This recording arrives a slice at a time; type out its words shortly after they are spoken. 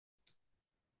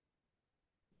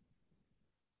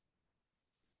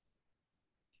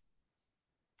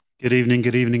Good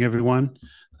evening, everyone.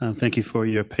 Thank you for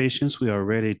your patience. We are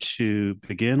ready to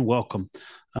begin. Welcome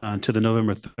to the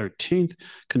November 13th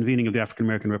convening of the African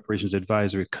American Reparations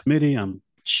Advisory Committee. I'm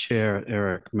Chair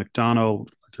Eric McDonald,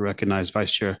 to recognize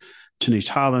Vice Chair Tanish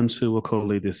Hollins, who will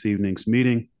co-lead this evening's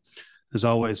meeting. As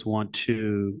always, want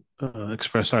to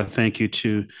express our thank you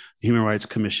to the Human Rights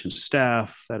Commission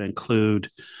staff that include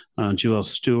Jewel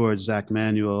Stewart, Zach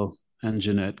Manuel, and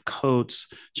Jeanette Coates,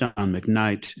 John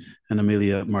McKnight, and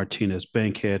Amelia Martinez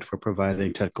Bankhead for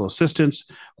providing technical assistance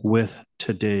with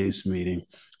today's meeting.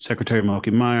 Secretary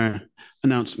Malky Meyer,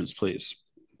 announcements, please.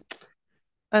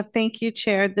 Thank you,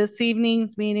 Chair. This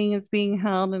evening's meeting is being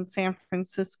held in San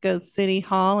Francisco City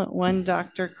Hall at 1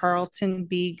 Dr. Carlton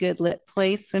B. Goodlett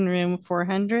Place in room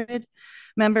 400.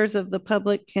 Members of the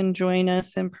public can join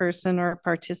us in person or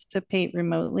participate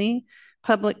remotely.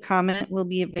 Public comment will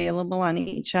be available on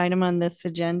each item on this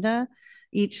agenda.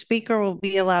 Each speaker will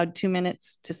be allowed 2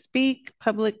 minutes to speak.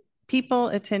 Public people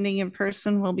attending in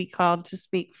person will be called to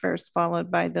speak first,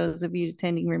 followed by those of you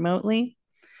attending remotely.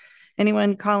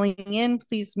 Anyone calling in,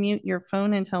 please mute your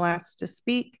phone until asked to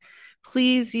speak.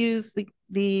 Please use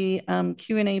the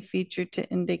Q&A feature to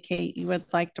indicate you would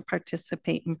like to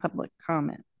participate in public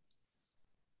comment.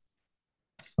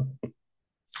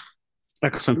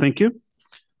 Excellent, thank you.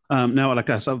 Now I'd like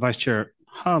to ask Vice Chair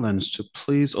Hollins to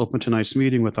please open tonight's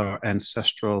meeting with our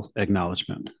ancestral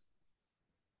acknowledgement.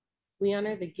 We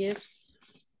honor the gifts.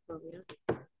 There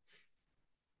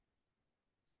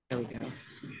we go.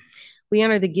 We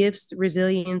honor the gifts,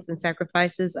 resilience, and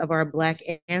sacrifices of our Black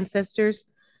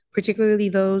ancestors, particularly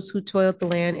those who toiled the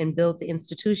land and built the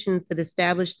institutions that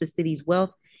established the city's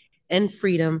wealth and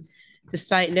freedom,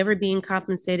 despite never being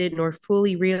compensated nor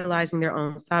fully realizing their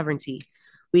own sovereignty.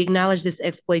 We acknowledge this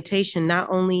exploitation not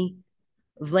only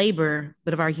of labor,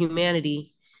 but of our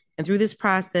humanity, and through this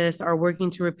process are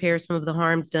working to repair some of the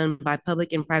harms done by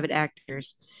public and private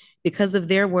actors. Because of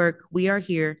their work, we are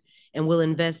here and will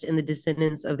invest in the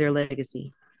descendants of their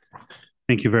legacy.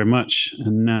 Thank you very much.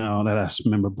 And now I'll ask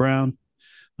Member Brown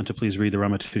to please read the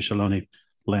Ramaytush Ohlone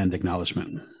land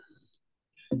acknowledgement.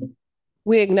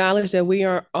 We acknowledge that we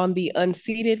are on the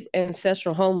unceded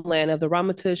ancestral homeland of the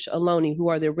Ramaytush Ohlone, who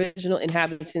are the original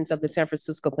inhabitants of the San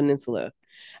Francisco Peninsula.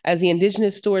 As the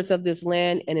indigenous stewards of this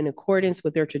land and in accordance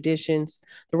with their traditions,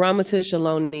 the Ramaytush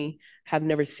Ohlone have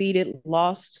never ceded,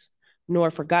 lost, nor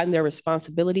forgotten their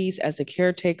responsibilities as the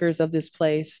caretakers of this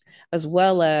place, as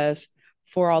well as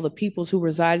for all the peoples who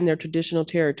reside in their traditional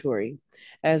territory.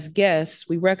 As guests,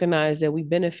 we recognize that we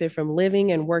benefit from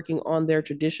living and working on their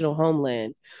traditional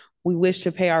homeland. We wish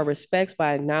to pay our respects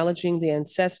by acknowledging the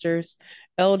ancestors,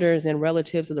 elders, and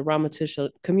relatives of the Ramaytush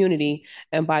community,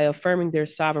 and by affirming their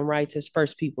sovereign rights as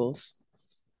First Peoples.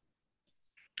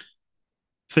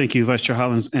 Thank you, Vice Chair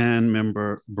Hollins and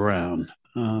Member Brown.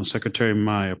 Secretary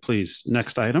Meyer, please.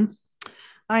 Next item.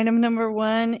 Item number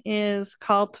 1 is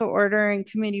call to order and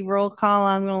committee roll call.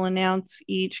 I will announce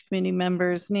each committee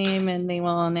member's name and they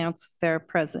will announce they're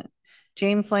present.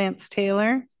 James Lance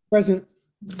Taylor. Present.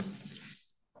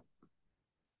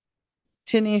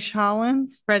 Tanish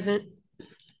Hollins. Present.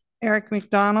 Eric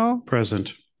McDonald.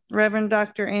 Present. Reverend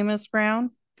Dr. Amos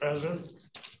Brown. Present.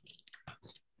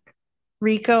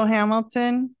 Rico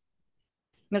Hamilton.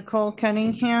 Nicole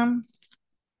Cunningham.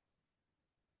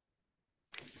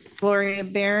 Gloria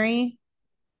Berry.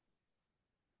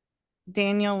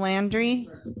 Daniel Landry.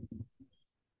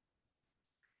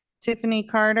 Tiffany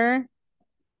Carter.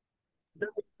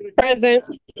 Present.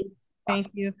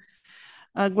 Thank you.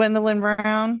 Gwendolyn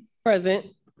Brown. Present.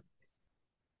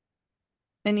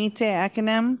 Anita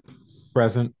Akanem.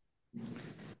 Present.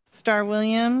 Star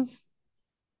Williams.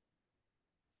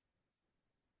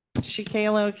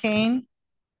 Shakayla Kane.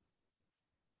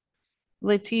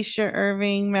 Letitia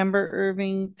Irving. Member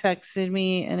Irving texted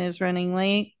me and is running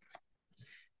late.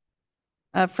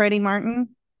 Freddie Martin.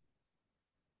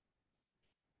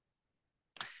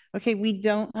 Okay, we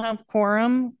don't have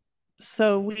quorum,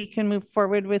 so we can move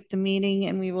forward with the meeting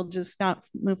and we will just not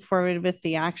move forward with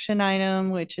the action item,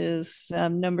 which is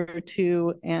number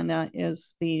 2 and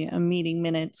is the meeting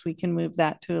minutes. We can move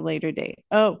that to a later date.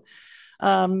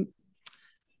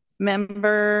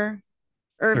 Member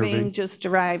Irving just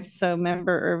arrived, so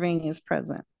Member Irving is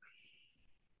present.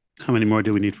 How many more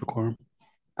do we need for quorum?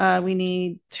 We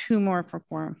need 2 more for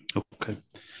quorum. Okay.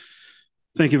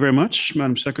 Thank you very much,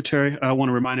 Madam Secretary. I want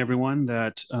to remind everyone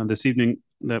that this evening,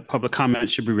 that public comment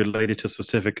should be related to a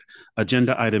specific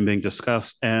agenda item being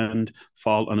discussed and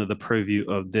fall under the purview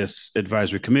of this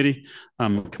advisory committee.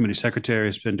 Committee Secretary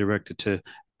has been directed to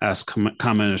ask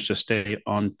commenters to stay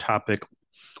on topic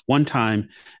one time,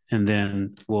 and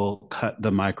then we'll cut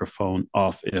the microphone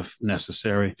off if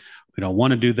necessary. We don't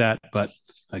want to do that, but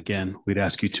again, we'd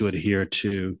ask you to adhere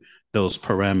to those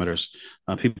parameters.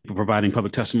 People providing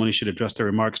public testimony should address their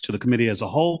remarks to the committee as a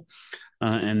whole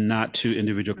and not to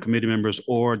individual committee members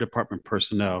or department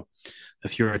personnel.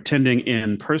 If you're attending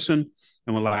in person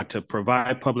and would like to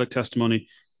provide public testimony,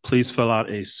 please fill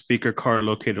out a speaker card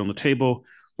located on the table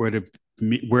where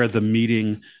the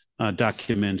meeting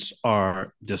documents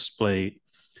are displayed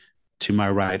to my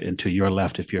right and to your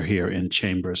left if you're here in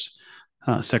chambers.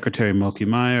 Secretary Moki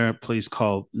Meyer, please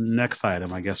call next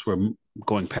item. I guess we're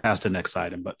going past the next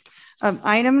item, but.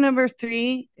 Item number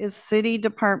 3 is city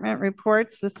department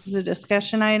reports. This is a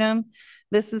discussion item.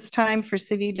 This is time for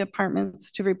city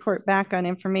departments to report back on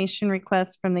information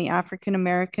requests from the African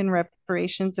American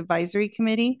Reparations Advisory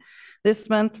Committee. This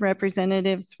month,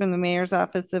 representatives from the Mayor's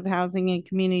Office of Housing and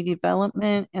Community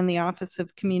Development and the Office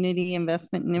of Community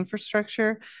Investment and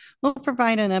Infrastructure will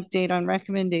provide an update on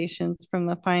recommendations from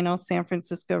the final San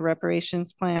Francisco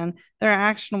Reparations Plan that are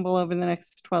actionable over the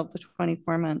next 12 to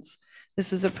 24 months.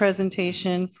 This is a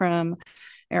presentation from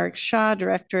Eric Shaw,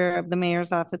 Director of the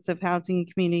Mayor's Office of Housing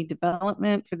and Community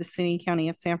Development for the City and County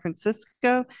of San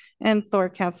Francisco, and Thor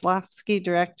Kozlowski,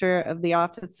 Director of the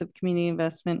Office of Community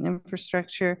Investment and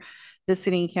Infrastructure, the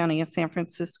City and County of San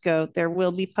Francisco. There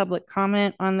will be public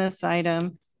comment on this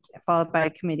item, followed by a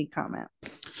committee comment.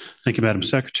 Thank you, Madam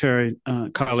Secretary.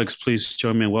 Colleagues, please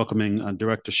join me in welcoming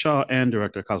Director Shaw and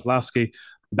Director Kozlowski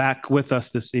back with us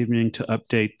this evening to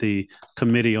update the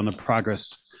committee on the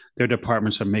progress their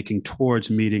departments are making towards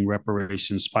meeting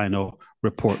reparations final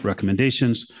report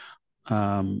recommendations.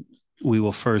 We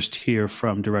will first hear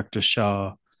from Director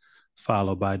Shaw,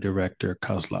 followed by Director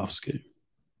Kozlowski.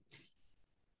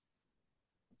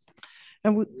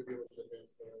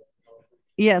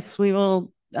 Yes, we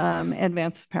will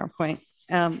advance the PowerPoint.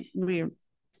 We're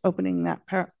opening that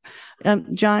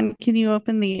John, can you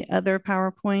open the other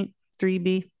PowerPoint,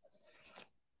 3B?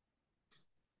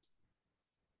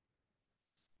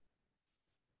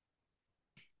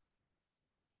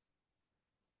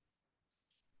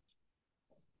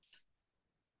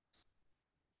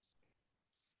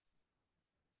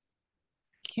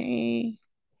 Okay,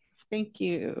 thank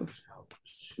you.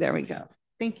 There we go.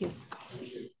 Thank you.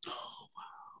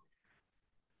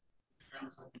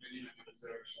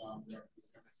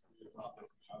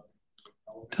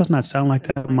 Does not sound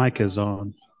like that mic is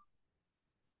on.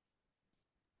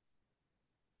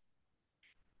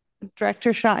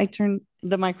 Director Shaw, I turned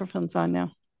the microphones on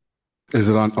now. Is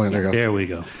it on? Oh, there you go. There we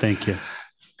go. Thank you.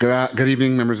 Good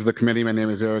evening, members of the committee. My name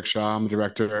is Eric Shaw. I'm the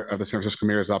Director of the San Francisco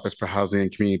Mayor's Office for Housing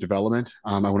and Community Development.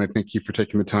 I want to thank you for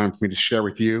taking the time for me to share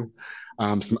with you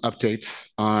some updates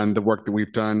on the work that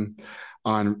we've done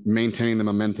on maintaining the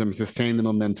momentum, sustaining the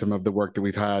momentum of the work that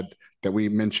we've had that we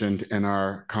mentioned in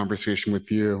our conversation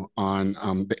with you on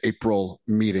the April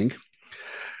meeting.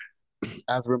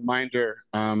 As a reminder,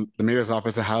 the Mayor's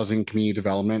Office of Housing and Community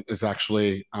Development is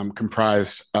actually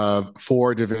comprised of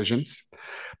 4 divisions: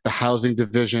 the Housing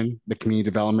Division, the Community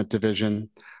Development Division,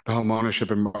 the Home Ownership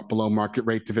and Below Market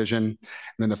Rate Division, and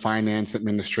then the Finance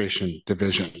Administration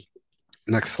Division.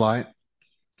 Next slide.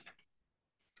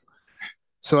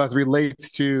 So as it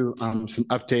relates to some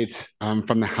updates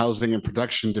from the Housing and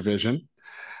Production Division,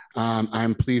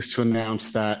 I'm pleased to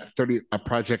announce that a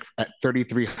project at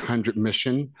 3300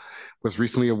 Mission was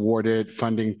recently awarded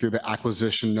funding through the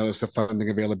Acquisition Notice of Funding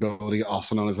Availability,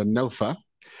 also known as a NOFA.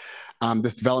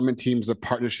 This development team is a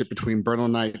partnership between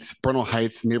Bernal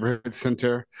Heights Neighborhood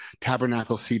Center,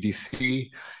 Tabernacle CDC,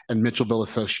 and Mitchellville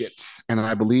Associates. And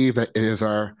I believe that it is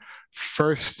our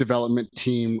first development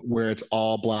team where it's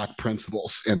all Black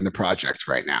principals in the project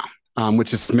right now.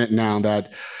 Which has meant now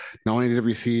that not only did it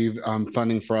receive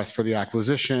funding for us for the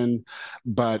acquisition,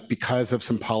 but because of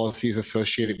some policies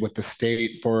associated with the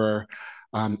state for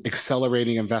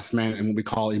accelerating investment and what we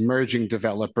call emerging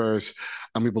developers,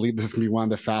 we believe this is going to be one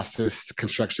of the fastest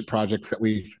construction projects that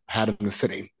we've had in the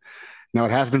city. Now,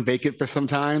 it has been vacant for some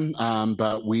time,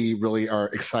 but we really are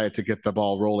excited to get the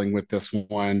ball rolling with this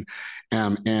one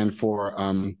and for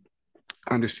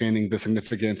understanding the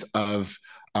significance of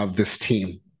this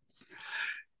team.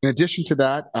 In addition to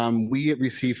that, we had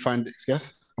received funding.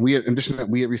 Yes, we had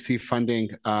received funding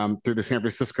through the San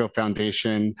Francisco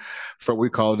Foundation for what we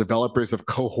call Developers of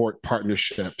Cohort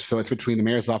Partnership. So it's between the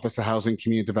Mayor's Office of Housing and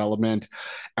Community Development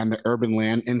and the Urban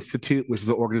Land Institute, which is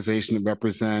the organization that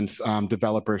represents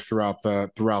developers throughout the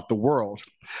world.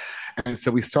 And so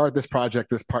we started this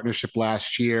project, this partnership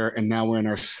last year, and now we're in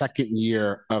our second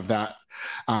year of that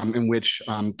in which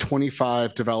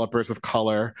 25 developers of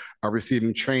color are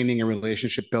receiving training and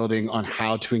relationship building on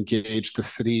how to engage the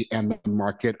city and the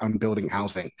market on building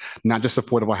housing, not just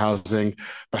affordable housing,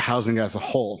 but housing as a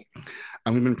whole.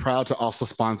 And we've been proud to also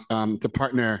sponsor, to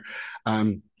partner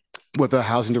with the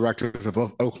housing directors of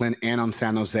both Oakland and on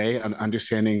San Jose on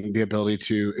understanding the ability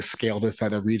to scale this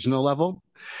at a regional level.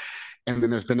 And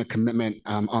then there's been a commitment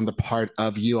on the part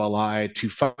of ULI to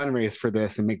fundraise for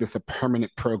this and make this a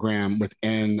permanent program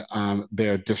within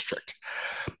their district.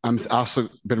 It's also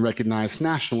been recognized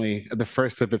nationally, the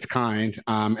first of its kind,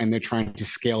 and they're trying to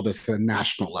scale this at a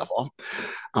national level.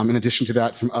 In addition to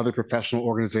that, some other professional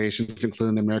organizations,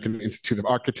 including the American Institute of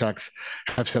Architects,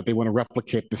 have said they want to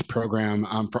replicate this program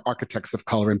for architects of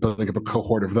color and building up a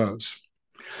cohort of those.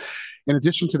 In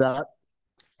addition to that,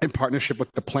 in partnership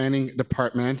with the planning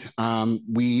department,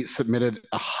 we submitted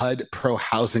a HUD Pro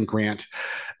Housing Grant,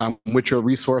 which are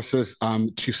resources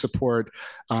to support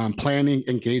planning,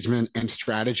 engagement, and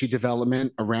strategy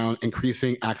development around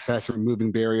increasing access and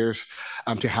removing barriers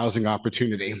to housing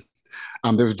opportunity.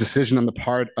 There was a decision on the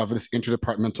part of this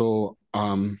interdepartmental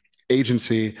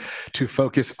agency to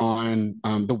focus on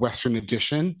the Western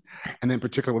Addition, and then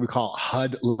particularly what we call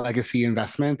HUD legacy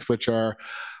investments, which are,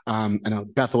 I know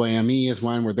Bethel AME is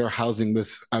one where their housing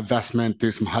was investment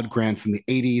through some HUD grants in the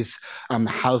 80s,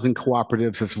 housing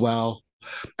cooperatives as well.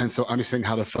 And so understanding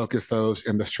how to focus those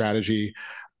in the strategy,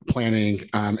 planning,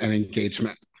 and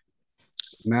engagement.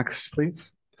 Next,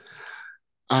 please.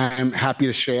 I'm happy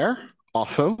to share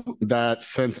also that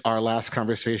since our last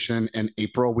conversation in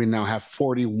April, we now have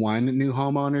 41 new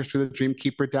homeowners through the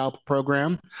Dreamkeeper DAO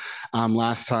program.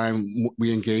 Last time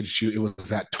we engaged you, it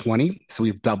was at 20. So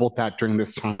we've doubled that during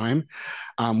this time.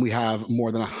 We have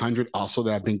more than 100 also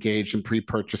that have been engaged in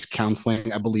pre-purchase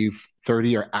counseling. I believe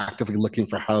 30 are actively looking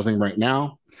for housing right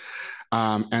now.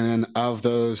 And then of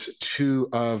those, 2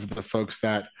 of the folks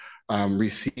that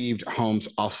received homes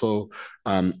also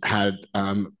had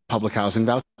public housing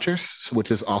vouchers,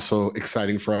 which is also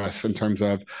exciting for us in terms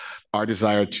of our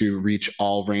desire to reach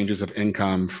all ranges of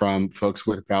income from folks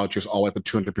with vouchers all at the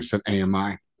 200%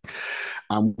 AMI.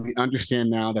 We understand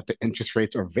now that the interest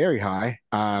rates are very high,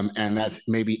 and that's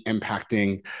maybe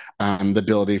impacting the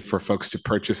ability for folks to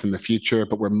purchase in the future,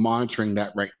 but we're monitoring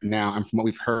that right now. And from what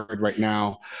we've heard right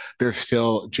now, there's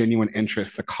still genuine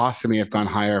interest. The costs may have gone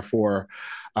higher for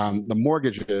the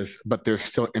mortgages, but there's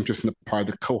still interest in the part of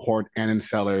the cohort and in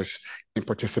sellers in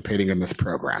participating in this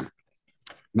program.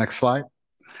 Next slide.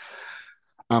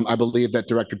 I believe that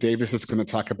Director Davis is going to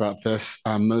talk about this.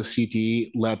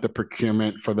 MoCD led the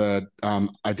procurement for the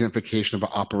identification of an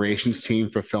operations team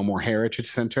for Fillmore Heritage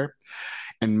Center.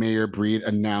 And Mayor Breed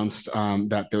announced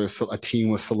that there was a team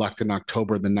was selected on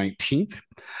October the 19th.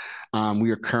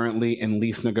 We are currently in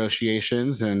lease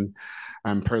negotiations, and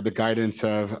per the guidance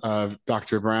of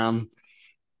Dr. Brown,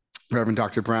 Reverend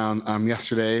Dr. Brown,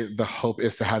 yesterday, the hope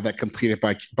is to have that completed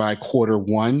by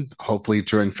Q1, hopefully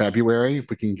during February, if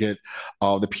we can get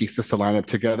all the pieces to line up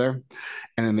together.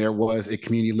 And then there was a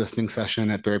community listening session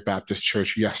at Third Baptist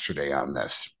Church yesterday on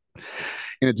this.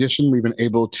 In addition, we've been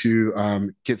able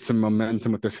to get some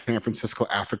momentum with the San Francisco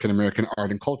African American Art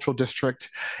and Cultural District,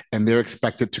 and they're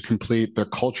expected to complete their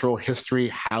cultural history,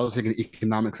 housing, and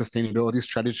economic sustainability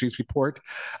strategies report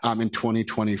in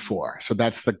 2024. So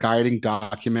that's the guiding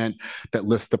document that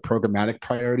lists the programmatic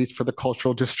priorities for the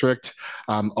cultural district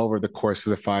over the course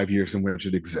of the 5 years in which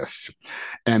it exists.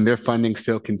 And their funding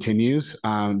still continues.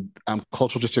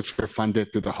 Cultural districts are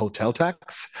funded through the hotel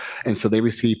tax, and so they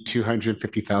receive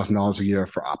 $250,000 a year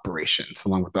for operations,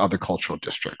 along with the other cultural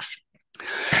districts.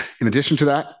 In addition to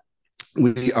that,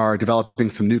 we are developing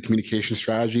some new communication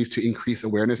strategies to increase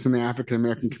awareness in the African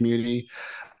American community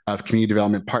of community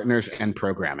development partners and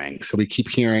programming. So we keep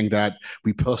hearing that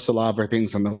we post a lot of our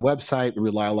things on the website, we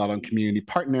rely a lot on community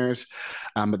partners,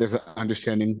 but there's an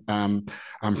understanding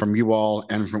from you all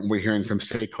and from we're hearing from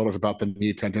stakeholders about the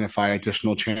need to identify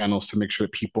additional channels to make sure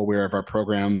that people are aware of our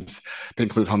programs. They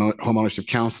include homeownership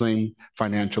counseling,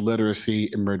 financial literacy,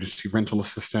 emergency rental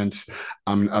assistance,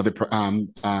 other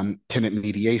tenant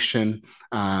mediation,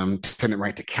 tenant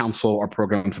right to counsel, or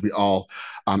programs that we all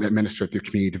administer through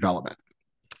community development.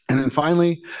 And then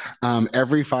finally,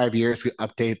 every 5 years, we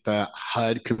update the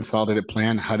HUD Consolidated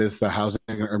Plan. HUD is the Housing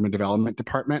and Urban Development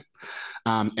Department.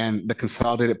 And the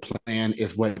Consolidated Plan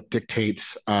is what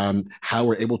dictates how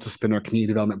we're able to spend our community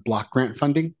development block grant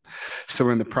funding. So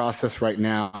we're in the process right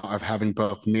now of having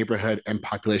both neighborhood and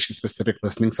population-specific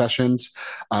listening sessions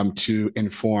to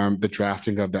inform the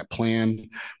drafting of that plan,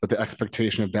 with the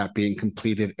expectation of that being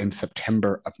completed in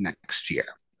September of next year.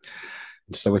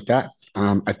 And so with that,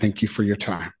 I thank you for your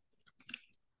time.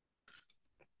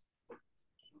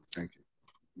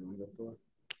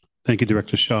 Thank you,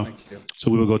 Director Shaw. Thank you.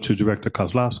 So we will go to Director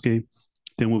Kozlowski,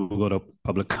 then we will go to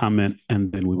public comment,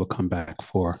 and then we will come back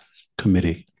for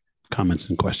committee comments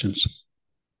and questions.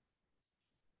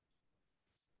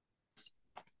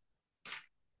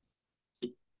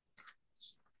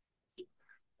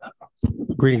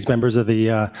 Greetings, members of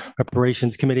the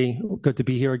Reparations Committee. Good to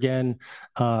be here again.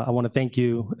 I want to thank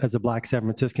you as the Black San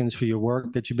Franciscans for your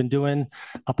work that you've been doing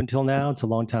up until now. It's a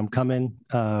long time coming.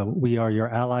 We are your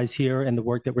allies here in the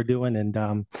work that we're doing,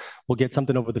 and we'll get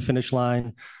something over the finish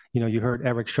line. You know, you heard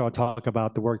Eric Shaw talk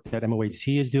about the work that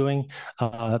MOHC is doing.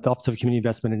 The Office of Community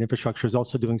Investment and Infrastructure is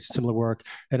also doing similar work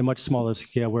at a much smaller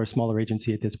scale. We're a smaller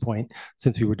agency at this point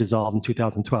since we were dissolved in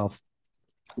 2012.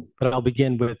 But I'll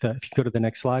begin with, if you go to the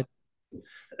next slide.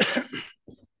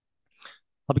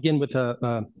 I'll begin with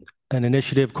an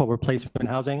initiative called Replacement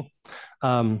Housing.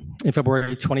 In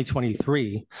February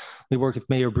 2023, we worked with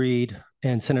Mayor Breed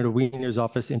and Senator Wiener's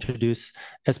office to introduce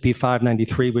SB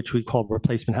 593, which we call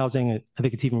Replacement Housing. I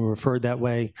think it's even referred that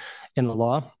way in the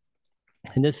law.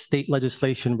 And this state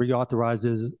legislation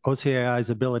reauthorizes OCAI's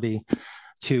ability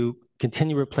to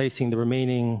continue replacing the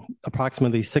remaining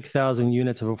approximately 6,000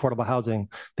 units of affordable housing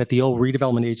that the old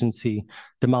redevelopment agency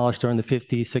demolished during the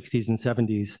 50s, 60s, and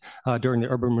 70s during the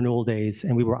urban renewal days,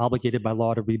 and we were obligated by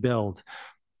law to rebuild.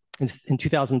 In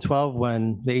 2012,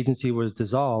 when the agency was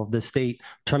dissolved, the state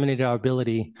terminated our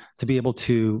ability to be able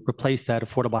to replace that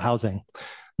affordable housing.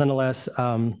 Nonetheless,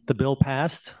 the bill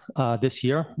passed this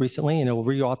year recently, and it will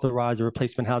reauthorize the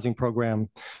replacement housing program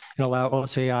and allow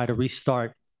OCAI to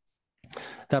restart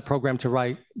that program to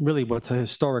right really what's a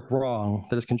historic wrong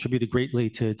that has contributed greatly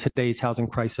to today's housing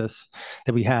crisis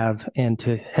that we have, and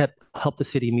to help the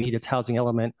city meet its housing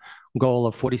element goal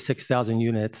of 46,000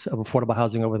 units of affordable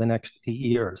housing over the next 8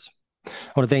 years.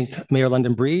 I want to thank Mayor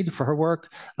London Breed for her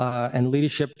work and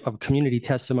leadership of community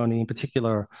testimony, in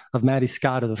particular of Maddie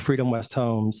Scott of the Freedom West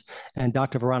Homes and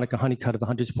Dr. Veronica Honeycutt of the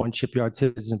Hunters Point Shipyard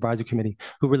Citizens Advisory Committee,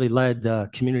 who really led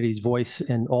the community's voice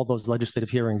in all those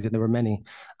legislative hearings, and there were many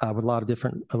with a lot of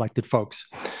different elected folks.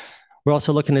 We're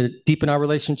also looking to deepen our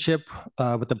relationship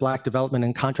with the Black development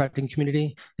and contracting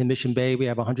community. In Mission Bay, we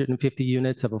have 150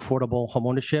 units of affordable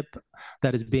homeownership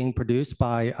that is being produced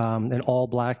by an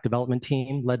all-Black development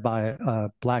team led by a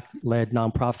Black-led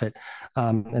nonprofit.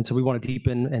 And so we want to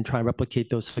deepen and try and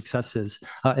replicate those successes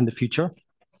in the future.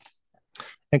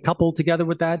 And coupled together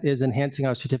with that is enhancing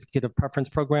our certificate of preference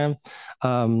program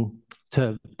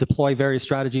to deploy various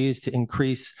strategies to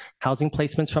increase housing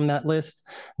placements from that list.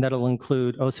 That'll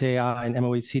include OCAI and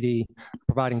MOHCD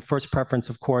providing first preference,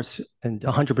 of course, and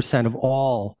 100% of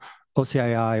all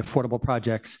OCAI affordable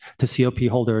projects to COP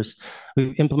holders.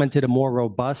 We've implemented a more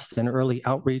robust and early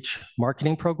outreach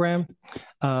marketing program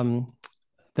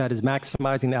that is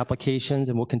maximizing the applications,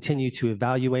 and will continue to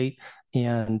evaluate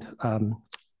and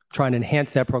try and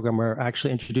enhance that program. We're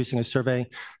actually introducing a survey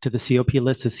to the COP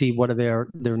list to see what are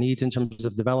their needs in terms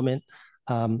of development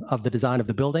of the design of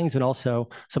the buildings, and also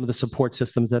some of the support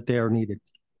systems that they are needed.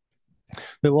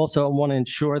 We also want to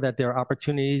ensure that there are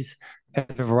opportunities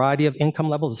at a variety of income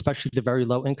levels, especially the very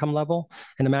low income level,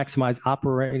 and to maximize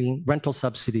operating rental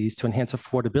subsidies to enhance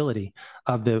affordability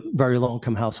of the very low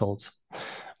income households.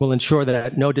 We'll ensure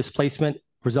that no displacement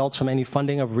results from any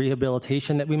funding of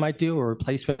rehabilitation that we might do or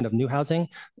replacement of new housing,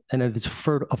 and it's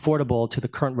affordable to the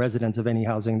current residents of any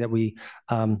housing that we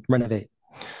renovate.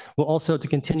 We'll also to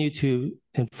continue to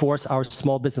enforce our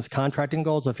small business contracting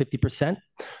goals of 50%,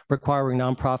 requiring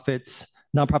nonprofit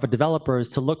developers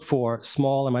to look for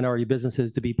small and minority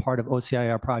businesses to be part of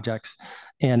OCIR projects.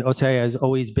 And OCIR has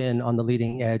always been on the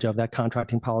leading edge of that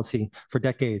contracting policy for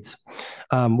decades.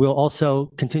 We'll also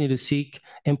continue to seek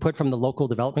input from the local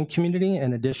development community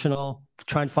and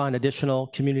try and find additional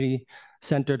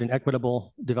community-centered and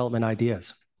equitable development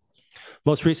ideas.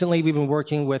 Most recently, we've been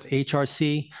working with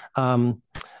HRC on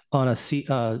a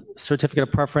Certificate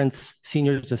of Preference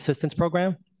Seniors Assistance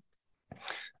Program.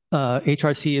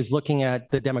 HRC is looking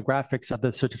at the demographics of the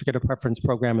Certificate of Preference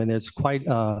program, and there's quite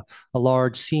a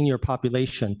large senior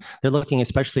population. They're looking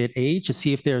especially at age to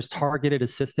see if there's targeted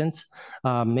assistance,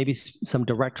 maybe some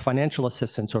direct financial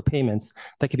assistance or payments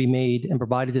that can be made and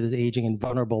provided to this aging and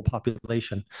vulnerable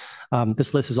population.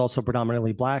 This list is also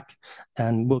predominantly Black,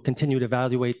 and we'll continue to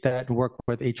evaluate that and work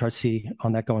with HRC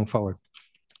on that going forward.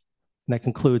 And that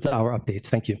concludes our updates.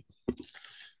 Thank you.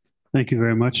 Thank you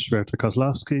very much, Director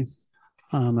Kozlowski.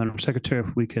 Madam Secretary,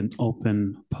 if we can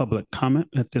open public comment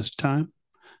at this time.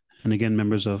 And again,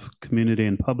 members of community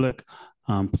and public,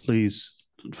 please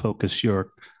focus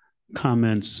your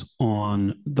comments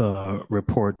on the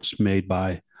reports made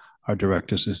by our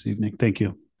directors this evening. Thank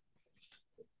you.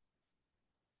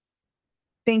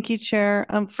 Thank you, Chair.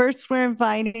 First, we're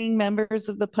inviting members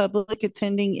of the public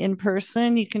attending in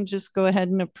person. You can just go ahead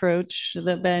and approach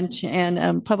the bench,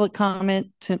 and public comment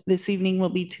this evening will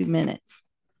be 2 minutes.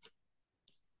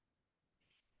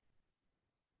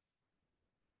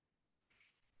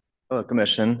 Hello,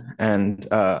 Commission. And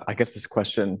I guess this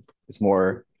question is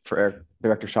more for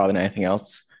Director Shaw than anything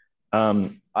else.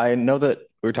 I know that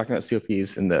we were talking about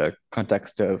COPs in the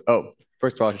context of,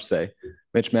 first of all, I should say,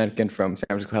 Mitch Mankin from San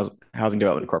Francisco Housing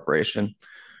Development Corporation.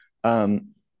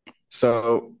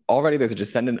 So already there's a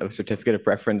descendant of certificate of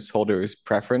preference holders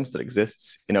preference that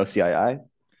exists in OCII,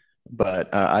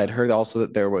 but I had heard also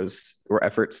that there were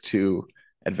efforts to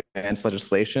advance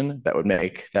legislation that would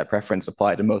make that preference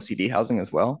apply to most CD housing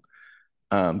as well.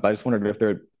 But I just wondered if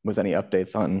there was any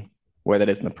updates on where that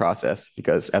is in the process,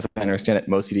 because as I understand it,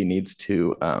 most CD needs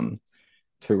to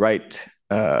write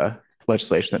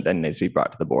legislation that then needs to be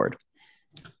brought to the board.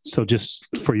 So just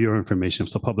for your information,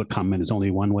 so public comment is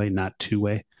only one way, not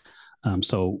two-way.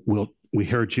 So we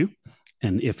heard you.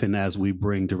 And if and as we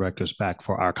bring directors back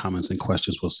for our comments and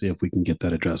questions, we'll see if we can get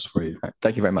that addressed for you. Right,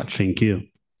 thank you very much. Thank you.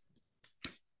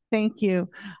 Thank you.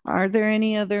 Are there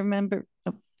any other members?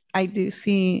 I do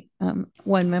see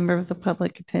one member of the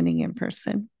public attending in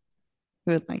person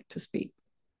who would like to speak.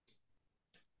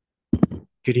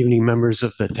 Good evening, members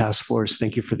of the task force.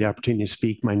 Thank you for the opportunity to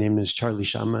speak. My name is Charlie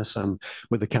Shamas. I'm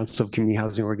with the Council of Community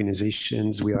Housing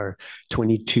Organizations. We are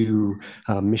 22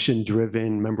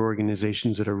 mission-driven member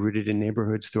organizations that are rooted in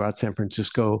neighborhoods throughout San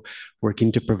Francisco,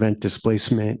 working to prevent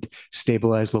displacement,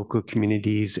 stabilize local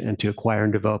communities, and to acquire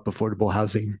and develop affordable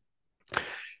housing.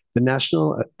 The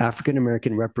National African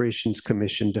American Reparations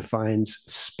Commission defines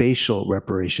spatial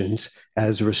reparations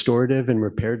as restorative and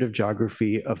reparative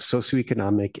geography of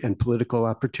socioeconomic and political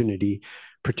opportunity,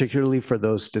 particularly for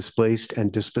those displaced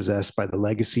and dispossessed by the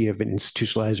legacy of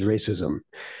institutionalized racism.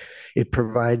 It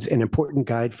provides an important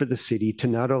guide for the city to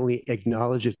not only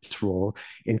acknowledge its role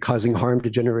in causing harm to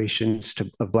generations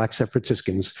of Black San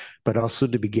Franciscans, but also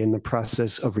to begin the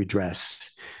process of redress.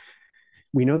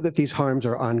 We know that these harms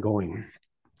are ongoing,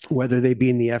 whether they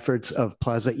be in the efforts of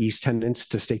Plaza East tenants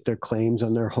to stake their claims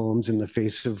on their homes in the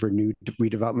face of renewed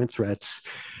redevelopment threats,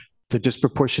 the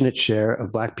disproportionate share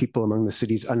of Black people among the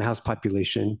city's unhoused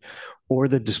population, or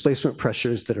the displacement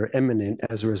pressures that are imminent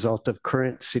as a result of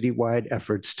current citywide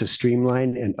efforts to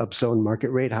streamline and upzone market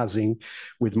rate housing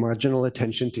with marginal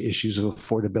attention to issues of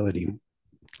affordability.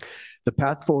 The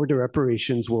path forward to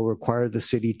reparations will require the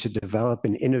city to develop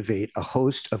and innovate a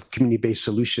host of community-based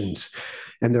solutions.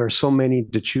 And there are so many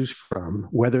to choose from,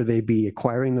 whether they be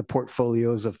acquiring the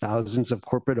portfolios of thousands of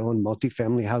corporate-owned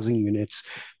multifamily housing units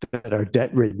that are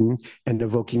debt-ridden and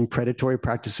evoking predatory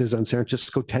practices on San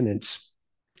Francisco tenants,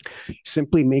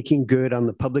 simply making good on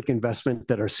the public investment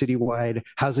that our citywide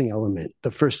housing element,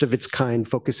 the first of its kind,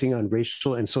 focusing on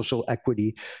racial and social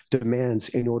equity, demands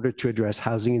in order to address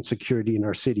housing insecurity in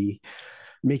our city,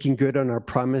 making good on our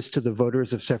promise to the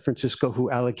voters of San Francisco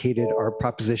who allocated our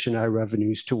Proposition I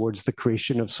revenues towards the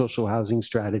creation of social housing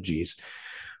strategies.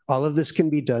 All of this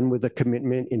can be done with a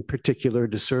commitment in particular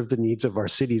to serve the needs of our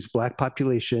city's Black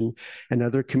population and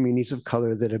other communities of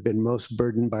color that have been most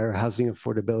burdened by our housing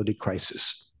affordability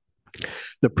crisis.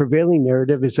 The prevailing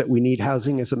narrative is that we need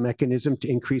housing as a mechanism to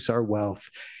increase our wealth,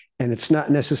 and it's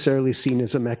not necessarily seen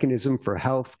as a mechanism for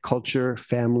health, culture,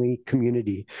 family,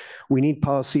 community. We need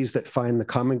policies that find the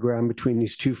common ground between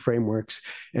these two frameworks,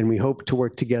 and we hope to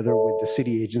work together with the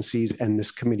city agencies and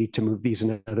this committee to move these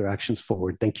and other actions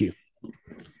forward. Thank you.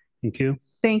 Thank you.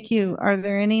 Thank you. Are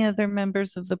there any other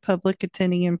members of the public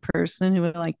attending in person who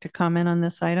would like to comment on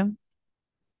this item?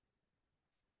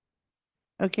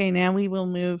 Okay, now we will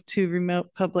move to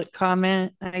remote public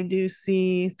comment. I do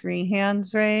see 3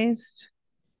 hands raised.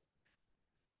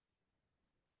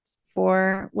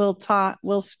 4.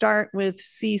 We'll start with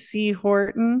CC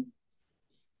Horton.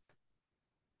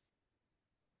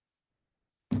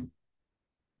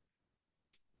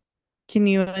 Can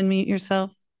you unmute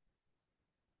yourself?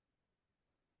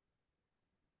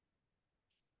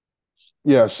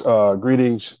 Yes,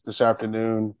 greetings this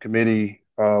afternoon, committee.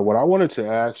 What I wanted to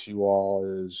ask you all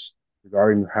is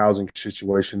regarding the housing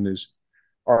situation is,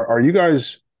 are you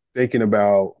guys thinking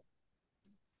about,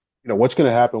 what's going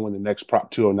to happen when the next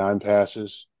Prop 209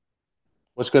 passes?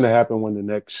 What's going to happen when the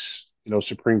next,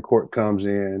 Supreme Court comes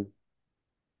in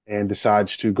and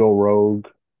decides to go rogue?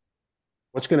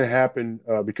 What's going to happen?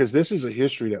 Because this is a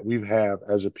history that we have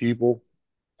as a people,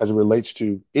 as it relates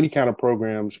to any kind of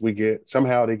programs we get.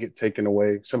 Somehow they get taken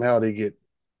away. Somehow they get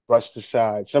brushed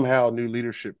aside. Somehow new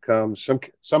leadership comes.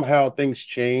 Somehow things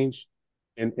change.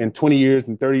 And 20 years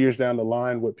and 30 years down the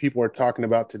line, what people are talking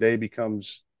about today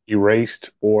becomes erased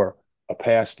or a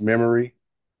past memory.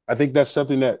 I think that's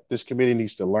something that this committee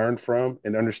needs to learn from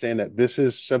and understand that this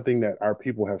is something that our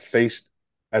people have faced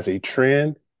as a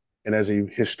trend and as a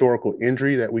historical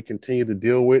injury that we continue to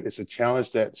deal with. It's a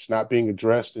challenge that's not being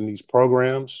addressed in these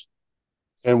programs.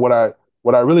 And what I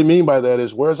really mean by that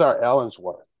is, where's our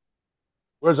Allensworth?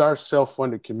 Where's our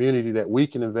self-funded community that we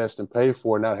can invest and pay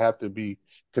for and not have to be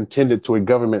contended to a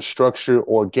government structure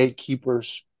or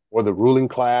gatekeepers or the ruling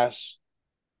class?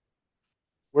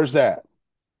 Where's that?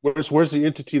 Where's the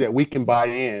entity that we can buy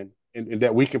in and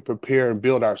that we can prepare and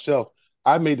build ourselves?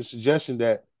 I made the suggestion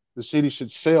that the city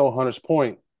should sell Hunters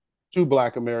Point to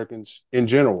Black Americans in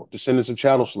general, descendants of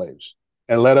chattel slaves,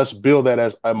 and let us build that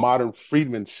as a modern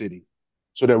freedman city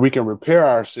so that we can repair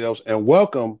ourselves and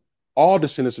welcome all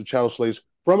descendants of chattel slaves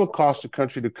from across the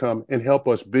country to come and help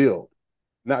us build,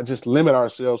 not just limit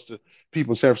ourselves to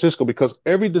people in San Francisco, because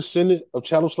every descendant of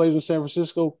chattel slaves in San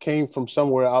Francisco came from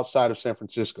somewhere outside of San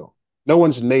Francisco. No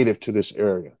one's native to this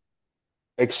area,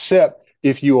 except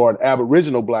if you are an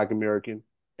Aboriginal Black American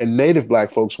and Native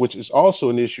Black folks, which is also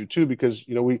an issue too, because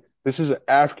this is an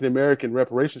African American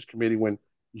Reparations Committee. When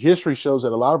history shows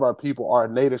that a lot of our people are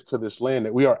native to this land,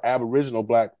 that we are Aboriginal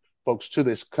Black folks to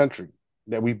this country,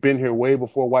 that we've been here way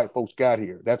before white folks got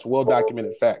here. That's well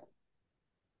documented fact.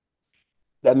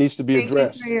 That needs to be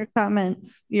addressed. Thank you for your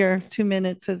comments. Your 2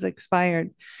 minutes has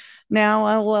expired. Now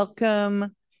I'll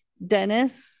welcome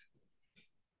Dennis.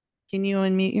 Can you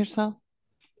unmute yourself?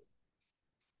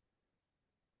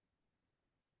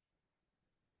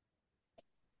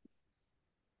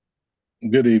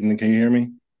 Good evening. Can you hear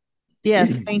me?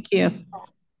 Yes, thank you.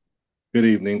 Good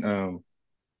evening.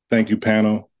 Thank you,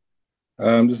 panel.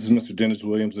 This is Mr. Dennis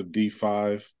Williams of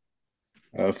D5,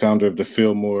 founder of the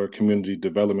Fillmore Community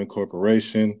Development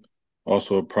Corporation,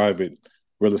 also a private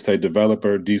real estate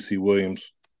developer, DC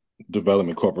Williams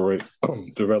Development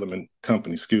Development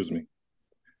Company, excuse me.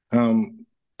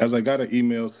 As I got an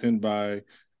email sent by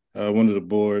one of the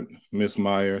board, Ms.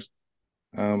 Myers,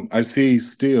 I see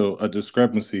still a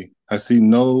discrepancy. I see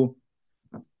no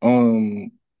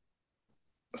onus,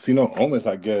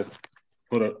 I guess,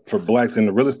 for Blacks in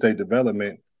the real estate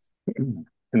development,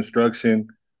 construction,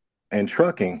 and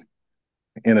trucking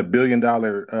in a $1 billion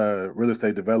real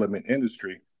estate development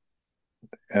industry.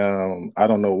 I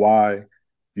don't know why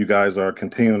you guys are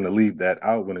continuing to leave that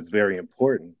out when it's very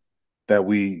important that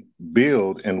we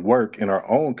build and work in our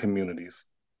own communities.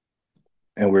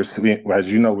 And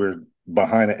as you know, we're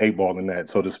behind the 8 ball in that,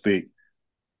 so to speak,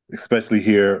 especially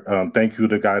here. Thank you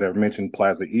to the guy that mentioned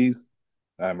Plaza East.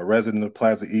 I'm a resident of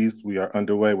Plaza East. We are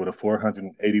underway with a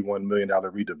 $481 million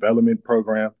redevelopment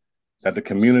program that the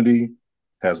community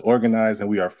has organized, and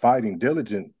we are fighting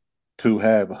diligent to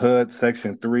have HUD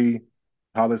Section 3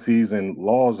 policies and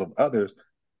laws of others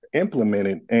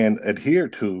implemented and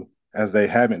adhered to, as they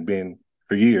haven't been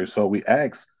for years. So we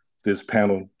ask this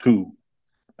panel to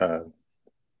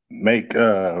make,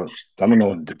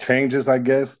 the changes, I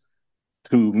guess,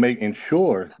 to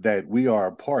ensure that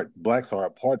Blacks are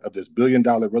a part of this $1 billion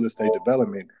real estate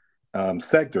development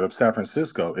sector of San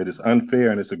Francisco. It is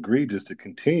unfair and it's egregious to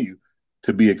continue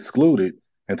to be excluded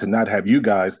and to not have you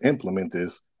guys implement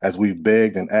this, as we've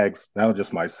begged and asked, not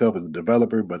just myself as a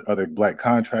developer, but other Black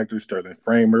contractors, Sterling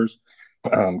Framers,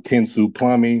 Kinsu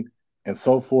Plumbing, and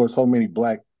so forth. So many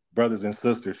Black brothers and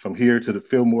sisters from here to the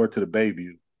Fillmore to the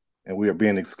Bayview, and we are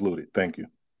being excluded. Thank you.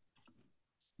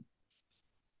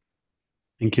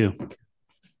 Thank you.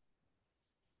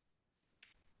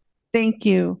 Thank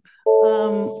you.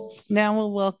 Now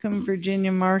we'll welcome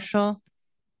Virginia Marshall.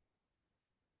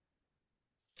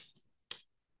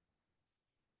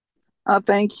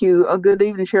 Thank you. Good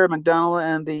evening, Chair McDonald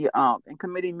and the and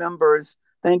committee members.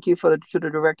 Thank you to the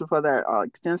director for that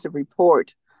extensive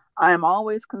report. I am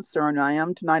always concerned, I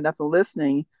am tonight after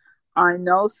listening. I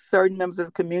know certain members of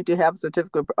the community have a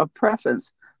certificate of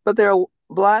preference, but there are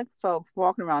Black folks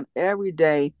walking around every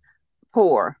day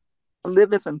poor,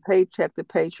 living from paycheck to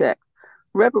paycheck.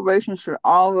 Reparations should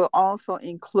also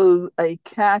include a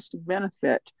cash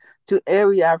benefit to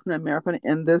every African American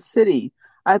in this city.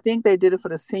 I think they did it for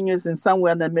the seniors in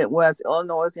somewhere in the Midwest,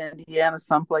 Illinois, Indiana,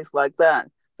 someplace like that.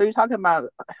 So you're talking about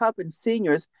helping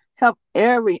seniors, help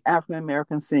every African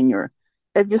American senior.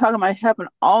 If you're talking about helping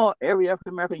every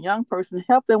African American young person,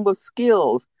 help them with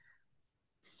skills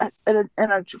and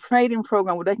a training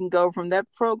program where they can go from that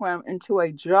program into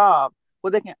a job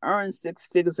where they can earn 6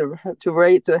 figures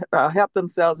to help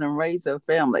themselves and raise their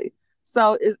family.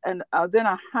 So then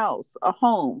a house, a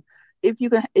home. If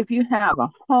you have a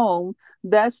home,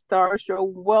 that starts your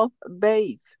wealth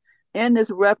base. in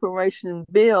this reparation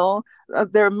bill,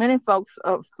 there are many folks,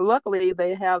 luckily,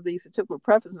 they have these certificate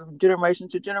preferences from generation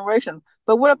to generation.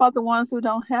 But what about the ones who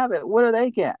don't have it? What do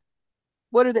they get?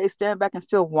 What do they stand back and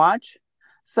still watch?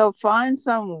 So find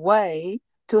some way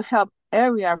to help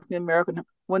every African American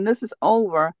when this is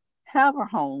over, have a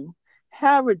home,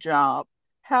 have a job,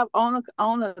 have own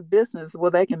a business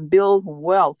where they can build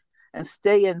wealth and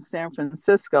stay in San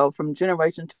Francisco from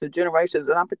generation to generations.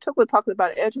 And I'm particularly talking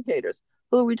about educators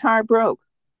who retired broke.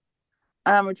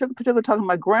 I'm particularly talking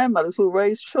about grandmothers who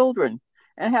raise children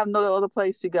and have no other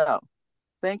place to go.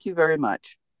 Thank you very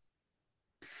much.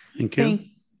 Thank you.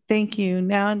 Thank you.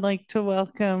 Now I'd like to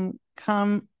welcome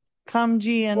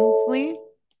Kamji Ensley.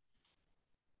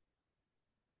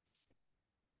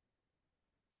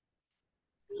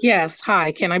 Yes,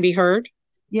 hi, can I be heard?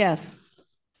 Yes.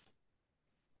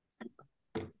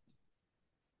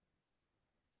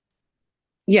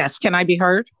 Yes, can I be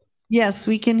heard? Yes,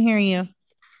 we can hear you.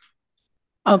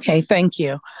 Okay, thank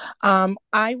you.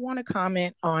 I want to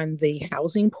comment on the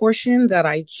housing portion that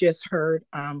I just heard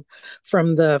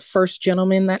from the first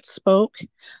gentleman that spoke,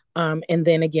 and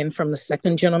then again from the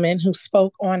second gentleman who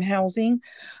spoke on housing.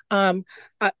 I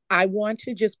want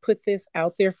to just put this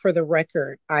out there for the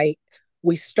record.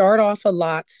 We start off a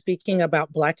lot speaking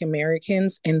about Black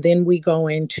Americans, and then we go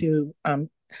into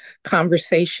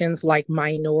conversations like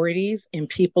minorities and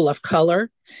people of color.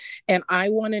 And I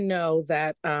want to know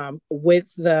that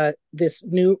with this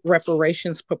new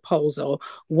reparations proposal,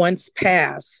 once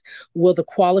passed, will the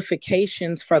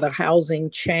qualifications for the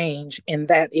housing change and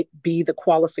that it be the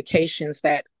qualifications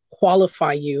that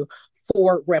qualify you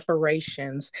for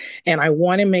reparations? And I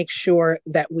want to make sure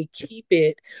that we keep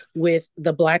it with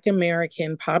the Black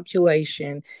American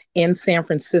population in San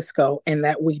Francisco and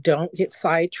that we don't get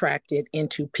sidetracked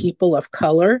into people of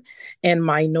color and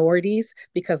minorities,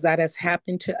 because that has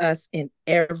happened to us in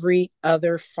every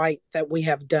other fight that we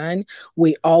have done.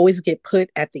 We always get put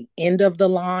at the end of the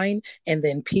line, and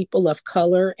then people of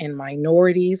color and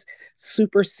minorities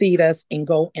supersede us and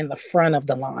go in the front of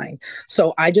the line.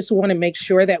 So I just want to make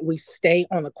sure that we stay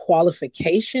on the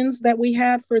qualifications that we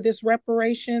had for this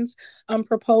reparations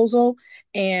proposal,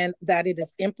 and that it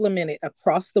is implemented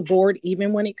across the board,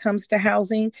 even when it comes to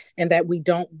housing, and that we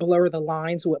don't blur the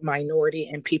lines with minority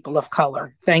and people of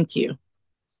color. Thank you.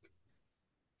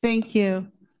 Thank you.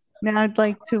 Now I'd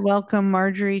like to welcome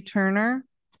Marjorie Turner.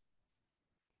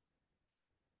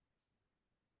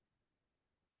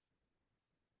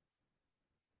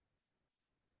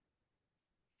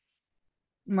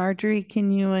 Marjorie, can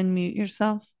you unmute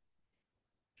yourself?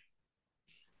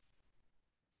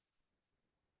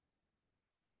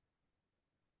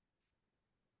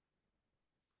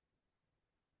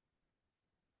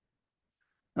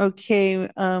 Okay,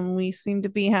 we seem to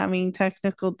be having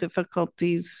technical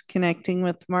difficulties connecting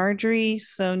with Marjorie,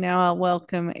 so now I'll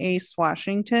welcome Ace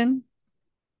Washington.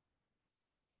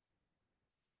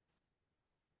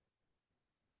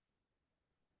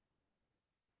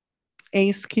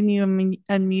 Ace, can you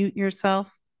unmute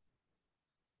yourself?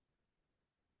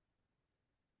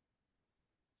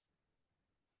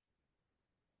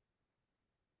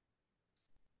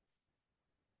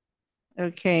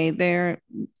 Okay, there,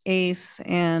 Ace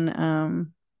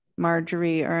and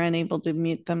Marjorie are unable to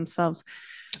mute themselves.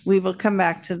 We will come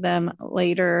back to them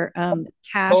later.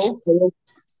 Cash. Hello? Can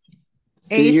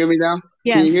Ace? you hear me now?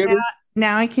 Yes, Can you hear me?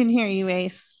 now I can hear you,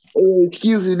 Ace. Oh,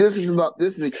 excuse me, this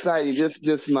is exciting. This is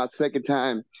just my second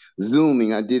time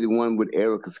Zooming. I did one with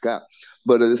Erica Scott,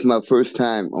 but this is my first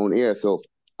time on air, so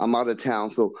I'm out of town.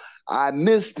 So I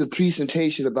missed the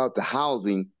presentation about the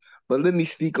housing, but let me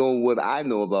speak on what I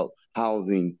know about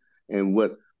housing and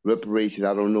what reparations.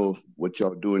 I don't know what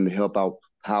y'all doing to help out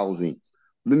housing.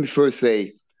 Let me first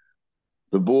say,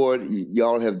 the board,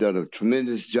 y'all have done a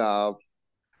tremendous job,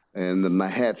 and my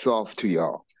hat's off to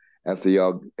y'all.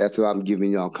 After I'm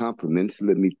giving y'all compliments,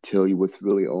 let me tell you what's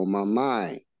really on my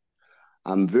mind.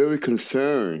 I'm very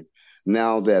concerned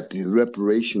now that the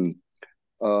reparation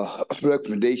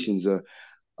recommendations are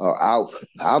out.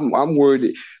 I'm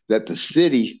worried that the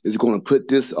city is going to put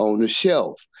this on the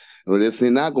shelf. But if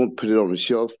they're not going to put it on the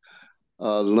shelf,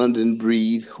 London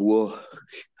Breed will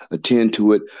attend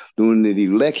to it during the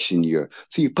election year.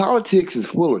 See, politics is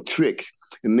full of tricks.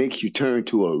 It makes you turn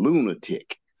to a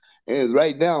lunatic. And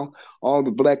right now, all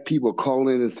the Black people are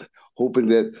calling us, hoping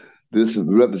that this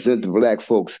represents the Black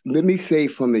folks. Let me say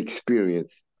from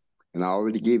experience, and I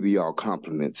already gave you all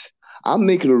compliments, I'm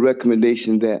making a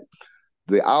recommendation that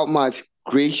the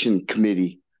Outmigration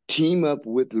Committee team up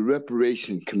with the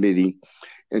Reparation Committee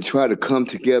and try to come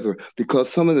together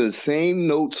because some of the same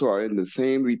notes are in the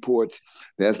same reports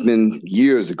that's been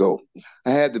years ago.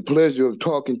 I had the pleasure of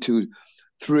talking to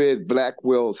Fred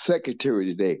Blackwell's secretary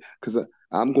today because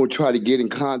I'm going to try to get in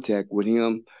contact with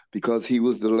him because he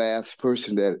was the last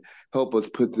person that helped us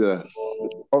put the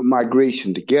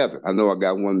migration together. I know I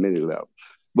got 1 minute left,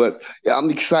 but I'm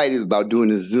excited about doing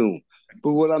this Zoom.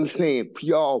 But what I'm saying,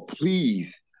 y'all,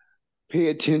 please pay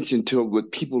attention to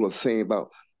what people are saying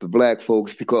about the Black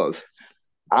folks because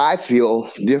I feel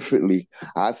differently.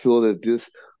 I feel that this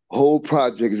whole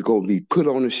project is going to be put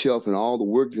on the shelf and all the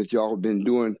work that y'all have been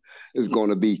doing is going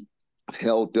to be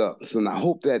held up. So I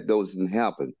hope that doesn't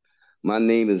happen. My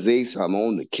name is Ace. I'm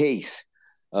on the case.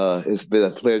 It's been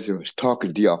a pleasure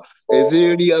talking to y'all. Is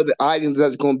there any other items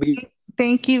that's going to be?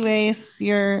 Thank you, Ace.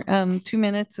 Your 2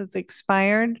 minutes has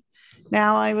expired.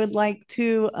 Now I would like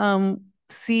to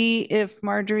see if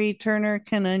Marjorie Turner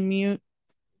can unmute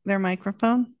their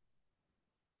microphone.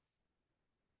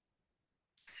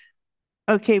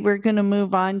 Okay, we're going to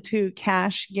move on to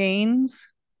cash gains.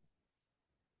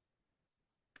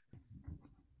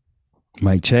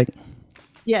 Mic check.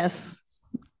 Yes,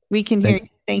 we can hear you.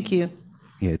 Thank you.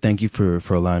 Yeah, thank you for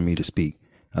allowing me to speak.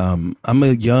 I'm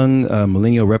a young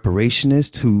millennial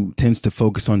reparationist who tends to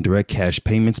focus on direct cash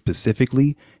payments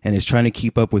specifically and is trying to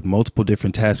keep up with multiple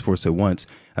different task forces at once.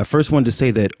 I first wanted to say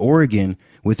that Oregon,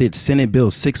 with its Senate Bill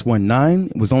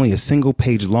 619, was only a single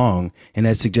page long and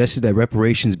had suggested that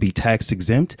reparations be tax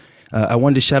exempt. I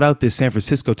wanted to shout out this San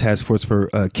Francisco task force for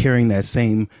carrying that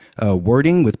same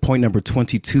wording with point number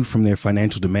 22 from their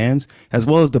financial demands, as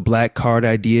well as the black card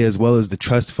idea, as well as the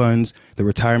trust funds, the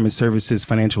retirement services,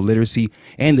 financial literacy,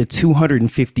 and the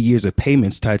 250 years of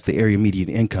payments tied to the area median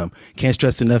income. Can't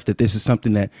stress enough that this is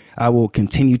something that I will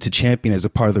continue to champion as a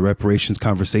part of the reparations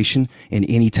conversation in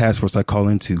any task force I call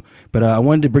into. But I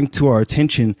wanted to bring to our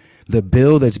attention the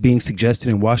bill that's being suggested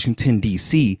in Washington,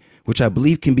 D.C., which I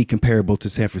believe can be comparable to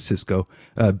San Francisco,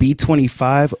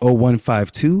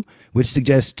 B250152, which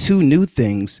suggests two new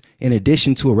things in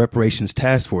addition to a reparations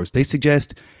task force. They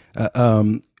suggest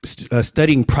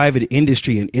studying private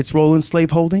industry and its role in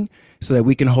slaveholding so that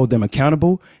we can hold them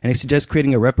accountable. And they suggest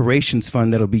creating a reparations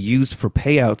fund that'll be used for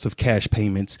payouts of cash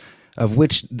payments, of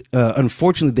which,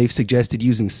 unfortunately, they've suggested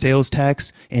using sales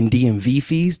tax and DMV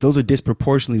fees. Those are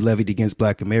disproportionately levied against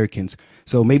Black Americans.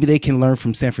 So maybe they can learn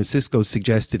from San Francisco's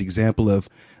suggested example of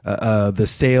the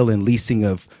sale and leasing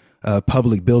of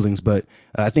public buildings. But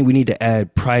I think we need to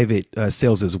add private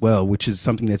sales as well, which is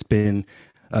something that's been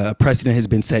a precedent has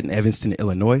been set in Evanston,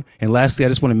 Illinois. And lastly, I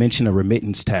just want to mention a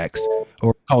remittance tax,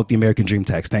 or call it the American Dream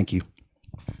Tax. Thank you.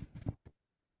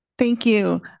 Thank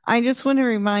you. I just want to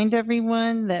remind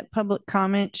everyone that public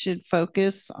comment should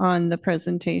focus on the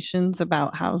presentations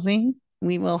about housing.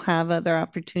 We will have other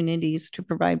opportunities to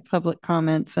provide public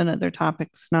comments and other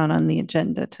topics not on the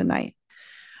agenda tonight.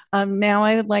 Now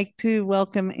I would like to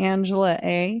welcome Angela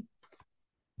A.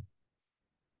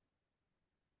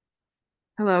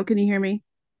 Hello, can you hear me?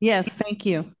 Yes, thank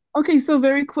you. Okay, so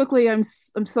very quickly, I'm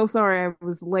so sorry I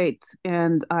was late,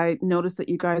 and I noticed that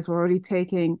you guys were already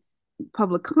taking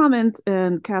public comment.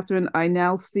 And Catherine, I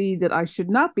now see that I should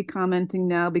not be commenting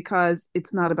now because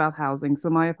it's not about housing. So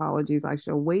my apologies. I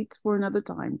shall wait for another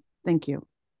time. Thank you.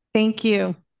 Thank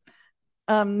you.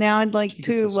 Now I'd like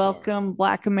to welcome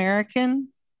Black American.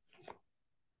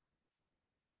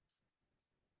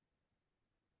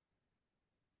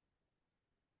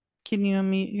 Can you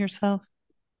unmute yourself?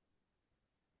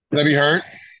 Can I be heard?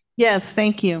 Yes,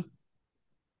 thank you.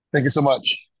 Thank you so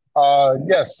much.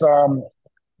 Yes,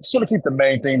 just want to keep the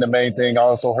main thing the main thing. I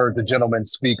also heard the gentleman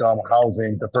speak on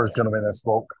housing, the first gentleman that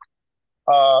spoke.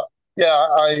 My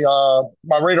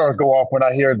radars go off when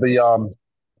I hear the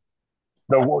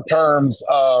terms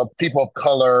people of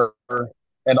color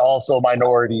and also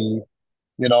minority,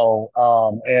 and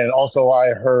also I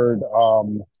heard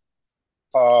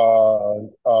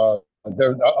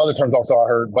there are other terms also I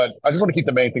heard, but I just want to keep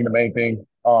the main thing the main thing.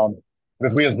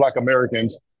 Because we as Black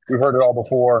Americans, we've heard it all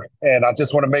before, and I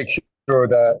just want to make sure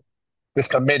that this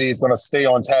committee is going to stay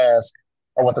on task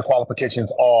on what the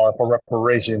qualifications are for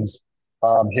reparations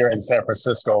here in San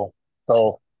Francisco.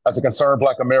 So as a concerned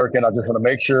Black American, I just want to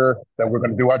make sure that we're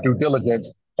going to do our due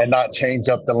diligence and not change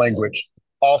up the language.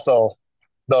 Also,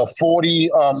 the 40,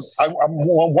 I'm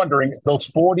wondering, those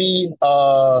 40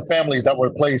 families that were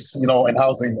placed, in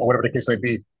housing or whatever the case may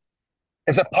be,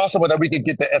 is it possible that we could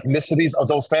get the ethnicities of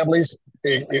those families?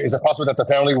 Is it possible that the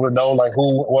family would know, like,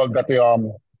 that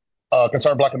the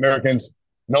concerned Black Americans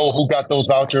know who got those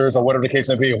vouchers or whatever the case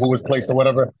may be, or who was placed or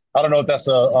whatever? I don't know if that's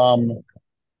I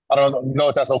don't know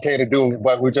if that's okay to do,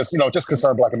 but we just, just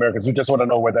concerned Black Americans. We just want to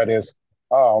know where that is.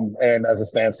 And as it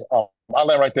stands, I'll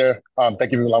land right there.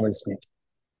 Thank you for allowing me to speak.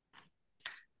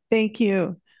 Thank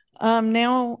you.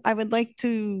 Now I would like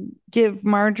to give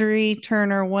Marjorie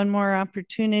Turner one more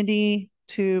opportunity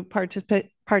to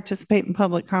participate in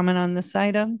public comment on this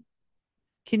item.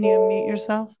 Can you unmute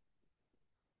yourself?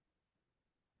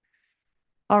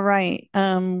 All right.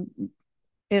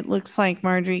 It looks like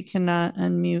Marjorie cannot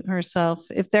unmute herself.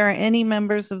 If there are any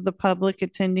members of the public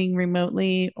attending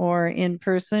remotely or in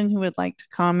person who would like to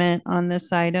comment on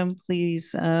this item,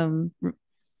 please.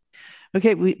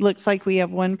 Okay, looks like we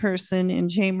have one person in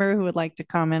chamber who would like to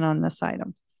comment on this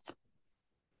item.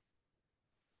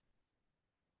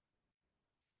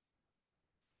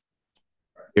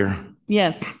 Here?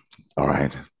 Yes. All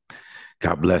right.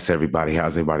 God bless everybody.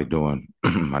 How's everybody doing?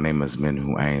 My name is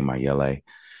Minhu Aim Ayele.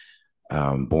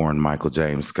 Born Michael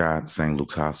James Scott, St.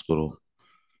 Luke's Hospital,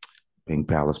 Pink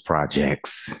Palace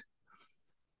Projects.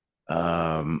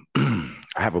 I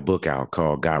have a book out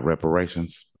called Got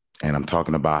Reparations, and I'm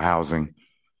talking about housing.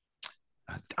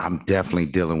 I'm definitely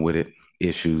dealing with it,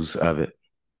 issues of it.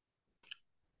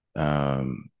 But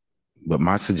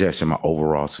my suggestion, my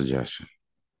overall suggestion,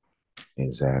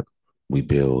 is that we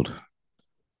build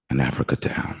an Africa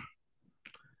town,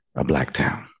 a Black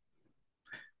town,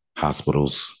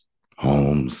 hospitals,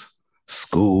 homes,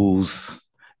 schools,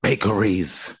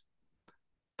 bakeries,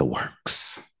 the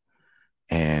works.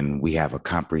 And we have a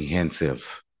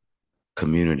comprehensive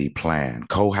community plan.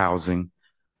 Co-housing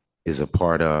is a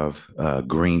part of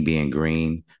green being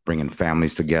green, bringing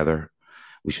families together.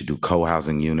 We should do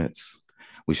co-housing units.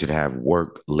 We should have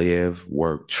work, live,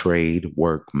 work, trade,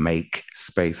 work, make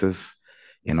spaces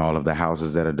in all of the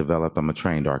houses that are developed. I'm a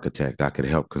trained architect. I could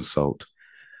help consult.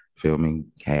 Feel me?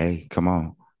 Hey, come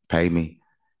on, pay me.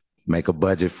 Make a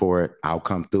budget for it. I'll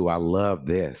come through. I love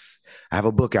this. I have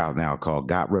a book out now called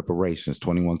Got Reparations,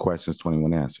 21 Questions,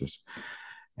 21 Answers.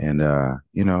 And,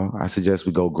 I suggest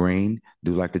we go green,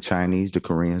 do like the Chinese, the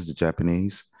Koreans, the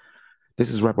Japanese.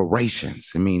 This is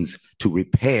reparations. It means to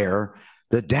repair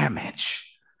the damage.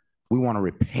 We want to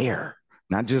repair,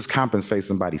 not just compensate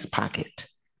somebody's pocket.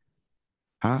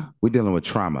 Huh? We're dealing with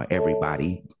trauma,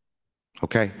 everybody.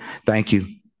 Okay? Thank you.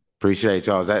 Appreciate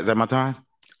y'all. Is that my time?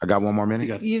 I got one more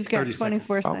minute? You've got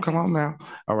 24 seconds. Oh, come on now.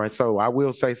 All right. So I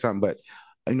will say something, but,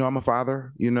 I'm a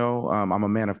father. I'm a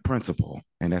man of principle,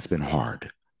 and that's been hard.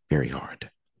 Very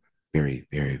hard. Very,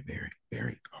 very, very,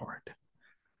 very hard.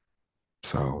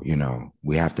 So,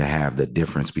 we have to have the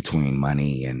difference between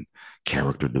money and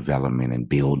character development and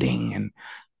building and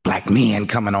Black men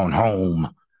coming on home.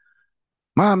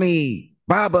 Mommy,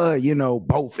 Baba,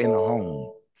 both in the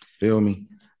home. Feel me?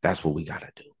 That's what we got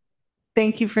to do.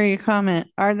 Thank you for your comment.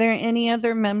 Are there any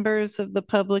other members of the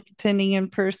public attending in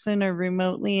person or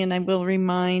remotely? And I will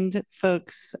remind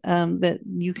folks that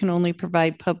you can only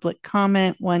provide public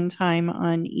comment one time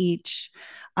on each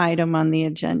item on the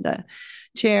agenda.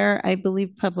 Chair, I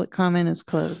believe public comment is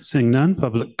closed. Seeing none,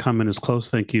 public comment is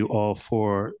closed. Thank you all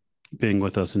for being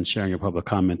with us and sharing your public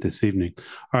comment this evening.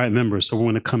 All right, members, so we're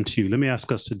going to come to you. Let me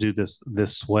ask us to do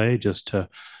this way, just to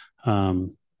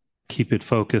keep it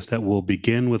focused, that we'll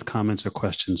begin with comments or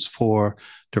questions for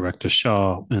Director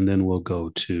Shaw, and then we'll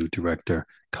go to Director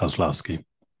Kozlowski.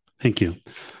 Thank you.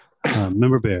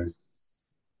 Member Barry.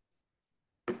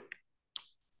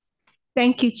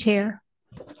 Thank you, Chair.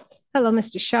 Hello,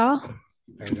 Mr. Shaw.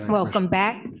 Welcome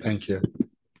back. Thank you.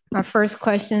 My first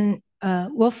question,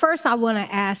 first I want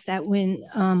to ask that when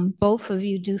both of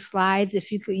you do slides,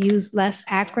 if you could use less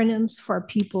acronyms for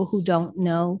people who don't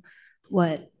know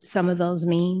what some of those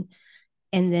mean.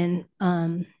 And then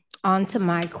on to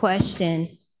my question,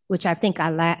 which I think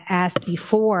I asked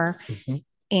before,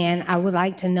 and I would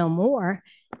like to know more,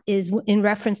 is in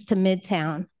reference to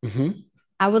Midtown.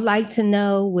 I would like to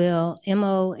know, will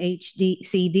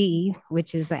MOHCD,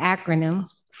 which is an acronym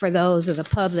for those of the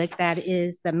public, that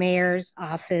is the Mayor's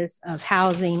Office of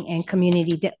Housing and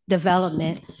Community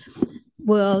Development,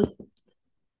 will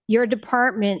your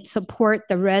department support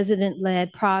the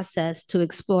resident-led process to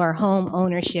explore home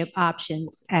ownership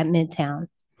options at Midtown?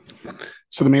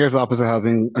 So the Mayor's Office of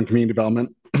Housing and Community Development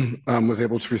was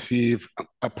able to receive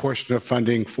a portion of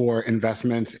funding for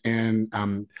investments in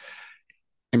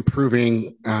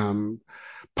improving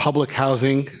public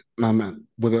housing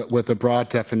with a broad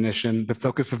definition. The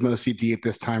focus of MOCD at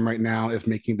this time right now is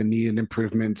making the needed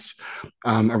improvements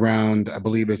around, I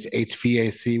believe it's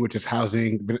HVAC, which is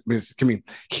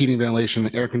heating, ventilation,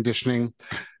 and air conditioning,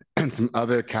 and some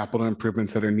other capital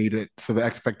improvements that are needed. So the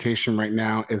expectation right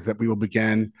now is that we will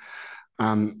begin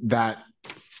that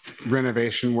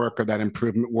renovation work or that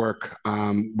improvement work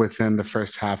within the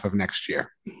first half of next year.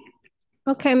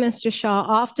 Okay, Mr. Shaw,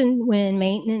 often when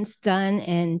maintenance done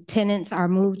and tenants are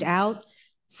moved out,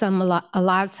 a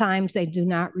lot of times they do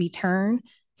not return.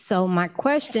 So my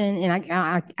question, and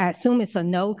I assume it's a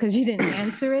no because you didn't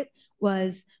answer it,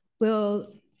 was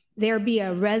will there be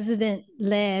a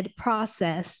resident-led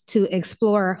process to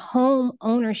explore home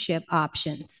ownership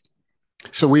options?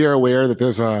 So we are aware that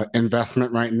there's an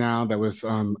investment right now that was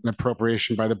an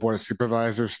appropriation by the Board of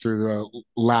Supervisors through the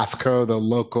LAFCO, the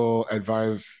local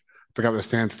advice, forgot what it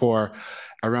stands for,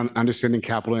 around understanding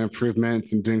capital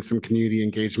improvements and doing some community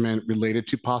engagement related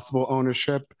to possible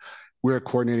ownership. We're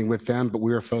coordinating with them, but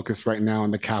we are focused right now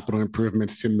on the capital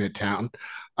improvements to Midtown.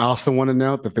 I also want to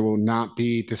note that there will not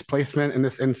be displacement in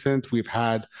this instance. We've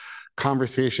had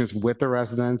conversations with the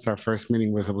residents. Our first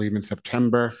meeting was, I believe, in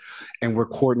September, and we're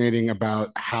coordinating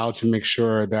about how to make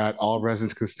sure that all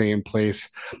residents can stay in place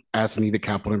as needed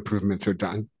capital improvements are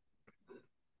done.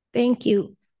 Thank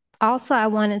you. Also, I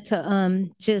wanted to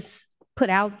just put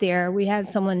out there, we had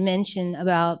someone mention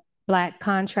about Black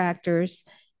contractors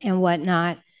and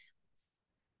whatnot.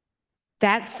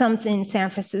 That's something San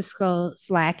Francisco's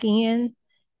lacking in,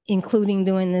 including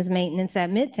doing this maintenance at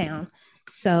Midtown.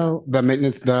 So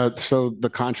the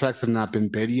contracts have not been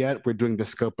bid yet. We're doing the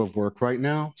scope of work right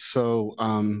now. So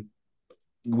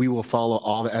we will follow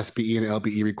all the SBE and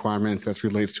LBE requirements as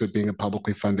relates to it being a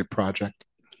publicly funded project.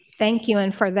 Thank you.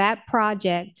 And for that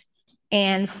project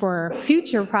and for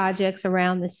future projects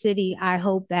around the city, I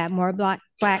hope that more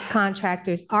Black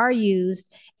contractors are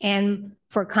used, and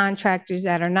for contractors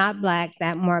that are not Black,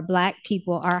 that more Black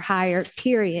people are hired,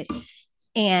 period.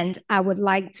 And I would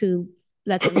like to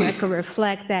let the record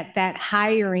reflect that that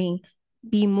hiring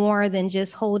be more than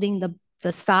just holding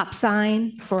the stop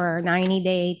sign for a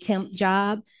 90-day temp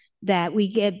job, that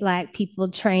we get Black people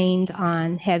trained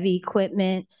on heavy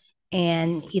equipment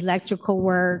and electrical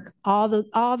work, all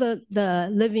the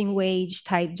living wage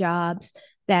type jobs,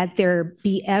 that there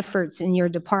be efforts in your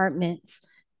departments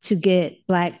to get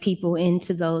Black people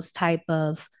into those type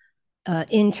of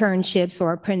internships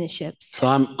or apprenticeships. So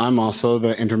I'm also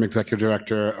the interim executive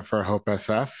director for Hope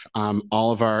SF.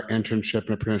 All of our internship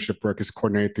and apprenticeship work is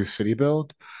coordinated through City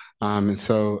Build. And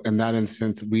so in that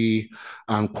instance, we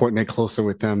coordinate closer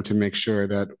with them to make sure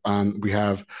that we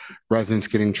have residents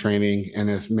getting training, and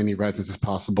as many residents as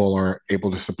possible are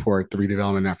able to support the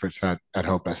redevelopment efforts at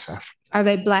Hope SF. Are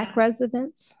they Black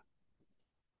residents?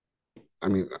 I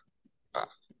mean,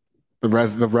 the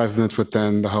residents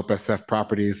within the Hope SF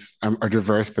properties are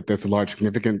diverse, but there's a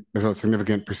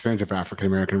significant percentage of African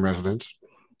American residents.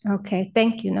 Okay,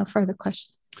 thank you. No further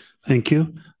questions. Thank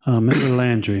you. Member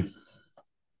Landry.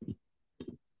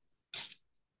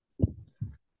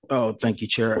 Oh, thank you,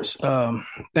 Chair.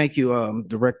 Thank you,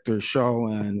 Director Shaw.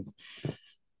 And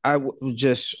I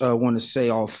just want to say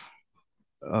off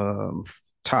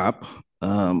top,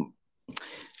 I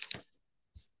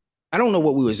don't know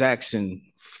what we was asking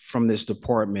from this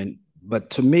department, but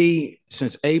to me,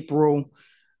 since April,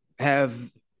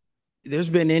 there's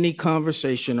been any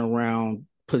conversation around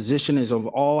positionings of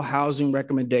all housing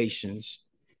recommendations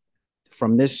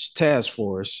from this task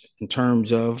force in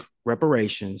terms of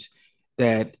reparations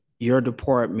that your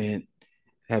department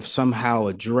have somehow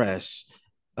addressed?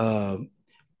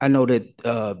 I know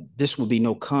that this will be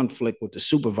no conflict with the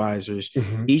supervisors.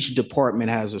 Mm-hmm. Each department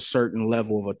has a certain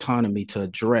level of autonomy to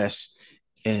address,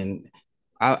 and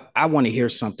I want to hear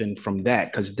something from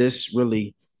that, because this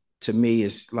really, to me,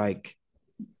 is like,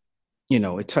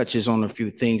 it touches on a few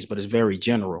things, but it's very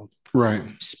general. Right.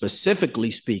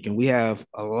 Specifically speaking, we have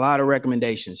a lot of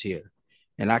recommendations here,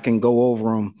 and I can go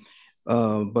over them.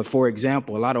 But for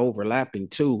example, a lot of overlapping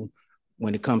too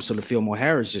when it comes to the Fillmore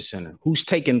Heritage Center. Who's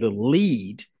taking the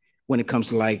lead when it comes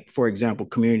to, like, for example,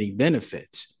 community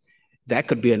benefits? That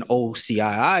could be an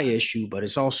OCII issue, but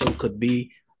it's also could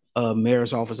be a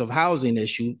Mayor's Office of Housing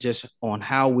issue, just on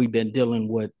how we've been dealing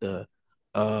with the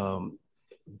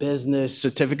business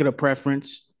certificate of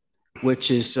preference,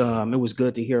 which is, it was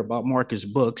good to hear about Marcus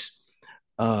Books.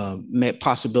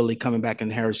 Possibility coming back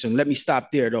in Harrison. Let me stop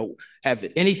there though. Have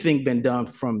anything been done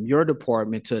from your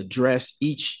department to address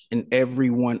each and every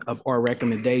one of our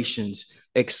recommendations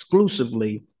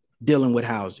exclusively dealing with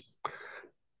housing?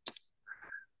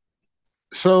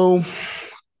 So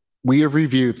we have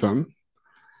reviewed them,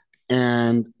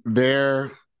 and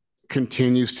there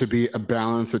continues to be a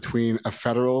balance between a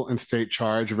federal and state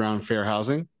charge around fair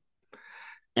housing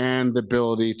and the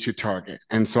ability to target.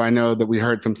 And so I know that we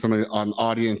heard from some of the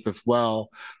audience as well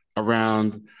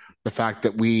around the fact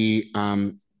that we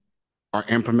are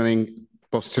implementing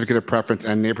both certificate of preference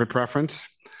and neighborhood preference.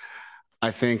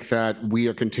 I think that we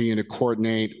are continuing to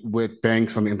coordinate with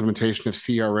banks on the implementation of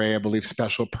CRA. I believe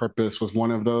special purpose was one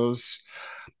of those.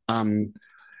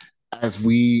 As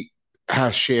we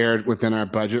have shared within our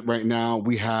budget right now,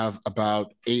 we have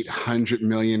about $800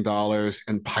 million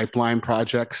in pipeline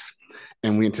projects,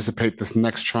 and we anticipate this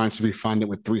next tranche to be funded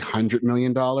with $300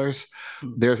 million.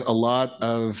 There's a lot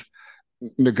of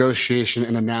negotiation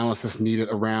and analysis needed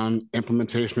around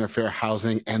implementation of fair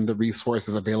housing and the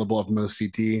resources available of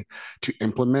MoCD to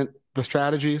implement the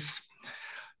strategies.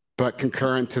 But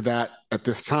concurrent to that, at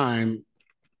this time,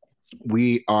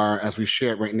 we are, as we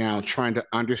share it right now, trying to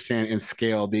understand and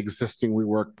scale the existing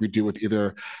work we do with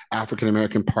either African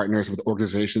American partners, with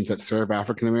organizations that serve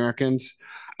African Americans,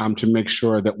 to make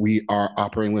sure that we are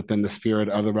operating within the spirit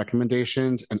of the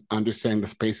recommendations and understanding the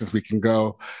spaces we can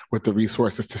go with the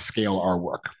resources to scale our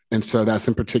work. And so that's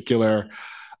in particular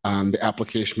the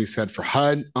application we said for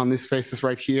HUD on these spaces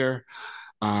right here,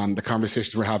 the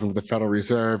conversations we're having with the Federal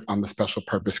Reserve on the special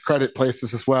purpose credit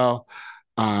places as well.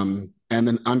 And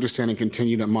then understand and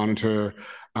continue to monitor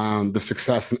the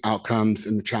success and outcomes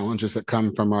and the challenges that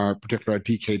come from our particular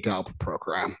DK-DALP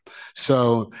program.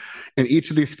 So in each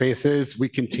of these spaces, we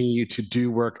continue to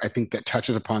do work, I think, that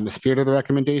touches upon the spirit of the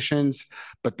recommendations,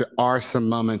 but there are some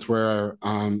moments where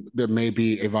there may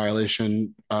be a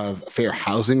violation of fair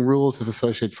housing rules as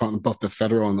associated from both the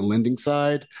federal and the lending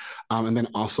side, and then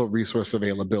also resource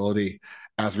availability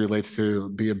as relates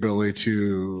to the ability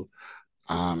to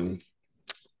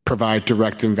provide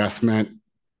direct investment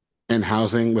in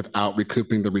housing without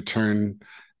recouping the return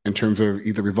in terms of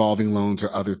either revolving loans or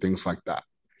other things like that.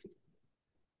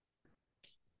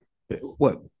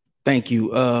 Well, thank you.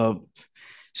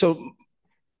 So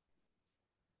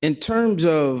in terms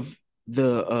of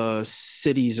the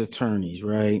city's attorneys,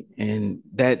 right, and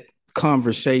that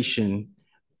conversation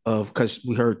of, because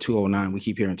we heard 209, we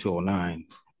keep hearing 209,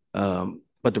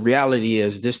 but the reality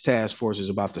is this task force is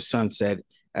about to sunset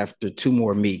after 2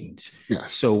 more meetings.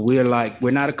 Yes. So we're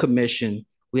not a commission.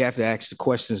 We have to ask the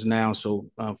questions now. So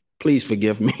please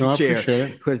forgive me, No, Chair,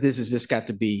 it. because this has just got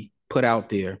to be put out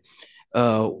there.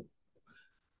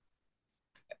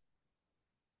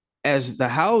 As the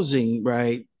housing,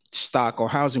 right, stock or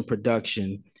housing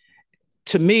production,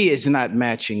 to me, it's not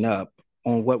matching up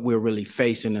on what we're really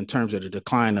facing in terms of the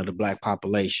decline of the Black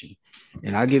population.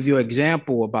 And I'll give you an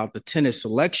example about the tenant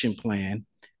selection plan.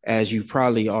 As you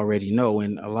probably already know,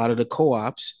 in a lot of the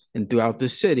co-ops and throughout the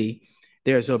city,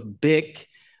 there's a big,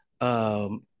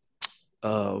 gap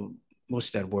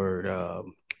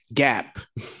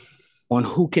on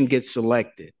who can get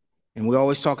selected. And we're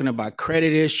always talking about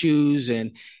credit issues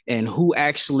and who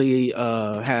actually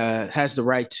has the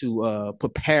right to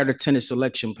prepare the tenant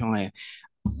selection plan.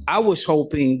 I was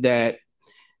hoping that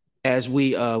as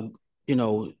we,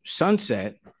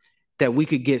 sunset, that we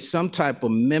could get some type of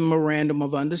memorandum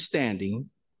of understanding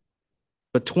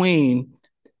between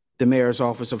the Mayor's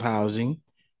Office of Housing,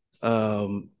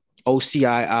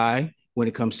 OCII, when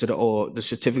it comes to the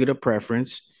Certificate of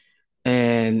Preference,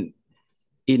 and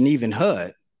even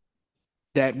HUD,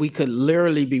 that we could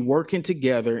literally be working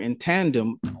together in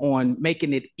tandem on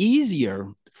making it easier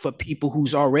for people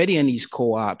who's already in these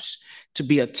co-ops to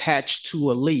be attached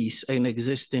to a lease, an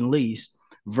existing lease,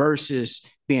 versus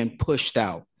being pushed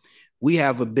out. We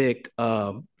have a big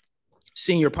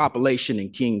senior population in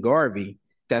King Garvey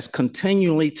that's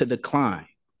continually to decline.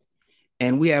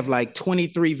 And we have like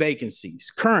 23 vacancies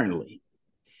currently.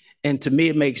 And to me,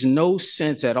 it makes no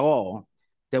sense at all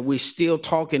that we're still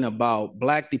talking about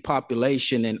Black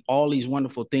depopulation and all these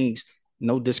wonderful things,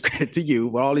 no discredit to you,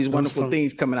 but all these wonderful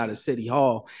things coming out of City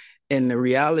Hall. And the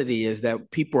reality is that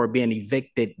people are being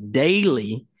evicted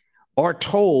daily or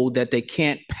told that they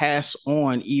can't pass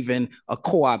on even a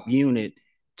co-op unit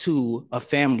to a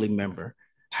family member.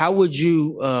 How would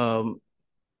you, how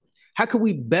could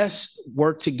we best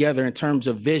work together in terms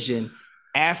of vision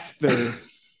after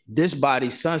this body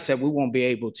sunset? We won't be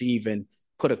able to even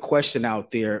put a question out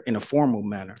there in a formal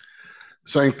manner.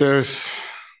 So I think there's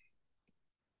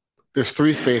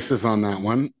 3 spaces on that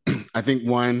one. I think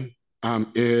one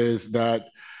is that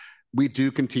we do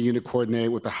continue to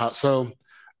coordinate with the House. So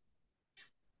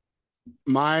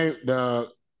the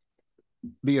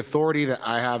authority that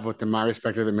I have within my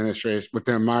respective administration,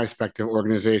 within my respective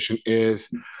organization, is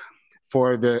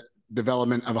for the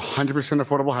development of 100%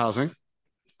 affordable housing,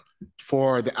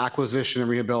 for the acquisition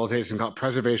and rehabilitation called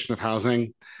preservation of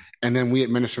housing, and then we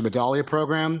administer the Dahlia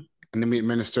program, and then we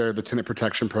administer the tenant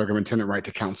protection program and tenant right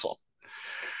to counsel.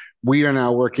 We are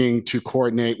now working to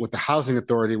coordinate with the Housing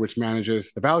Authority, which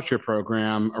manages the voucher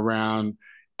program, around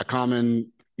a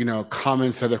common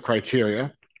set of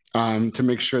criteria to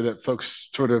make sure that folks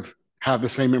sort of have the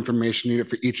same information needed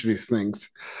for each of these things.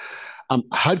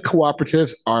 HUD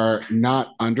cooperatives are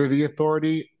not under the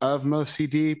authority of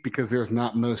MoCD because there's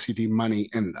not MoCD money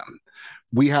in them.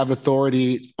 We have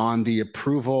authority on the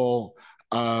approval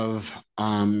of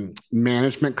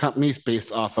management companies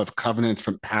based off of covenants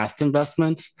from past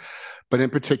investments. But in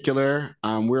particular,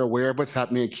 we're aware of what's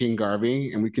happening at King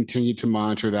Garvey, and we continue to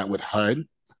monitor that with HUD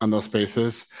on those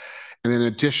spaces. And in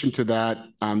addition to that,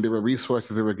 there were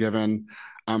resources that were given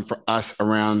for us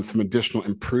around some additional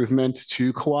improvements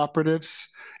to cooperatives.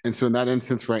 And so in that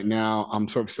instance right now,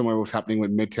 sort of similar to what's happening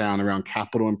with Midtown around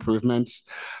capital improvements.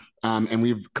 And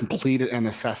we've completed an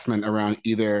assessment around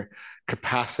either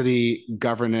capacity,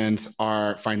 governance,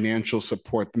 or financial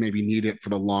support that may be needed for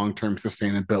the long-term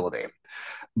sustainability.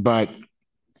 But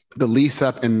the lease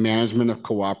up and management of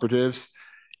cooperatives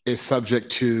is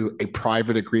subject to a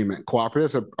private agreement.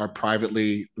 Cooperatives are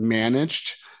privately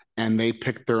managed and they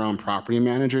pick their own property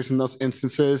managers in those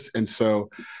instances. And so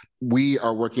we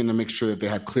are working to make sure that they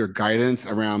have clear guidance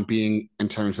around being in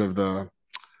terms of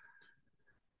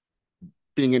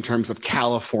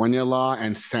California law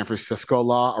and San Francisco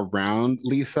law around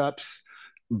lease ups.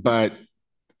 But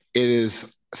it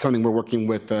is something we're working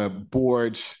with the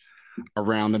boards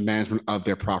around the management of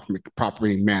their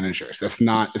property managers. It's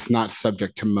not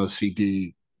subject to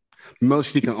MoCD.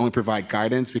 MoCD can only provide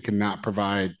guidance. We cannot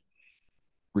provide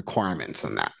requirements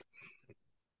on that.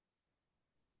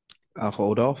 I'll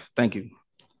hold off. Thank you.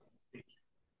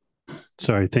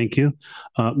 Sorry, thank you.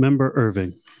 Member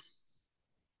Irving.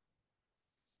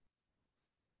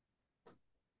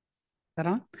 That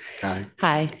on? Hi.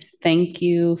 Hi. Thank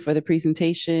you for the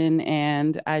presentation.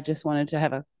 And I just wanted to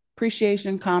have a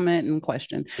appreciation, comment, and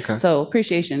question. Okay. So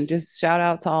appreciation, just shout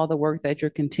out to all the work that you're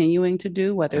continuing to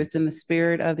do, whether it's in the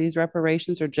spirit of these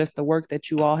reparations or just the work that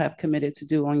you all have committed to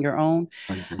do on your own.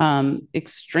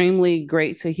 Extremely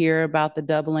great to hear about the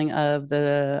doubling of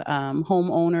the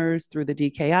homeowners through the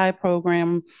DKI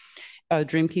program.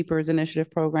 Dream Keepers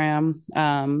Initiative program.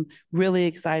 Really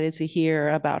excited to hear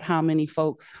about how many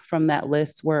folks from that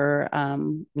list were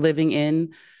living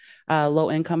in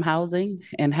low-income housing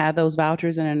and had those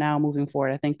vouchers and are now moving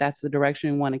forward. I think that's the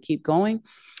direction we want to keep going.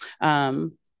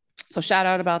 So shout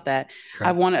out about that. Okay.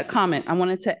 I want to comment. I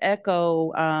wanted to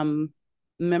echo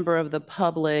member of the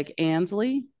public,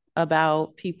 Ansley,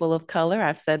 about people of color.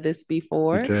 I've said this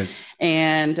before.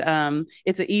 And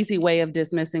it's an easy way of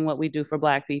dismissing what we do for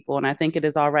Black people. And I think it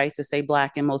is all right to say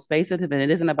Black in most spaces, and it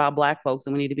isn't about Black folks,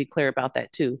 and we need to be clear about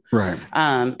that too. Right.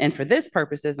 And for this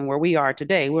purposes and where we are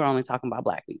today, we're only talking about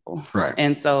Black people. Right.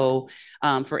 And so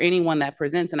for anyone that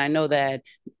presents, and I know that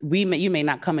you may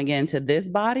not come again to this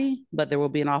body, but there will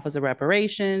be an Office of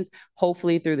Reparations,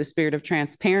 hopefully through the spirit of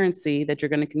transparency, that you're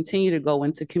going to continue to go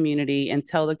into community and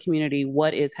tell the community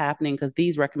what is happening, because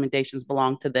these recommendations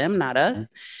belong to them, not us.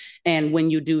 Mm-hmm. And when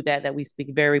you do that, that we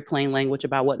speak very plain language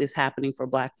about what is happening for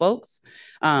Black folks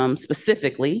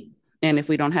specifically. And if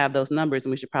we don't have those numbers,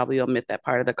 then we should probably omit that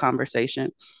part of the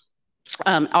conversation.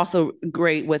 Also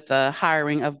great with the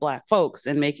hiring of Black folks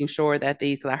and making sure that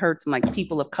these, I heard some like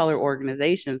people of color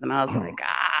organizations, and I was like,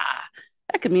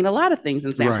 that could mean a lot of things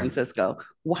in San Francisco.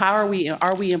 How are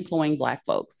we employing Black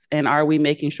folks? And are we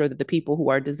making sure that the people who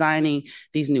are designing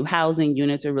these new housing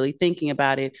units are really thinking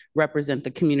about it, represent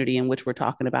the community in which we're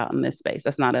talking about in this space?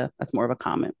 That's more of a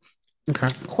comment. Okay.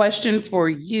 Question for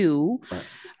you.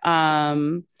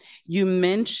 Right. You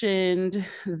mentioned,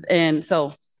 and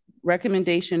so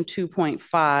recommendation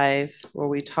 2.5, where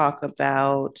we talk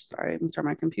about, sorry, let me turn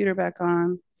my computer back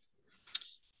on.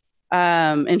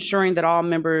 Ensuring that all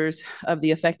members of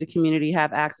the affected community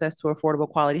have access to affordable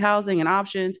quality housing and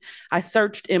options. I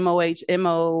searched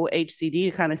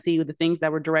MOHCD to kind of see the things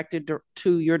that were directed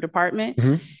to your department.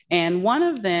 Mm-hmm. And one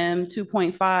of them,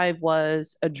 2.5,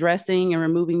 was addressing and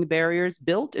removing the barriers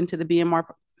built into the BMR.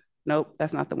 Nope,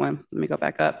 that's not the one. Let me go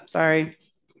back up. Sorry.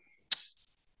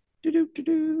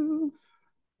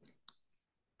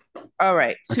 All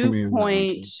right, 2.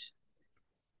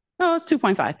 No, it's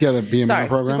 2.5. Yeah, the BMR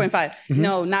program. 2.5. Mm-hmm.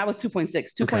 No, not was 2.6.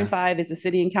 2.5 is the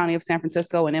city and county of San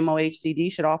Francisco, and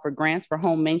MOHCD should offer grants for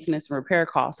home maintenance and repair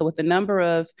costs. So with the number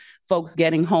of folks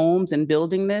getting homes and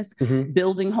building this,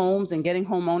 building homes and getting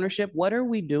home ownership, what are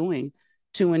we doing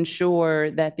to ensure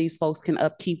that these folks can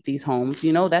upkeep these homes?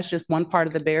 You know, that's just one part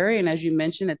of the barrier. And as you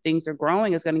mentioned, that things are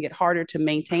growing, it's going to get harder to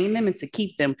maintain them and to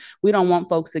keep them. We don't want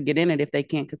folks to get in it if they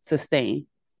can't sustain.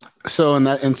 So in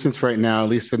that instance right now, at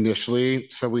least initially,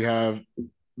 so we have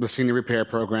the senior repair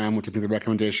program, which I think the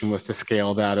recommendation was to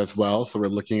scale that as well. So we're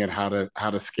looking at how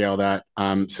to scale that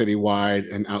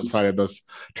citywide and outside of those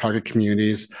target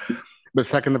communities. But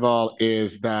second of all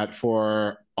is that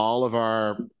for all of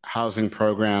our housing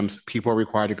programs, people are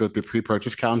required to go through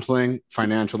pre-purchase counseling,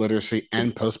 financial literacy,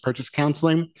 and post-purchase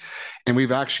counseling. And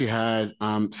we've actually had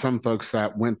some folks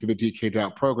that went through the DK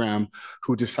Doubt program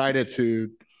who decided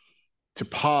to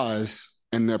pause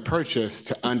in their purchase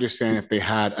to understand if they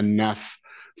had enough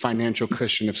financial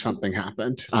cushion if something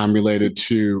happened related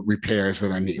to repairs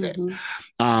that are needed.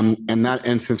 In that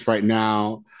instance right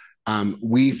now,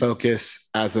 we focus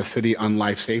as a city on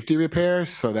life safety repairs.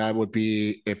 So that would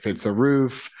be if it's a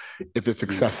roof, if it's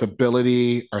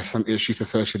accessibility or some issues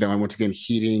associated with, once again,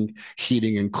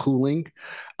 heating and cooling.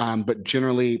 But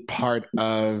generally part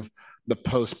of the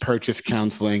post-purchase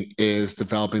counseling is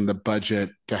developing the budget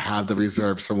to have the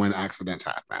reserves for when accidents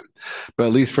happen. But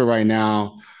at least for right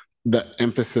now, the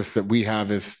emphasis that we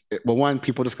have is, well, one,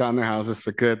 people just got in their houses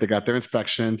for good. They got their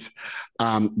inspections.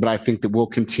 But I think that we'll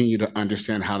continue to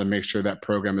understand how to make sure that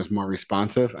program is more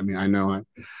responsive. I mean, I know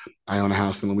I own a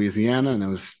house in Louisiana and it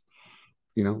was,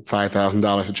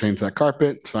 $5,000 to change that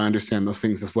carpet. So I understand those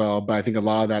things as well. But I think a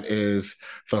lot of that is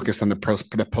focused on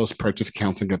the post-purchase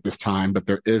counseling at this time, but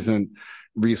there isn't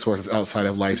resources outside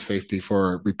of life safety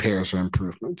for repairs or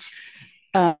improvements.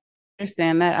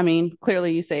 Understand that. I mean,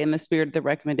 clearly you say in the spirit of the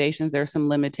recommendations, there are some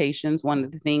limitations. One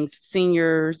of the things,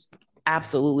 seniors,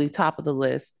 absolutely top of the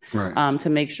list, right. To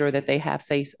make sure that they have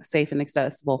safe and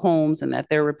accessible homes and that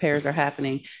their repairs are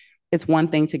happening. It's one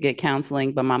thing to get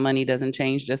counseling, but my money doesn't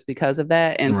change just because of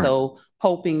that. And Right. so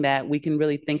hoping that we can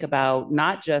really think about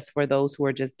not just for those who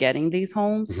are just getting these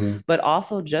homes, but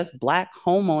also just Black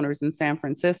homeowners in San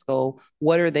Francisco.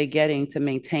 What are they getting to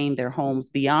maintain their homes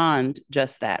beyond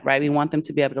just that, right? We want them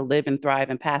to be able to live and thrive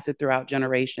and pass it throughout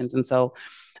generations. And so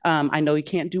I know you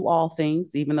can't do all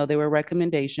things, even though they were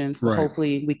recommendations, but Right.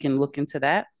 hopefully we can look into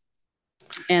that.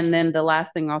 And then the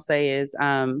last thing I'll say is,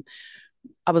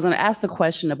 I was going to ask the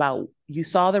question about, you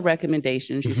saw the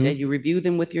recommendations, you said you reviewed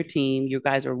them with your team, you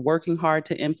guys are working hard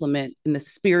to implement in the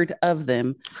spirit of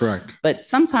them. Correct. But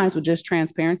sometimes with just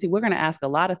transparency, we're going to ask a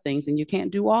lot of things and you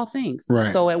can't do all things.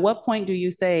 Right. So at what point do you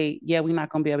say, yeah, we're not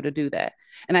going to be able to do that?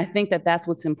 And I think that that's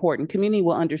what's important. Community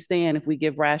will understand if we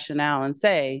give rationale and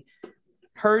say,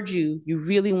 heard you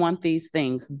really want these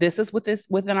things. This is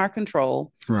within our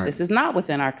control. Right. This is not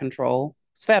within our control.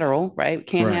 It's federal, right?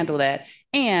 Can't Right. handle that.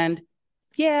 And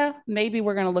yeah, maybe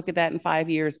we're going to look at that in 5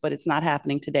 years, but it's not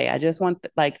happening today. I just want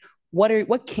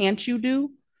what can't you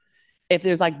do? If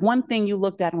there's like one thing you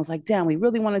looked at and was like, damn, we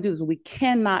really want to do this, but we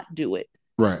cannot do it.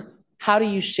 Right. How do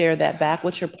you share that back?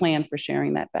 What's your plan for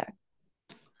sharing that back?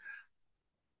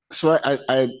 So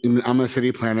I'm a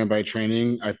city planner by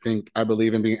training. I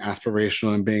believe in being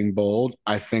aspirational and being bold.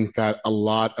 I think that a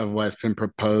lot of what's been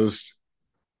proposed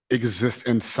exists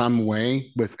in some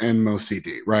way within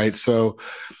MoCD, right? So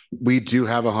we do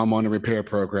have a homeowner repair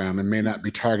program. It may not be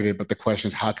targeted, but the question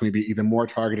is, how can we be even more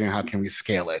targeted and how can we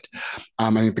scale it? I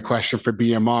think the question for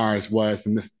BMRs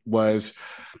was,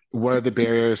 what are the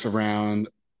barriers around,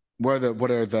 what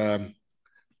are the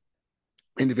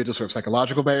individual sort of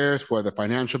psychological barriers, what are the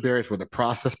financial barriers, what are the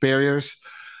process barriers?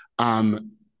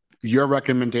 Your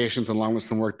recommendations, along with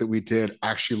some work that we did,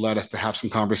 actually led us to have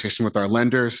some conversation with our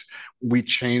lenders. We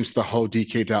changed the whole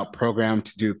DK Doubt program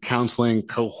to do counseling,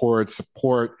 cohort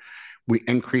support. We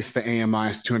increased the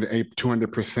AMIs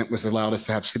 200%, which allowed us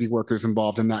to have city workers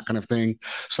involved in that kind of thing.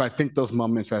 So I think those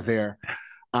moments are there.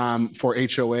 For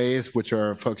HOAs, which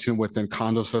are folks within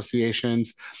condo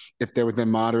associations, if they're within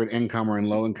moderate income or in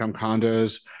low income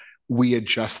condos, we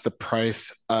adjust the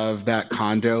price of that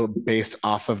condo based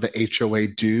off of the HOA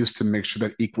dues to make sure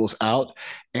that equals out.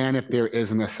 And if there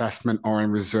is an assessment or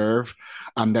in reserve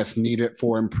that's needed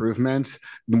for improvements,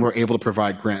 then we're able to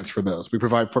provide grants for those. We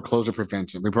provide foreclosure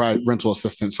prevention, we provide rental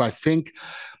assistance. So I think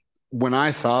when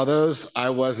I saw those, I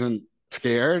wasn't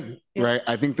scared, right?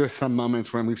 I think there's some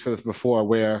moments when we've said this before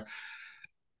where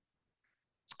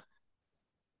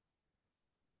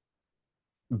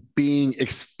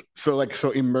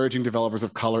emerging developers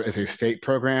of color is a state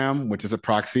program, which is a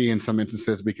proxy. In some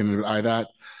instances, we can deny that.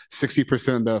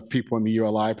 60% of the people in the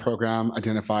ULI program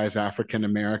identify as African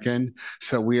American.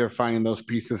 So we are finding those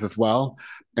pieces as well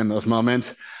in those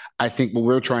moments. I think what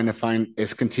we're trying to find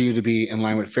is continue to be in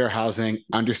line with fair housing,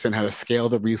 understand how to scale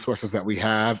the resources that we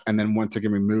have, and then once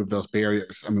again, remove those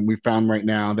barriers. I mean, we found right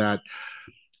now that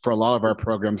for a lot of our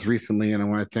programs recently, and I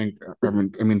want to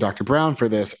thank Dr. Brown for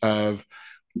this,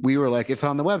 we were like, it's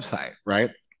on the website, right?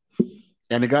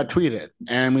 And it got tweeted,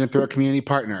 and we went through our community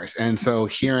partners. And so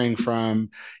hearing from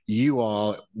you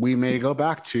all, we may go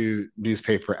back to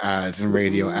newspaper ads and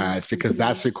radio ads because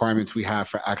that's requirements we have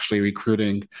for actually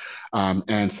recruiting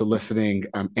and soliciting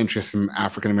interest from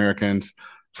African Americans,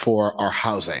 for our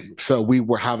housing. So we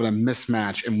were having a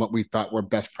mismatch in what we thought were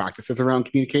best practices around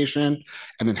communication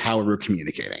and then how we were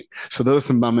communicating. So those are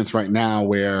some moments right now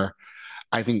where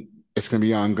I think it's going to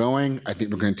be ongoing. I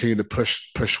think we're going to continue to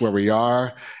push where we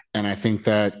are, and I think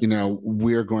that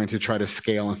we're going to try to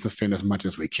scale and sustain as much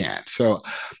as we can. So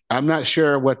I'm not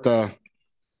sure what's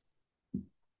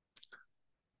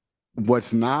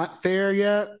not there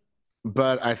yet,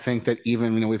 but I think that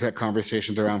even we've had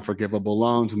conversations around forgivable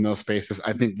loans in those spaces.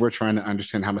 I think we're trying to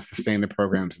understand how to sustain the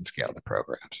programs and scale the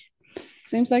programs.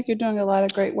 Seems like you're doing a lot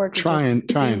of great work. Trying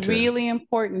to. Really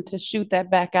important to shoot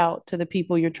that back out to the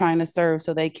people you're trying to serve,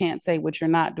 so they can't say what you're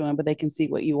not doing, but they can see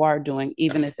what you are doing,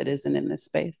 even if it isn't in this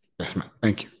space. Yes, ma'am.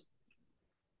 Thank you.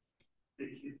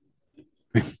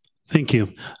 Thank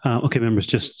you. Okay, members,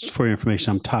 just for your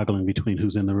information, I'm toggling between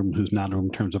who's in the room and who's not in the room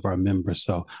in terms of our members.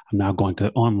 So I'm now going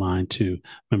to online to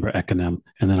Member Econom,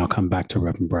 and then I'll come back to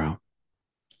Reverend Brown.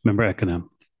 Member Econom.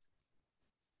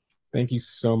 Thank you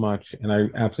so much. And I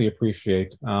absolutely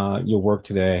appreciate your work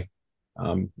today,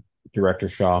 Director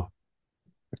Shaw.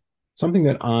 Something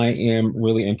that I am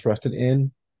really interested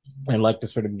in, I'd like to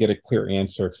sort of get a clear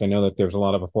answer, because I know that there's a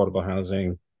lot of affordable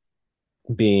housing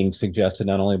being suggested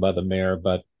not only by the mayor,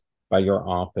 but by your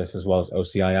office as well as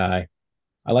OCII.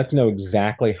 I'd like to know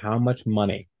exactly how much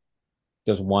money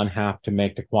does one have to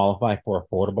make to qualify for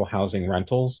affordable housing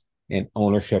rentals and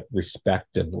ownership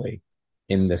respectively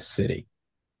in this city?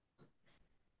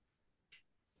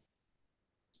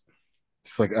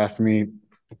 It's like asking me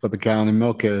what the gallon of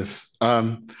milk is.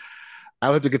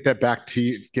 I'll have to get back to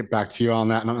you on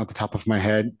that. Not off the top of my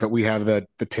head, but we have the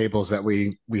tables that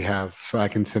we have, so I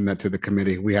can send that to the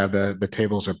committee. We have the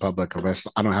tables are public. I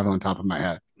don't have it on top of my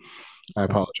head. I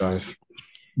apologize.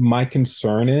 My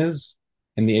concern is,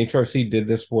 and the HRC did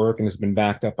this work and has been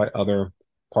backed up by other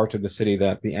parts of the city,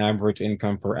 that the average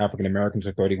income for African Americans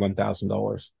are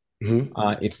 $31,000.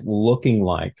 It's looking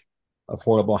like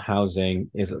affordable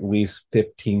housing is at least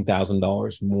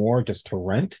 $15,000 more just to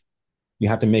rent. You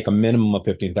have to make a minimum of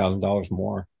 $15,000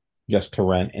 more just to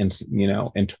rent,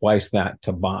 and twice that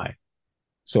to buy.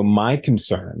 So my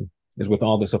concern is, with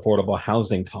all this affordable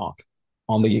housing talk,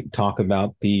 on the talk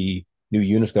about the new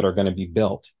units that are going to be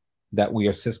built, that we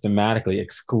are systematically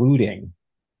excluding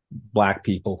Black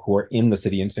people who are in the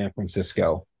city in San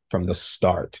Francisco from the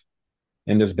start.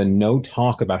 And there's been no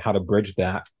talk about how to bridge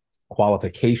that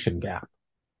qualification gap.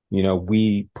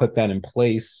 We put that in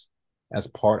place as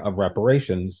part of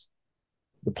reparations.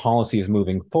 The policy is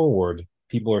moving forward.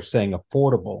 People are saying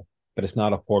affordable, but it's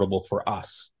not affordable for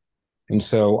us. And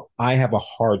so I have a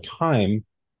hard time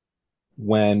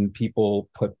when people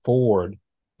put forward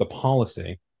the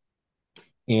policy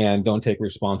and don't take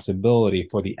responsibility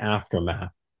for the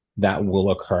aftermath that will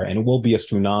occur. And it will be a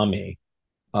tsunami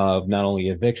of not only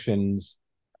evictions,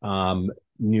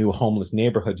 new homeless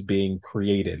neighborhoods being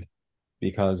created,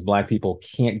 because Black people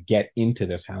can't get into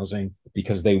this housing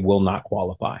because they will not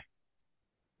qualify.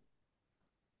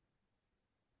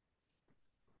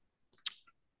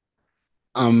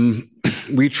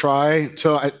 We try.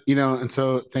 So and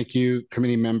so thank you,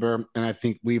 committee member. And I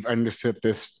think we've understood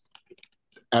this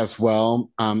as well.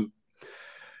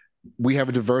 We have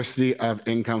a diversity of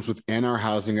incomes within our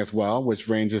housing as well, which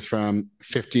ranges from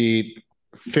 50%,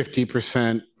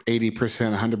 80%,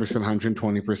 100%,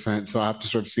 120%. So I have to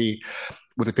sort of see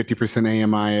what the 50%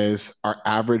 AMI is. Our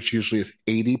average usually is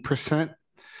 80%.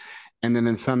 And then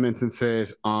in some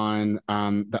instances on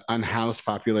the unhoused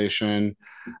population,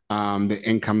 the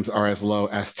incomes are as low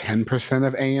as 10%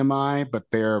 of AMI, but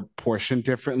they're portioned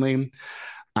differently.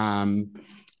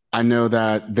 I know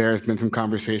that there's been some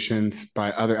conversations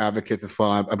by other advocates as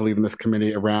well, I believe in this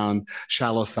committee, around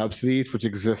shallow subsidies, which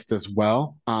exist as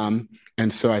well. And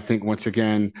so I think, once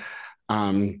again,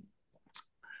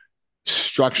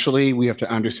 structurally, we have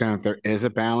to understand that there is a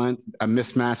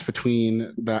mismatch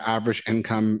between the average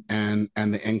income and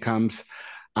the incomes.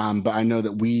 But I know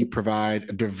that we provide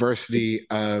a diversity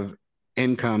of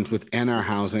incomes within our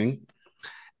housing.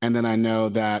 And then I know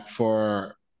that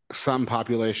for some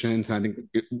populations, I think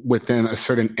within a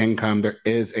certain income, there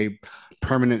is a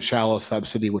permanent shallow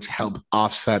subsidy which help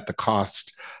offset the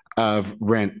cost of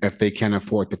rent if they can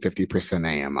afford the 50%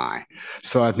 AMI.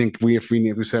 So I think we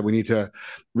need to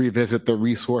revisit the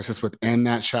resources within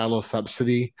that shallow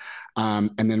subsidy,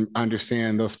 and then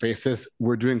understand those spaces.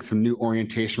 We're doing some new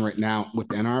orientation right now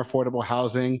within our affordable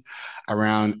housing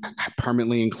around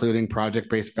permanently including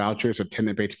project-based vouchers or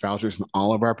tenant-based vouchers in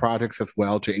all of our projects as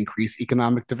well, to increase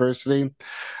economic diversity.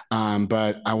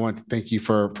 But I want to thank you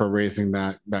for raising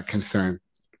that concern.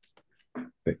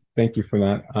 Thank you for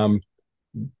that.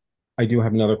 I do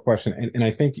have another question, and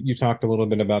I think you talked a little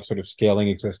bit about sort of scaling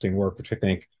existing work, which I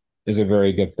think is a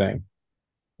very good thing.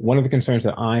 One of the concerns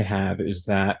that I have is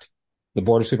that the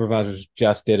Board of Supervisors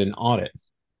just did an audit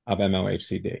of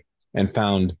MOHCD and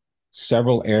found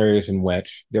several areas in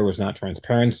which there was not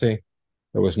transparency,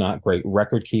 there was not great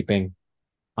record keeping,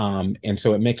 and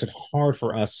so it makes it hard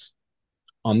for us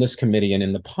on this committee and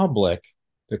in the public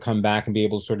to come back and be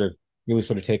able to sort of really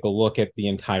sort of take a look at the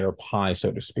entire pie,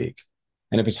 so to speak.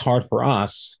 And if it's hard for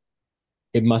us,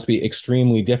 it must be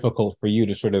extremely difficult for you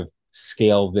to sort of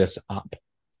scale this up,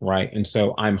 right? And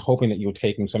so I'm hoping that you're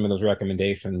taking some of those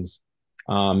recommendations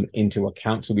into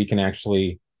account so we can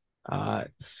actually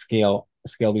scale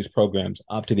these programs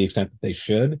up to the extent that they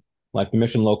should. Like the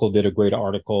Mission Local did a great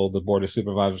article. The Board of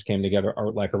Supervisors came together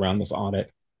like around this audit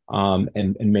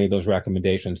and made those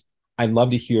recommendations. I'd love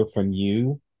to hear from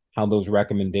you how those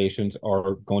recommendations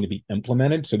are going to be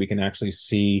implemented so we can actually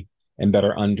see and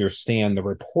better understand the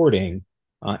reporting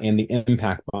and the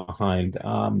impact behind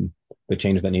the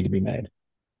changes that need to be made.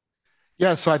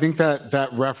 Yeah, so I think that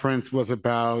reference was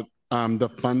about the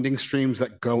funding streams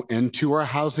that go into our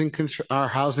housing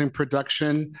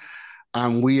production.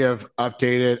 We have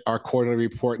updated our quarterly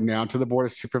report now to the Board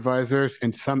of Supervisors.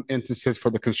 In some instances, for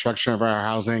the construction of our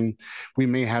housing, we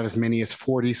may have as many as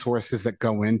 40 sources that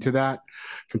go into that,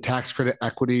 from tax credit,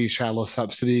 equity, shallow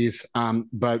subsidies.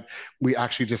 But we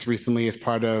actually just recently, as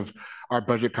part of our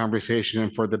budget conversation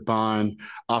and for the bond,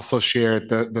 also shared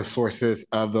the sources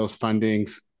of those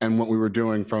fundings and what we were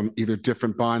doing from either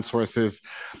different bond sources,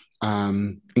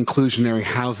 inclusionary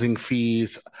housing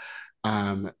fees,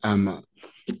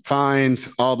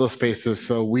 fines, all those spaces.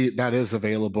 So that is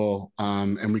available,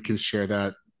 and we can share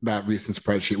that recent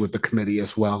spreadsheet with the committee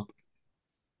as well.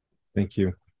 Thank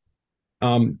you.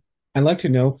 I'd like to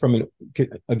know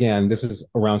again, this is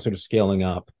around sort of scaling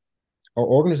up. Are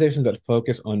organizations that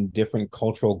focus on different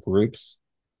cultural groups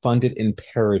funded in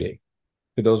parity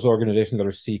to those organizations that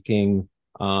are seeking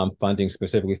funding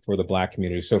specifically for the Black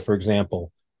community? So, for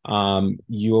example,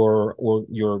 your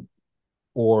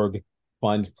org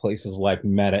funds places like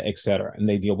Meta, et cetera, and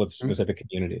they deal with specific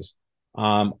communities.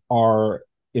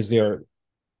 Is there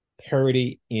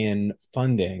parity in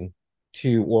funding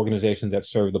to organizations that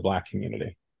serve the Black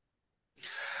community?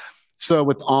 So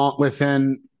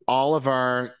within all of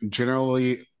our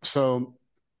generally, so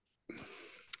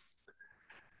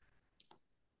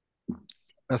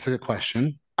that's a good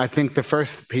question. I think the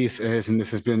first piece is, and this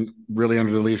has been really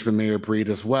under the leadership of Mayor Breed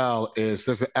as well, is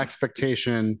there's an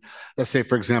expectation, let's say,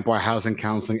 for example, our housing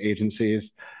counseling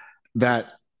agencies,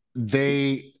 that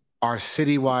they are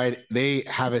citywide, they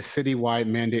have a citywide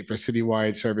mandate for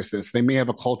citywide services. They may have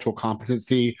a cultural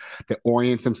competency that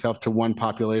orients themselves to one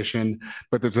population,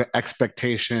 but there's an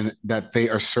expectation that they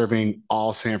are serving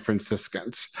all San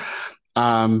Franciscans.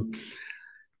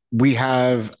 We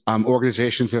have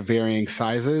organizations of varying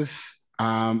sizes,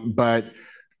 but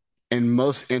in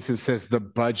most instances, the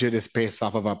budget is based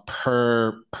off of a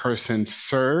per person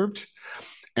served.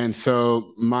 And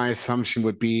so my assumption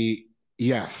would be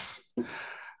yes.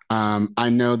 I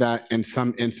know that in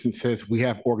some instances, we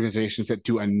have organizations that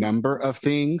do a number of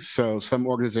things. So some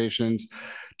organizations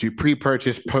do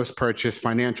pre-purchase, post-purchase,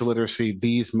 financial literacy,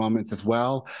 these moments as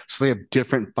well. So they have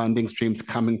different funding streams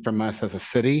coming from us as a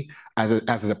city, as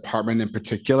a department in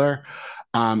particular.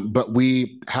 But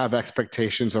we have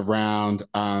expectations around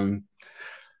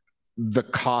the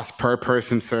cost per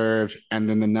person served, and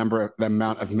then the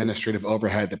amount of administrative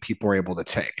overhead that people are able to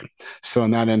take. So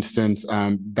in that instance,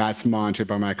 that's monitored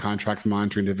by my contracts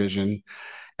monitoring division,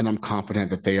 and I'm confident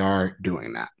that they are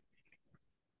doing that.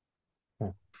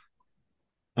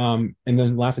 And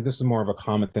then lastly, this is more of a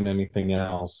comment than anything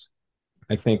else.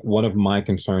 I think one of my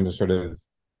concerns is sort of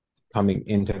coming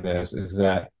into this is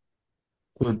that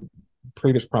for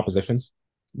previous propositions,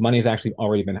 money has actually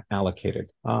already been allocated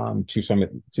to some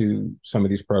of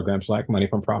these programs, like money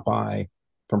from Prop I,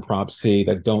 from Prop C,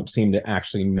 that don't seem to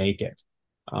actually make it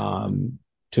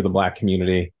to the Black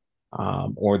community,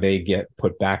 or they get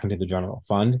put back into the general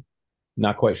fund.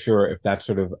 Not quite sure if that's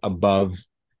sort of above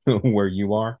where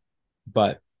you are,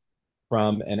 but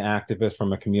from an activist,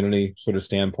 from a community sort of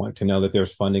standpoint, to know that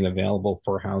there's funding available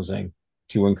for housing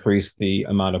to increase the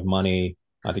amount of money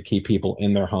to keep people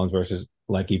in their homes versus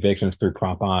like evictions through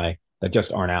Prop I that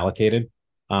just aren't allocated,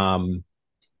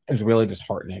 is really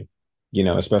disheartening,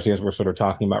 especially as we're sort of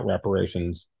talking about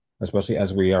reparations, especially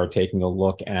as we are taking a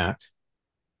look at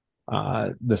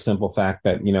the simple fact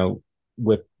that,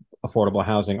 with affordable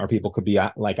housing, our people could be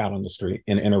out on the street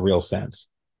in a real sense.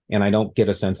 And I don't get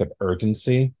a sense of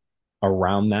urgency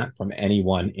around that from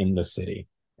anyone in the city.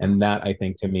 And that, I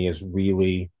think, to me is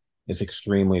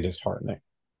extremely disheartening.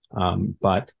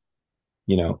 But,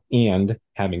 and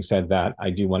having said that, I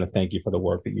do want to thank you for the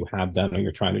work that you have done or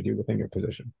you're trying to do within your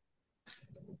position.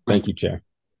 Thank you, Chair.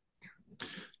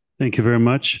 Thank you very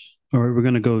much. All right, we're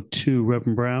going to go to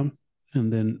Reverend Brown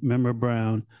and then Member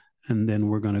Brown, and then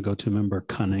we're going to go to Member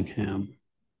Cunningham.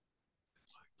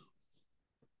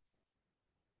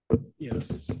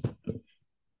 Yes.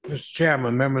 Mr.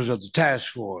 Chairman, members of the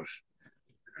task force,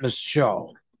 Mr.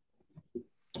 Shaw,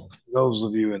 those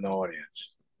of you in the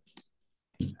audience.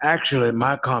 Actually,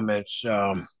 my comments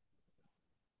are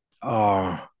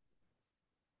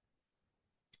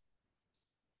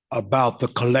about the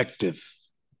collective.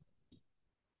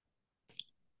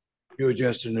 You're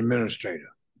just an administrator.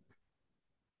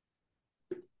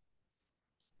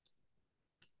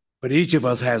 But each of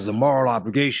us has a moral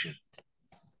obligation.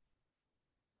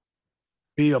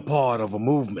 Be a part of a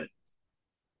movement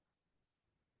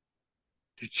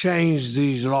to change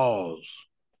these laws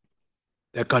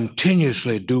that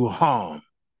continuously do harm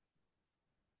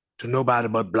to nobody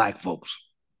but Black folks.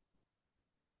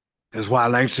 That's why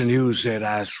Langston Hughes said,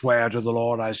 I swear to the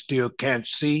Lord, I still can't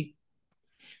see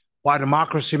why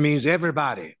democracy means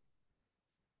everybody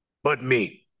but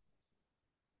me.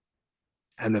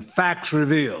 And the facts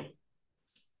reveal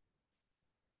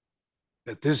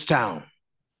that this town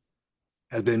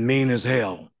has been mean as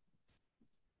hell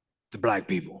to Black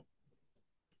people.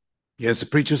 Yes, the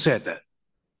preacher said that.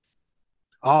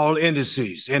 All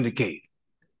indices indicate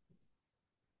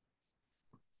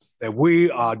that we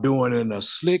are doing in a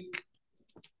slick,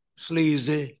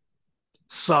 sleazy,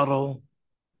 subtle,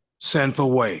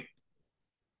 sinful way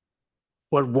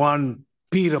what one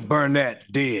Peter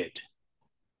Burnett did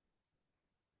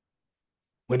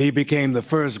when he became the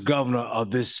first governor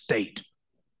of this state.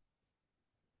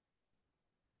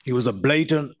 He was a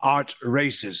blatant arch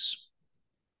racist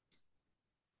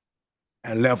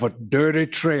and left a dirty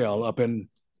trail up in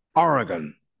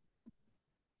Oregon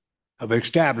of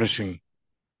establishing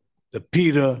the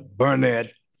Peter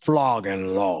Burnett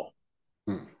flogging law.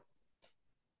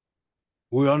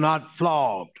 We are not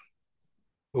flogged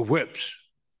with whips,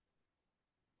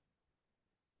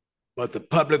 but the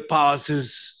public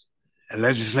policies and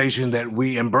legislation that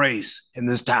we embrace in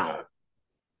this town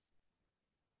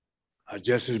are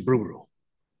just as brutal.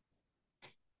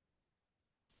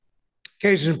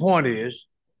 Case in point is,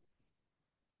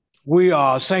 we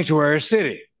are a sanctuary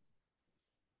city.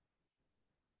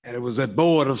 And it was that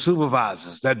board of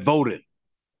supervisors that voted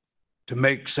to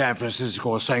make San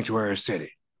Francisco a sanctuary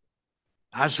city.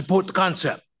 I support the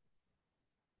concept.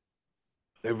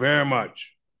 They very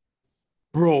much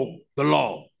broke the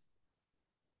law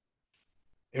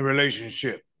in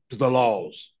relationship to the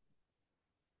laws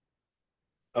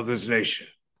of this nation.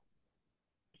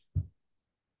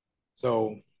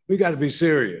 So we got to be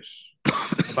serious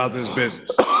about this business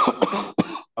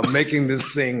of making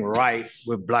this thing right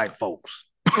with Black folks.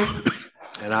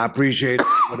 And I appreciate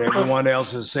what everyone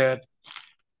else has said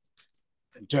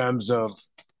in terms of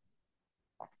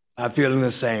I'm feeling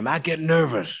the same. I get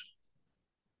nervous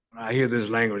when I hear this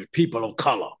language, people of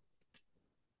color.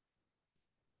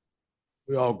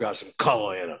 We all got some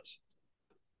color in us.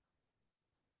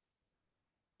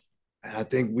 And I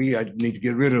think we need to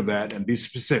get rid of that and be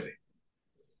specific.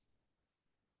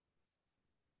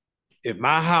 If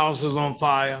my house is on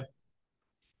fire,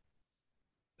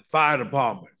 the fire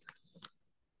department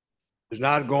is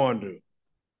not going to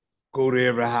go to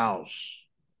every house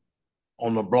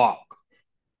on the block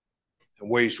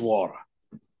and waste water.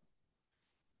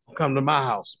 Come to my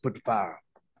house, put the fire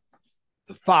out.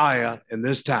 The fire in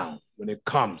this town, when it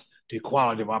comes to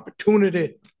equality of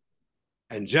opportunity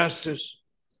and justice,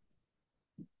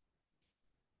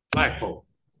 Black folk.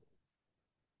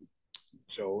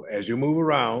 So as you move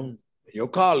around, your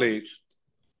colleagues,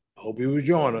 I hope you will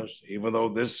join us, even though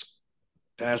this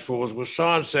task force was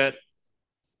sunset.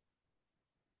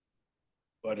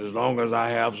 But as long as I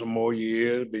have some more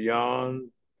years beyond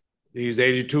these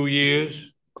 82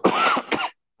 years,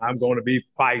 I'm going to be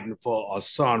fighting for a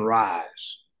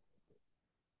sunrise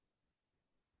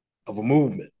of a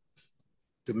movement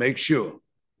to make sure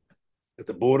that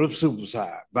the Board of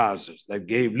Supervisors that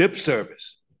gave lip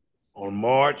service on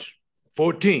March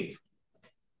 14th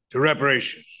to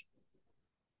reparations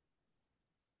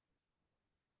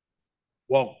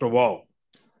walk the walk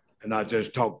and not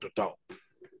just talk the talk.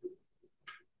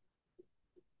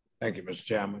 Thank you, Mr.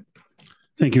 Chairman.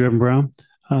 Thank you, Reverend Brown.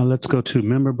 Let's go to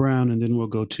Member Brown, and then we'll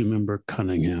go to Member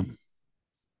Cunningham.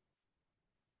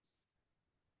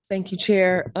 Thank you,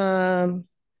 Chair. Good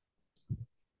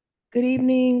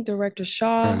evening, Director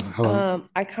Shaw. Hello.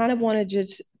 I kind of wanted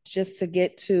just to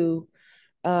get to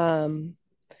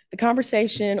the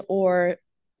conversation or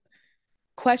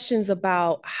questions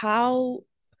about how,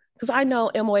 because I know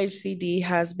MOHCD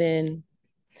has been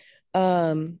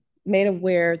made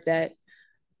aware that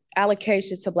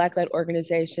allocations to Black-led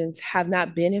organizations have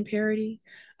not been in parity.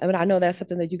 I mean, I know that's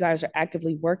something that you guys are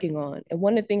actively working on. And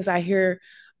one of the things I hear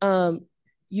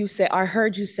you say, I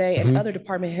heard you say, and other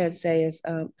department heads say is,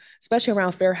 especially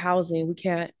around fair housing, we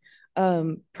can't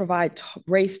provide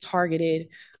race-targeted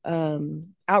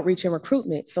outreach and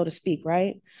recruitment, so to speak,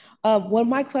 right? What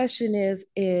my question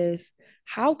is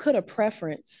how could a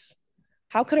preference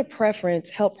help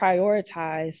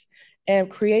prioritize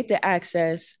and create the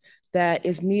access that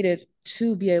is needed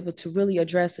to be able to really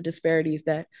address the disparities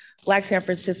that Black San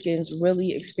Franciscans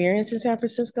really experience in San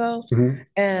Francisco?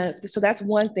 And so that's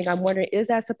one thing I'm wondering, is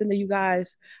that something that you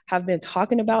guys have been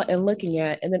talking about and looking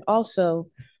at? And then also,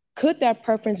 could that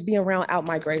preference be around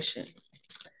outmigration?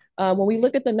 When we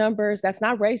look at the numbers, that's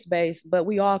not race-based, but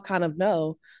we all kind of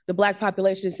know the Black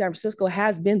population in San Francisco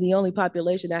has been the only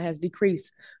population that has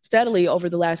decreased steadily over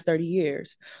the last 30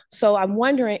 years. So I'm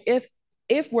wondering if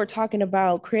we're talking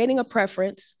about creating a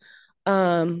preference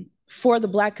for the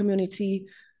Black community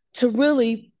to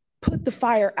really put the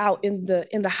fire out in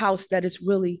the house that it's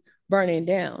really burning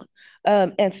down.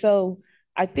 And so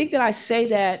I think that I say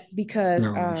that because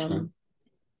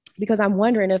I'm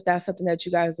wondering if that's something that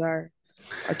you guys are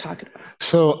talking about.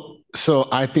 So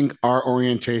I think our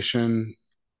orientation,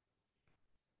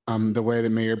 the way that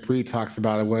Mayor Bree talks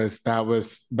about it was that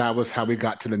was how we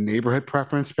got to the neighborhood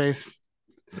preference space.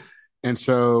 And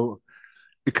so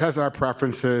because our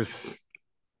preferences,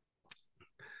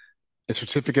 a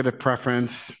certificate of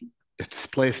preference, it's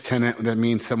displaced tenant, that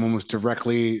means someone was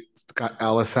directly got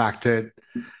Ellis acted.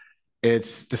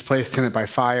 It's displaced tenant by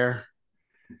fire,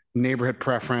 neighborhood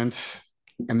preference,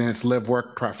 and then it's live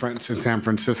work preference in San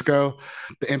Francisco.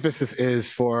 The emphasis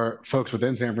is for folks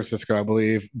within San Francisco, I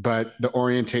believe, but the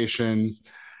orientation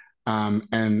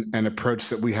and approach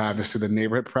that we have is to the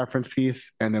neighborhood preference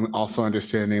piece, and then also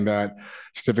understanding that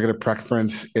certificate of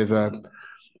preference is a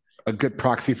good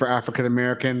proxy for African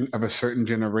American of a certain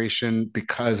generation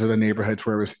because of the neighborhoods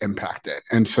where it was impacted.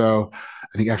 And so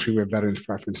I think actually we have veterans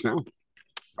preference now.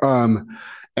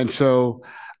 And so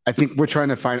I think we're trying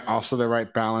to find also the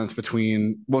right balance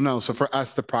between, so for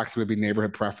us, the proxy would be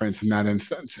neighborhood preference in that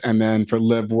instance. And then for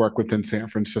live work within San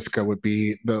Francisco would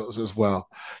be those as well.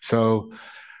 So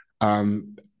I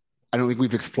don't think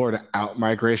we've explored an out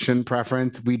migration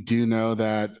preference. We do know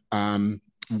that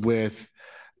with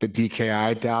the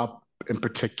DKI DAO in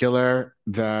particular,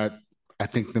 that I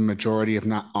think the majority, if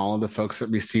not all of the folks that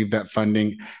received that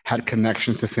funding had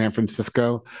connections to San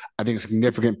Francisco. I think a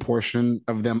significant portion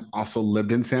of them also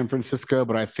lived in San Francisco,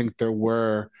 but I think there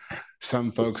were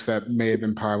some folks that may have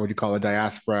been part of what you call a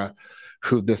diaspora,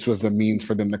 who this was the means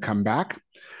for them to come back.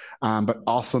 But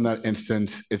also in that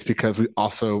instance, it's because we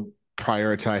also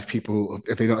prioritize people who,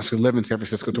 if they don't actually live in San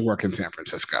Francisco, to work in San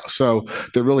Francisco. So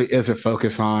there really is a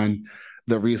focus on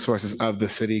the resources of the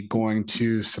city going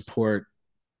to support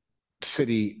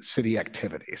city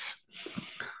activities.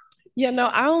 Yeah, no,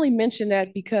 I only mentioned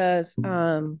that because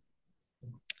I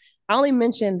only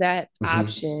mentioned that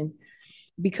option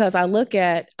because I look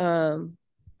at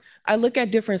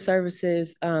different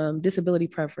services, disability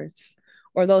preference,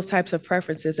 or those types of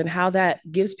preferences, and how that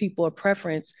gives people a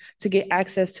preference to get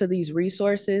access to these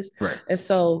resources. Right. And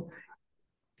so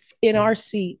in our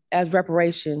seat as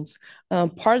reparations,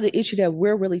 part of the issue that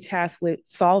we're really tasked with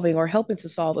solving or helping to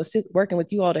solve, working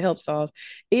with you all to help solve,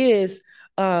 is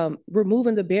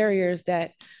removing the barriers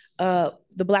that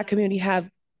the Black community have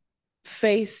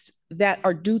faced that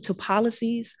are due to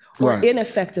policies or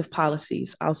ineffective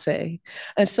policies, I'll say.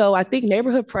 And so I think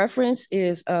neighborhood preference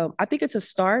is, I think it's a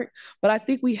start, but I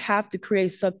think we have to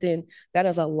create something that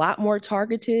is a lot more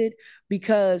targeted,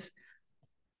 because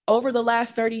over the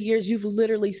last 30 years, you've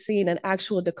literally seen an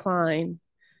actual decline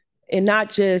in not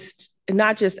just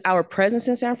our presence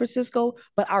in San Francisco,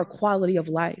 but our quality of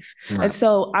life. Right. And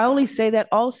so I only say that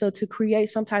also to create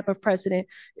some type of precedent.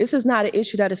 This is not an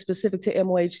issue that is specific to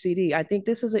MOHCD. I think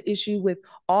this is an issue with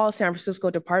all San Francisco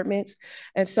departments.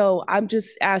 And so I'm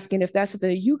just asking if that's something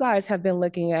that you guys have been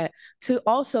looking at to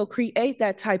also create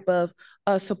that type of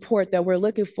support that we're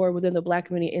looking for within the Black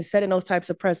community, and setting those types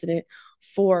of precedent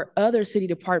for other city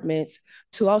departments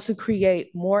to also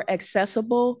create more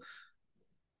accessible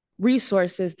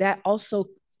resources that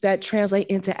translate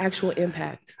into actual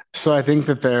impact. So I think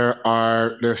that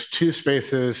there's two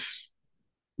spaces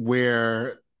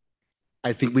where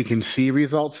I think we can see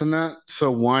results in that.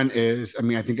 So one is,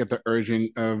 I think at the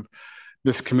urging of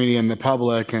this committee and the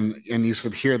public, and you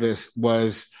sort of hear this,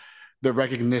 was the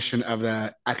recognition of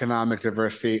the economic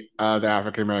diversity of the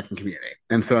African American community.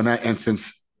 And so in that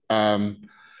instance,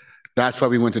 That's why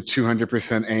we went to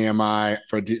 200% AMI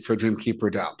for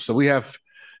Dreamkeeper Dell. So we have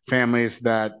families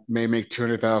that may make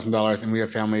 $200,000, and we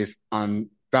have families on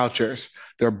vouchers.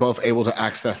 They're both able to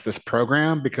access this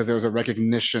program because there was a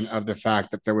recognition of the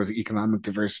fact that there was economic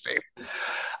diversity.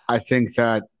 I think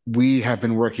that we have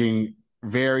been working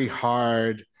very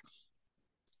hard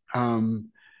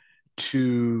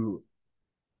to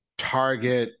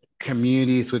target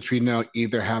communities which we know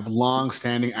either have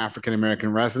long-standing African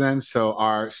American residents. So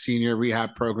our senior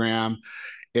rehab program,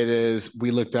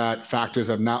 we looked at factors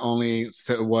of not only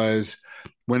so it was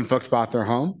when folks bought their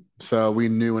home. So we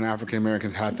knew when African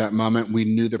Americans had that moment, we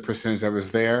knew the percentage that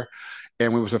was there.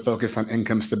 And we was a focus on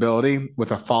income stability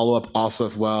with a follow-up also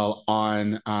as well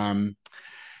on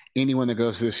anyone that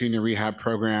goes to the senior rehab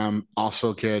program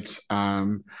also gets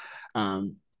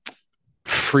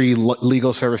free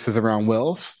legal services around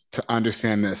wills to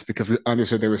understand this, because we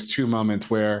understood there was 2 moments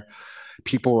where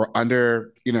people were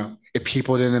under, if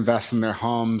people didn't invest in their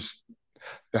homes,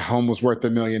 the home was worth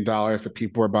 $1 million, but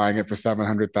people were buying it for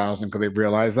 $700,000 because they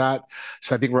realized that.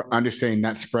 So I think we're understanding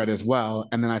that spread as well.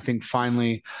 And then I think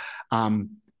finally,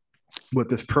 with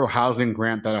this pro housing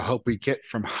grant that I hope we get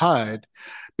from HUD,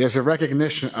 there's a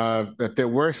recognition of that there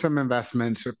were some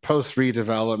investments or post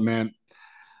redevelopment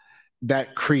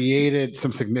that created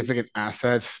some significant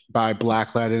assets by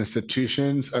Black-led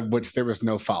institutions, of which there was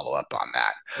no follow-up on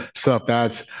that. So if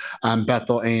that's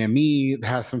Bethel AME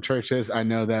has some churches. I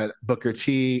know that Booker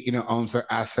T, owns their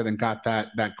asset and got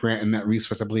that grant and that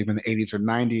resource, I believe, in the 80s or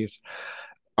 90s.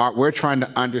 We're trying to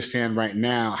understand right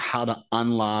now how to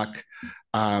unlock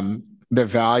the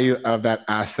value of that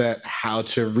asset, how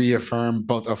to reaffirm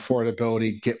both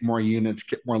affordability, get more units,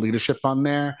 get more leadership on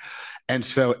there. And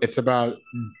so it's about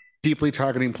deeply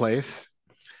targeting place.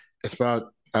 It's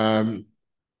about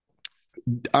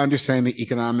understanding the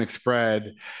economic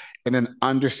spread, and then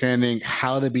understanding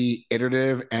how to be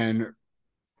iterative and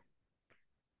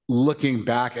looking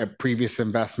back at previous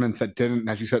investments that didn't,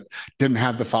 as you said, didn't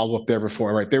have the follow-up there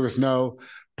before, right? There was no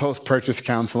post-purchase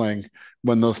counseling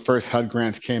when those first HUD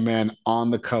grants came in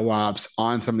on the co-ops,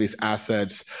 on some of these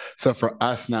assets. So for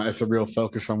us now, it's a real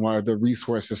focus on what are the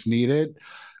resources needed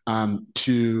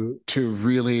to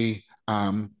really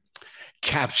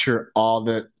capture all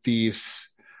that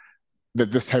this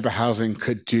type of housing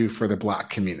could do for the Black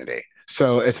community.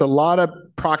 So it's a lot of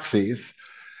proxies,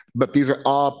 but these are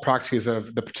all proxies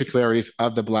of the particularities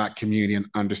of the Black community and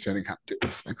understanding how to do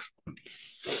this. Thanks.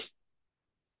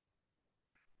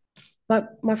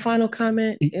 My final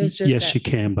comment is just yes, you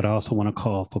can, but I also want to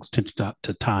call folks' attention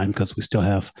to time because we still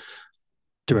have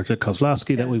Director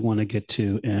Kozlowski that we want to get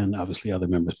to, and obviously other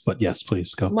members. But yes,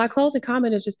 please go. My closing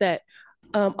comment is just that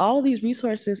all of these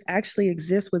resources actually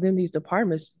exist within these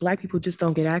departments. Black people just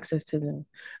don't get access to them.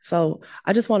 So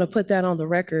I just want to put that on the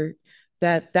record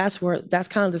that's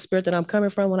kind of the spirit that I'm coming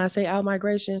from when I say out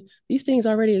migration. These things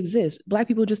already exist. Black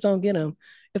people just don't get them.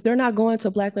 If they're not going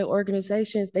to Black-led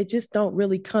organizations, they just don't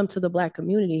really come to the Black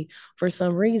community for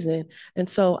some reason. And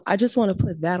so I just want to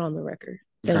put that on the record.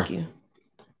 Thank you.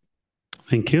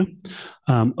 Thank you.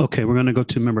 Okay, we're going to go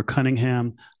to Member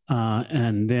Cunningham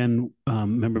and then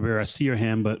Member Bear, I see your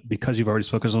hand, but because you've already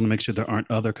spoken, I want to make sure there aren't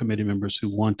other committee members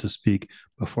who want to speak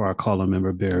before I call on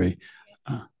Member Berry.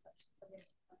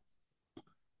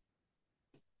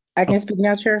 I can speak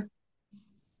now, Chair.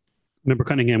 Member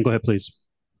Cunningham, go ahead, please.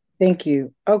 Thank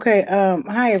you. Okay.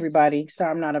 Hi, everybody. Sorry,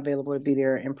 I'm not available to be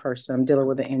there in person. I'm dealing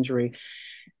with an injury.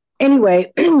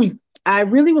 Anyway, I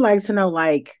really would like to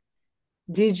know,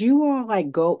 did you all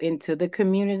go into the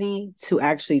community to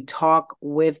actually talk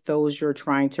with those you're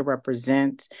trying to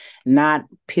represent, not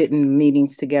putting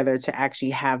meetings together to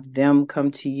actually have them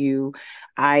come to you,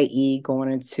 i.e.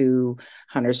 going into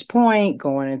Hunters Point,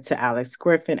 going into Alex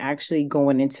Griffin, actually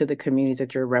going into the communities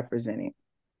that you're representing?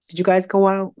 Did you guys go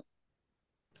out?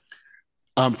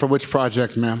 For which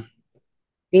project, ma'am?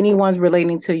 Anyone's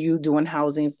relating to you doing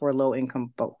housing for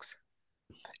low-income folks?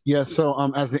 Yeah,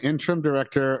 so as the interim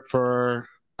director for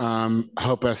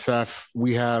Hope SF,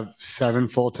 we have 7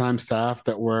 full-time staff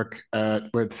that work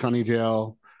with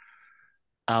Sunnydale,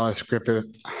 Alice Griffith,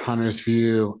 Hunters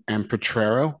View, and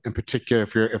Potrero. In particular,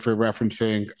 if we're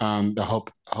referencing the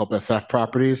Hope SF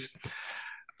properties.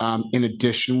 In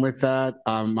addition with that,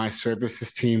 my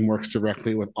services team works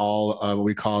directly with all of what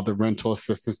we call the rental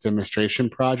assistance demonstration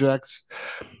projects.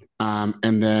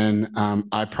 And then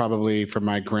I probably, for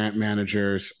my grant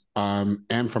managers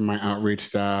and from my outreach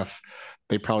staff,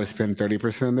 they probably spend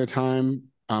 30% of their time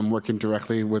working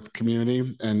directly with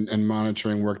community and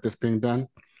monitoring work that's being done.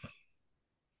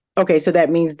 Okay, so that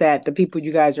means that the people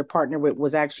you guys are partnered with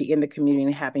was actually in the community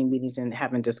and having meetings and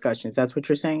having discussions. That's what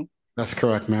you're saying? That's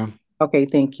correct, ma'am. Okay,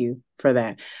 thank you for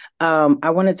that.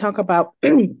 I want to talk about, I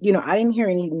didn't hear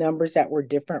any numbers that were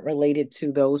different related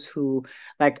to those who,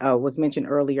 like was mentioned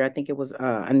earlier. I think it was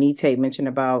Anita mentioned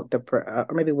about or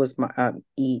maybe it was I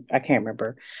can't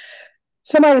remember.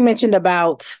 Somebody mentioned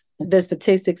about the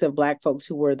statistics of Black folks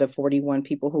who were the 41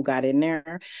 people who got in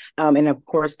there. And of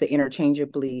course, the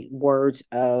interchangeably words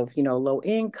of, low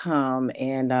income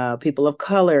and people of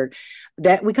color,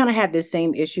 that we kind of had this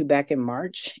same issue back in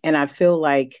March. And I feel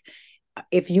like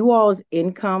if you all's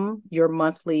income, your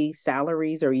monthly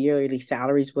salaries or yearly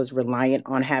salaries was reliant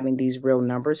on having these real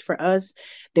numbers for us,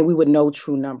 then we would know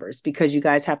true numbers, because you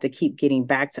guys have to keep getting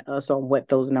back to us on what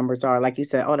those numbers are. Like you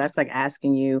said, oh, that's like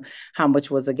asking you how much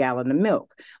was a gallon of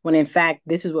milk. When in fact,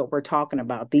 this is what we're talking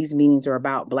about. These meetings are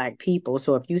about Black people.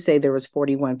 So if you say there was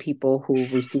 41 people who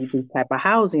received this type of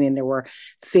housing and there were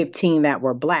 15 that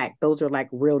were Black, those are like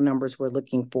real numbers we're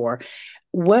looking for.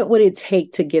 What would it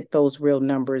take to get those real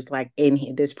numbers like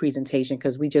in this presentation?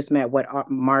 Because we just met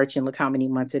March, and look how many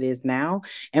months it is now,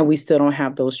 and we still don't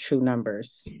have those true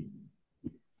numbers.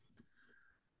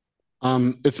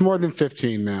 It's more than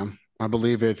 15, ma'am. I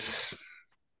believe it's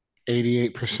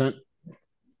 88%.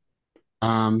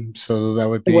 So that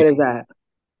would be, what is that?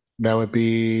 That would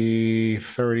be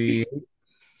 38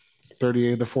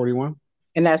 of the 41.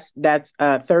 And that's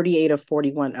 38 of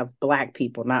 41 of Black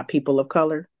people, not people of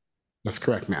color. That's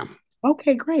correct, ma'am.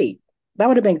 Okay, great. That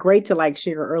would have been great to like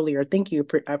share earlier. Thank you.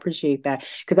 I appreciate that,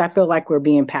 because I feel like we're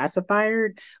being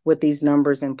pacified with these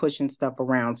numbers and pushing stuff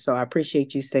around. So I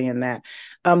appreciate you saying that.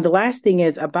 The last thing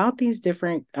is about these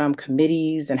different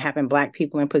committees and having Black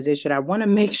people in position. I want to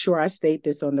make sure I state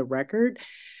this on the record,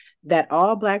 that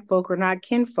all Black folk are not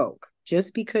kinfolk.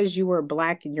 Just because you are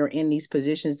Black and you're in these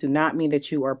positions do not mean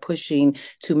that you are pushing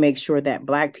to make sure that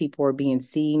Black people are being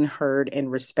seen, heard,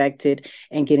 and respected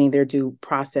and getting their due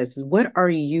processes. What are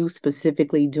you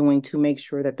specifically doing to make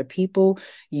sure that the people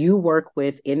you work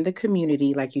with in the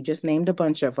community, like you just named a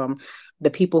bunch of them, the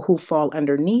people who fall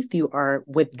underneath you are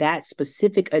with that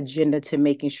specific agenda to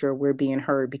making sure we're being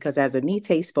heard? Because as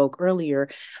Anita spoke earlier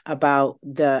about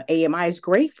the AMI, it's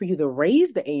great for you to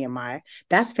raise the AMI.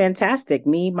 That's fantastic.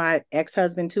 Me, my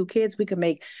ex-husband, 2 kids, we could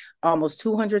make almost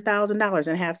 $200,000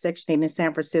 and have Section 8 in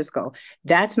San Francisco.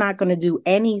 That's not going to do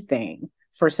anything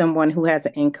for someone who has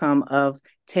an income of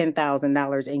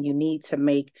 $10,000 and you need to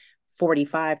make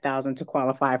 $45,000 to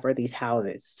qualify for these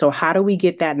houses. So how do we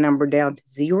get that number down to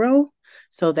 0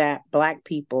 so that Black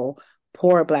people,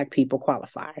 poor Black people,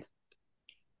 qualify?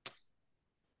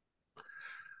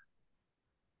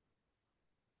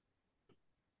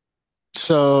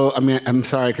 So, I mean, I'm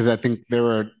sorry, because I think there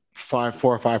were 4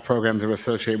 or 5 programs that were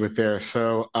associated with there.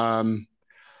 So, I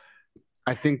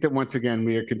think that once again,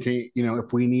 we are continuing,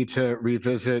 if we need to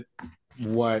revisit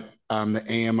what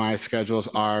the AMI schedules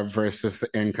are versus the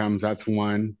incomes, that's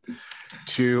one.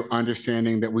 2,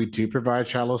 understanding that we do provide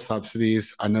shallow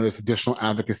subsidies. I know there's additional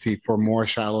advocacy for more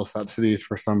shallow subsidies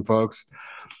for some folks.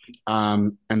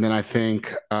 And then I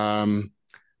think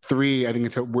 3, I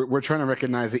think we're trying to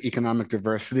recognize the economic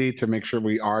diversity to make sure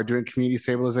we are doing community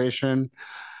stabilization.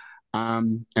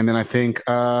 And then I think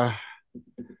that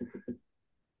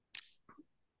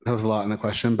was a lot in the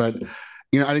question, but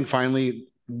I think finally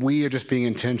we are just being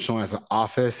intentional as an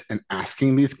office and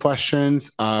asking these questions.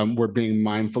 We're being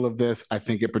mindful of this. I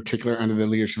think in particular under the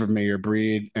leadership of Mayor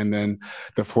Breed, and then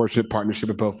the fortunate partnership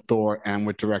of both Thor and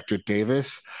with Director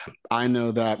Davis. I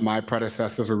know that my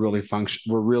predecessors were really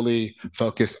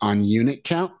focused on unit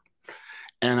count.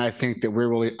 And I think that we're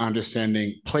really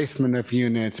understanding placement of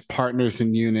units, partners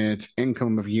in units,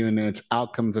 income of units,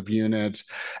 outcomes of units,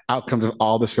 outcomes of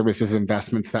all the services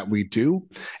investments that we do.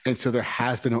 And so there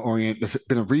has been there's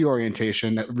been a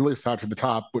reorientation that really started at the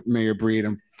top with Mayor Breed.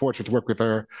 I'm fortunate to work with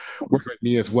her, work with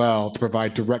me as well, to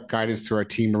provide direct guidance to our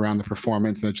team around the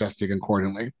performance and adjusting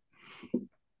accordingly.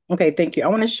 Okay, thank you. I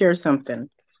want to share something.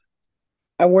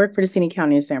 I work for the City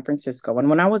County of San Francisco, and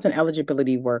when I was an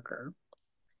eligibility worker,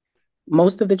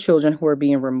 most of the children who were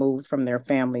being removed from their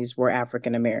families were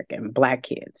African American, Black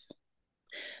kids.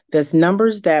 The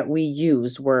numbers that we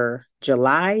used were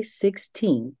July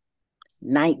 16,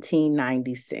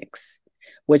 1996,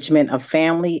 which meant a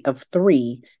family of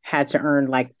 3 had to earn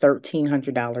like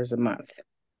 $1,300 a month.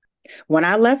 When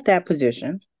I left that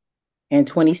position in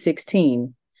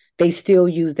 2016, they still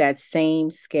use that same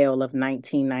scale of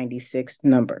 1996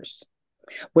 numbers,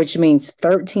 which means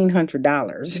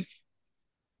 $1,300.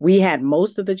 We had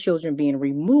most of the children being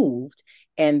removed,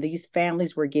 and these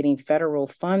families were getting federal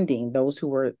funding, those who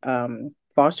were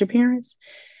foster parents,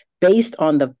 based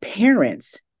on the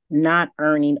parents not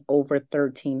earning over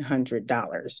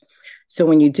 $1,300. So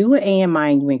when you do an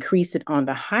AMI and you increase it on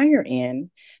the higher end,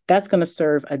 that's going to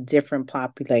serve a different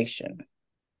population.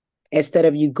 Instead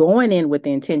of you going in with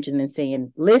the intention and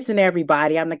saying, listen,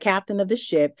 everybody, I'm the captain of the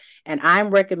ship, and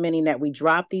I'm recommending that we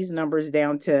drop these numbers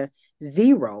down to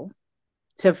 0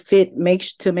 to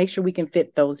make sure we can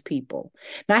fit those people.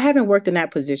 Now, I haven't worked in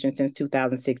that position since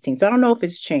 2016, so I don't know if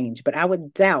it's changed, but I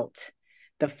would doubt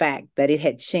the fact that it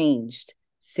had changed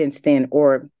since then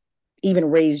or even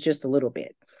raised just a little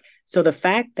bit. So the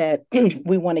fact that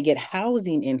we want to get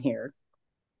housing in here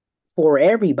for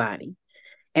everybody,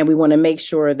 and we want to make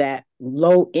sure that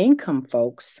low income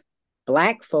folks,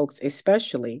 Black folks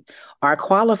especially, are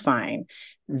qualifying,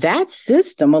 that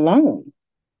system alone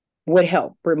would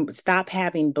help stop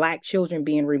having Black children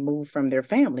being removed from their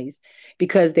families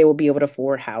because they will be able to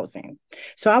afford housing.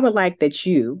 So I would like that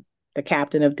you, the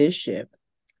captain of this ship,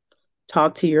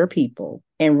 talk to your people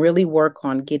and really work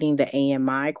on getting the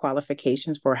AMI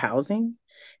qualifications for housing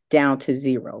down to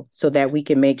 0 so that we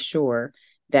can make sure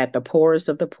that the poorest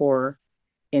of the poor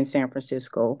in San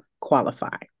Francisco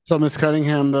qualify. So, Ms.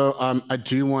 Cunningham, though, I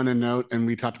do want to note, and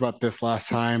we talked about this last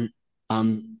time,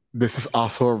 this is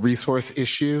also a resource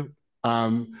issue.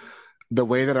 The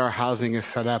way that our housing is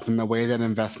set up and the way that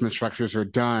investment structures are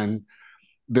done,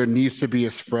 there needs to be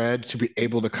a spread to be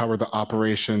able to cover the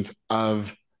operations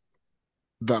of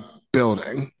the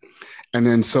building. And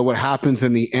then, so what happens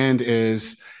in the end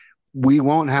is we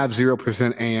won't have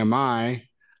 0% AMI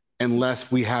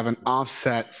unless we have an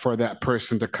offset for that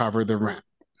person to cover the rent.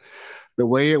 The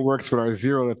way it works with our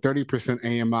 0 to 30%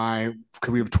 AMI,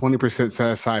 because we have 20%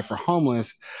 set aside for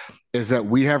homeless, is that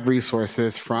we have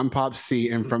resources from Pop C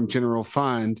and from General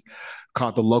Fund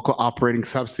called the Local Operating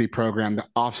Subsidy Program that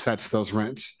offsets those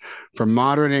rents. For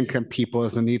moderate income people,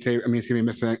 as Anita,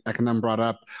 Mr. Econom brought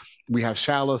up, we have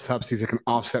shallow subsidies that can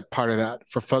offset part of that.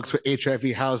 For folks with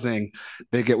HIV housing,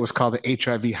 they get what's called the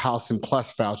HIV Housing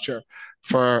Plus voucher.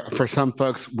 For some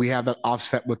folks, we have that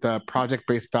offset with a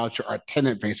project-based voucher or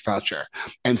tenant-based voucher.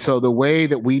 And so the way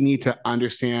that we need to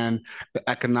understand the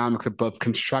economics of both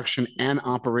construction and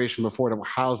operation of affordable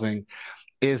housing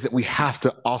is that we have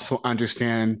to also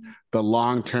understand the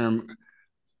long-term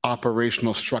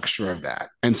operational structure of that.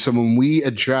 And so when we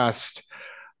adjust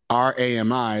our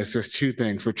AMIs, there's two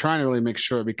things. We're trying to really make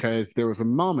sure, because there was a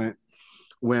moment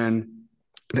when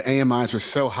the AMIs were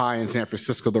so high in San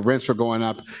Francisco, the rents were going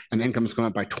up and income is going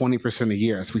up by 20% a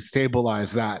year. So we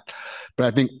stabilize that. But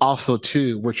I think also,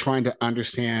 too, we're trying to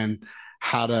understand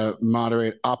how to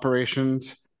moderate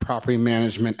operations, property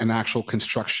management, and actual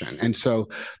construction. And so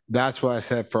that's what I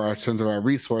said for our terms of our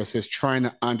resources, trying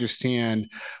to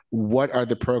understand what are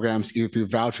the programs, either through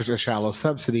vouchers or shallow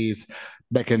subsidies,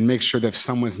 that can make sure that if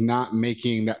someone's not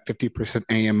making that 50%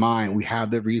 AMI, we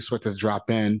have the resources drop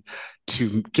in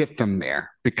to get them there,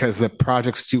 because the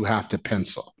projects do have to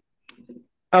pencil.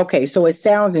 Okay, so it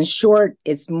sounds, in short,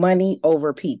 it's money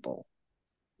over people.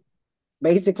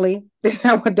 Basically, is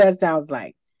that what that sounds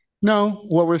like? No,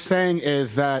 what we're saying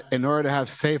is that in order to have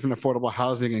safe and affordable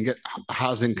housing and get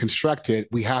housing constructed,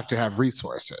 we have to have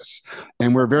resources.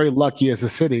 And we're very lucky as a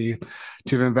city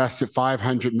to have invested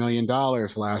 $500 million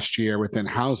last year within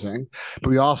housing.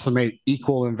 But we also made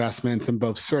equal investments in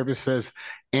both services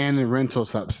and in rental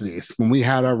subsidies. When we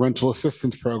had our rental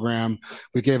assistance program,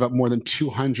 we gave up more than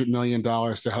 $200 million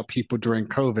to help people during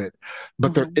COVID.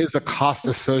 But there is a cost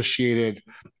associated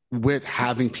with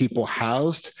having people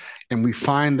housed, and we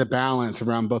find the balance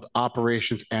around both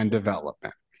operations and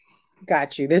development.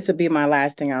 Got you. This would be my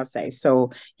last thing I'll say.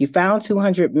 So you found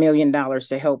 $200 million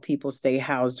to help people stay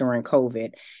housed during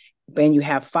COVID, and you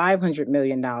have $500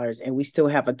 million, and we still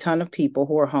have a ton of people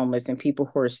who are homeless and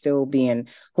people who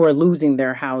are losing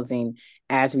their housing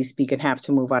as we speak and have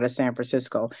to move out of San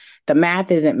Francisco. The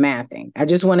math isn't mathing. I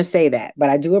just want to say that, but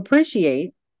I do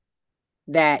appreciate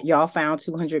that y'all found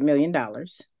 $200 million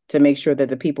to make sure that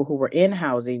the people who were in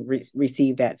housing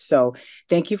receive that. So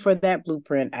thank you for that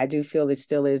blueprint. I do feel it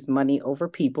still is money over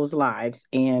people's lives.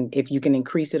 And if you can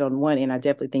increase it on one end, I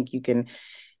definitely think you can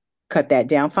cut that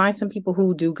down. Find some people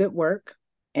who do good work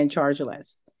and charge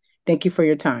less. Thank you for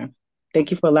your time.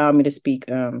 Thank you for allowing me to speak,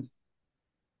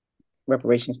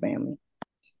 Reparations family.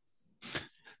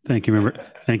 Thank you,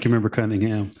 Member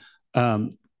Cunningham.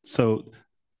 So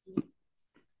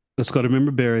let's go to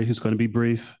Member Berry, who's going to be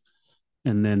brief,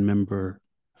 and then Member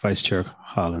Vice Chair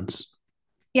Hollins.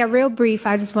 Yeah, real brief.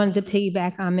 I just wanted to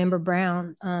piggyback on Member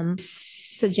Brown's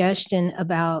suggestion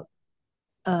about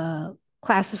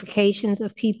classifications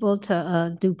of people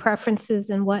to do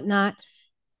preferences and whatnot.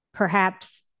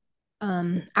 Perhaps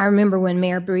I remember when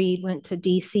Mayor Breed went to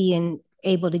DC and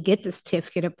able to get the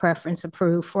certificate of preference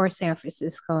approved for San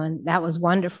Francisco, and that was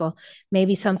wonderful.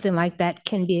 Maybe something like that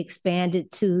can be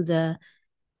expanded to the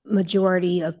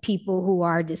majority of people who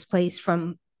are displaced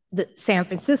from the San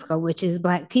Francisco, which is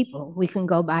Black people. We can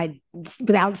go by,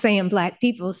 without saying Black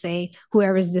people, say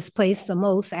whoever's displaced the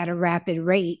most at a rapid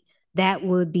rate, that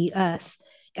would be us.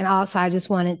 And also, I just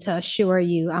wanted to assure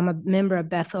you, I'm a member of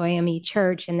Bethel AME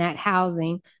Church, and that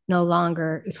housing no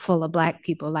longer is full of Black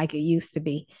people like it used to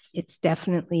be. It's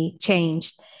definitely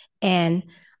changed. And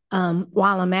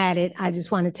while I'm at it, I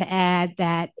just wanted to add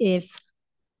that if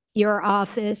your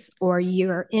office or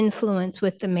your influence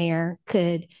with the mayor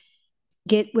could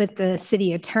get with the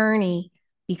city attorney,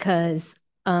 because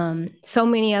so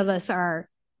many of us are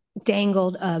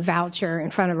dangled a voucher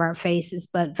in front of our faces,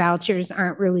 but vouchers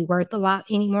aren't really worth a lot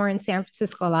anymore in San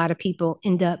Francisco. A lot of people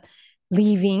end up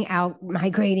leaving out,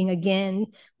 migrating again,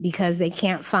 because they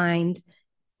can't find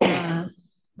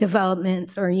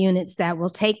developments or units that will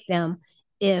take them.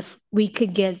 If we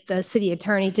could get the city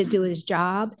attorney to do his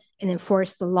job and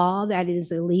enforce the law that it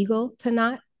is illegal to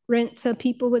not rent to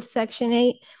people with Section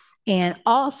 8, and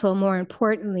also, more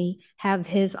importantly, have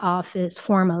his office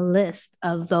form a list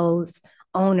of those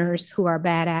owners who are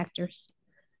bad actors.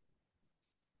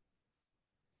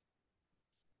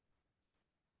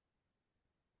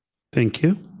 Thank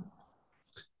you.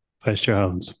 Vice Chair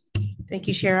Hollins. Thank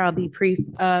you, Chair. I'll be brief.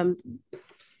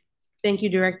 Thank you,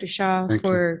 Director Shaw,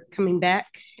 for coming back,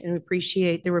 and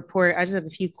appreciate the report. I just have a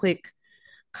few quick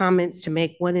comments to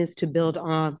make. One is to build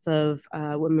off of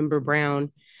what Member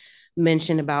Brown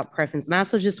mentioned about preference. And I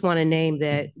also just want to name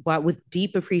that, while with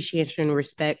deep appreciation and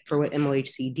respect for what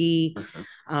MOHCD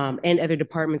and other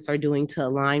departments are doing to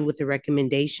align with the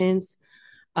recommendations,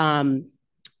 the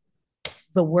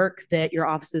work that your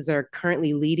offices are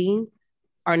currently leading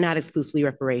are not exclusively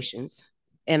reparations.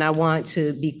 And I want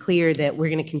to be clear that we're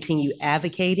going to continue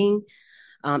advocating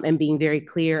and being very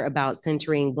clear about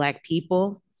centering Black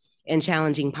people and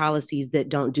challenging policies that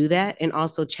don't do that, and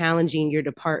also challenging your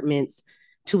departments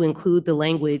to include the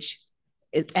language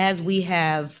as we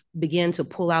have begun to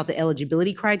pull out the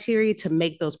eligibility criteria to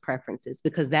make those preferences,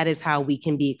 because that is how we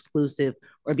can be exclusive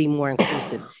or be more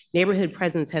inclusive. Neighborhood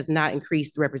presence has not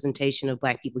increased the representation of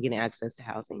Black people getting access to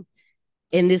housing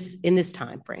in this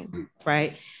time frame,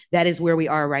 right? That is where we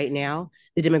are right now.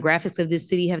 The demographics of this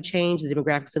city have changed. The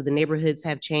demographics of the neighborhoods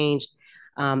have changed.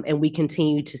 And we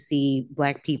continue to see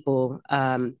Black people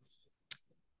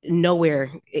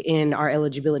nowhere in our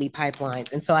eligibility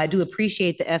pipelines. And so I do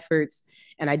appreciate the efforts.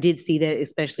 And I did see that,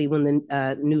 especially when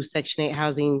the new Section 8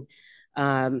 housing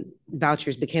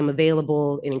vouchers became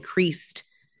available, an increased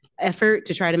effort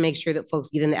to try to make sure that folks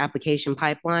get in the application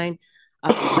pipeline.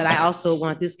 But I also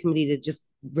want this committee to just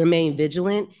remain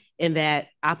vigilant in that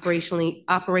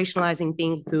operationalizing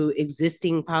things through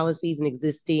existing policies and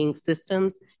existing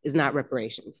systems is not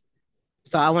reparations.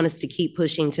 So I want us to keep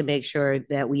pushing to make sure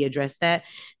that we address that.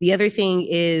 The other thing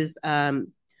is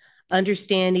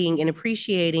understanding and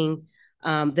appreciating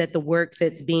that the work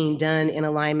that's being done in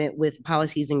alignment with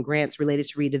policies and grants related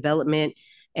to redevelopment,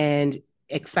 and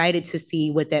excited to see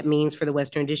what that means for the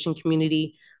Western Addition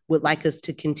community. Would like us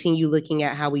to continue looking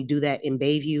at how we do that in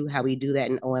Bayview, how we do that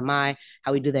in OMI,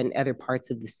 how we do that in other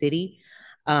parts of the city,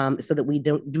 so that we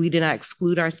do not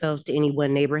exclude ourselves to any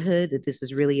one neighborhood, that this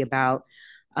is really about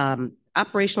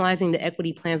operationalizing the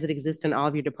equity plans that exist in all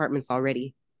of your departments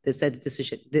already that said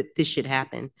that this should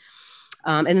happen.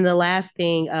 And then the last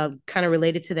thing kind of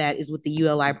related to that is with the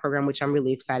ULI program, which I'm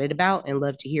really excited about and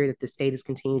love to hear that the state is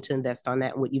continuing to invest on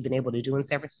that. And what you've been able to do in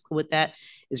San Francisco with that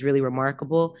is really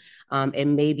remarkable.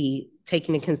 And maybe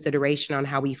taking into consideration on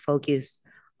how we focus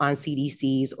on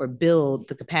CDCs or build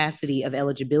the capacity of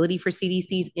eligibility for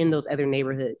CDCs in those other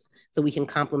neighborhoods so we can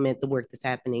complement the work that's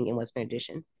happening in Western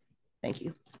Addition. Thank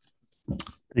you.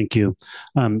 Thank you.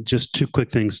 Just two quick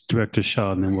things, Director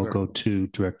Shaw, and then we'll go to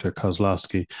Director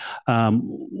Kozlowski.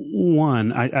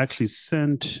 One, I actually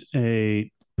sent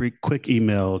a quick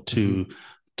email to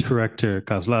Director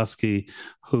Kozlowski,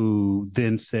 who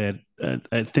then said,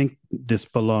 I think this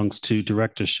belongs to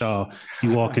Director Shaw.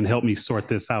 You all can help me sort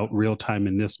this out real time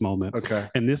in this moment. Okay.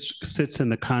 And this sits in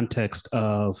the context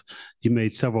of, you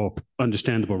made several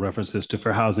understandable references to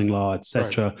fair housing law, et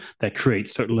cetera, right, that create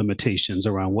certain limitations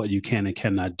around what you can and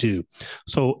cannot do.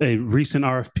 So a recent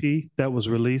RFP that was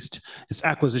released is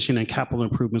acquisition and capital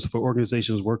improvements for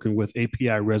organizations working with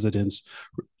API residents.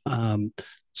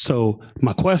 So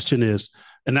my question is,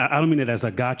 and I don't mean it as I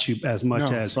got you as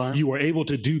much as you were able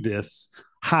to do this,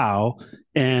 how,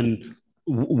 and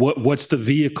what's the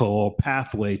vehicle or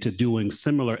pathway to doing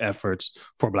similar efforts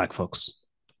for Black folks?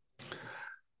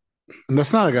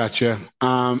 That's not a gotcha.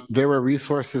 There were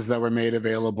resources that were made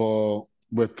available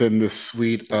within the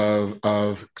suite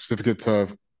of certificates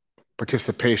of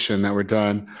participation that were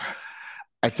done.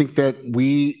 I think that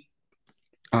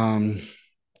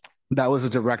that was a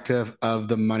directive of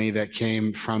the money that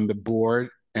came from the board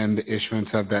and the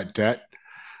issuance of that debt.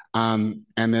 And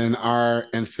then in our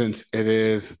instance, it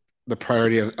is the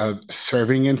priority of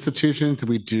serving institutions.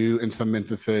 We do, in some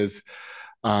instances,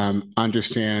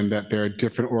 understand that there are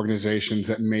different organizations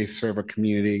that may serve a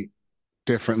community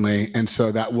differently. And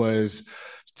so that was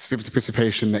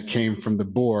participation that came from the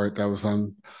board. That was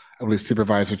on, I believe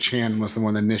Supervisor Chan was the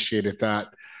one that initiated that.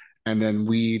 And then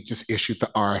we just issued the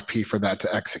RFP for that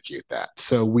to execute that.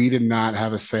 So we did not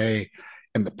have a say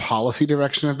in the policy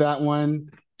direction of that one.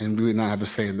 And we would not have a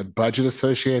say in the budget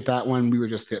associated with that one. We were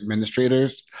just the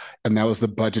administrators. And that was the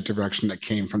budget direction that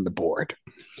came from the board.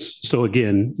 So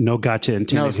again, no gotcha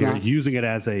intended here. Not. Using it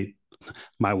as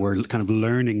my word, kind of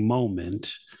learning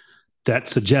moment that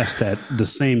suggests that the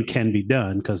same can be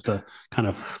done because the kind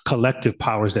of collective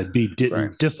powers that be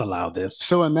didn't disallow this.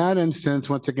 So in that instance,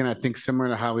 once again, I think similar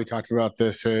to how we talked about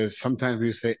this is sometimes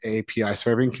we say API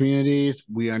serving communities.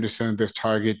 We understand there's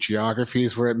target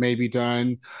geographies where it may be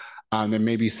done. There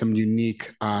may be some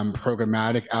unique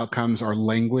programmatic outcomes or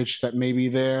language that may be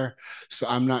there. So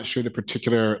I'm not sure the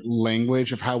particular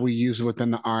language of how we use it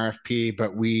within the RFP,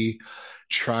 but we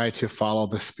try to follow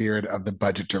the spirit of the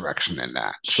budget direction in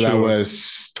that. So that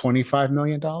was $25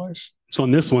 million. So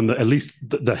in this one, at least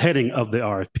the heading of the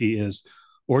RFP is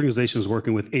organizations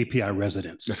working with API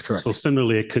residents. That's correct. So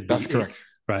similarly, it could be. That's correct.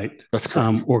 Right? That's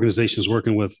correct. Organizations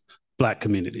working with Black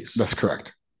communities. That's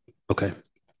correct. Okay.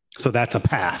 So that's a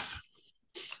path.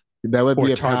 That would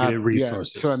be a targeted path.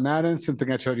 resources. Yeah. So in that instance,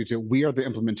 thing I told you to, we are the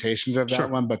implementations of that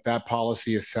one, but that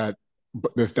policy is set.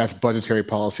 That's budgetary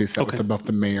policy set with both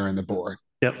the mayor and the board.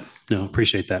 Yep. No,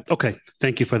 appreciate that. Okay.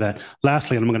 Thank you for that.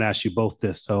 Lastly, and I'm going to ask you both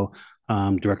this. So,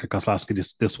 Director Kozlowski,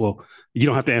 this will, you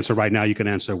don't have to answer right now. You can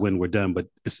answer when we're done, but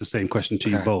it's the same question to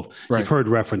you both. Right. You've heard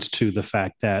reference to the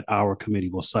fact that our committee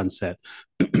will sunset,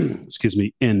 excuse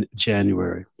me, in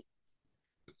January.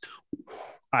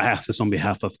 I ask this on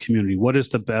behalf of community. What is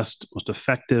the best, most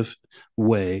effective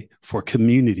way for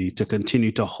community to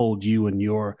continue to hold you and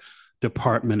your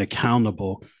department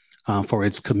accountable for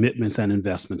its commitments and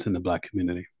investments in the Black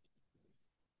community?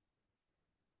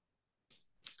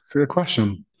 It's a good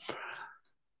question.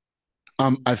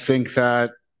 I think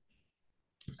that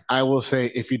I will say,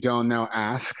 if you don't know,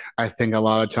 ask. I think a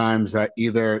lot of times that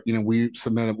either,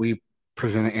 we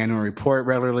present an annual report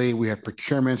regularly, we have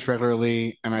procurements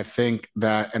regularly, and I think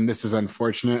that, and this is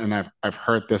unfortunate, and I've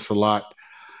heard this a lot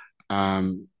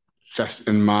just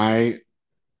in my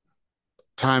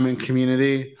time in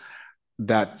community,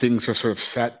 that things are sort of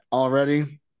set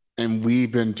already, and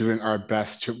we've been doing our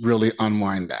best to really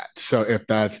unwind that. So if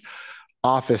that's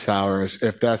office hours,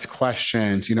 if that's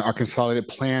questions, our consolidated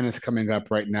plan is coming up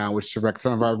right now, which directs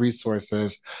some of our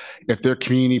resources. If they're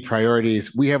community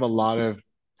priorities, we have a lot of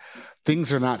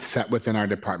things are not set within our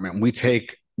department. We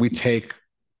take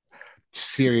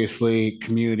seriously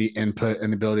community input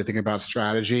and the ability to think about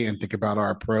strategy and think about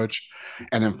our approach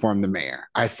and inform the mayor.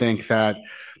 I think that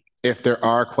if there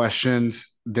are questions,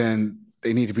 then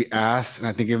they need to be asked. And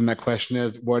I think even that question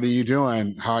is, what are you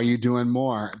doing? How are you doing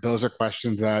more? Those are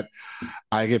questions that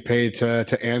I get paid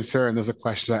to answer. And those are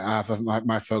questions I have of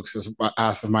my folks,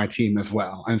 asked of my team as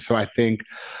well. And so I think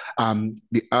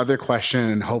the other question,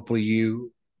 and hopefully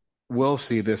you will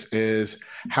see this, is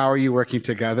how are you working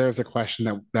together? Is a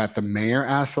question that the mayor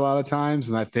asks a lot of times.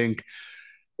 And I think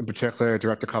in particular,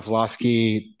 Director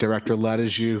Kozlowski, Director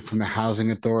Lediju from the Housing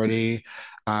Authority,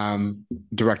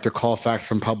 Director Colfax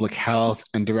from Public Health,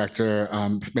 and Director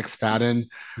McSpadden,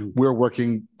 we're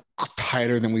working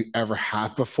tighter than we ever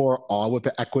have before, all with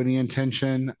the equity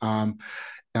intention.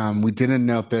 We didn't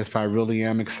note this, but I really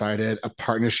am excited. A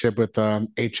partnership with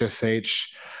HSH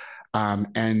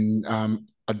and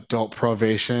adult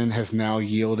probation has now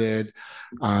yielded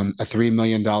a $3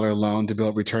 million loan to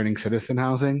build returning citizen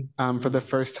housing for the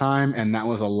first time. And that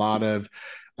was a lot of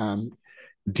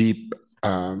deep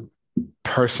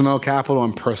personal capital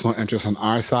and personal interest on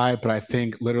our side. But I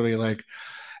think literally like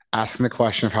asking the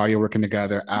question of how you're working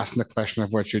together, asking the question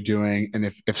of what you're doing, and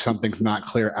if something's not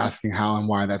clear, asking how and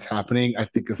why that's happening, I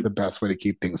think is the best way to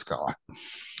keep things going.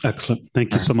 Excellent.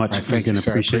 Thank you so much. Thank you,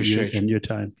 sir. Appreciate you you and your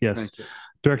time. Yes.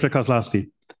 Director Kozlowski,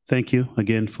 Thank you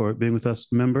again for being with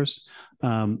us, members.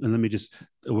 And let me just,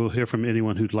 we'll hear from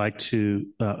anyone who'd like to,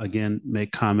 again,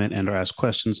 make comment and or ask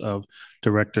questions of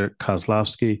Director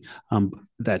Kozlowski.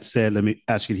 That said, let me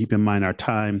ask you to keep in mind our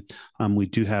time. We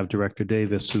do have Director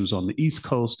Davis, who's on the East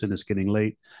Coast, and it's getting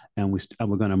late, and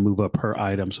we're going to move up her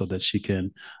item so that she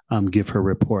can give her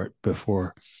report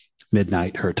before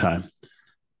midnight her time.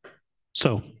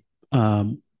 So,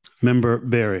 Member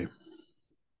Berry.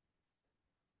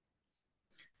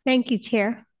 Thank you,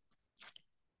 Chair.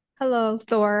 Hello,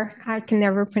 Thor. I can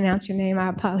never pronounce your name. I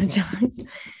apologize.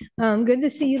 Good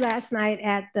to see you last night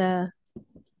at the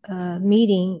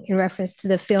meeting in reference to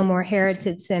the Fillmore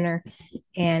Heritage Center.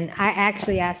 And I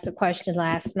actually asked a question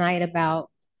last night about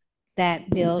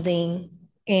that building.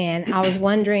 And I was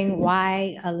wondering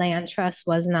why a land trust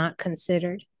was not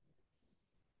considered.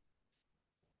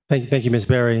 Thank you, Ms.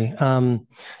 Berry.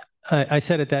 I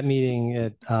said at that meeting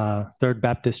at Third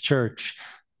Baptist Church,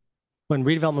 when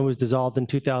redevelopment was dissolved in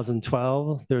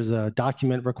 2012, there's a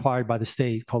document required by the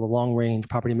state called the Long Range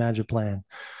Property Management Plan.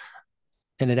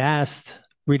 And it asked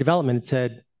redevelopment, it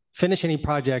said, finish any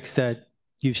projects that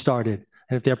you've started.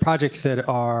 And if there are projects that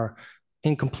are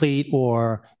incomplete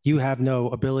or you have no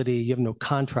ability, you have no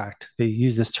contract, they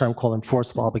use this term called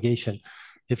enforceable obligation.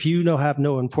 If you have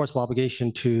no enforceable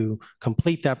obligation to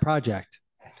complete that project,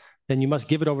 then you must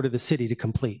give it over to the city to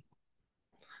complete.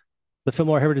 The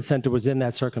Fillmore Heritage Center was in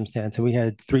that circumstance, and we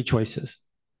had three choices.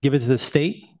 Give it to the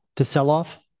state to sell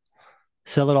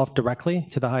it off directly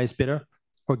to the highest bidder,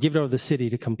 or give it over to the city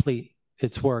to complete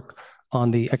its work on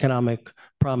the economic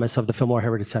promise of the Fillmore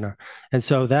Heritage Center. And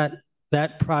so that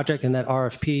project and that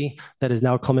RFP that is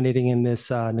now culminating in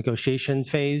this negotiation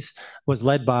phase was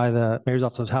led by the Mayor's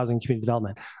Office of Housing and Community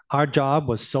Development. Our job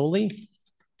was solely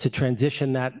to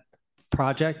transition that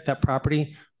project, that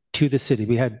property, to the city.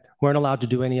 We weren't allowed to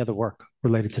do any other work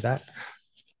related to that.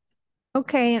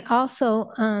 Okay, and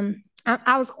also,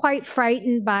 I was quite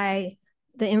frightened by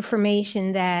the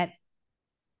information that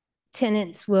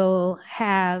tenants will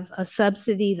have a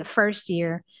subsidy the first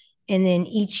year, and then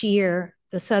each year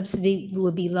the subsidy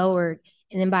will be lowered,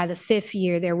 and then by the fifth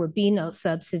year there would be no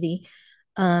subsidy.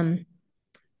 I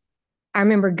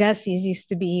remember Gussie's used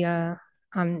to be on,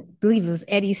 I believe it was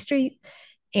Eddy Street.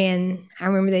 And I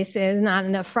remember they said there's not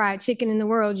enough fried chicken in the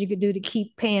world you could do to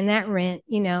keep paying that rent,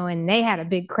 and they had a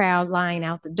big crowd lying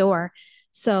out the door.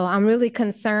 So I'm really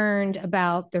concerned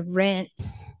about the rent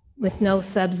with no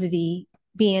subsidy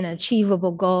being an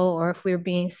achievable goal, or if we're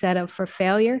being set up for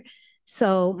failure.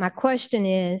 So my question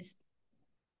is,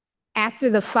 after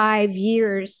the 5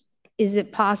 years, is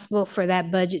it possible for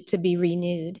that budget to be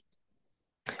renewed?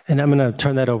 And I'm going to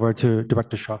turn that over to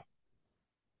Director Shaw.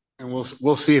 And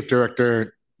we'll see if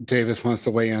Director Davis wants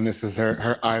to weigh in. This is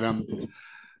her item.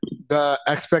 The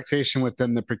expectation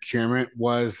within the procurement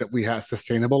was that we had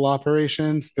sustainable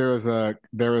operations. There was a,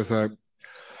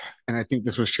 and I think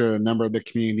this was shared at a number of the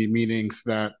community meetings,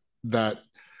 that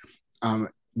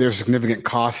there's significant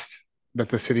cost that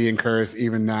the city incurs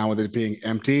even now with it being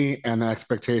empty. And the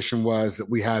expectation was that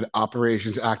we had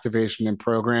operations, activation, and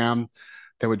program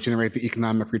that would generate the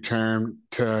economic return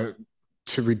to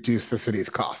reduce the city's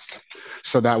cost.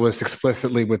 So that was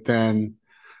explicitly within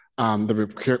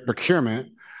the procurement.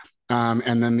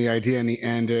 And then the idea in the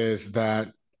end is that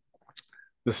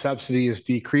the subsidy is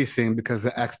decreasing because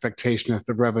the expectation is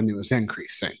the revenue is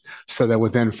increasing, so that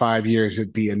within 5 years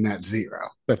it'd be a net zero,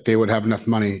 that they would have enough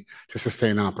money to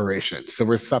sustain operations. So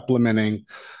we're supplementing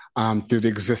through the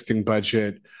existing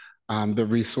budget the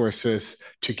resources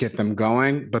to get them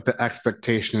going, but the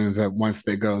expectation is that once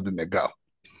they go, then they go.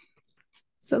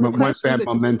 So but once they have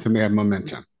momentum, they have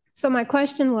momentum. So my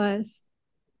question was,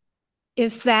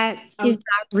 if that is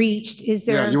not reached, is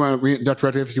there? Yeah, you want to,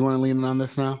 Dr. Reddiff, you want to lean in on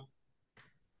this now?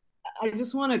 I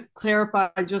just want to clarify,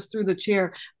 just through the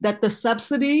chair, that the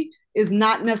subsidy is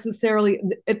not necessarily,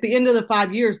 at the end of the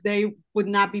 5 years, they would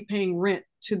not be paying rent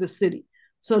to the city.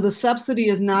 So the subsidy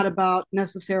is not about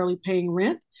necessarily paying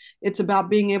rent. It's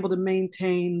about being able to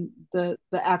maintain the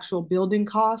actual building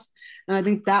cost. And I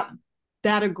think that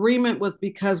agreement was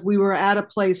because we were at a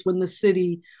place when the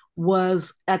city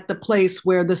was at the place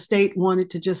where the state wanted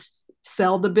to just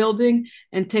sell the building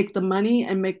and take the money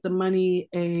and make the money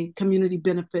a community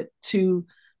benefit to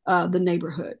the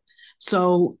neighborhood.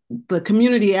 So the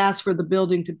community asked for the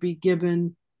building to be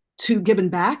given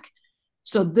back.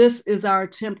 So this is our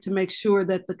attempt to make sure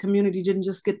that the community didn't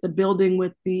just get the building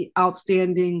with the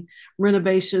outstanding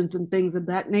renovations and things of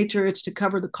that nature. It's to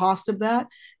cover the cost of that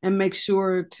and make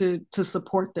sure to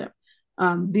support them.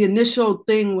 The initial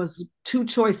thing was two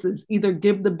choices: either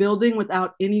give the building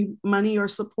without any money or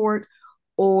support,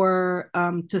 or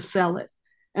to sell it.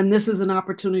 And this is an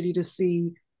opportunity to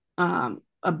see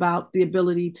about the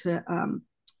ability to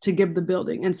give the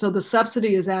building. And so the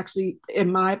subsidy is actually,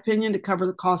 in my opinion, to cover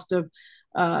the cost of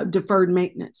deferred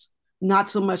maintenance, not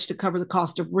so much to cover the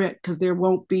cost of rent, because there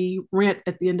won't be rent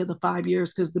at the end of the 5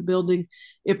 years, because the building,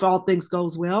 if all things go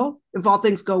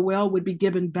well, would be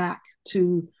given back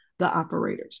to the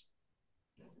operators.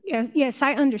 Yes,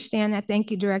 I understand that.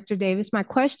 Thank you, Director Davis. My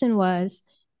question was,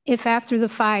 if after the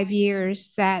 5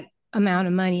 years that amount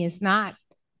of money is not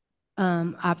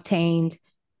obtained,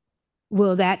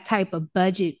 will that type of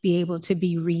budget be able to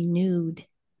be renewed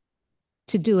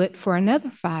to do it for another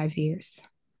 5 years?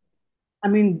 I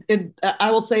mean,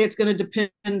 I will say it's going to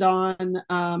depend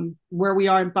on where we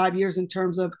are in 5 years in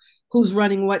terms of who's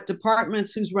running what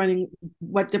departments, who's running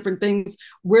what different things.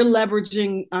 We're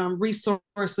leveraging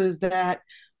resources that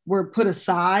were put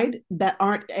aside that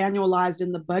aren't annualized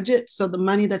in the budget. So the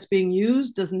money that's being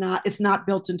used it's not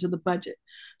built into the budget.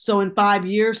 So in 5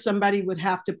 years, somebody would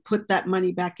have to put that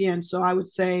money back in. So I would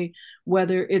say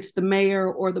whether it's the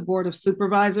mayor or the board of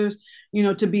supervisors,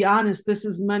 to be honest, this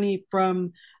is money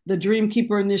from the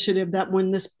Dreamkeeper initiative that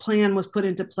when this plan was put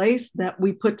into place, that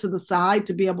we put to the side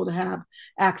to be able to have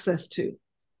access to.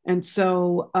 And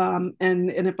so, and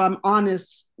if I'm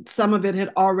honest, some of it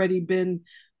had already been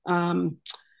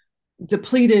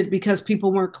depleted because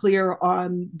people weren't clear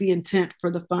on the intent for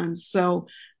the funds. So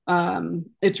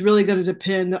it's really going to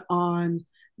depend on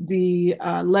the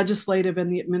legislative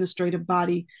and the administrative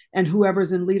body and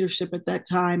whoever's in leadership at that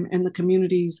time and the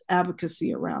community's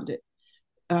advocacy around it.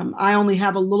 I only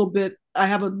have a little bit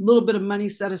of money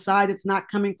set aside. It's not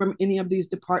coming from any of these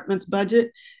departments'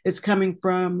 budget. It's coming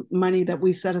from money that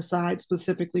we set aside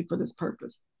specifically for this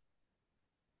purpose.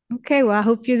 Okay, well, I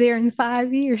hope you're there in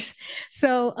 5 years.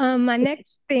 So my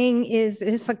next thing is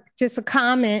just a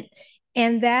comment,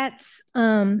 and that's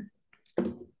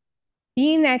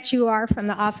being that you are from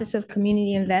the Office of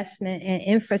Community Investment and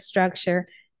Infrastructure,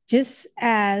 just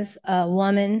as a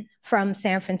woman from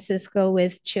San Francisco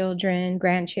with children,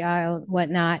 grandchild,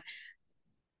 whatnot,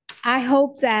 I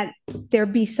hope that there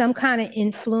be some kind of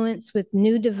influence with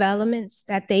new developments,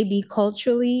 that they be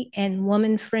culturally and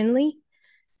woman-friendly.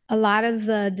 A lot of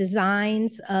the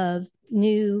designs of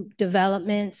new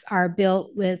developments are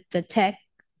built with the tech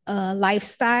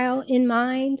lifestyle in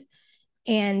mind.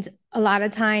 And a lot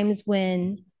of times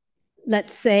when,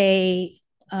 let's say,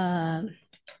 Plaza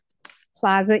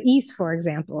East, for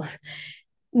example,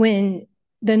 when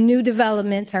the new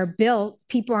developments are built,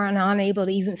 people are unable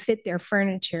to even fit their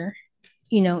furniture,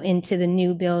 into the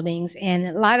new buildings. And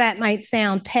a lot of that might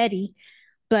sound petty,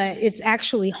 but it's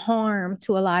actually harm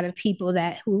to a lot of people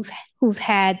who've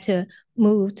had to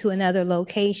move to another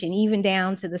location, even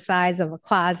down to the size of a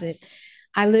closet.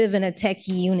 I live in a techie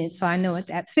unit, so I know what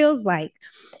that feels like.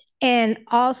 And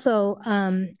also,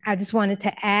 I just wanted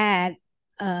to add,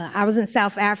 I was in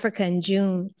South Africa in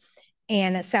June,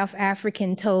 and a South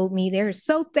African told me they're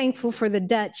so thankful for the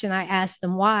Dutch. And I asked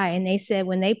them why. And they said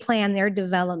when they planned their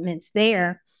developments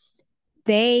there,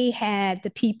 they had the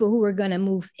people who were going to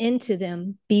move into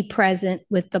them be present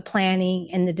with the planning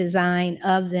and the design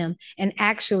of them, and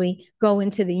actually go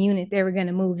into the unit they were going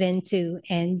to move into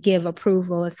and give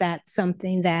approval if that's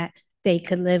something that they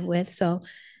could live with. So,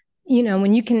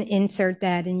 when you can insert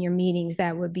that in your meetings,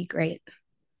 that would be great.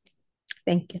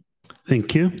 Thank you.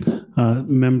 Thank you.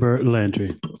 Member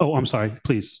Landry. Oh, I'm sorry,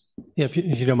 please. Yeah, if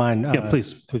you don't mind. Yeah,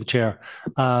 please. Through the chair.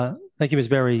 Thank you, Ms.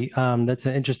 Berry. That's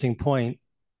an interesting point.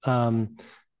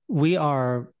 We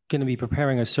are going to be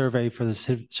preparing a survey for the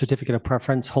certificate of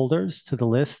preference holders to the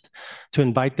list to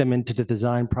invite them into the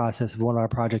design process of one of our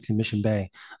projects in Mission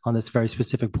Bay on this very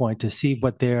specific point to see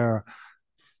what their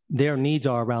needs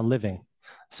are around living.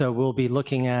 So we'll be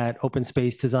looking at open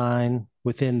space design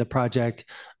within the project,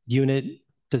 unit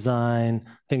design,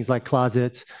 things like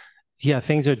closets. Yeah,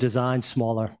 things are designed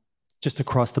smaller, just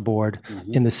across the board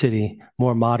in the city.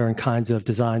 More modern kinds of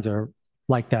designs are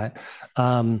like that.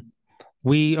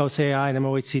 We, OCAI and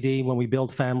MOHCD, when we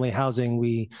build family housing,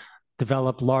 we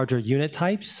develop larger unit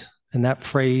types. And that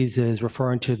phrase is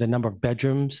referring to the number of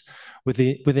bedrooms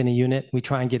within a unit. We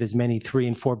try and get as many 3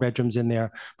 and 4 bedrooms in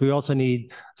there. But we also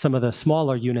need some of the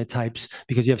smaller unit types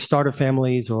because you have starter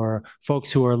families or folks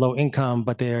who are low income,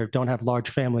 but they don't have large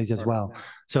families as well.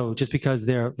 So just because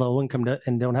they're low income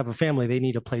and don't have a family, they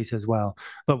need a place as well.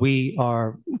 But we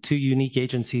are 2 unique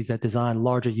agencies that design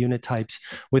larger unit types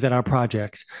within our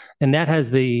projects. And that has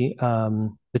the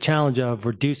challenge of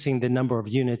reducing the number of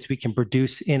units we can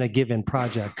produce in a given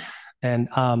project. And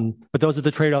but those are the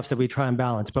trade-offs that we try and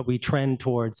balance. But we trend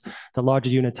towards the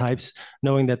larger unit types,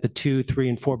 knowing that the 2, 3,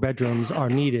 and 4 bedrooms are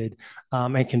needed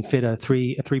and can fit a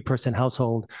three-person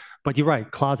household. But you're right,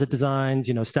 closet designs,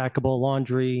 stackable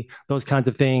laundry, those kinds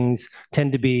of things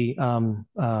tend to be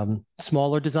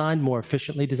smaller designed, more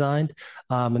efficiently designed.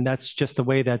 And that's just the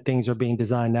way that things are being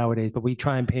designed nowadays. But we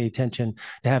try and pay attention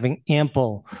to having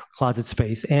ample closet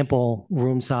space, ample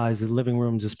room size, living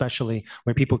rooms especially,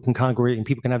 where people can congregate and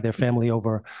people can have their family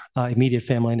over, immediate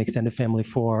family and extended family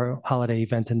for holiday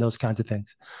events and those kinds of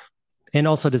things. And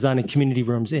also designing community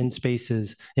rooms in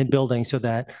spaces, in buildings, so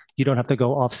that you don't have to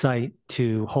go off-site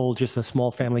to hold just a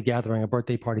small family gathering, a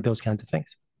birthday party, those kinds of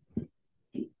things.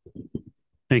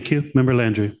 Thank you. Member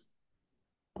Landry.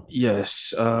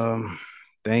 Yes.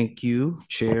 Thank you,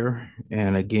 Chair.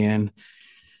 And again,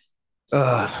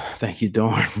 thank you,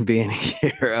 Dawn, for being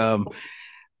here.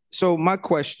 So my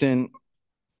question,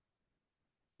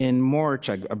 in March,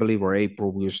 I believe, or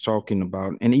April, we was talking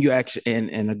about, and you actually,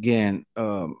 and again,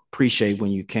 appreciate when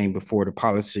you came before the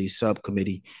policy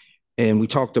subcommittee, and we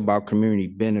talked about community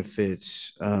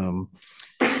benefits. I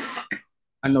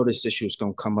know this issue is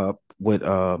going to come up with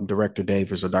Director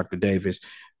Davis or Dr. Davis,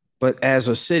 but as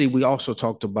a city, we also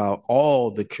talked about all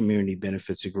the community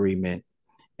benefits agreement,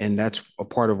 and that's a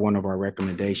part of one of our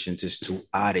recommendations is to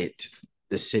audit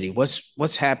the city.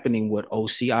 What's happening with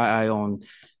OCII on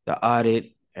the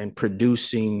audit and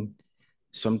producing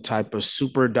some type of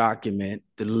super document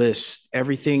that lists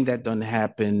everything that done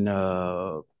happen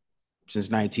since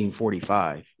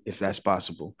 1945, if that's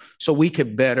possible, so we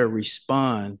could better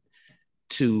respond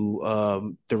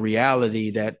to the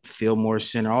reality that Fillmore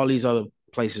Center, all these other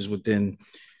places within,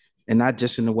 and not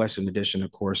just in the Western Addition,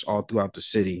 of course, all throughout the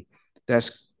city.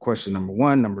 That's question number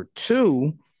one. Number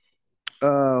two,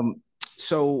 is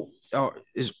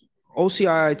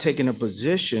OCI taking a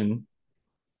position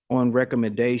on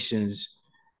recommendations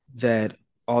that,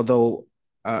 although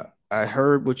I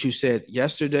heard what you said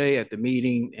yesterday at the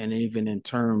meeting, and even in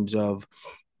terms of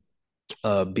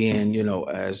being,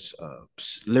 as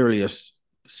literally a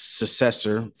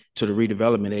successor to the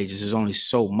redevelopment agency, there's only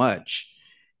so much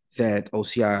that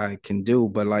OCI can do.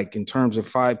 But like in terms of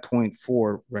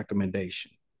 5.4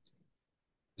 recommendation,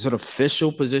 is it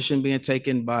official position being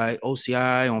taken by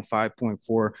OCI on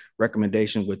 5.4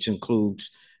 recommendation, which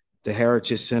includes the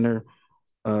Heritage Center?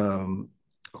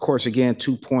 Of course, again,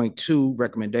 2.2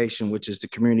 recommendation, which is the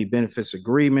community benefits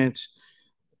agreements.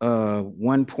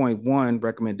 1.1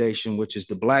 recommendation, which is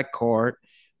the Black Card,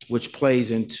 which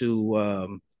plays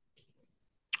into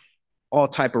all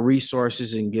type of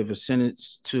resources and give a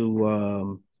sentence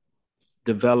to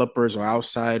developers or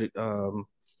outside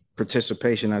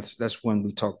participation. That's when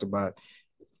we talked about.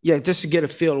 Yeah, just to get a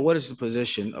feel, what is the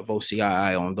position of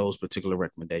OCII on those particular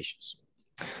recommendations?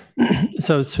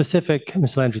 So specific,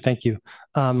 Ms. Landry, thank you.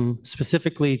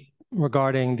 Specifically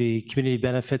regarding the community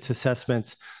benefits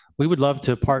assessments, we would love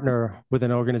to partner with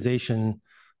an organization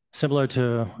similar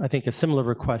to, I think, a similar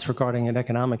request regarding an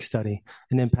economic study,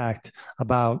 an impact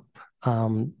about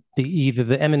either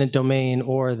the eminent domain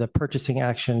or the purchasing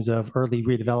actions of early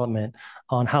redevelopment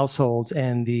on households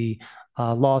and the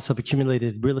loss of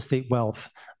accumulated real estate wealth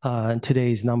in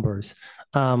today's numbers.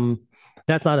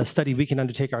 That's not a study we can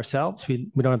undertake ourselves. We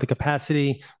don't have the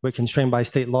capacity. We're constrained by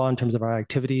state law in terms of our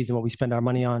activities and what we spend our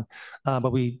money on.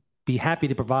 But we'd be happy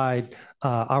to provide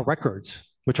our records,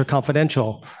 which are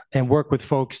confidential, and work with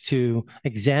folks to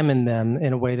examine them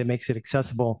in a way that makes it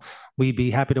accessible. We'd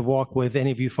be happy to walk with any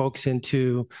of you folks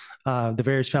into the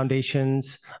various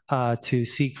foundations to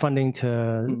seek funding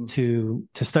to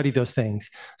study those things.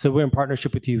 So we're in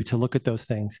partnership with you to look at those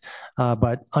things.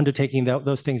 But undertaking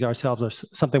those things ourselves are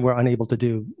something we're unable to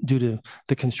do due to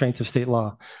the constraints of state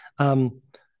law.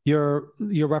 Your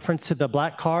reference to the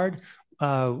Black Card,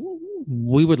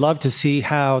 we would love to see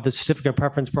how the certificate of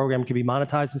preference program can be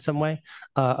monetized in some way.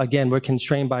 Again, we're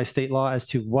constrained by state law as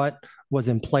to what was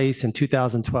in place in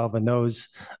 2012 and those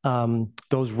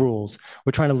rules.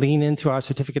 We're trying to lean into our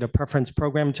certificate of preference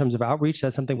program in terms of outreach.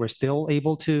 That's something we're still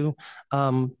able to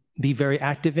be very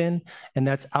active in, and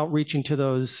that's outreaching to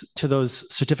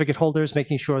those certificate holders,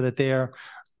 making sure that they're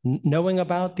knowing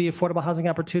about the affordable housing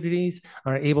opportunities,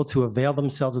 are able to avail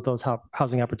themselves of those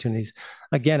housing opportunities.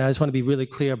 Again, I just want to be really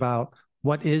clear about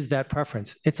what is that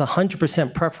preference. It's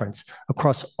 100% preference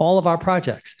across all of our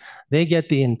projects. They get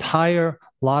the entire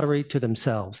lottery to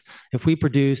themselves. If we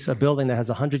produce a building that has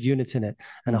 100 units in it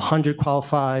and 100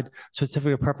 qualified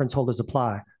certificate of preference holders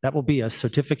apply, that will be a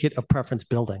certificate of preference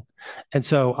building. And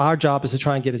so our job is to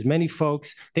try and get as many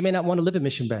folks. They may not want to live in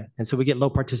Mission Bay, and so we get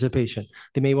low participation.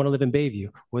 They may want to live in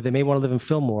Bayview, or they may want to live in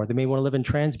Fillmore. They may want to live in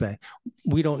Trans Bay.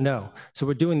 We don't know. So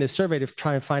we're doing this survey to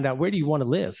try and find out, where do you want to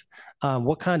live?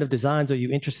 What kind of designs are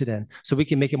you interested in? So we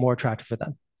can make it more attractive for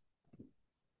them.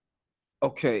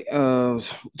 Okay,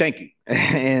 thank you.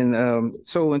 And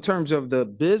so in terms of the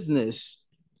business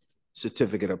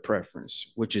certificate of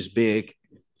preference, which is big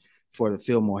for the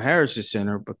Fillmore Heritage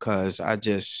Center, because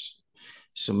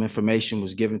some information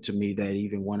was given to me that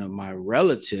even one of my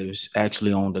relatives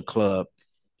actually owned a club,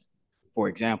 for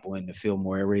example, in the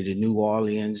Fillmore area, the New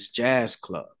Orleans Jazz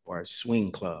Club or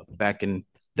Swing Club back in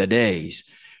the days,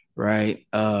 right?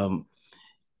 And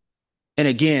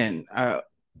again, I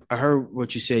heard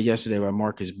what you said yesterday about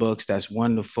Marcus Books. That's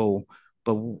wonderful.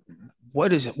 But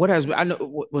I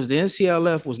know was the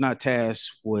NCLF was not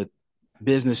tasked with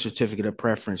business certificate of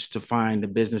preference to find the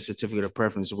business certificate of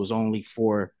preference. It was only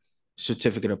for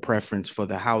certificate of preference for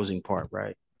the housing part,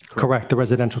 right? Correct, the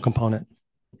residential component.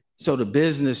 So the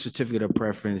business certificate of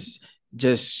preference,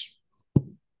 just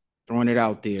throwing it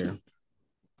out there,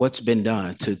 what's been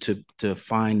done to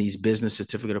find these business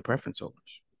certificate of preference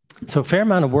holders? So a fair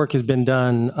amount of work has been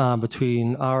done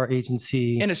between our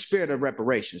agency. In the spirit of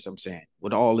reparations, I'm saying.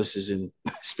 With all this is in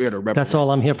spirit of reparations. That's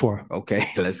all I'm here for. Okay,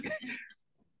 let's go.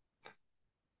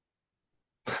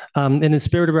 In the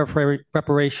spirit of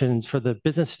reparations for the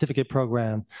business certificate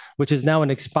program, which is now an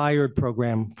expired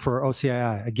program for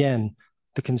OCII. Again,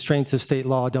 the constraints of state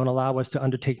law don't allow us to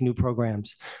undertake new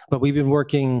programs. But we've been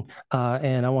working,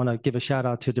 and I want to give a shout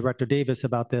out to Director Davis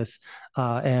about this,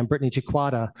 and Brittany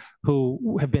Chiquata,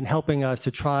 who have been helping us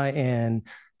to try and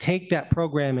take that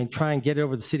program and try and get it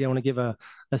over the city. I want to give a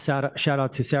shout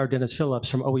out to Sarah Dennis Phillips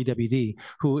from OEWD,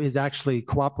 who is actually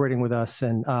cooperating with us,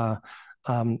 and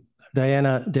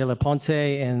Diana De La Ponce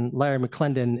and Larry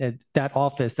McClendon at that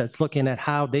office that's looking at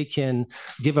how they can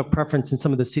give a preference in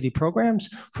some of the city programs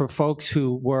for folks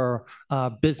who were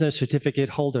business certificate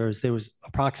holders. There was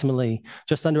approximately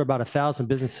just under about 1,000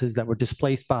 businesses that were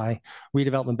displaced by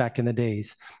redevelopment back in the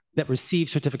days that receive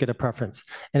certificate of preference.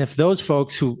 And if those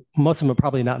folks, who most of them are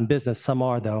probably not in business, some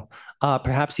are though,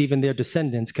 perhaps even their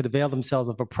descendants could avail themselves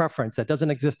of a preference that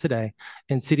doesn't exist today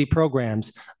in city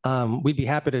programs, we'd be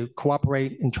happy to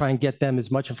cooperate and try and get them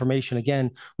as much information.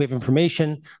 Again, we have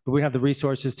information, but we have the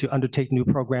resources to undertake new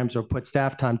programs or put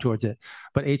staff time towards it.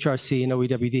 But HRC and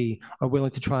OEWD are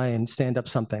willing to try and stand up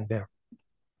something there.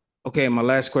 Okay, my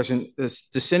last question is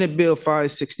the Senate Bill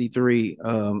 563.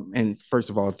 And first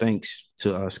of all, thanks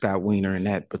to Scott Wiener and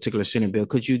that particular Senate bill.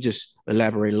 Could you just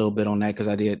elaborate a little bit on that? Because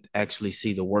I did actually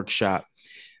see the workshop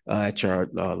at your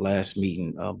last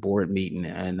meeting, board meeting.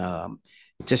 And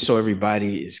just so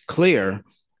everybody is clear,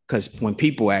 because when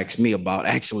people ask me about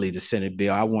actually the Senate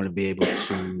bill, I want to be able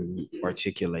to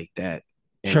articulate that.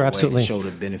 Sure, absolutely. Show the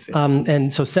benefit.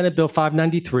 And so Senate Bill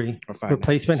 593,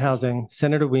 replacement housing,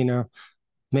 Senator Wiener,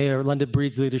 Mayor Linda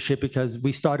Breed's leadership, because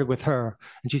we started with her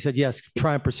and she said, yes,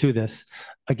 try and pursue this.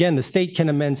 Again, the state can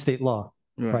amend state law,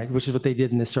 right? Which is what they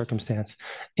did in this circumstance.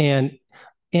 And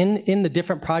in the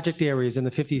different project areas in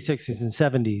the 50s, 60s,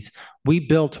 and 70s, we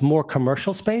built more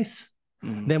commercial space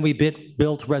than we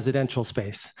built residential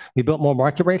space. We built more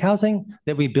market rate housing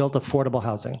than we built affordable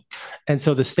housing. And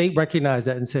so the state recognized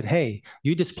that and said, hey,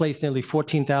 you displaced nearly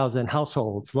 14,000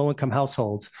 households, low-income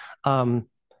households.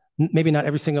 Maybe not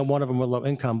every single one of them were low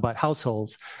income, but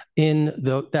households in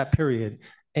that period.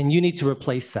 And you need to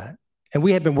replace that. And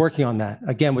we had been working on that.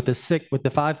 Again, with the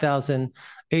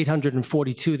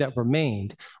 5,842 that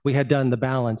remained, we had done the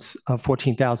balance of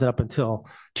 14,000 up until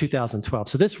 2012.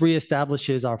 So this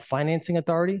reestablishes our financing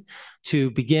authority to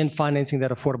begin financing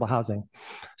that affordable housing.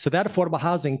 So that affordable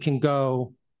housing can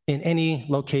go in any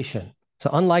location. So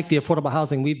unlike the affordable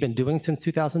housing we've been doing since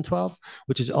 2012,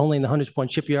 which is only in the Hunters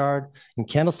Point Shipyard and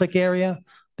Candlestick area,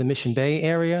 the Mission Bay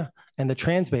area, and the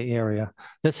Trans Bay area,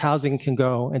 this housing can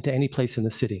go into any place in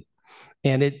the city.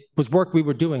 And it was work we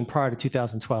were doing prior to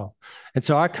 2012. And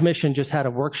so our commission just had a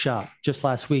workshop just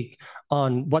last week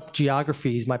on what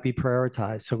geographies might be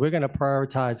prioritized. So we're going to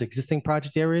prioritize existing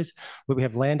project areas where we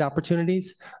have land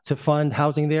opportunities to fund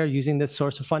housing there using this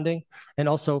source of funding, and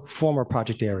also former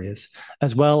project areas,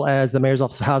 as well as the Mayor's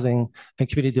Office of Housing and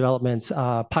Community Development's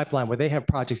pipeline, where they have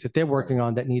projects that they're working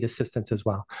on that need assistance as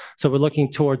well. So we're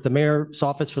looking towards the Mayor's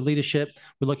Office for leadership.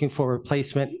 We're looking for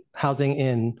replacement housing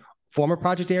in former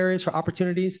project areas for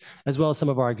opportunities, as well as some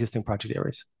of our existing project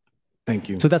areas. Thank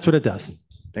you. So that's what it does.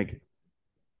 Thank you.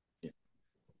 Yeah.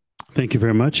 Thank you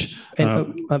very much.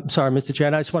 And I'm sorry, Mr. Chair,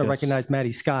 and I just want to recognize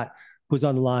Maddie Scott, who's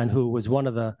on the line, who was one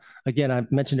of the, again, I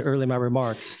mentioned earlier in my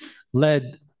remarks,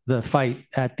 led the fight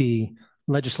at the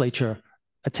legislature,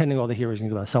 attending all the hearings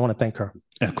with us. So I want to thank her.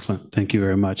 Excellent. Thank you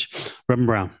very much. Reverend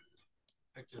Brown.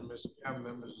 Thank you, Mr. Chairman,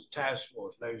 members of the task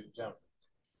force, ladies and gentlemen.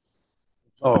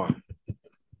 Lord,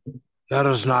 let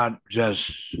us not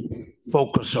just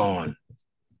focus on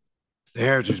the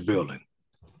Heritage Building.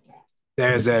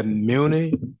 There's that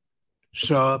Muni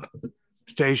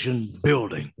substation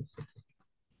building.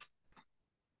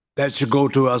 That should go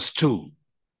to us too.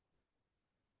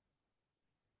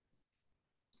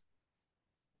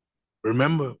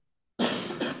 Remember,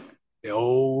 the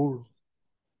old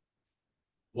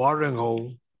watering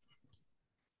hole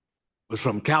was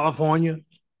from California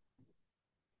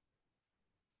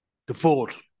to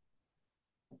Fulton.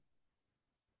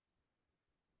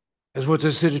 That's what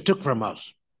the city took from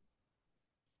us.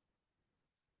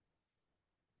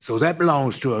 So that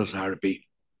belongs to us, how to be.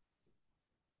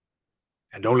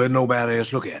 And don't let nobody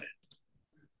else look at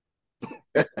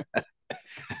it.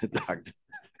 Doctor.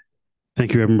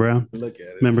 Thank you, Reverend Brown. Look at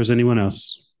it. Members, anyone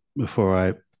else before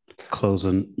I close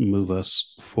and move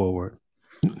us forward?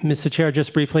 Mr. Chair,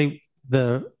 just briefly,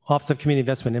 the Office of Community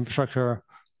Investment Infrastructure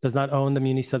does not own the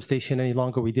Muni substation any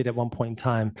longer. We did at one point in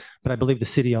time, but I believe the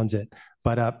city owns it.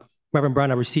 But Reverend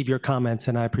Brown, I received your comments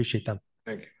and I appreciate them.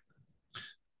 Thank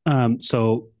you.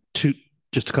 So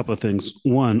just a couple of things.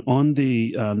 One, on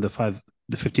the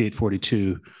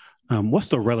 5842, what's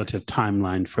the relative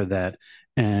timeline for that?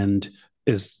 And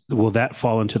will that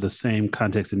fall into the same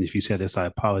context? And if you said this, I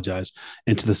apologize.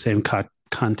 Into the same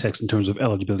context in terms of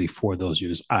eligibility for those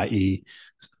units, i.e.,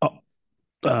 COP.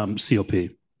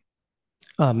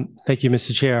 Thank you,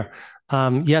 Mr. Chair.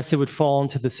 Yes, it would fall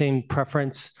into the same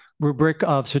preference rubric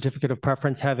of certificate of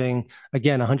preference, having,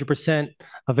 again, 100%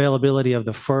 availability of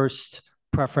the first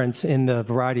preference in the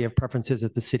variety of preferences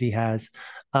that the city has.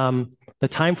 The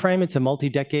time frame, it's a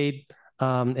multi-decade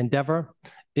endeavor.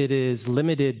 It is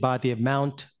limited by the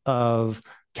amount of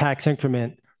tax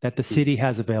increment that the city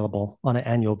has available on an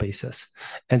annual basis.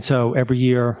 And so every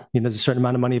year, there's a certain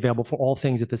amount of money available for all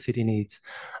things that the city needs.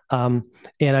 And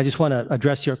I just want to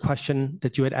address your question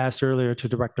that you had asked earlier to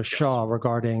Director Shaw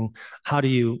regarding how do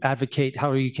you advocate,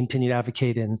 how do you continue to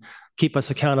advocate and keep us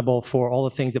accountable for all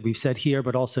the things that we've said here,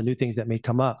 but also new things that may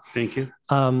come up. Thank you.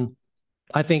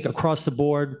 I think across the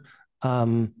board,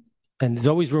 and there's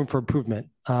always room for improvement,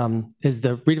 is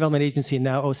the redevelopment agency,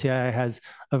 now OCI, has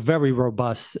a very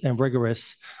robust and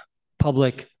rigorous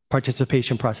public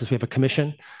participation process. We have a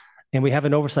commission and we have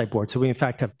an oversight board. So we in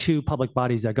fact have two public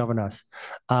bodies that govern us.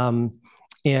 And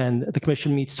the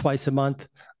commission meets twice a month.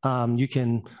 You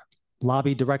can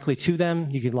lobby directly to them.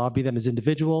 You can lobby them as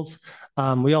individuals.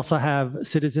 We also have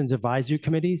citizens advisory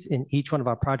committees in each one of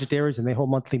our project areas, and they hold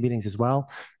monthly meetings as well.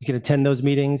 You can attend those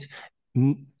meetings.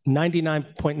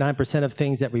 99.9% of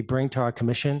things that we bring to our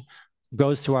commission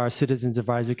goes to our citizens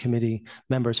advisory committee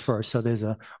members first. So there's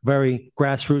a very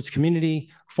grassroots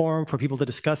community forum for people to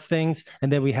discuss things.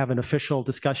 And then we have an official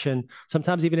discussion,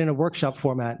 sometimes even in a workshop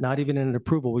format, not even in an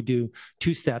approval. We do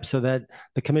two steps so that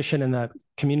the commission and the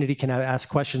community can ask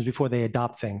questions before they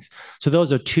adopt things. So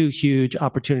those are two huge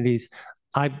opportunities.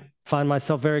 I find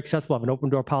myself very accessible. I have an open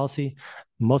door policy.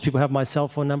 Most people have my cell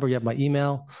phone number. You have my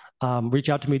email. Reach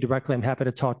out to me directly. I'm happy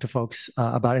to talk to folks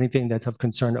about anything that's of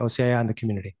concern to OCI and the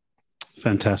community.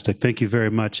 Fantastic. Thank you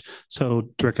very much. So,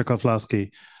 Director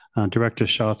Kozlowski, Director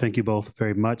Shaw, thank you both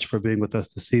very much for being with us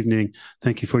this evening.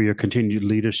 Thank you for your continued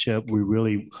leadership. We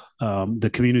really, the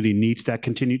community needs that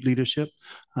continued leadership,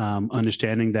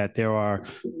 understanding that there are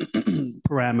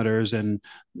parameters and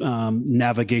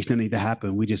navigation that need to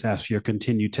happen. We just ask for your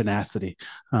continued tenacity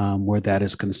where that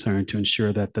is concerned to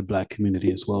ensure that the Black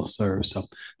community is well served. So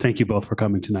thank you both for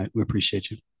coming tonight. We appreciate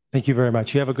you. Thank you very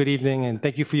much. You have a good evening, and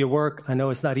thank you for your work. I know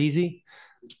it's not easy,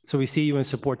 so we see you and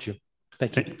support you.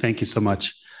 Thank you. Thank you so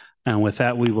much. And with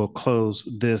that, we will close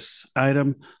this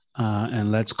item, and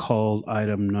let's call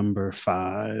item number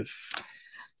 5.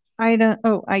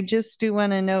 I just do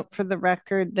want to note for the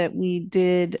record that we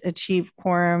did achieve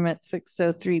quorum at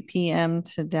 6:03 p.m.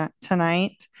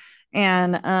 tonight.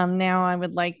 And now I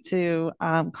would like to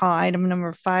call item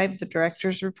number 5, the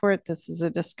director's report. This is a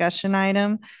discussion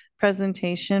item.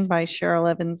 Presentation by Cheryl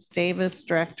Evans Davis,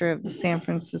 Director of the San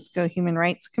Francisco Human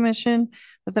Rights Commission,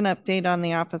 with an update on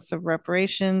the Office of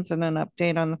Reparations and an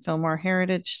update on the Fillmore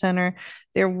Heritage Center.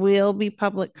 There will be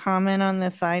public comment on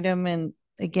this item, and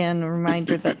again, a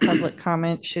reminder that public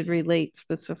comment should relate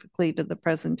specifically to the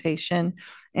presentation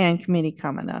and committee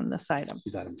comment on this item.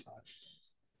 Is item 5?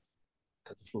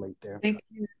 Because it's late there. Thank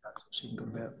you. So she can go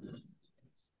back.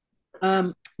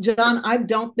 John, I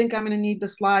don't think I'm going to need the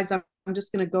slides. I'm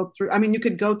just going to go through. I mean, you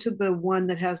could go to the one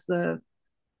that has the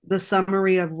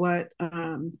summary of what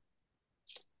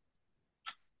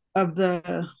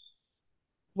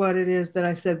what it is that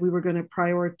I said we were going to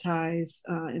prioritize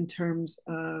in terms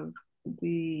of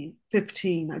the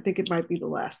 15. I think it might be the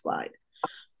last slide.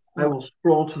 I will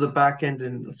scroll to the back end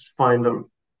and let's find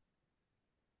them.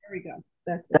 There we go.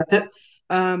 That's it.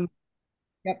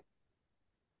 Yep.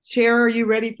 Chair, are you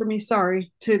ready for me?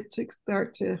 Sorry to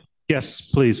start to. Yes,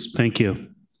 please. Thank you.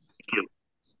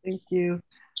 Thank you.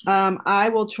 I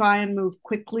will try and move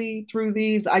quickly through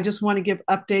these. I just want to give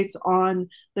updates on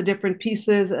the different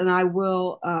pieces, and I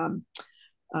will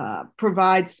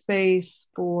provide space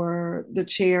for the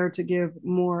chair to give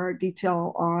more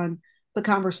detail on the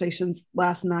conversations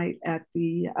last night at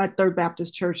Third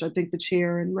Baptist Church. I think the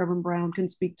chair and Reverend Brown can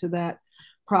speak to that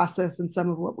process and some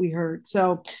of what we heard.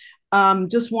 So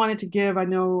just wanted to give, I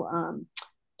know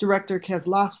Director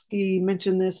Kozlowski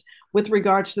mentioned this with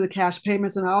regards to the cash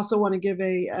payments, and I also want to give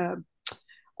a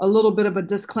little bit of a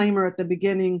disclaimer at the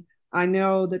beginning. I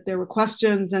know that there were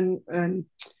questions and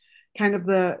kind of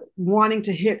the wanting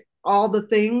to hit all the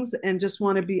things, and just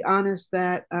want to be honest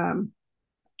that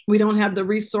we don't have the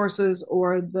resources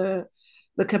or the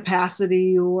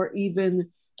capacity or even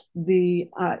the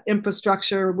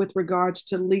infrastructure with regards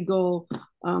to legal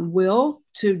will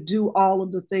to do all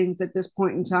of the things at this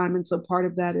point in time. And so part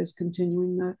of that is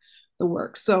continuing the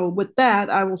work. So with that,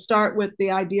 I will start with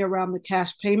the idea around the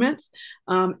cash payments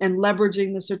and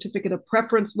leveraging the certificate of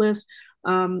preference list.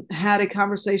 Had a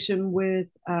conversation with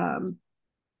the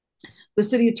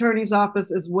city attorney's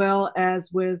office as well as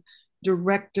with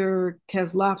Director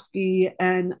Kozlowski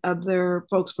and other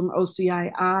folks from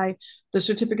OCII. The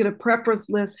certificate of preference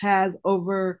list has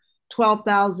over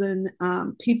 12,000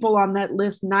 people on that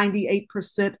list.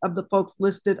 98% of the folks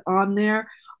listed on there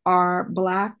are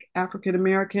Black, African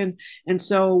American. And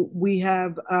so we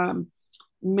have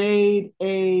made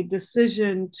a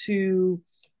decision to,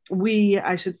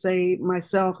 I should say,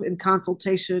 myself in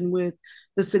consultation with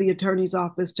the city attorney's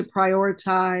office, to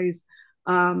prioritize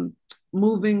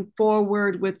moving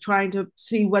forward with trying to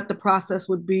see what the process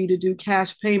would be to do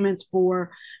cash payments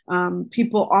for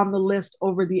people on the list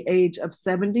over the age of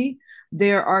 70.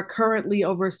 There are currently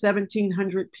over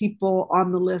 1,700 people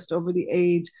on the list over the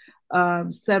age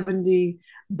of 70.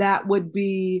 That would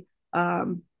be a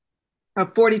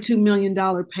 $42 million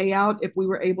payout if we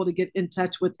were able to get in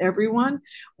touch with everyone.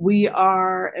 We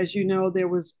are, as you know, there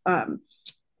was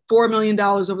 $4 million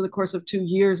over the course of 2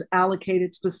 years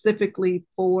allocated specifically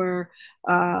for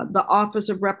the Office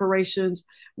of Reparations.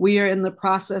 We are in the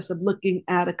process of looking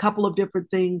at a couple of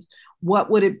different things. What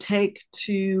would it take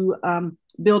to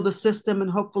build a system,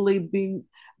 and hopefully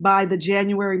by the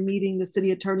January meeting, the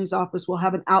city attorney's office will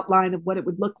have an outline of what it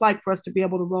would look like for us to be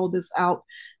able to roll this out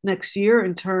next year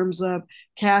in terms of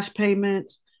cash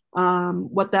payments,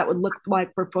 what that would look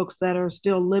like for folks that are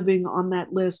still living on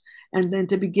that list, and then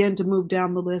to begin to move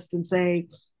down the list and say,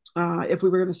 if we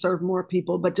were going to serve more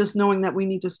people. But just knowing that we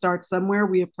need to start somewhere,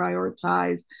 we have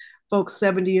prioritized folks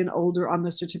 70 and older on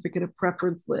the certificate of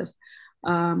preference list.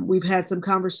 We've had some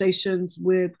conversations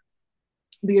with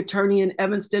the attorney in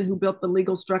Evanston who built the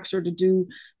legal structure to do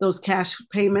those cash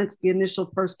payments, the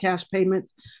initial first cash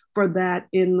payments for that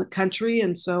in the country.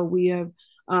 And so we have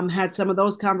had some of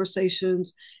those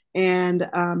conversations, and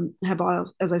have,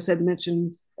 as I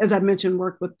mentioned,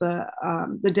 worked with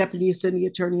the deputy city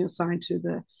attorney assigned to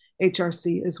the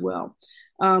HRC as well.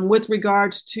 With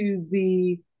regards to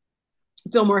the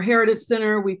Fillmore Heritage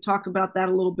Center, we've talked about that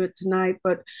a little bit tonight,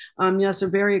 but yes, we're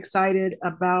very excited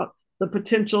about the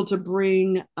potential to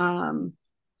bring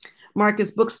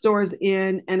Marcus bookstores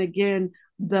in. And again,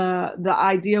 the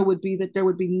idea would be that there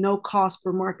would be no cost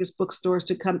for Marcus bookstores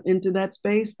to come into that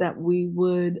space, that we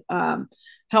would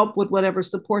help with whatever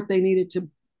support they needed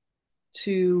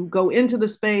to go into the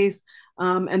space,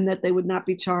 and that they would not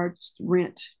be charged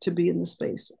rent to be in the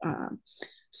space.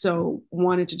 So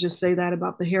wanted to just say that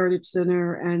about the Heritage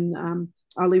Center, and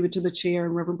I'll leave it to the chair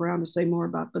and Reverend Brown to say more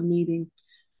about the meeting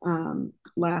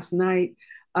last night.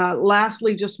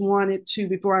 Lastly, just wanted to,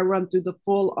 before I run through the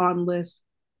full on list,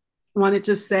 wanted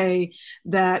to say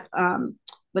that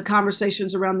the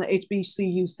conversations around the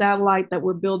HBCU satellite that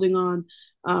we're building on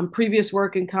previous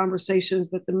work and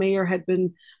conversations that the mayor had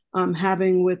been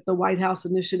having with the White House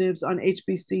initiatives on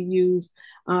HBCUs,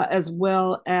 as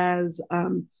well as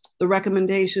the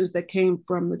recommendations that came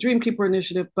from the Dreamkeeper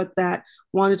Initiative, but that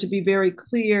wanted to be very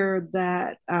clear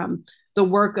that the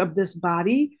work of this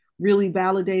body really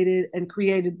validated and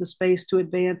created the space to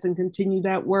advance and continue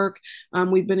that work.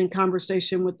 We've been in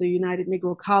conversation with the United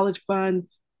Negro College Fund,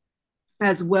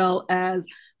 as well as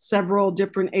several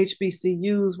different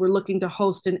HBCUs. We're looking to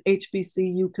host an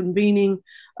HBCU convening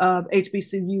of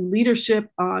HBCU leadership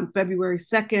on February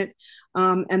 2nd,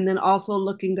 and then also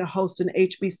looking to host an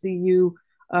HBCU,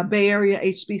 Bay Area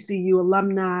HBCU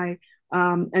alumni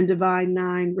and Divine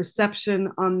Nine reception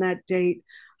on that date.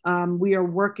 We are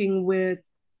working with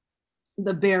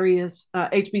the various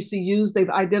HBCUs. They've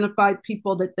identified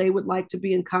people that they would like to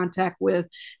be in contact with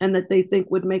and that they think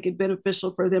would make it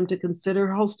beneficial for them to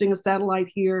consider hosting a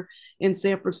satellite here in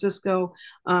San Francisco.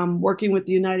 Working with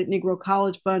the United Negro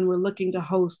College Fund, we're looking to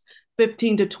host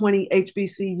 15 to 20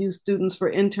 HBCU students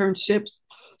for internships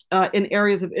in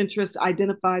areas of interest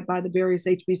identified by the various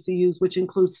HBCUs, which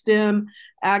include STEM,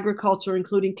 agriculture,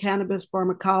 including cannabis,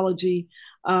 pharmacology,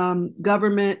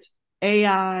 government,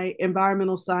 AI,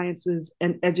 environmental sciences,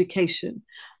 and education.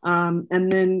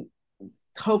 And then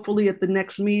hopefully at the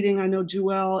next meeting, I know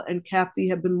Joelle and Kathy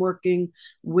have been working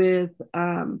with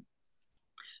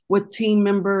team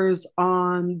members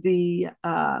on the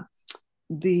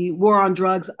war on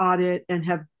drugs audit and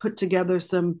have put together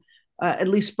some at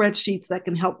least spreadsheets that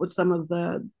can help with some of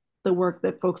the work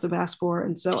that folks have asked for.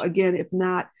 And so again, if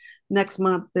not next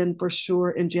month, then for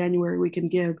sure in January, we can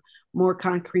give more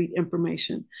concrete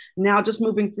information. Now, just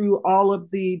moving through all of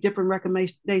the different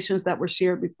recommendations that were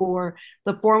shared before,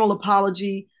 the formal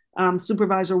apology,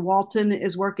 Supervisor Walton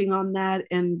is working on that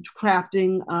and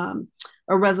crafting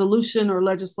a resolution or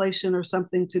legislation or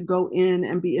something to go in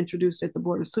and be introduced at the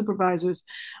Board of Supervisors.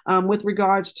 With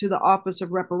regards to the Office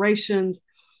of Reparations,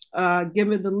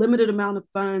 given the limited amount of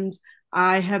funds,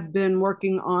 I have been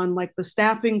working on like the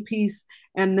staffing piece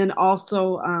and then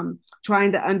also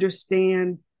trying to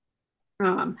understand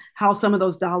how some of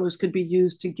those dollars could be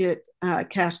used to get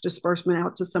cash disbursement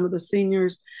out to some of the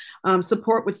seniors.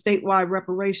 Support with statewide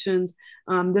reparations.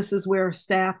 This is where a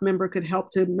staff member could help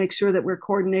to make sure that we're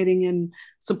coordinating and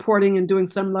supporting and doing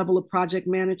some level of project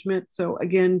management. So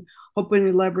again, hoping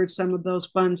to leverage some of those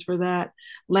funds for that.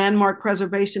 Landmark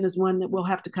preservation is one that we'll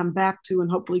have to come back to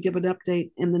and hopefully give an update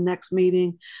in the next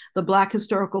meeting. The Black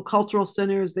Historical Cultural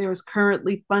Centers, there is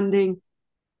currently funding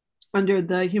under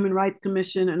the Human Rights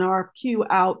Commission an RFQ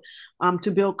out to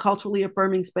build culturally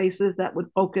affirming spaces that would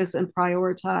focus and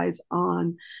prioritize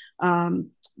on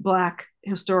Black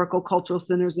historical cultural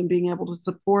centers and being able to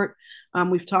support.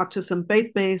 We've talked to some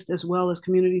faith-based as well as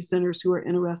community centers who are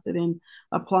interested in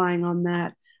applying on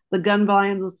that. The gun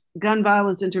violence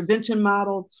intervention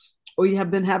model, we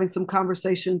have been having some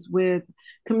conversations with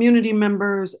community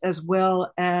members as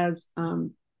well as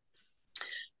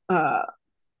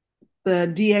the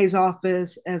DA's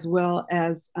office, as well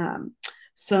as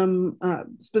some,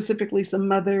 specifically some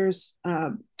mothers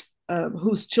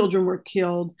whose children were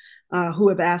killed, who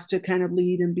have asked to kind of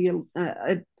lead and be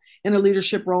in a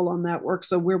leadership role on that work.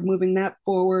 So we're moving that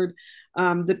forward.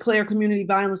 Declare community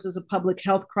violence as a public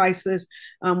health crisis.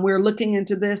 We're looking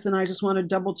into this, and I just want to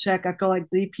double check. I feel like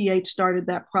DPH started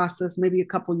that process maybe a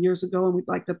couple years ago, and we'd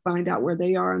like to find out where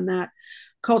they are in that.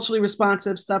 Culturally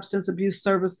responsive substance abuse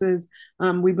services.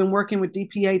 We've been working with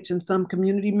DPH and some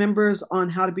community members on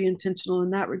how to be intentional in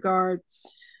that regard.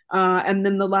 And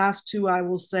then the last two, I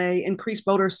will say, increase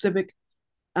vote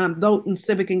and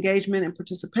civic engagement and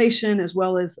participation, as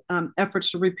well as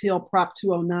efforts to repeal Prop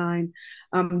 209.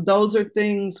 Those are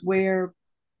things where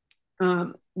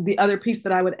the other piece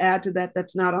that I would add to that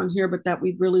that's not on here, but that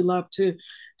we'd really love to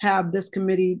have this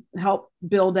committee help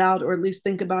build out or at least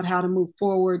think about how to move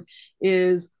forward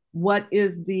is what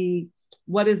is the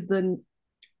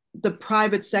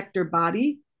private sector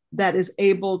body that is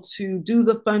able to do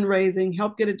the fundraising,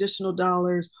 help get additional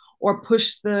dollars, or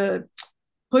push the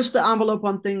envelope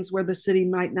on things where the city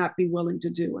might not be willing to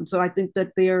do. And so I think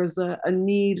that there's a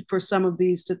need for some of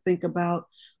these to think about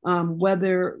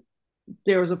whether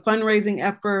there's a fundraising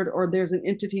effort or there's an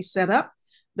entity set up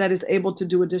that is able to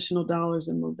do additional dollars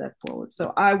and move that forward.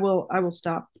 So I will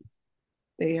stop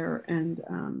there and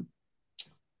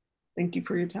thank you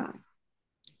for your time.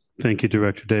 Thank you,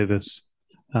 Director Davis.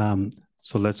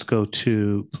 So let's go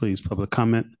to, please, public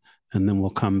comment, and then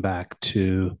we'll come back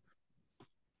to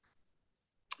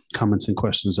comments and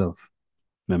questions of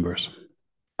members.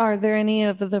 Are there any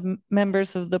of the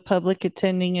members of the public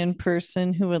attending in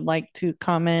person who would like to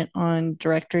comment on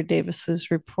Director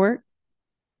Davis's report?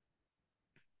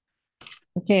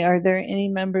 Okay, are there any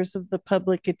members of the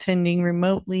public attending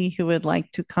remotely who would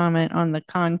like to comment on the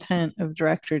content of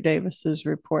Director Davis's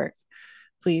report?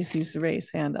 Please use the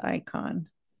raise hand icon.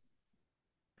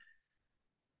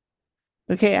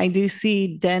 Okay, I do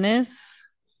see Dennis.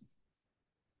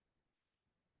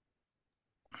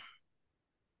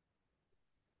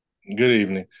 Good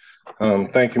evening.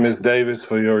 Thank you, Ms. Davis,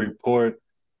 for your report.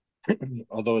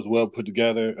 Although it's well put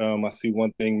together, I see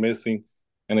one thing missing.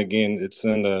 And again, it's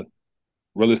in the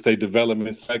real estate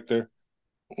development sector,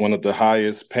 one of the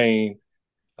highest paying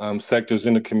sectors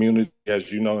in the community, as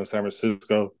you know, in San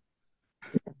Francisco.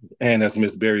 And as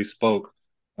Ms. Berry spoke,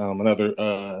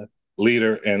 another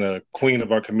leader and a queen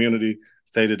of our community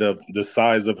stated of the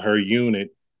size of her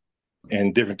unit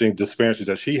and different things, disparities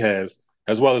that she has,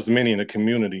 as well as many in the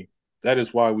community. That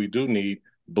is why we do need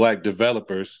Black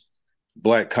developers,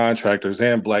 Black contractors,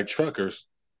 and Black truckers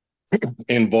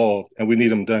involved, and we need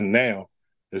them done now,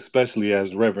 especially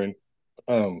as Reverend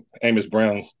Amos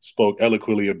Brown spoke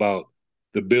eloquently about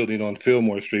the building on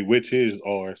Fillmore Street, which is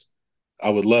ours. I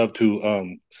would love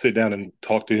to sit down and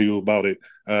talk to you about it,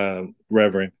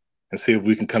 Reverend, and see if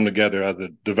we can come together as a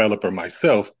developer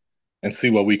myself and see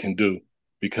what we can do,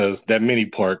 because that mini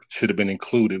park should have been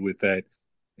included with that,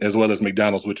 as well as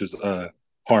McDonald's, which is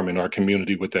harming our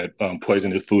community with that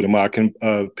poisonous food. In my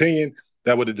opinion,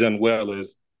 that would have done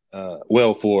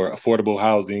well for affordable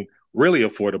housing, really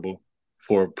affordable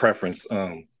for preference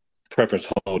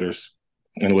holders,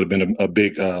 and it would have been a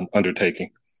big undertaking.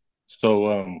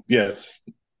 So yes,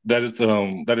 that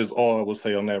is all I will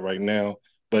say on that right now.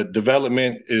 But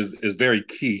development is very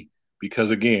key,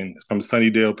 because again, from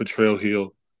Sunnydale, Potrero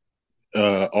Hill,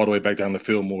 all the way back down to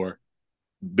Fillmore,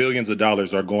 billions of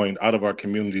dollars are going out of our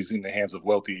communities in the hands of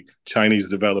wealthy Chinese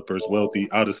developers, wealthy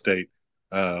out-of-state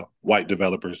white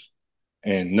developers,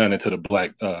 and none into the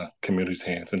Black community's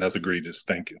hands, and that's egregious.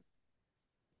 Thank you.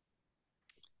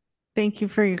 Thank you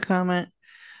for your comment.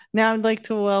 Now I'd like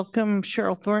to welcome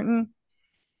Cheryl Thornton.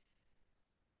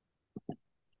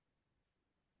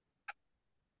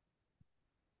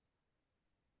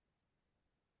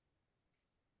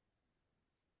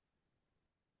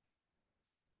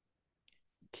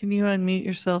 Can you unmute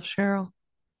yourself, Cheryl?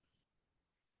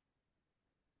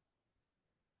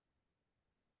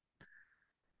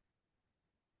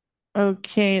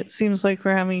 Okay, it seems like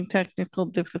we're having technical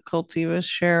difficulty with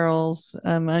Cheryl's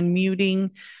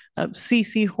unmuting.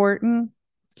 CC Horton,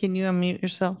 can you unmute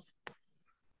yourself?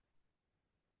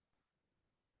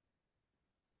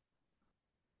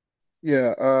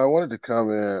 Yeah, I wanted to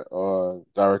comment on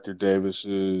Director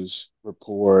Davis's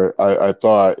report. I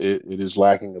thought it is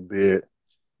lacking a bit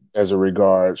as it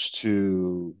regards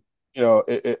to,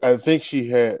 I think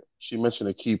she mentioned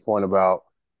a key point about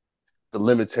the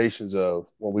limitations of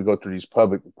when we go through these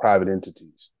public and private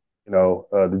entities.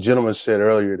 The gentleman said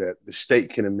earlier that the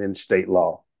state can amend state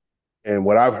law. And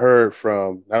what I've heard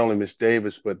from not only Ms.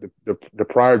 Davis, but the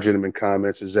prior gentleman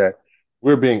comments is that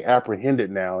we're being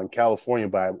apprehended now in California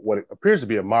by what appears to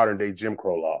be a modern day Jim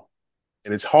Crow law.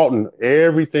 And it's halting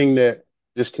everything that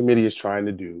this committee is trying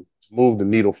to do to move the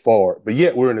needle forward. But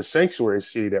yet we're in a sanctuary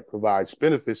city that provides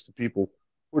benefits to people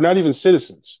who are not even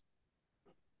citizens.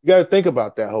 You got to think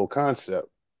about that whole concept.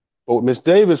 But with Ms.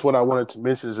 Davis, what I wanted to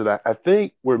mention is that I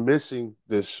think we're missing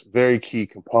this very key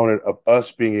component of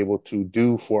us being able to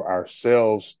do for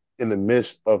ourselves in the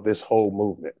midst of this whole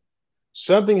movement.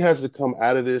 Something has to come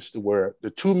out of this to where the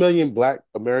 2 million Black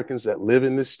Americans that live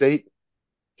in this state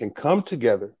can come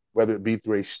together, whether it be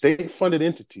through a state-funded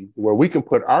entity where we can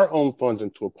put our own funds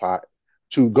into a pot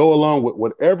to go along with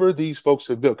whatever these folks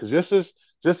have built. Because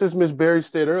just as Ms. Berry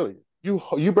said earlier,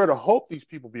 you better hope these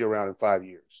people be around in 5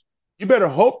 years. You better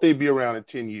hope they be around in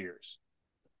 10 years.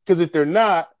 Because if they're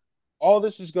not, all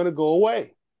this is going to go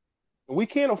away. And we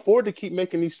can't afford to keep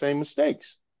making these same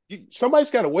mistakes. Somebody's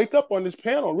got to wake up on this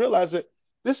panel and realize that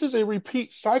this is a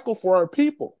repeat cycle for our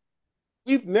people.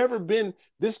 We've never been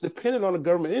this dependent on a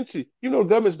government entity. The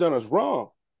government's done us wrong.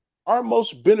 Our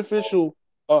most beneficial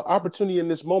opportunity in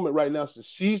this moment right now is to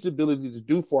seize the ability to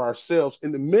do for ourselves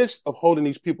in the midst of holding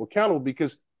these people accountable,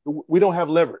 because we don't have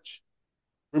leverage.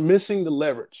 We're missing the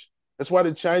leverage. That's why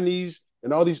the Chinese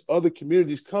and all these other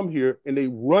communities come here and they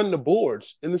run the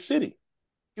boards in the city.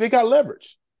 They got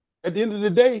leverage. At the end of the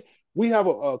day, we have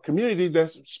a community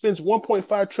that spends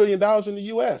 $1.5 trillion in the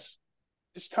U.S.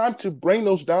 It's time to bring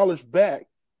those dollars back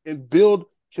and build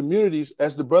communities.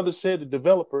 As the brother said, the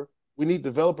developer, we need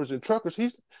developers and truckers.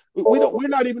 We're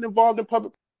not even involved in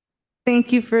public.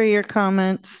 Thank you for your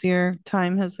comments. Your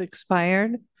time has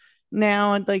expired.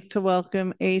 Now I'd like to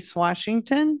welcome Ace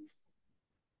Washington.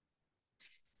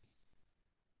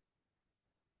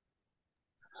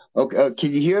 Okay,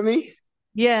 can you hear me?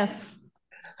 Yes.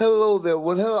 Hello there.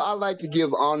 Well, hello. I'd like to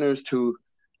give honors to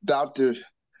Dr.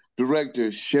 Director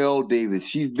Cheryl Davis.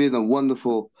 She's been a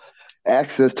wonderful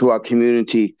access to our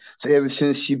community ever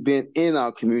since she's been in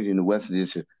our community in the Western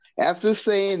District. After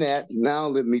saying that, now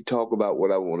let me talk about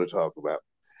what I want to talk about.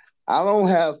 I don't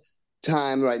have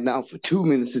time right now for 2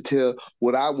 minutes to tell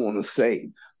what I want to say,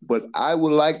 but I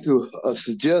would like to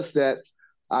suggest that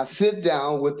I sit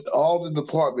down with all the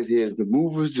department heads, the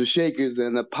movers, the shakers,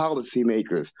 and the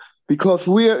policymakers, because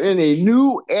we are in a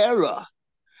new era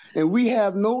and we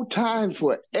have no time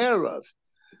for errors.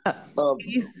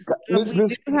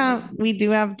 We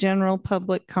do have general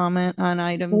public comment on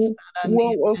items not on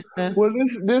the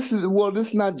agenda. This is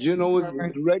not Juno. It's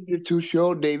directed to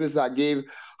Cheryl Davis. I gave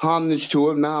homage to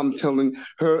her. Now I'm telling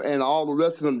her and all the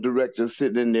rest of them directors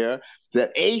sitting in there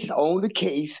that Ace on the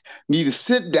case need to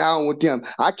sit down with them.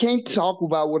 I can't talk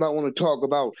about what I want to talk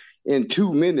about in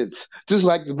 2 minutes, just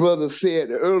like the brother said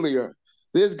earlier.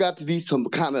 There's got to be some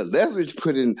kind of leverage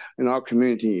put in our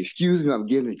community. Excuse me, I'm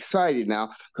getting excited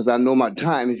now because I know my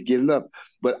time is getting up.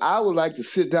 But I would like to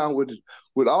sit down with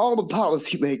all the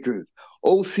policymakers,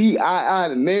 OCII,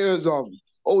 the mayor's office,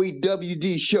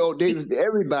 OEWD, Cheryl Davis,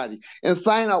 everybody, and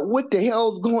find out what the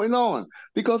hell's going on.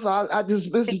 Because I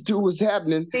just listened to what's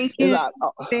happening. Thank you.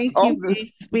 Thank you,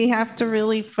 Ace. We have to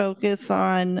really focus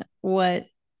on what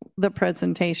the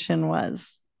presentation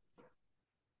was.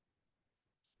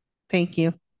 Thank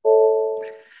you.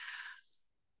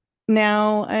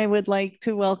 Now I would like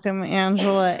to welcome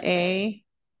Angela A.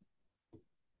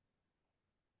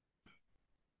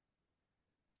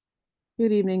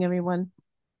 Good evening, everyone.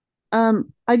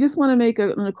 I just want to make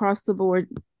an across the board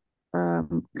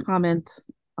comment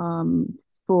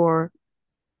for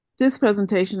this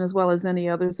presentation as well as any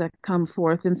others that come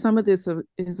forth. And some of this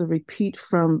is a repeat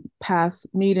from past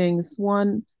meetings.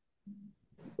 One,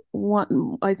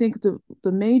 I think the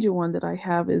major one that I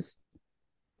have is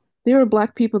there are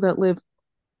Black people that live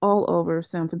all over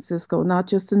San Francisco, not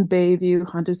just in Bayview,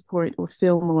 Hunters Point, or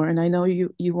Fillmore. And I know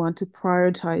you want to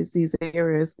prioritize these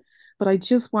areas, but I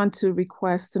just want to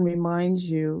request and remind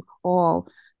you all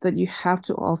that you have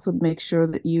to also make sure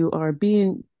that you are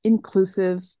being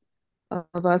inclusive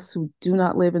of us who do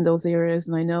not live in those areas.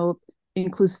 And I know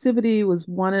inclusivity was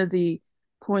one of the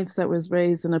points that was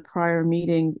raised in a prior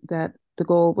meeting, that the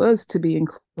goal was to be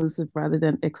inclusive rather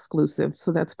than exclusive.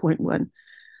 So that's point one.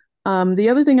 The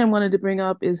other thing I wanted to bring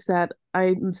up is that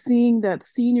I'm seeing that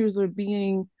seniors are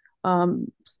being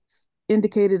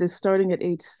indicated as starting at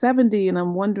age 70, and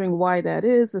I'm wondering why that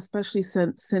is, especially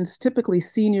since typically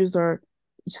seniors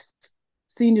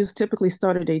typically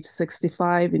start at age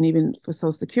 65, and even for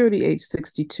Social Security, age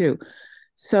 62.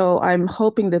 So I'm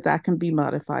hoping that that can be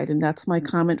modified, and that's my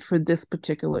comment for this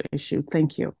particular issue.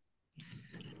 Thank you.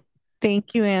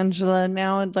 Thank you, Angela.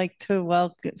 Now I'd like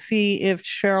to see if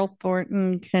Cheryl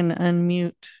Thornton can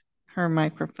unmute her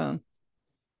microphone.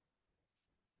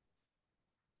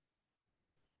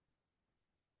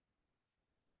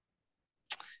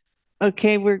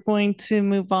 Okay, we're going to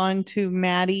move on to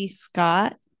Maddie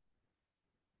Scott.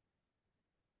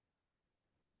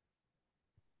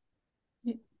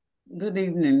 Good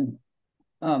evening,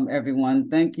 everyone.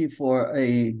 Thank you for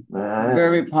a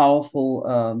very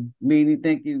powerful meeting.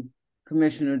 Thank you,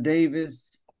 Commissioner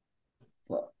Davis,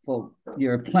 for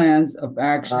your plans of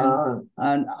action.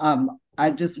 And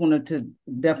I just wanted to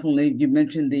definitely, you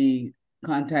mentioned the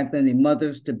contacting the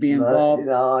mothers to be involved.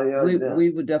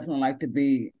 We would definitely like to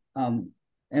be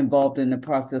involved in the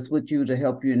process with you to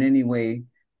help you in any way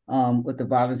with the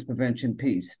violence prevention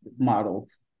piece model.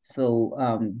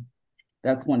 So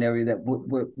that's one area that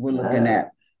we're looking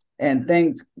at. And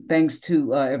thanks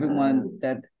to everyone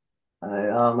that.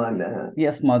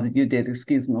 Yes, Mother, you did.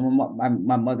 Excuse me.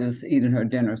 My mother's eating her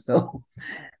dinner. So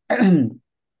I'm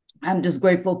just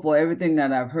grateful for everything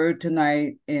that I've heard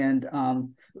tonight, and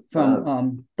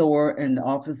from Thor and the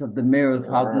Office of the Mayor of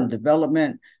Housing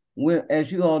Development.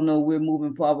 As you all know, we're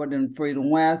moving forward in Freedom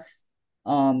West,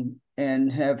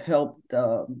 and have helped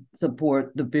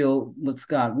support the bill with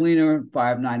Scott Wiener,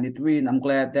 593. And I'm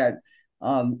glad that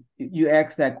you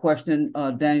asked that question,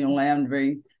 Daniel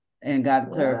Landry, and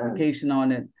got clarification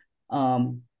on it.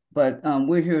 But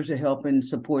we're here to help and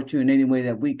support you in any way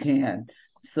that we can.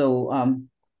 So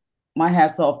my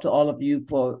hat's off to all of you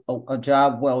for a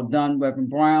job well done, Reverend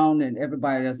Brown, and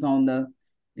everybody that's on the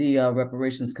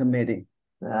Reparations Committee.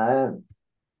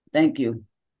 Thank you.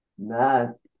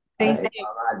 Thank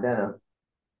you.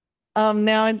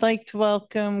 Now I'd like to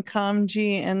welcome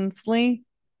Kamji Ensley.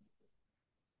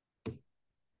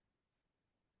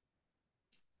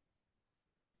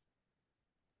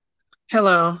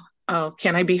 Hello. Oh,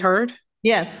 can I be heard?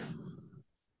 Yes.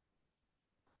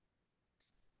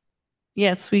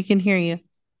 Yes, we can hear you.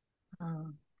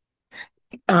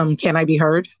 Can I be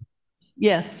heard?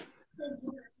 Yes.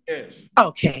 Yes.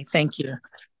 Okay, thank you.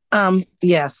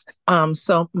 Yes.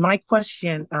 So my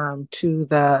question to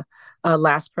the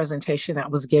last presentation that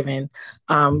was given,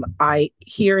 I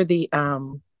hear the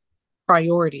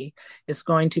priority is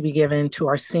going to be given to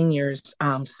our seniors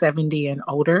 70 and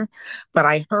older, but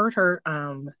I heard her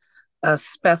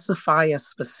specify a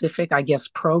specific, I guess,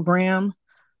 program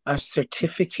a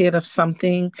certificate of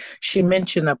something. She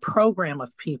mentioned a program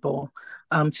of people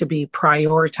to be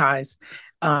prioritized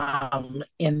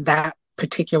in that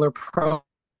particular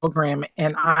program.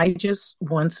 And I just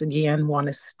once again want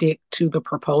to stick to the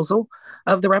proposal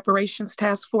of the Reparations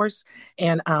Task Force,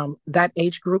 and that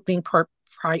age group being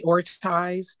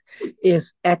prioritized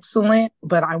is excellent,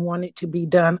 but I want it to be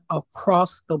done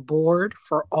across the board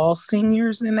for all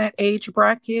seniors in that age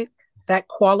bracket that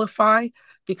qualify,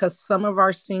 because some of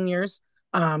our seniors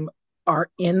are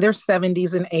in their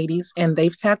 70s and 80s, and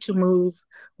they've had to move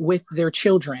with their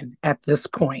children at this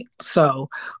point. So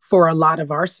for a lot of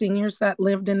our seniors that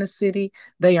lived in the city,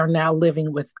 they are now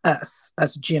living with us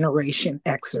as Generation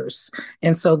Xers.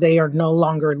 And so they are no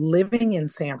longer living in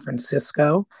San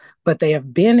Francisco, but they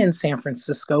have been in San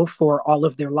Francisco for all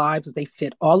of their lives. They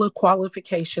fit all the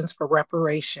qualifications for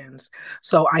reparations.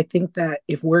 So I think that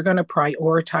if we're going to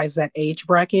prioritize that age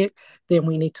bracket, then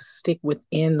we need to stick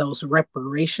within those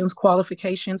reparations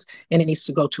qualifications, and it needs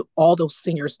to go to all those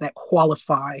seniors that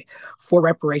qualify for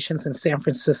reparations in San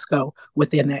Francisco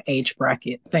within that age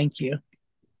bracket. Thank you.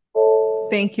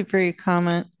 Thank you for your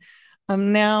comment.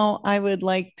 Now I would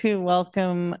like to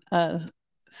welcome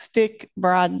Stick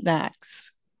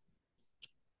Broadnax.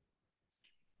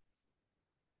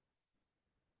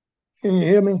 Can you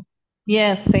hear me?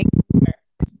 Yes, thank you.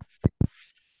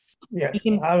 Yes,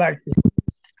 I like to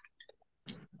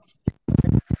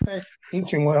thank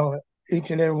each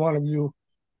and every one of you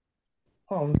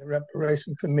on the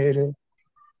Reparation Committee,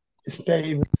 Ms.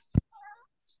 Davis,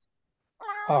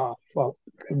 for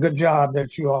a good job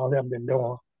that you all have been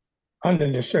doing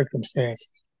under the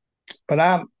circumstances. But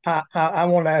I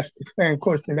want to ask the same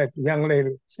question that the young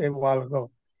lady said a while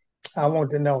ago. I want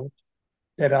to know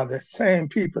that are the same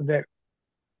people that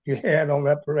you had on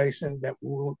reparation that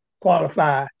will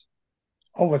qualify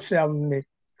over 70,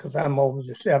 because I'm over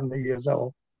the 70 years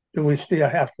old, do we still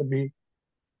have to be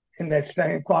in that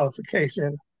same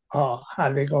qualification?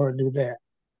 How they going to do that?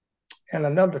 And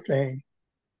another thing,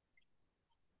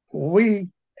 we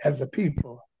as a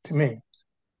people, to me,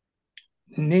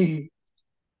 need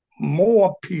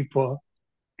more people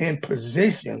in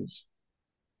positions.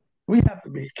 We have to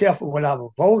be careful with our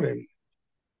voting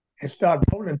and start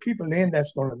voting people in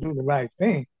that's going to do the right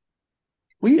thing.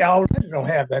 We already don't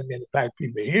have that many black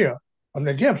people here on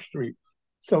the Jeff Street.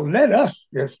 So let us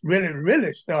just really,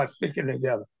 really start sticking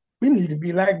together. We need to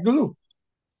be like glue.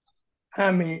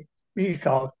 I mean,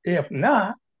 because if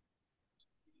not,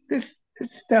 this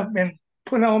stuff been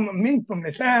put on me from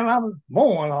the time I was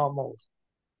born almost.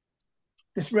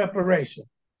 This reparation.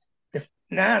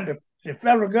 Now the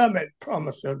federal government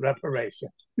promises reparation.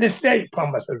 The state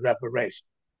promises reparation.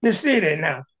 The city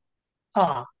now.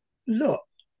 Look,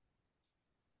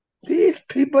 these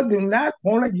people do not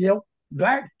want to give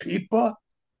black people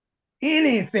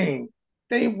anything.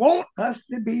 They want us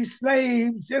to be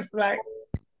slaves just like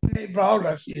they brought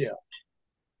us here.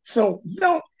 So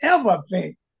don't ever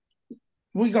think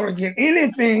we're going to get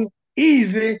anything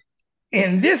easy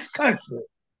in this country,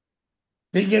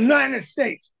 the United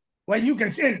States, where you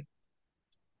can send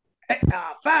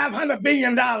 $500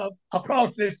 billion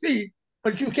across the sea,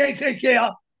 but you can't take care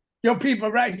of your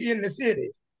people right here in the city.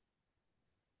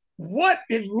 What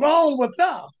is wrong with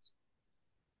us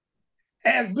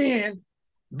as being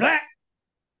black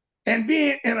and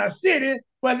being in a city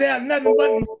where there's nothing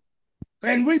but,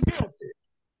 and we built it?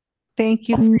 Thank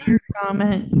you for your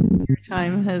comment. Your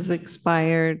time has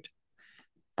expired.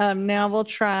 Now we'll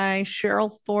try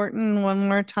Cheryl Thornton one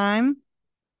more time.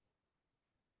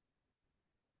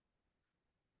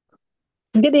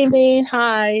 Good evening.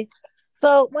 Hi.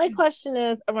 So my question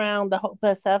is around the Hope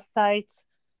SF sites.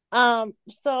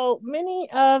 So many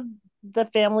of the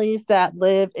families that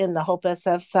live in the Hope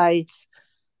SF sites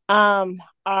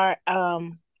are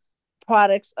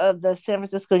products of the San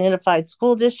Francisco Unified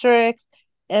School District.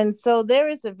 And so there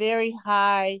is a very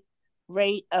high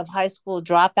rate of high school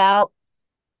dropout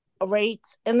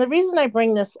rates. And the reason I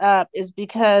bring this up is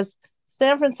because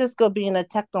San Francisco being a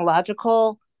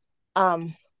technological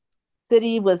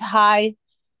city with high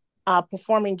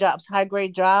performing jobs, high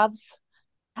grade jobs,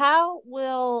 how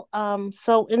will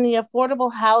so in the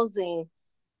affordable housing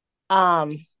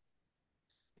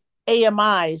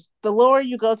AMIs, the lower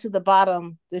you go to the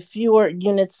bottom, the fewer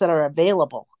units that are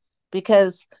available,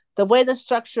 because the way the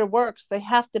structure works, they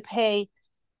have to pay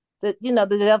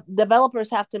the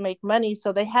developers have to make money,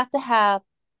 so they have to have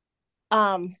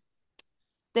somebody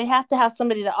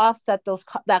to offset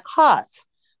that cost.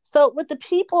 So with the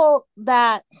people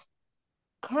that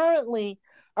currently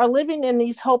are living in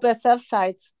these Hope SF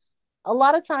sites, a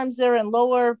lot of times they're in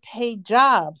lower paid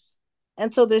jobs.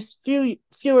 And so there's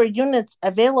fewer units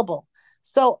available.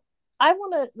 So I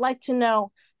like to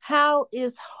know, how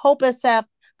is Hope SF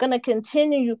going to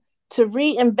continue to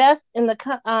reinvest in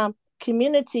the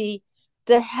community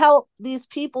to help these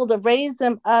people, to raise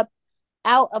them up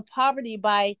out of poverty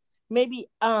by maybe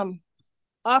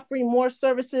offering more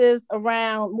services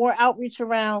around, more outreach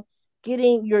around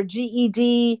getting your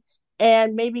GED,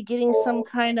 and maybe getting some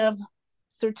kind of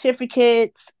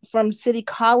certificates from City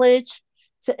College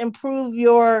to improve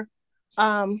your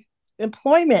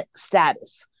employment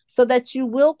status so that you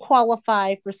will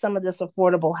qualify for some of this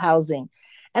affordable housing.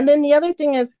 And then the other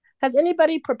thing is, has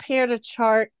anybody prepared a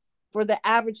chart for the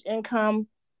average income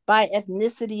by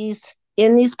ethnicities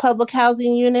in these public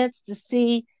housing units to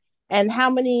see, and how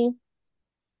many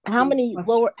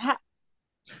lower,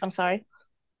 I'm sorry.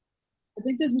 I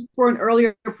think this is for an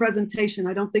earlier presentation.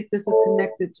 I don't think this is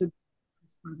connected to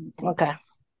this presentation. Okay.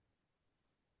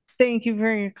 Thank you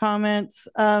for your comments.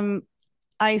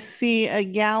 I see a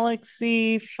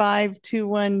Galaxy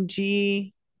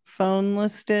 521G phone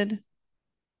listed.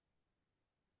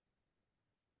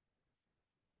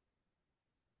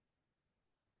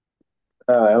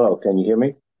 Hello, can you hear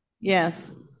me?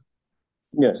 Yes.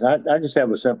 Yes, I just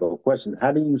have a simple question.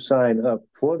 How do you sign up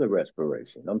for the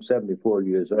respiration? I'm 74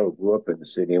 years old, grew up in the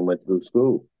city and went through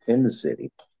school in the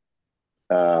city.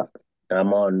 I'm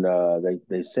on,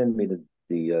 they send me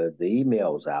the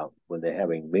emails out when they're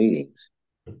having meetings,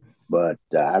 but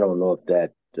I don't know if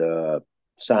that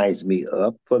signs me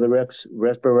up for the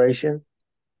respiration,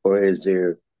 or is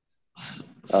there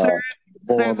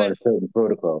form or a certain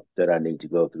protocol that I need to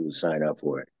go through to sign up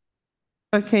for it?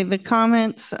 Okay, the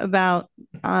comments about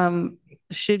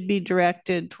should be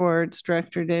directed towards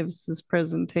Director Davis's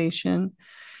presentation.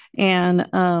 And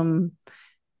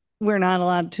we're not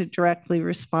allowed to directly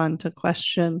respond to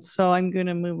questions. So I'm going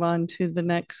to move on to the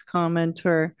next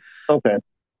commenter. Okay.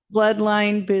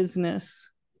 Bloodline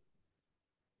business.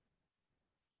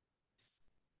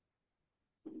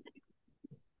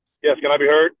 Yes, can I be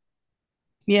heard?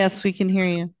 Yes, we can hear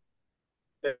you.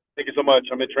 Thank you so much.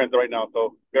 I'm in transit right now,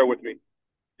 so bear with me.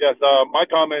 Yes, my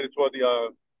comment is for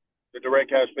the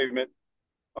direct cash payment.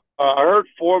 I heard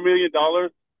 $4 million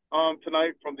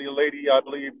tonight from the lady, I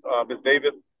believe, Ms.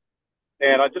 Davis.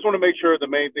 And I just want to make sure the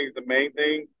main thing is the main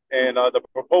thing. And the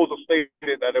proposal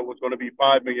stated that it was going to be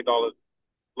 $5 million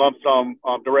lump sum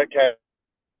direct cash,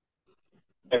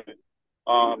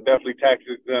 definitely tax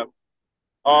exempt.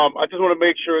 I just want to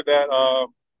make sure that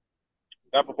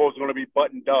that proposal is going to be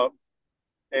buttoned up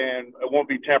and it won't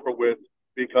be tampered with,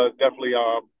 because definitely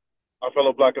our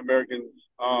fellow Black Americans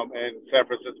and San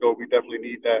Francisco, we definitely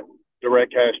need that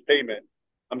direct cash payment.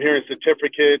 I'm hearing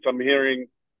certificates, I'm hearing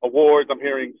awards, I'm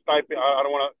hearing stipend. I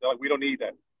don't want to, we don't need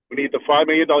that. We need the $5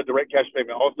 million direct cash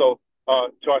payment. Also,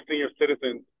 to our senior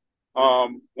citizens,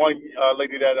 one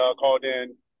lady that called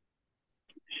in,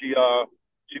 she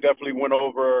definitely went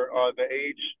over the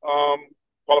age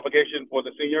qualification for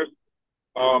the seniors.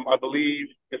 I believe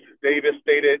Mrs. Davis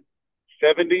stated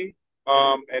 70,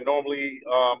 and normally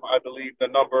I believe the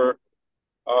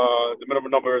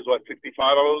minimum number is 65,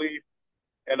 I believe.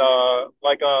 And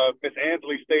like Ms.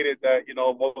 Ansley stated that, you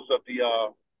know, most of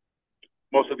the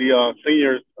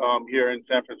seniors here in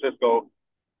San Francisco,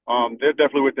 they're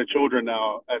definitely with their children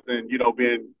now, as in, you know,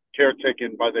 being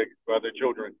caretaken by their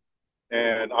children.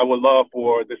 And I would love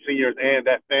for the seniors and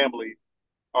that family,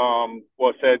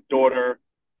 for said daughter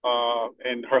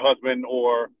and her husband,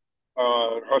 or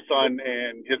her son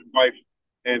and his wife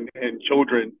and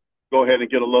children, go ahead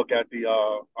and get a look at the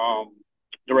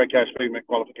direct cash payment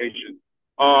qualification.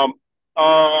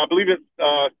 I believe it's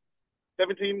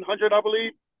 1,700, I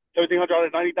believe.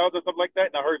 1,790,000, something like that.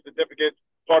 And I heard certificates.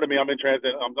 Pardon me, I'm in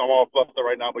transit. I'm all flustered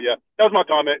right now. But yeah, that was my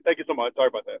comment. Thank you so much. Sorry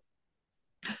about that.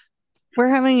 We're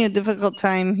having a difficult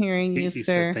time hearing you, sir.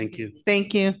 sir. Thank you.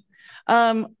 Thank you.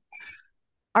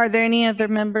 Are there any other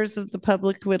members of the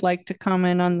public who would like to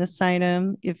comment on this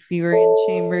item? If you are in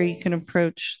chamber, you can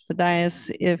approach the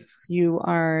dais. If you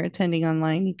are attending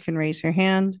online, you can raise your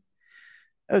hand.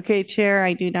 Okay, Chair,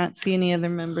 I do not see any other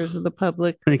members of the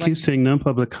public. Thank you. Seeing none,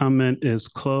 public comment is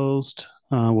closed.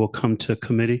 We'll come to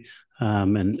committee.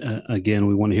 Again,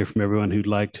 we want to hear from everyone who'd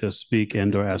like to speak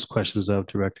and or ask questions of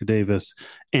Director Davis,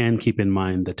 and keep in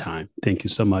mind the time. Thank you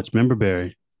so much. Member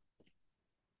Berry.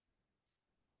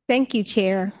 Thank you,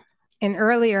 Chair. And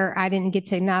earlier, I didn't get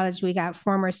to acknowledge we got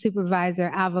former Supervisor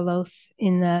Avalos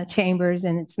in the chambers,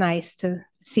 and it's nice to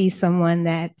see someone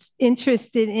that's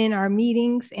interested in our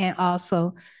meetings and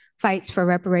also fights for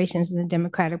reparations in the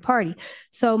Democratic Party.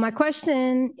 So my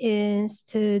question is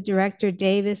to Director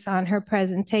Davis on her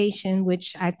presentation,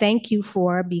 which I thank you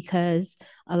for because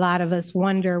a lot of us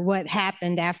wonder what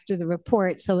happened after the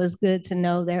report. So it's good to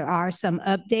know there are some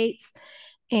updates.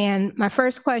 And my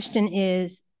first question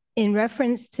is, in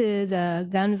reference to the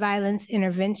gun violence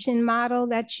intervention model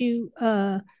that you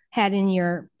had in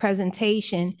your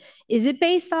presentation, is it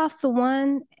based off the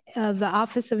one of the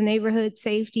Office of Neighborhood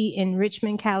Safety in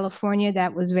Richmond, California,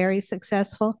 that was very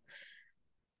successful?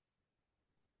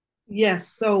 Yes,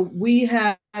 so we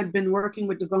had been working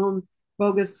with Devon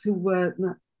Bogus, who was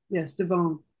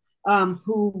Devon,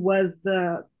 who was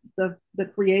the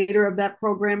creator of that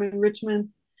program in Richmond.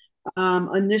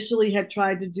 Initially had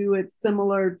tried to do it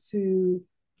similar to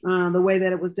the way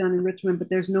that it was done in Richmond, but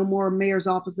there's no more Mayor's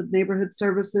Office of Neighborhood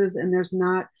Services, and there's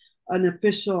not an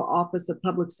official Office of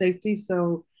Public Safety.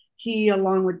 So he,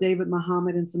 along with David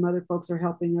Muhammad and some other folks, are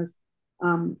helping us.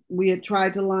 We had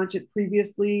tried to launch it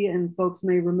previously, and folks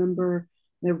may remember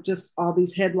there were just all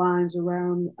these headlines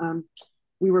around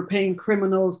we were paying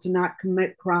criminals to not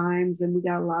commit crimes, and we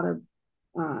got a lot of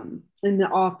in the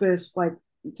office, like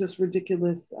just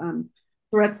ridiculous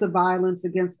threats of violence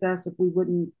against us if we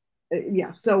wouldn't.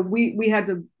 So we had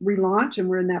to relaunch, and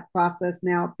we're in that process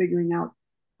now, figuring out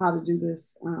how to do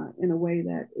this in a way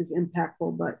that is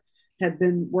impactful, but had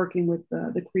been working with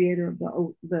the creator of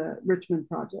the Richmond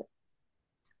project.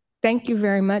 Thank you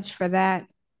very much for that.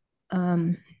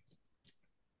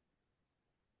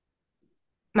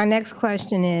 My next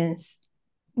question is,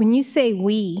 when you say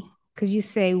we, because you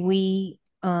say we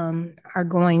are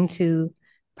going to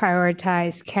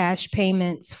prioritize cash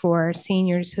payments for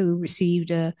seniors who received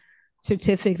a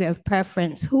certificate of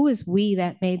preference, who is we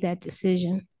that made that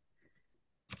decision?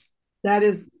 That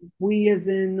is we, as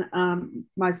in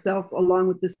myself, along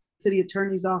with the city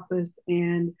attorney's office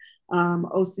and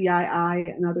OCII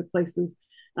and other places.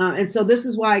 And so this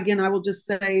is why, again, I will just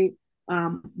say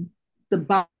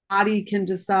the body can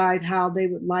decide how they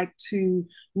would like to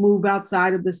move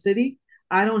outside of the city.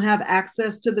 I don't have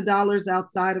access to the dollars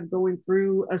outside of going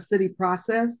through a city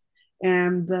process,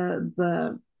 and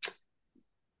the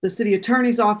city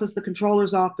attorney's office, the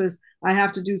controller's office, I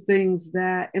have to do things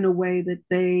that in a way that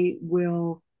they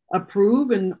will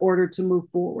approve in order to move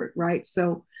forward, right?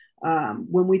 So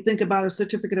when we think about a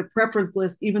certificate of preference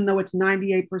list, even though it's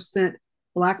 98%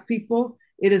 Black people,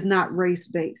 it is not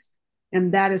race-based.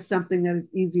 And that is something that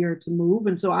is easier to move.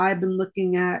 And so I've been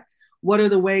looking at what are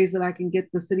the ways that I can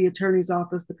get the city attorney's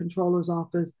office, the controller's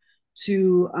office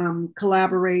to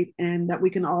collaborate, and that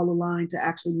we can all align to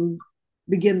actually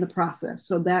begin the process.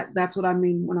 So that's what I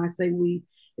mean when I say we.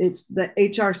 It's the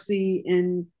HRC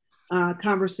in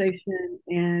conversation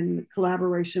and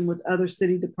collaboration with other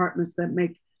city departments that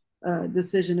make a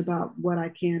decision about what I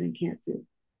can and can't do.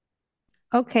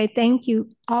 Okay, thank you.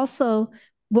 Also,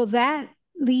 will that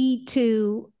lead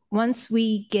to, once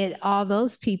we get all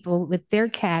those people with their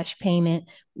cash payment,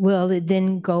 will it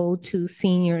then go to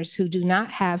seniors who do not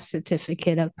have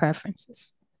certificate of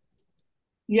preferences?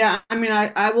 Yeah, I mean,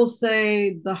 I will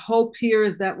say the hope here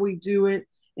is that we do it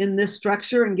in this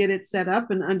structure and get it set up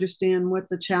and understand what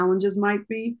the challenges might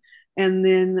be. And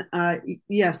then,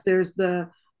 yes, there's the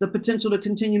potential to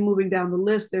continue moving down the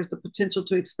list. There's the potential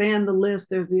to expand the list.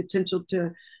 There's the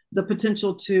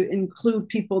potential to include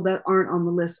people that aren't on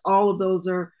the list. All of those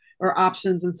are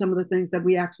options, and some of the things that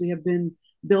we actually have been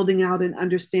building out and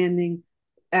understanding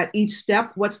at each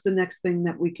step. What's the next thing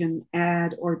that we can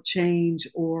add or change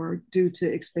or do to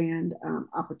expand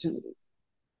opportunities?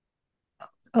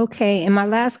 Okay, and my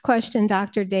last question,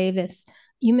 Dr. Davis,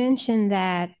 you mentioned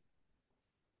that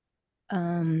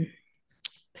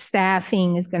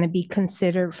staffing is going to be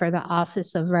considered for the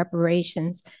Office of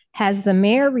Reparations. Has the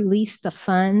mayor released the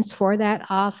funds for that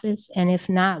office? And if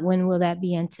not, when will that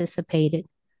be anticipated?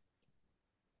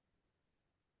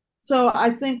 So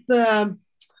I think the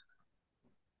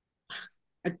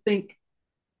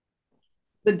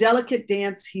delicate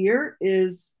dance here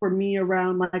is for me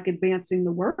around like advancing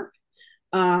the work.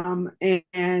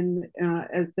 And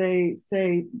as they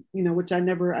say, which I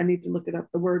need to look it up,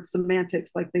 the word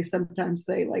semantics, like they sometimes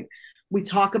say, like we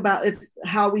talk about, it's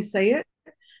how we say it.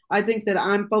 I think that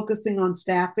I'm focusing on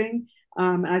staffing.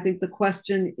 I think the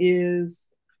question is,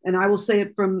 and I will say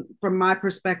it from my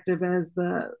perspective as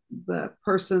the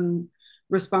person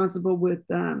responsible with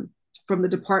from the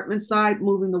department side,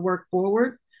 moving the work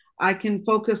forward. I can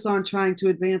focus on trying to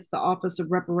advance the Office of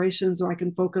Reparations, or I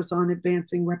can focus on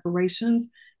advancing reparations,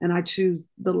 and I choose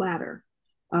the latter.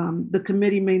 The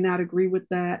committee may not agree with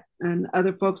that, and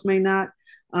other folks may not.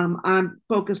 I'm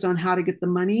focused on how to get the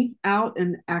money out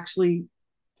and actually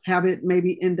have it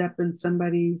maybe end up in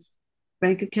somebody's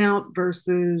bank account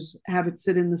versus have it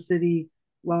sit in the city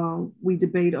while we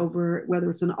debate over whether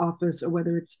it's an office or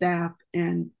whether it's staff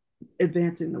and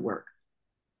advancing the work.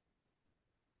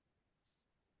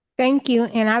 Thank you.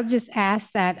 And I'll just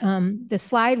ask that the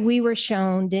slide we were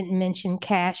shown didn't mention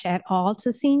cash at all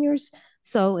to seniors.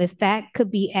 So if that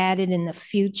could be added in the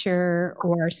future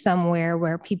or somewhere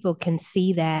where people can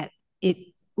see that, it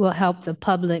will help the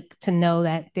public to know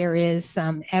that there is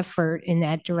some effort in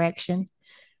that direction.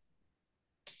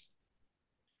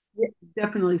 Yeah,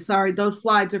 definitely. Sorry, those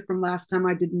slides are from last time.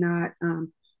 I did not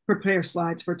prepare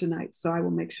slides for tonight. So I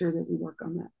will make sure that we work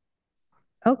on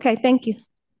that. Okay, thank you.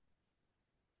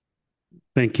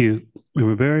 Thank you,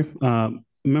 Member Berry.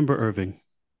 Member Irving.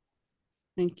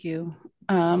 Thank you.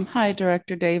 Hi,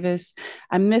 Director Davis.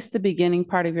 I missed the beginning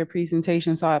part of your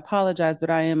presentation, so I apologize, but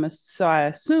I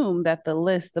assume that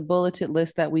the bulleted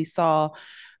list that we saw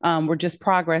were just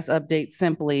progress updates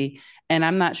simply, and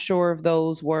I'm not sure if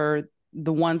those were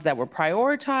the ones that were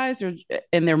prioritized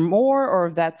and there are more, or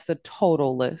if that's the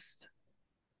total list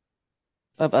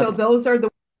of So those are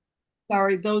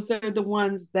the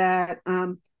ones that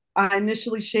I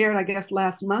initially shared, I guess,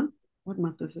 last month. What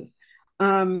month this is?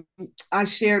 I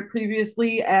shared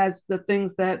previously as the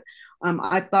things that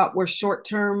I thought were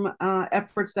short-term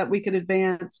efforts that we could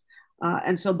advance.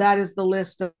 And so that is the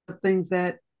list of things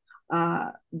that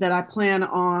I plan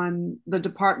on the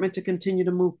department to continue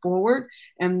to move forward.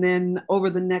 And then over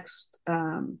the next,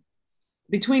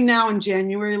 between now and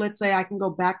January, let's say, I can go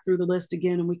back through the list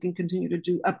again and we can continue to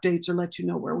do updates or let you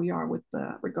know where we are with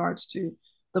regards to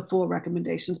the full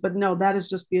recommendations. But no, that is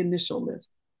just the initial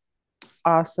list.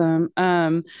 Awesome.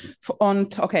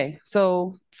 Okay,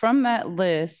 so from that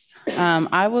list,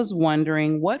 I was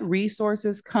wondering what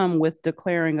resources come with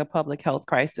declaring a public health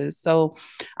crisis. So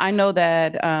I know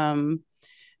that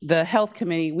the health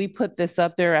committee, we put this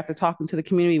up there after talking to the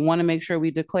community. We want to make sure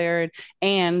we declare it,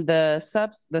 and the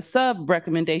sub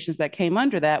recommendations that came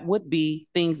under that would be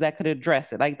things that could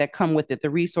address it, like that come with it, the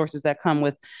resources that come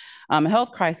with a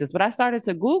health crisis. But I started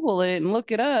to Google it and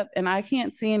look it up, and I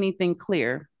can't see anything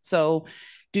clear. So,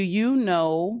 do you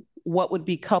know what would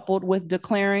be coupled with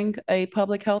declaring a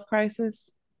public health crisis?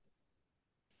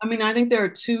 I mean, I think there are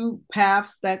two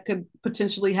paths that could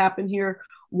potentially happen here.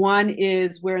 One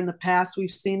is where in the past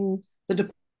we've seen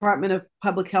the Department of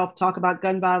Public Health talk about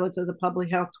gun violence as a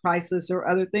public health crisis or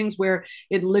other things where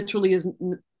it literally is,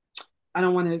 I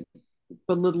don't want to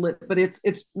belittle it, but it's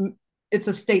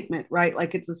a statement, right?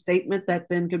 Like it's a statement that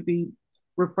then could be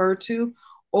referred to,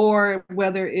 or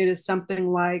whether it is something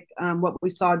like what we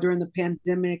saw during the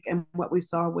pandemic and what we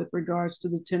saw with regards to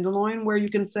the Tenderloin, where you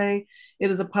can say it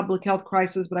is a public health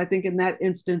crisis. But I think in that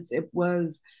instance, it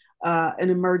was an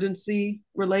emergency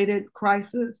related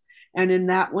crisis. And in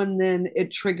that one, then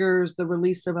it triggers the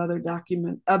release of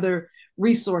other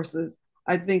resources.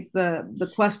 I think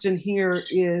the question here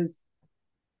is,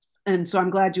 and so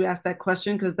I'm glad you asked that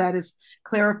question because that is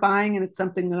clarifying and it's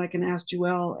something that I can ask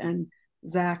Joelle and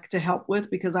Zach to help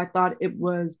with, because I thought it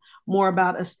was more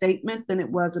about a statement than it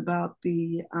was about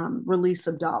the release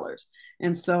of dollars.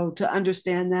 And so to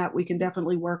understand that, we can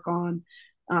definitely work on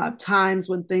times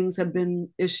when things have been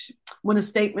issued, when a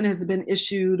statement has been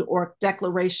issued or a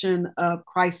declaration of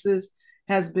crisis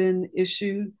has been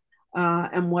issued,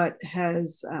 and what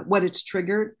it's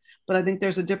triggered. But I think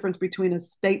there's a difference between a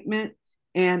statement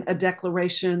and a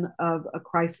declaration of a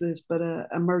crisis, but an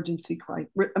emergency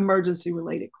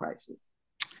related crisis.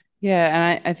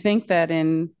 Yeah, and I think that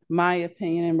in my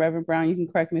opinion, and Reverend Brown, you can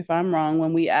correct me if I'm wrong,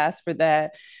 when we asked for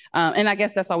that, and I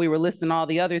guess that's why we were listing all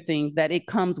the other things, that it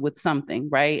comes with something,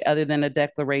 right, other than a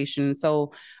declaration.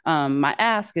 So my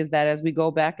ask is that as we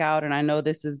go back out, and I know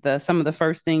this is some of the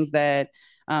first things that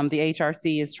the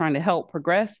HRC is trying to help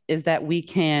progress, is that we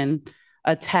can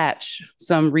attach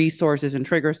some resources and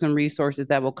trigger some resources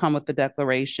that will come with the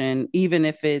declaration, even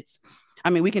if it's, I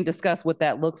mean, we can discuss what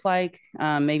that looks like,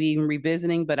 maybe even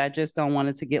revisiting, but I just don't want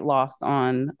it to get lost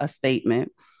on a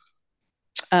statement.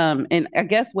 And I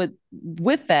guess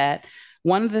with that,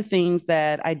 one of the things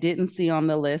that I didn't see on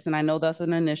the list, and I know that's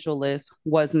an initial list,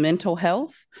 was mental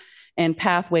health and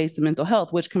pathways to mental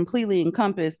health, which completely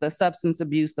encompass the substance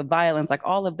abuse, the violence, like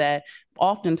all of that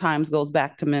oftentimes goes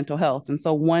back to mental health. And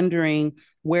so wondering,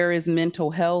 where is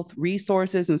mental health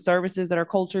resources and services that are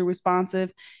culturally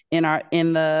responsive in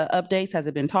the updates? Has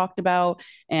it been talked about?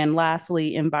 And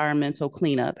lastly, environmental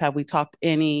cleanup. Have we talked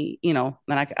any, and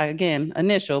again,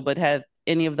 initial, but have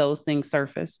any of those things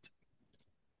surfaced?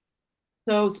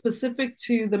 So specific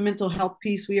to the mental health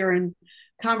piece, we are in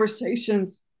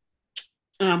conversations.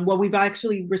 We've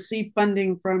actually received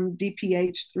funding from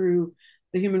DPH through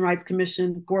the Human Rights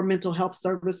Commission for mental health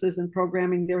services and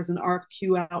programming. There's an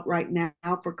RFQ out right now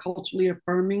for culturally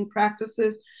affirming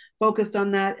practices focused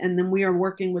on that. And then we are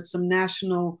working with some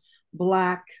national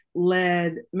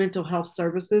Black-led mental health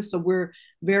services. So we're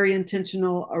very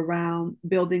intentional around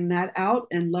building that out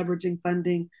and leveraging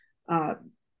funding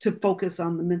to focus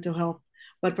on the mental health,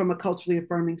 but from a culturally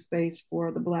affirming space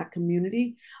for the Black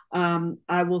community.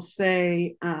 I will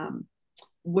say,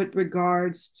 with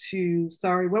regards to,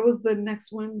 sorry, what was the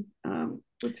next one?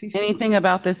 Anything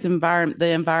about this environment, the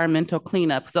environmental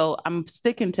cleanup. So I'm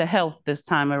sticking to health this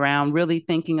time around, really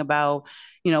thinking about,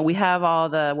 we have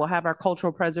we'll have our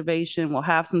cultural preservation, we'll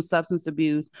have some substance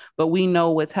abuse, but we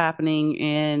know what's happening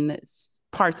in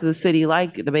parts of the city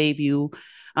like the Bayview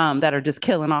that are just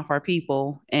killing off our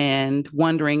people, and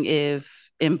wondering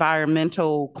if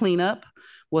environmental cleanup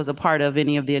was a part of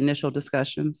any of the initial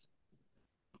discussions.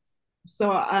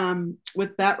 So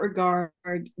with that regard,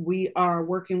 we are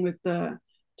working with the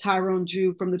Tyrone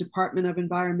Jew from the Department of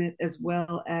Environment, as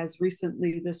well as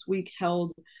recently this week or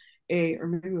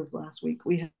maybe it was last week,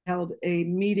 we held a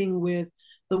meeting with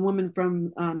the woman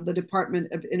from the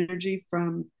Department of Energy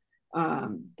from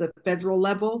the federal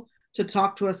level to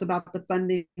talk to us about the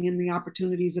funding and the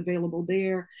opportunities available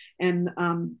there. And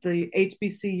the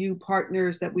HBCU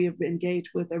partners that we have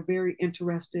engaged with are very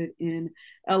interested in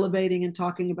elevating and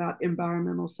talking about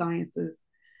environmental sciences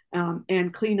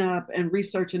and cleanup and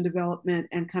research and development,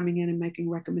 and coming in and making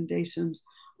recommendations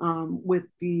with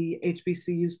the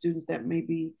HBCU students that may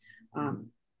be,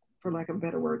 for lack of a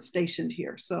better word, stationed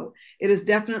here. So it is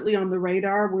definitely on the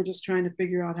radar. We're just trying to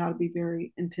figure out how to be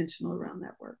very intentional around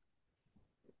that work.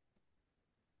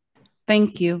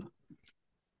 Thank you.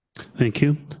 Thank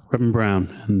you. Reverend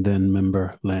Brown, and then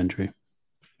Member Landry.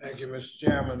 Thank you, Mr.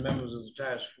 Chairman, members of the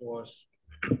task force.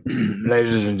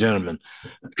 Ladies and gentlemen,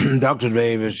 Dr.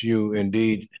 Davis, you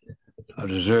indeed are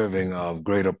deserving of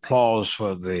great applause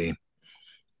for the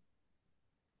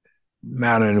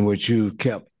manner in which you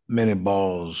kept many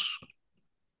balls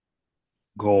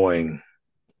going,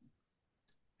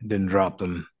 didn't drop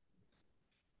them,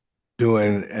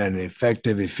 doing an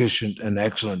effective, efficient, and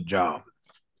excellent job.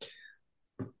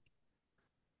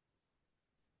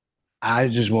 I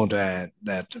just want to add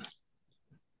that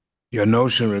your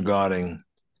notion regarding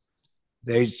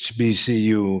the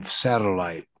HBCU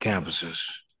satellite campuses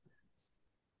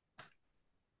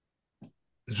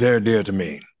is very dear to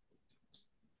me,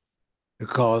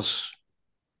 because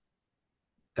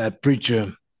that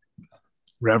preacher,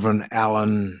 Reverend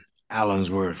Alan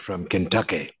Allensworth from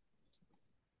Kentucky,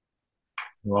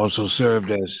 who also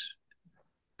served as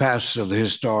pastor of the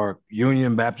historic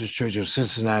Union Baptist Church of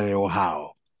Cincinnati,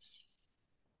 Ohio,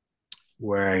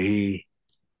 where he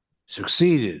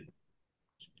succeeded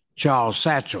Charles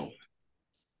Satchel.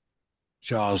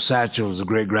 Charles Satchel was the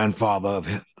great-grandfather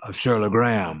of Shirley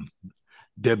Graham,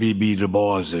 W.B. Du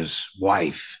Bois's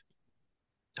wife.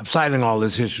 I'm citing all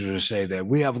this history to say that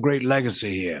we have a great legacy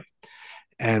here,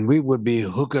 and we would be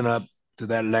hooking up to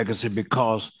that legacy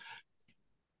because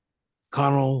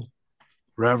Colonel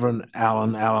Reverend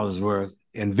Alan Allensworth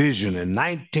envisioned in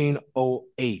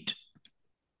 1908,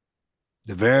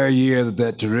 the very year that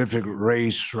that terrific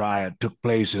race riot took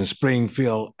place in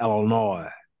Springfield, Illinois,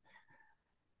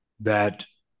 that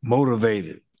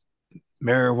motivated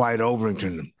Mary White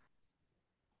Overington,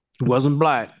 who wasn't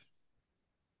Black,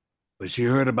 but she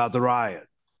heard about the riot.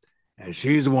 And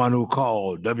she's the one who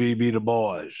called W.B. Du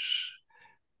Bois,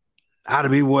 Ida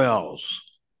B. Wells,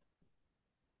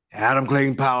 Adam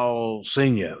Clayton Powell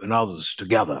Sr., and others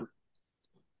together.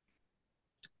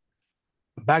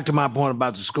 Back to my point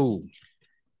about the school.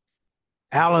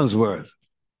 Allensworth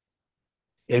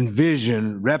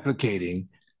envisioned replicating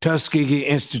Tuskegee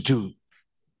Institute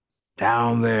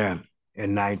down there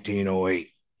in 1908.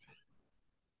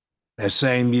 That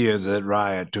same year that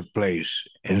riot took place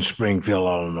in Springfield,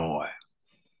 Illinois.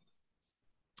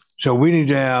 So we need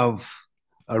to have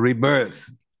a rebirth.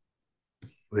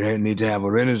 We need to have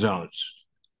a renaissance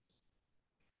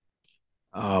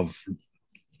of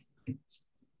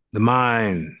the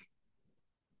mind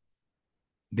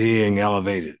being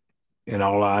elevated in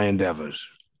all our endeavors.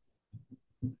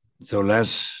 So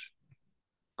let's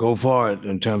go for it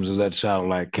in terms of that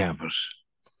satellite campus.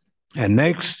 And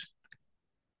next,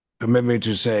 permit me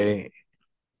to say,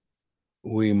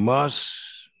 we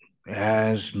must,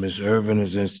 as Ms. Irvin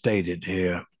has stated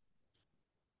here,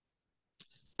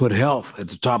 put health at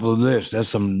the top of the list. That's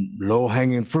some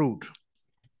low-hanging fruit,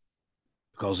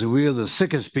 because we are the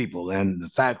sickest people, and the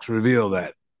facts reveal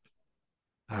that.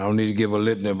 I don't need to give a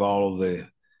litany of all of the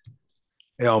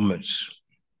ailments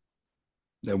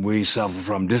that we suffer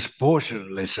from,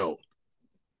 disproportionately so.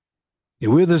 If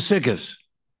we're the sickest,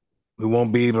 we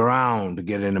won't be around to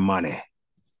get any money,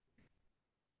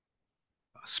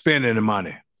 spend any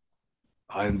money,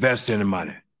 or invest any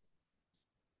money.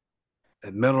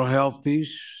 The mental health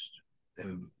piece,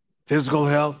 the physical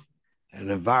health, and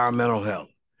environmental health.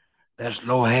 That's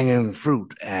low-hanging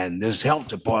fruit, and this health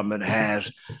department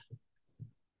has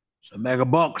some mega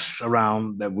bucks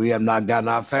around that we have not gotten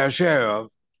our fair share of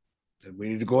that we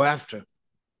need to go after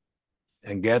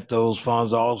and get those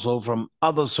funds also from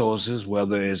other sources,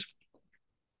 whether it's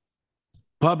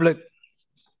public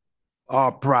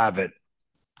or private,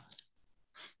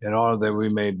 in order that we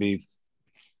may be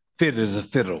fit as a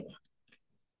fiddle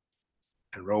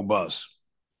and robust,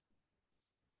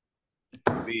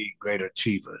 be great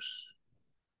achievers.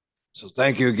 So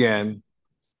thank you again.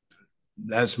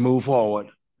 Let's move forward.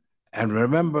 And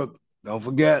remember, don't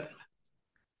forget,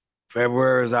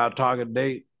 February is our target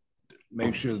date.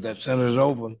 Make sure that center is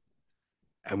open.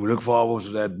 And we look forward to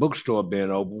that bookstore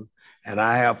being open. And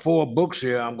I have 4 books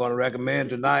here I'm going to recommend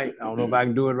tonight. I don't know if I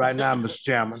can do it right now, Mr.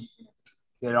 Chairman,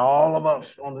 that all of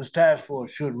us on this task force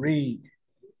should read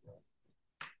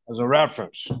as a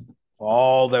reference for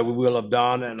all that we will have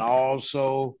done, and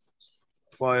also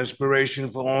for inspiration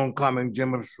for oncoming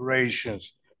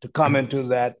generations to come into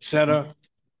that center,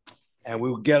 and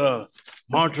we will get a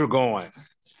mantra going.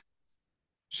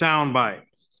 Soundbite.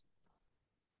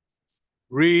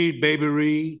 Read, baby,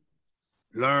 read.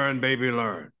 Learn, baby,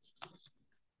 learn.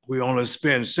 We only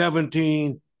spend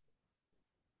 17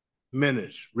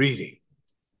 minutes reading.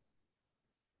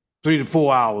 3 to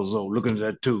 4 hours, though, looking at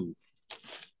that tube.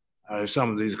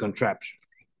 Some of these contraptions.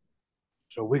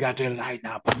 So we got to enlighten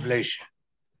our population.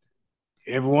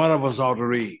 Every one of us ought to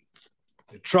read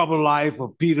The Troubled Life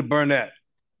of Peter Burnett,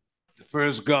 the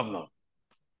first governor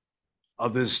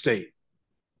of this state,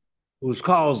 who's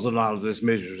caused a lot of this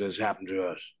misery that's happened to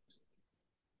us.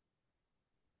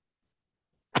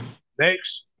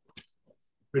 Next,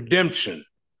 Redemption,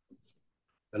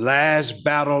 the last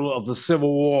battle of the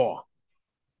Civil War.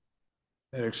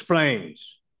 It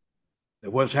explains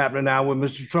that what's happening now with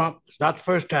Mr. Trump is not the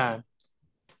first time.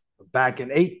 But back in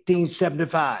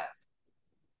 1875,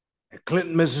 at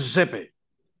Clinton, Mississippi,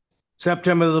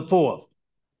 September the 4th,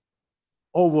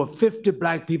 over 50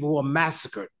 Black people were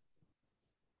massacred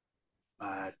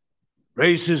by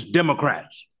racist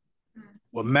Democrats.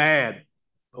 Were mad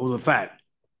over the fact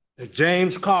that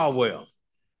James Caldwell,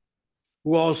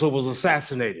 who also was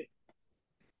assassinated,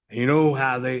 and you know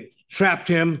how they trapped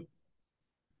him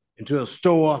into a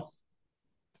store,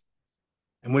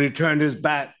 and when he turned his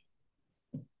back,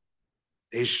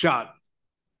 they shot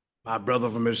my brother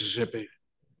from Mississippi.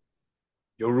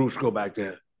 Your roots go back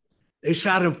there. They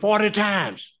shot him 40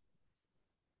 times.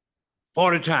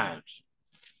 40 times.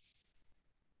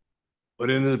 But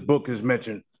in this book is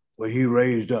mentioned where he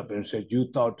raised up and said,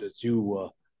 you thought that you were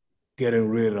getting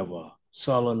rid of a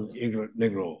sullen, ignorant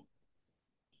Negro,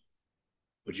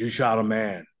 but you shot a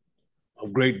man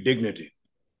of great dignity,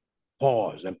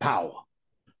 poise, and power,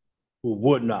 who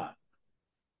would not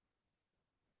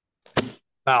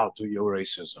bow to your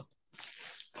racism.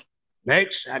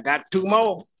 Next, I got 2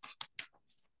 more.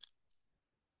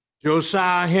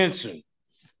 Josiah Henson,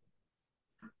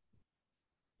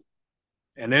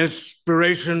 an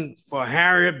inspiration for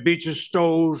Harriet Beecher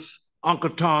Stowe's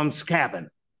Uncle Tom's Cabin.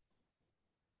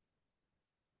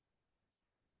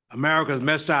 America's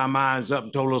messed our minds up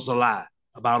and told us a lie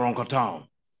about Uncle Tom,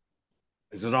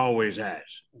 as it always has.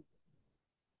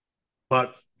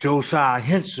 But Josiah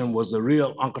Henson was the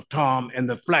real Uncle Tom in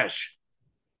the flesh.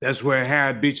 That's where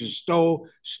Harriet Beecher Stowe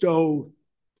stole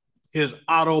his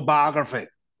autobiography.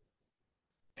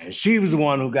 And she was the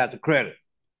one who got the credit.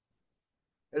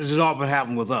 This has often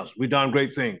happened with us. We've done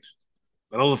great things,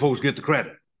 but other folks get the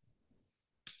credit.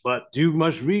 But you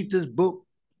must read this book.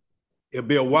 It'll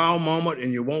be a wow moment,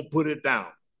 and you won't put it down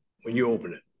when you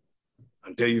open it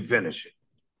until you finish it.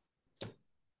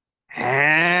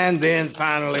 And then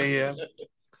finally here,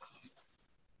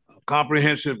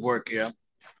 comprehensive work here.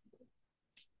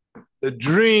 The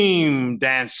Dream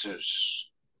Dancers,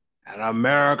 an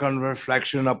American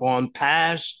reflection upon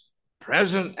past,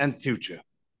 present, and future,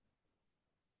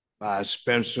 by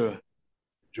Spencer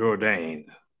Jourdain.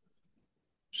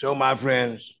 So, my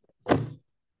friends,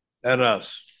 let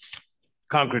us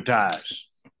concretize,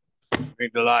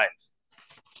 bring to life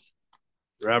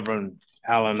Reverend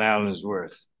Alan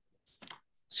Allensworth's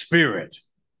spirit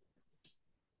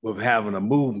of having a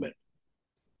movement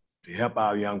to help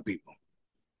our young people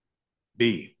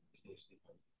be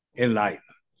enlightened.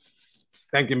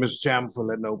 Thank you, Mr. Chairman, for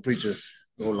letting no preacher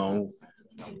go long.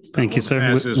 Thank you,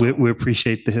 sir. We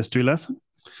appreciate the history lesson.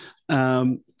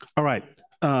 All right.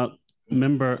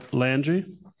 Member Landry.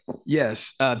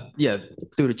 Yes. Yeah.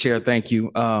 Through the chair. Thank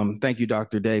you. Thank you,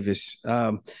 Dr. Davis.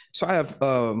 So I have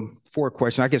four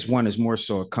questions. I guess one is more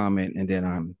so a comment, and then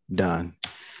I'm done.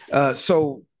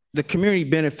 So the community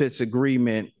benefits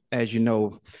agreement, as you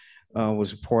know,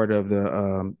 was a part of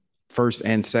the first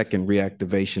and second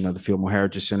reactivation of the Fillmore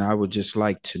Heritage Center. I would just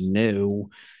like to know,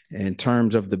 in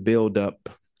terms of the buildup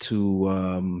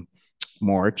to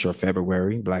March or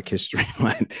February, Black History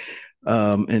Month,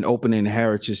 and opening the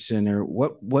Heritage Center,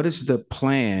 what is the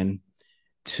plan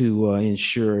to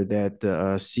ensure that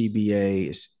the CBA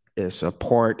is a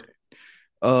part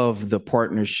of the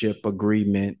partnership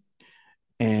agreement?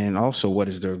 And also, what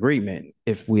is the agreement?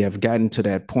 If we have gotten to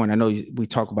that point, I know we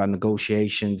talk about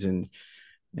negotiations and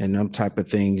them type of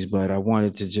things, but I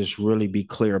wanted to just really be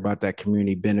clear about that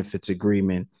community benefits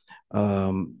agreement.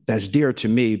 That's dear to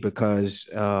me because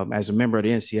as a member of the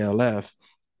NCLF,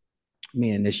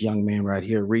 me and this young man right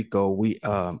here, Rico, we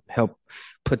helped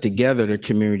put together the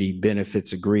community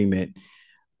benefits agreement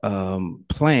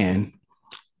plan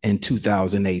in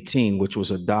 2018, which was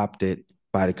adopted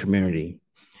by the community.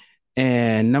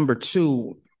 And number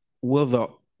two, will the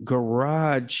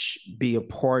garage be a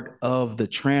part of the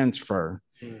transfer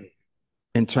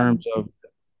in terms of?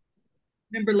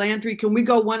 Member Landry, can we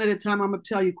go one at a time? I'm gonna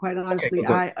tell you quite honestly,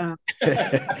 okay, I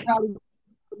probably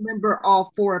remember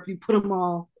all four if you put them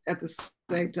all at the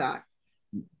same time.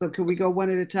 So can we go one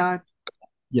at a time?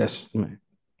 Yes,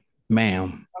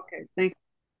 ma'am. Okay,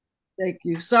 thank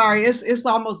you. Sorry, it's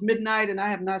almost midnight and I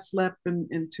have not slept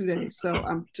in 2 days. So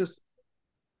I'm just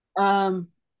because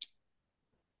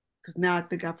now I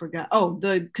think I forgot. Oh,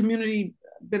 the community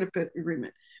benefit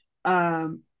agreement.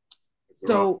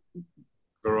 So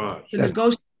garage. The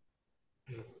negotiation.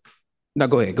 No,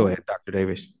 go ahead, Dr.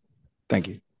 Davis. Thank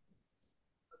you.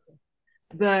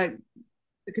 The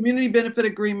community benefit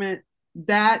agreement,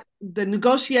 that the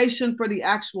negotiation for the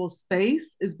actual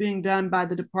space is being done by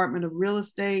the Department of Real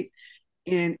Estate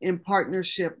and in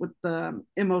partnership with the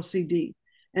MOCD.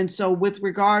 And so with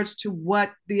regards to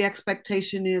what the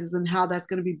expectation is and how that's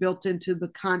going to be built into the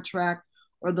contract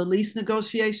or the lease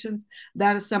negotiations,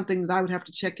 that is something that I would have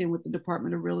to check in with the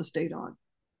Department of Real Estate on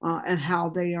and how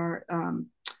they're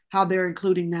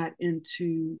including that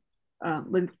into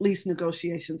lease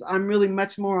negotiations. I'm really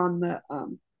much more on the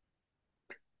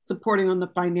supporting on the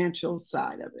financial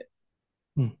side of it.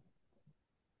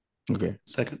 Okay.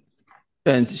 Second.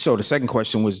 And so the second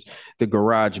question was the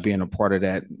garage being a part of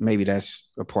that. Maybe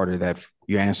that's a part of that.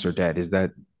 You answered that. Is that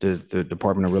the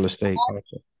Department of Real Estate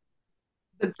also?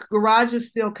 The garage is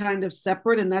still kind of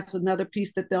separate, and that's another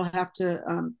piece that they'll have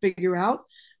to figure out.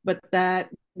 But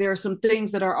that there are some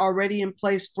things that are already in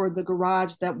place for the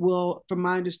garage that will, from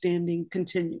my understanding,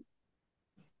 continue.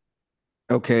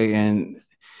 Okay, and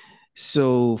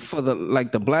so for the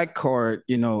black card,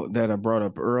 that I brought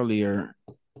up earlier,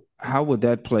 how would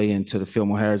that play into the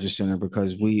Fillmore Heritage Center?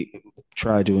 Because we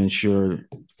try to ensure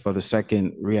for the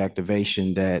second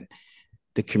reactivation that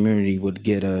the community would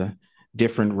get a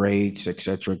different rates, et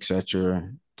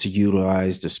cetera, to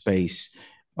utilize the space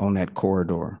on that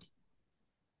corridor.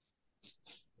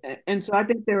 And so I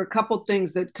think there are a couple of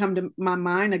things that come to my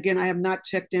mind. Again, I have not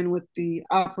checked in with the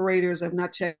operators. I've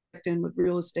not checked in with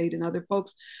real estate and other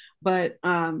folks, but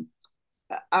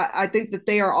I think that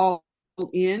they are all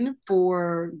in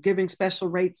for giving special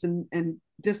rates and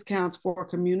discounts for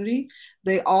community.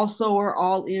 They also are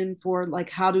all in for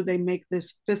how do they make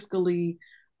this fiscally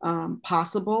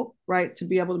possible, right? To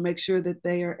be able to make sure that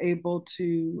they are able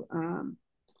to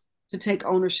take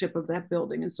ownership of that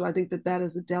building. And so I think that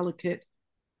is a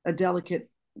delicate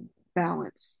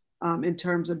balance in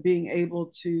terms of being able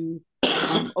to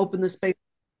open the space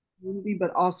community,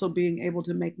 but also being able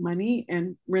to make money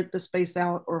and rent the space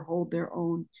out or hold their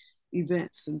own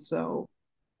events. And so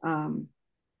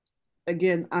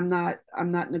again, I'm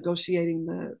not negotiating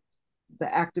the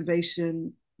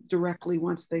activation directly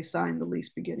once they sign the lease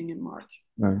beginning in March.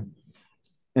 Right.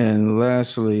 And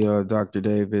lastly, Dr.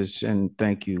 Davis, and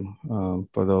thank you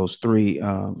for those three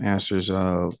answers.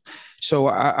 So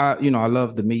I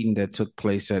love the meeting that took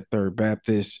place at Third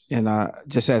Baptist, and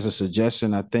just as a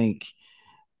suggestion, I think,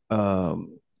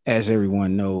 as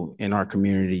everyone know, in our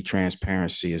community,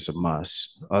 transparency is a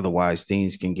must. Otherwise,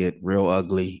 things can get real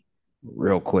ugly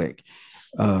real quick.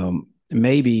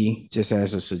 Maybe just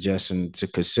as a suggestion to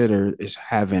consider is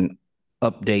having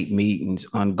update meetings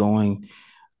ongoing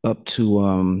up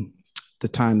to the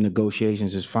time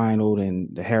negotiations is final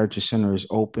and the Heritage Center is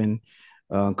open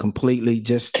completely,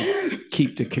 just to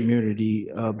keep the community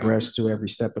abreast to every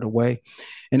step of the way.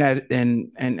 And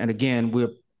again, we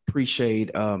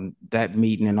appreciate that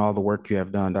meeting and all the work you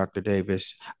have done, Dr.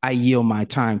 Davis. I yield my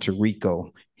time to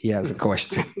Rico. He has a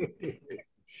question.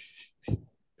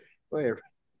 Go ahead.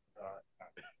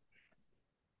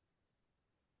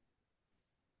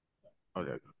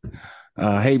 Okay.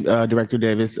 Hey, Director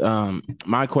Davis.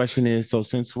 My question is, so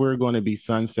since we're going to be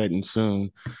sunsetting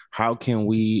soon, how can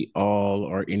we all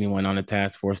or anyone on the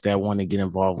task force that want to get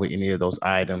involved with any of those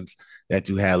items that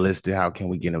you had listed, how can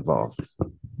we get involved?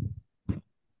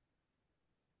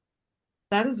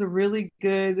 That is a really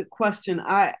good question.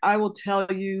 I will tell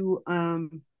you,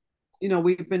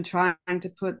 we've been trying to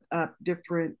put up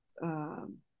different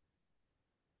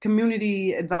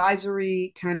community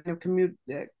advisory kind of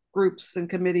groups and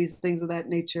committees, things of that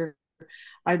nature.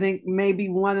 I think maybe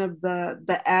one of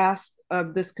the ask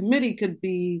of this committee could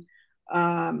be,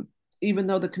 even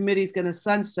though the committee is going to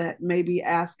sunset, maybe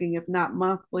asking, if not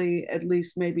monthly, at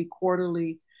least maybe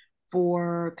quarterly,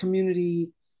 for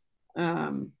community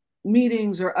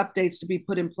meetings or updates to be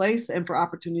put in place and for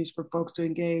opportunities for folks to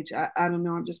engage. I don't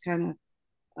know. I'm just kind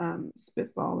of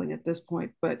spitballing at this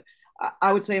point, but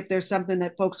I would say if there's something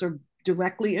that folks are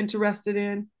directly interested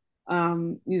in,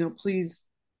 please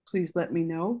let me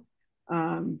know.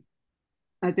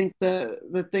 I think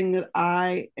the thing that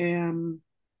I am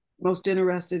most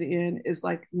interested in is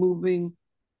like moving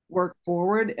work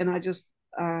forward. And I just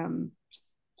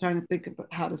trying to think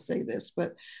about how to say this,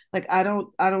 but like I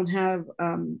don't have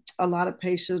a lot of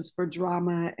patience for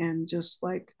drama and just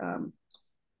like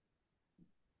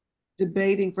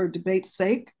debating for debate's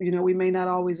sake. We may not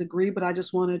always agree, but I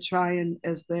just want to try and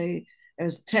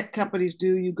as tech companies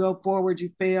do, you go forward,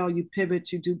 you fail, you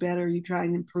pivot, you do better, you try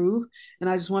and improve. And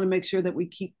I just want to make sure that we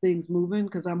keep things moving,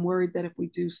 because I'm worried that if we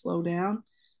do slow down,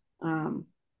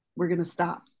 we're going to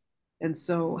stop. And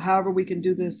so however we can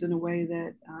do this in a way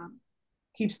that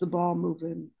keeps the ball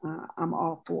moving, I'm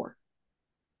all for.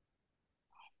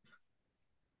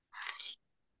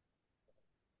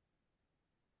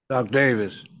 Dr.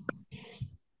 Davis.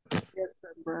 Yes,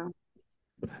 President Brown.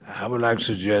 I would like to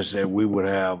suggest that we would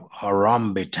have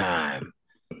Harambe time,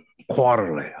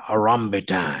 quarterly Harambe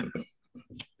time,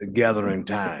 the gathering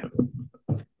time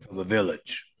for the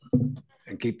village,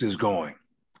 and keep this going.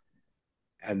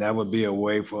 And that would be a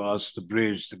way for us to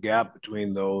bridge the gap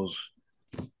between those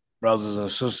brothers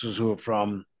and sisters who are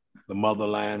from the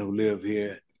motherland, who live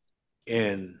here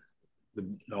in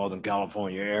the Northern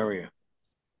California area.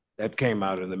 That came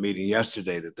out in the meeting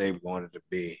yesterday, that they wanted to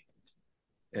be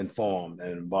informed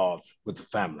and involved with the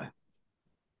family.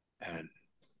 And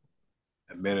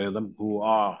many of them who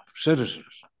are citizens.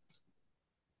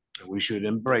 And we should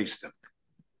embrace them.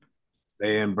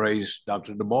 They embrace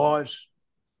Dr. Du Bois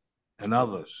and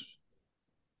others.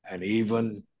 And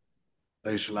even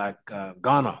places like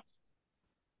Ghana,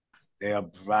 they are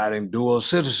providing dual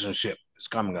citizenship. It's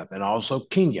coming up. And also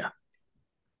Kenya.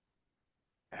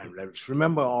 And let's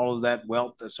remember all of that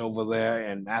wealth that's over there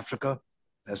in Africa.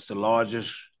 That's the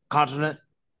largest continent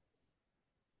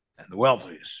and the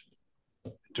wealthiest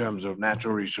in terms of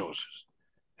natural resources.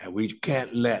 And we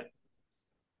can't let,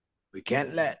 they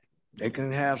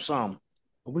can have some,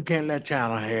 but we can't let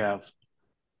China have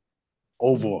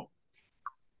over.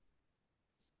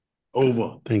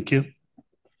 Thank you.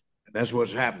 And that's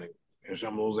what's happening in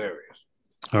some of those areas.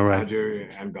 All right. Nigeria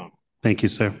and Ghana. Thank you,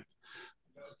 sir.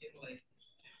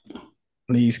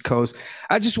 On the East Coast,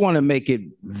 I just want to make it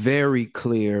very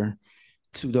clear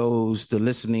to those the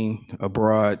listening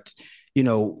abroad,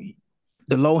 the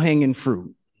low-hanging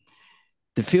fruit.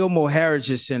 The Fillmore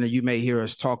Heritage Center, you may hear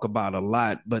us talk about a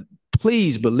lot, but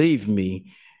please believe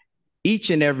me, each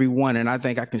and every one, and I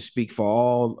think I can speak for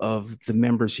all of the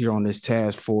members here on this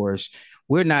task force,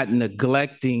 we're not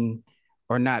neglecting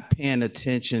or not paying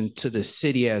attention to the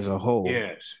city as a whole.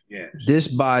 Yes. This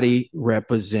body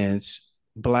represents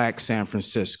Black San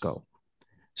Francisco.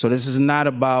 So this is not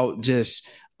about just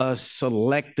us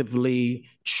selectively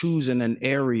choosing an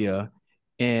area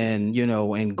and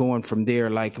going from there,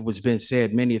 like it was been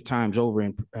said many times over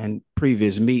in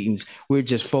previous meetings. We're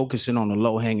just focusing on the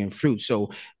low-hanging fruit.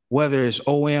 So whether it's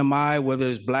OMI, whether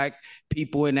it's Black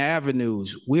people in the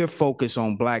avenues, we're focused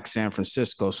on Black San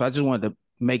Francisco. So I just wanted to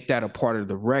make that a part of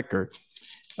the record,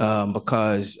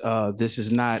 because this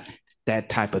is not that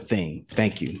type of thing.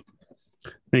 Thank you.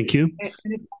 Thank you.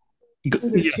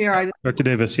 Yes, Chair, Dr.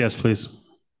 Davis, yes, please.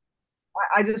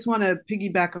 I just want to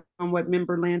piggyback on what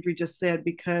Member Landry just said,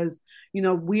 because,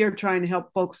 we are trying to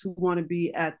help folks who want to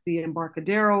be at the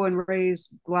Embarcadero and raise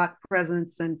Black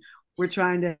presence. And we're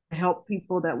trying to help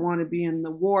people that want to be in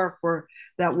the wharf or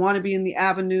that want to be in the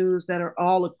avenues that are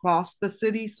all across the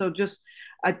city. So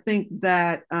I think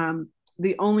that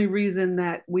the only reason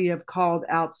that we have called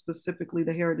out specifically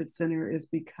the Heritage Center is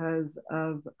because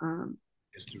of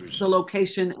the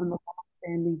location and the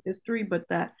long-standing history, but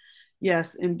that,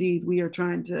 yes, indeed, we are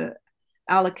trying to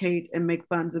allocate and make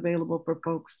funds available for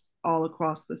folks all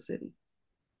across the city.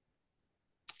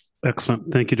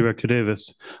 Excellent. Thank you, Director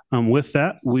Davis. With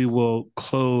that, we will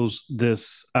close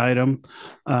this item.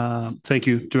 Thank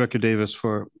you, Director Davis,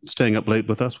 for staying up late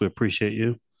with us. We appreciate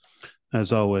you,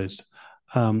 as always.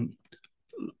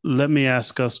 Let me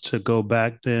ask us to go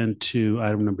back then to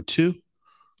item number 2.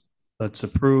 Let's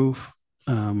approve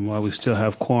while we still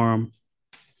have quorum.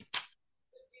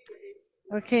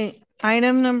 Okay,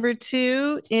 item number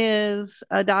 2 is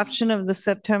adoption of the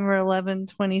September 11,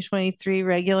 2023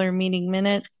 regular meeting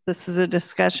minutes. This is a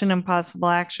discussion and possible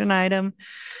action item.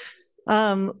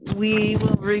 We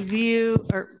will review,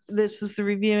 or this is the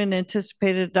review and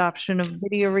anticipated adoption of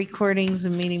video recordings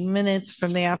and meeting minutes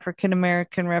from the African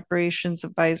American Reparations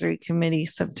Advisory Committee,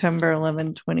 September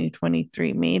 11,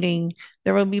 2023 meeting.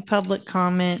 There will be public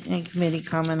comment and committee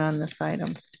comment on this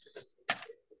item.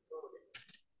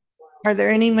 Are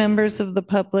there any members of the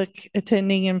public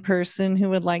attending in person who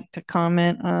would like to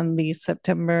comment on the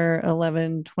September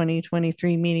 11,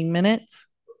 2023 meeting minutes?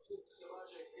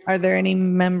 Are there any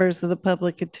members of the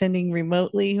public attending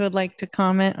remotely who would like to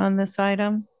comment on this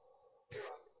item?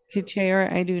 Okay, Chair,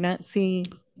 I do not see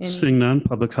any. Seeing none,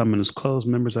 public comment is closed.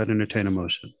 Members, I'd entertain a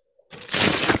motion.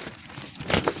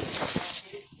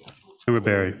 Member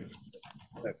Barry.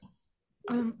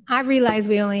 I realize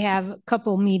we only have a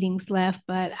couple meetings left,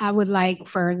 but I would like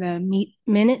for the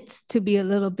minutes to be a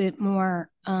little bit more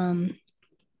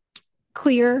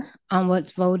clear on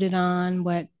what's voted on,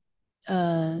 what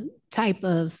type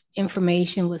of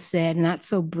information was said, not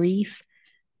so brief,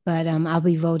 but I'll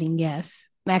be voting yes.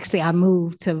 Actually, I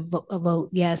move to vote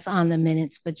yes on the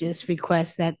minutes, but just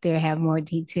request that there have more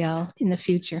detail in the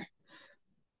future.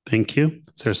 Thank you.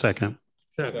 Is there a second?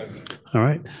 Second. All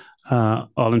right.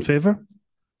 All in favor?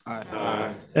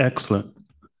 Aye. Excellent.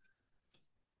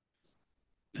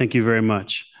 Thank you very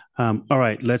much. All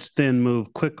right, let's then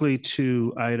move quickly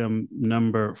to item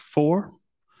number 4.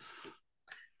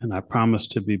 And I promise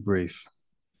to be brief.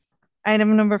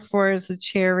 Item number 4 is the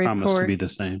chair report. Promise to be the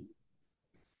same.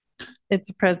 It's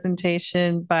a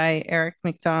presentation by Eric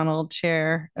McDonald,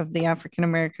 Chair of the African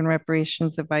American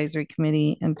Reparations Advisory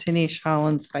Committee, and Tanisha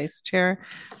Hollins, Vice Chair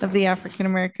of the African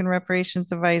American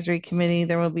Reparations Advisory Committee.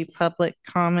 There will be public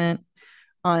comment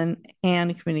on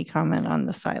and committee comment on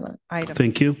the silent item.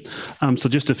 Thank you. So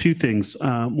just a few things.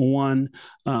 One,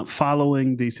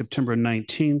 following the September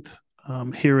 19th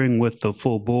hearing with the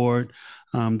full board,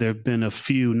 there have been a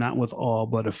few, not with all,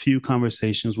 but a few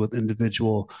conversations with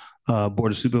individual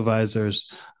board of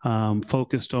supervisors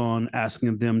focused on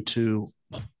asking them to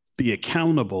be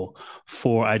accountable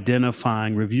for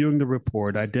identifying, reviewing the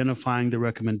report, identifying the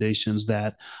recommendations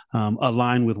that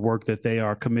align with work that they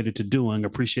are committed to doing,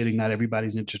 appreciating not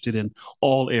everybody's interested in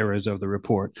all areas of the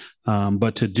report,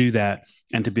 but to do that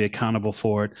and to be accountable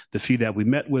for it. The few that we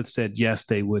met with said, yes,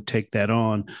 they would take that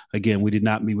on. Again, we did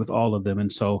not meet with all of them.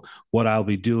 And so what I'll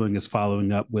be doing is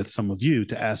following up with some of you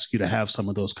to ask you to have some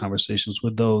of those conversations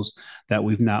with those that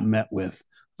we've not met with.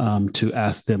 To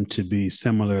ask them to be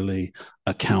similarly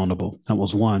accountable. That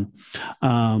was one.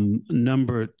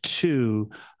 Number 2,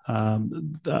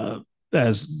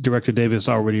 as Director Davis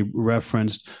already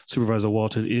referenced, Supervisor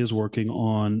Walton is working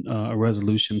on a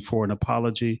resolution for an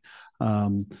apology.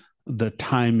 The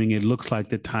timing, it looks like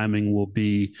the timing will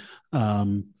be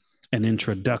an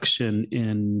introduction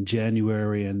in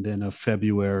January and then a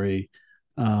February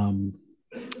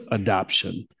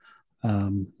adoption.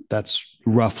 That's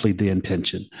roughly the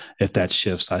intention. If that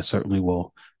shifts, I certainly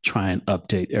will try and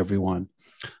update everyone.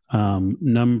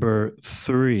 Number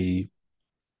 3,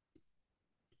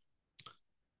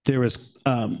 there is,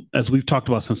 as we've talked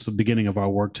about since the beginning of our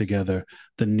work together,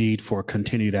 the need for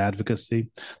continued advocacy.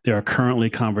 There are currently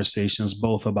conversations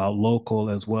both about local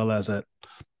as well as at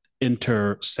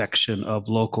intersection of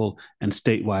local and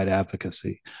statewide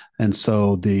advocacy. And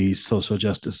so the Social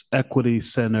Justice Equity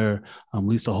Center,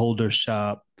 Lisa Holder's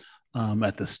shop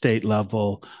at the state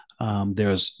level,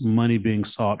 there's money being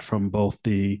sought from both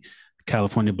the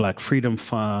California Black Freedom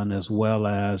Fund, as well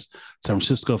as San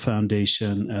Francisco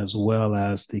Foundation, as well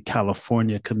as the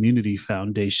California Community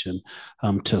Foundation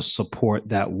to support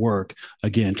that work.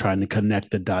 Again, trying to connect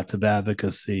the dots of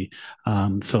advocacy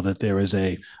so that there is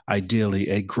ideally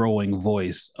a growing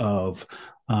voice of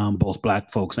both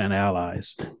Black folks and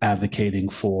allies advocating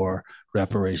for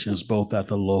reparations, both at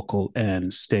the local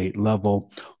and state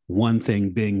level. One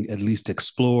thing being at least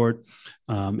explored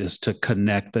is to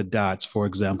connect the dots, for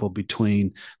example,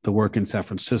 between the work in San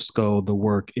Francisco, the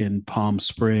work in Palm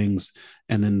Springs,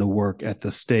 and then the work at the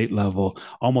state level,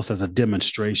 almost as a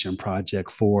demonstration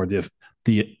project for the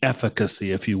the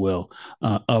efficacy, if you will,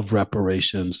 of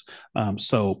reparations.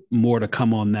 So more to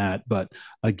come on that. But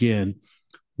again,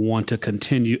 want to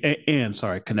continue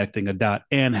connecting a dot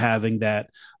and having that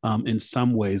in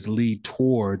some ways lead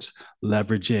towards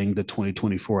leveraging the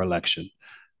 2024 election,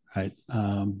 right?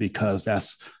 Because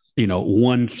that's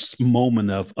one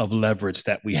moment of leverage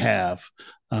that we have,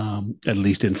 at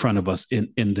least in front of us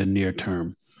in the near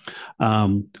term.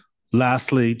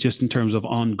 Lastly, just in terms of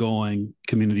ongoing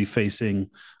community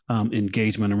facing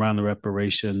engagement around the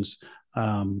reparations,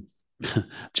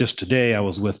 just today I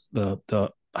was with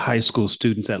the high school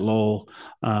students at Lowell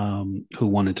who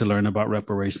wanted to learn about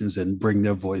reparations and bring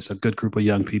their voice, a good group of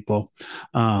young people.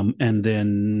 And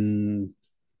then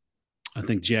I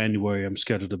think January, I'm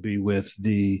scheduled to be with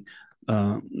the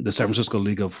San Francisco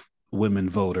League of Women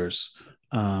Voters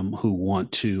who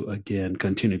want to, again,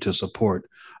 continue to support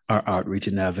our outreach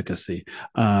and advocacy.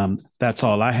 That's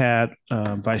all I had.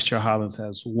 Vice Chair Hollins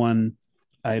has one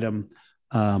item,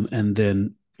 and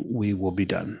then we will be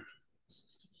done.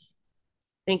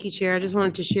 Thank you, Chair. I just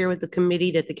wanted to share with the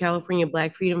committee that the California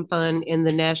Black Freedom Fund and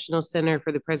the National Center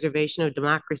for the Preservation of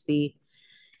Democracy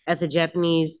at the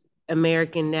Japanese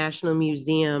American National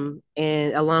Museum,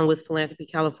 and along with Philanthropy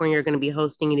California, are going to be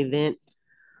hosting an event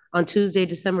on Tuesday,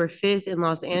 December 5th in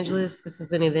Los Angeles. This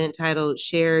is an event titled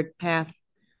Shared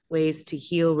Pathways to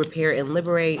Heal, Repair, and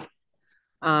Liberate.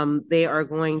 They are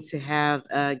going to have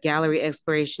a gallery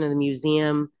exploration of the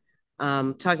museum,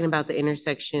 talking about the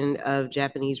intersection of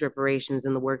Japanese reparations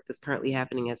and the work that's currently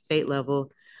happening at state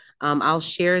level. I'll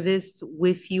share this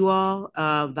with you all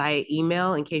via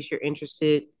email in case you're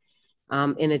interested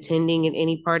in attending in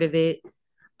any part of it.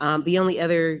 The only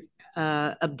other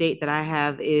update that I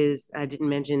have is, I didn't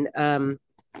mention,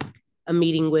 a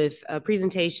meeting with a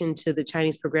presentation to the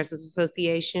Chinese Progressives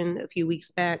Association a few weeks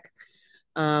back.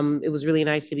 It was really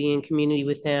nice to be in community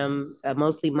with them,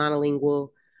 mostly monolingual,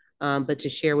 but to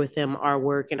share with them our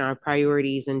work and our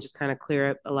priorities and just kind of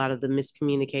clear up a lot of the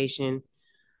miscommunication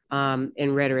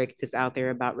and rhetoric that's out there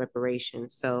about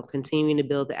reparations. So continuing to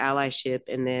build the allyship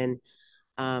and then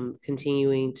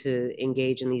continuing to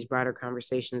engage in these broader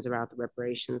conversations about the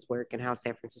reparations work and how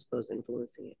San Francisco is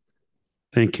influencing it.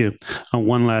 Thank you.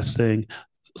 One last thing.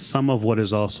 Some of what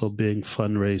is also being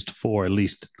fundraised for, at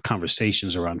least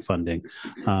conversations around funding,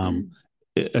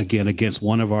 again, against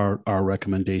one of our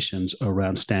recommendations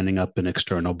around standing up an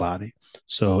external body.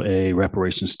 So a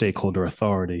reparations stakeholder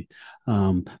authority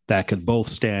that could both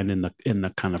stand in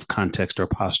the kind of context or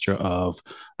posture of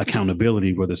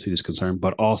accountability where the city is concerned,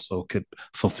 but also could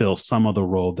fulfill some of the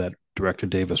role that Director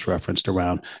Davis referenced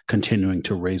around continuing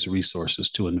to raise resources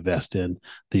to invest in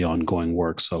the ongoing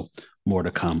work. So more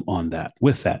to come on that.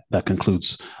 With that, that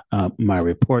concludes my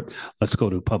report. Let's go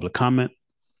to public comment.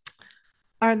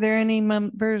 Are there any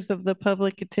members of the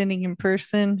public attending in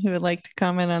person who would like to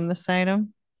comment on this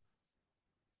item?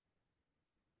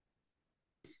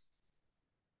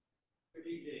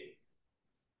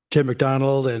 Chair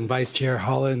McDonald and Vice Chair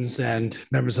Hollins and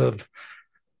members of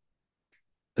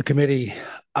the committee,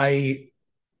 I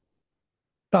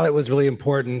thought it was really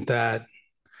important that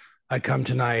I come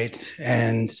tonight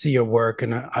and see your work,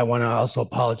 and I want to also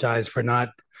apologize for not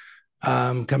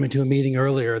coming to a meeting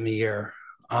earlier in the year.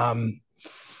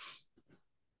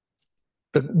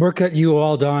 The work that you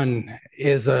all done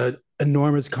is an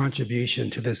enormous contribution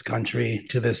to this country,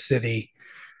 to this city,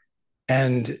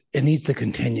 and it needs to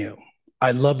continue.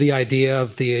 I love the idea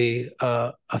of the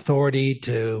authority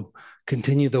to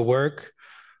continue the work.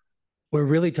 We're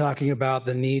really talking about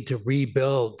the need to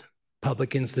rebuild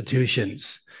public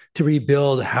institutions, to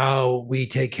rebuild how we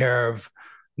take care of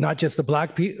not just the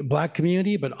Black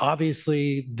community, but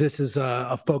obviously this is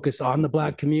a focus on the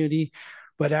Black community,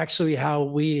 but actually how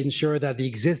we ensure that the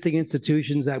existing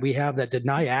institutions that we have that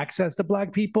deny access to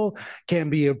Black people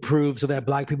can be improved so that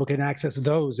Black people can access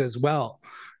those as well.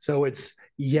 So it's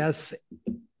yes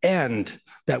and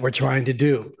that we're trying to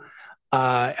do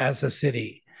as a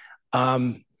city.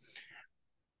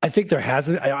 I think there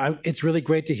hasn't. It's really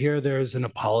great to hear there's an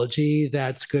apology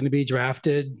that's going to be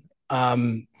drafted.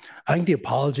 I think the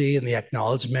apology and the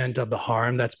acknowledgement of the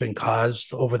harm that's been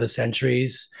caused over the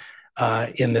centuries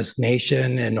in this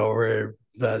nation and over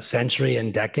the century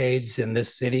and decades in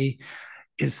this city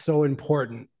is so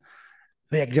important.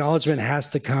 The acknowledgement has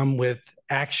to come with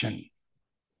action.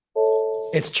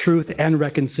 It's truth and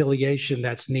reconciliation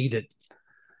that's needed.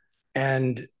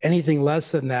 And anything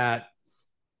less than that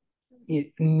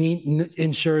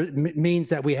means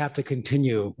that we have to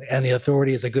continue, and the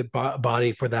authority is a good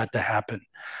body for that to happen.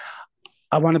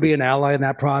 I want to be an ally in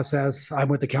that process. I'm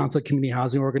with the Council of Community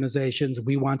Housing Organizations.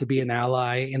 We want to be an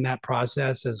ally in that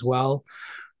process as well.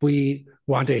 We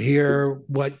want to hear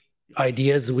what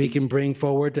ideas we can bring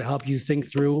forward to help you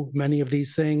think through many of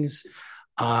these things.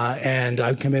 And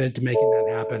I'm committed to making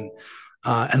that happen.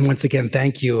 And once again,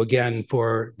 thank you again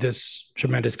for this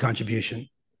tremendous contribution.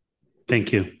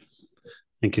 Thank you.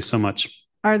 Thank you so much.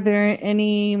 Are there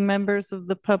any members of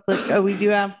the public? Oh, we do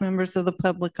have members of the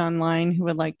public online who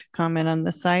would like to comment on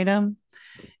this item.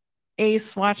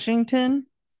 Ace Washington.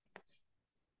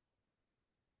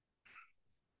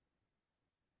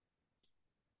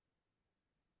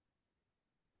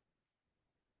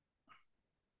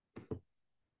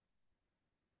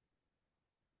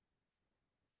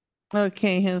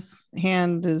 Okay, his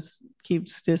hand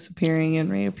keeps disappearing and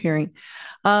reappearing.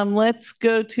 Let's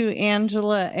go to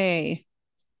Angela A.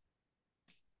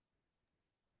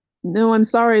 No, I'm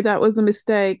sorry, that was a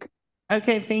mistake.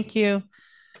 Okay, thank you.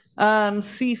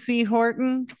 CC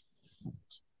Horton.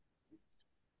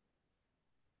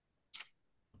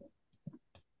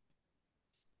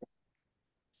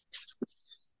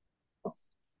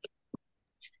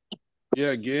 Yeah,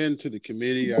 again, to the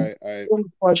committee, I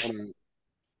want to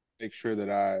make sure that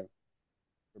I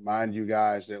remind you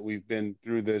guys that we've been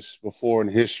through this before in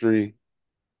history.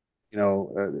 You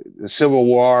know, the Civil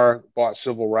War brought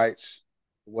civil rights.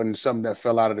 It wasn't something that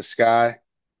fell out of the sky.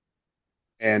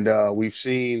 And we've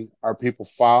seen our people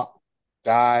fight,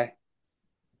 die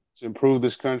to improve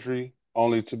this country,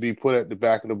 only to be put at the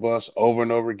back of the bus over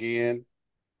and over again.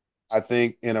 I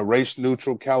think in a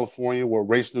race-neutral California where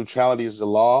race neutrality is the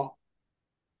law,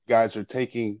 guys are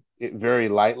taking it very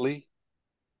lightly.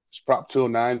 It's Prop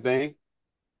 209 thing.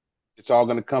 It's all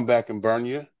going to come back and burn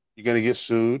you. You're going to get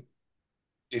sued.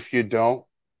 If you don't,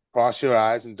 cross your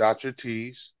I's and dot your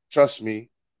T's. Trust me,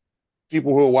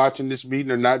 people who are watching this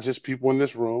meeting are not just people in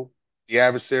this room. The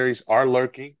adversaries are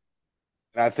lurking.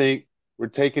 And I think we're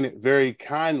taking it very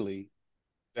kindly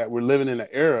that we're living in an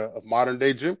era of modern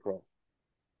day Jim Crow.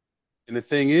 And the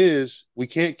thing is, we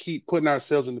can't keep putting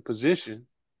ourselves in the position.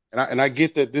 And I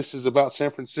get that this is about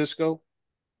San Francisco,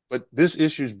 but this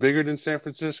issue is bigger than San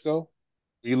Francisco.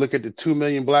 You look at the 2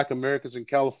 million Black Americans in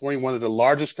California, one of the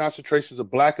largest concentrations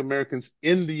of Black Americans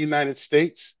in the United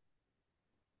States.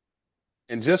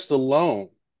 And just alone,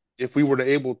 if we were to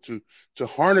able to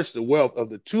harness the wealth of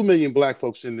the 2 million Black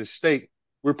folks in this state,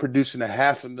 we're producing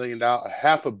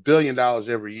 $500 million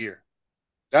every year.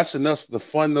 That's enough to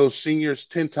fund those seniors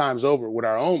 10 times over with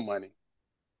our own money.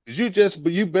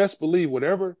 You best believe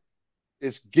whatever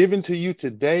is given to you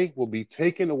today will be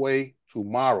taken away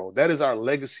tomorrow. That is our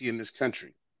legacy in this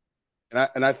country.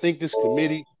 And I think this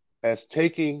committee has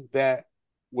taken that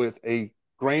with a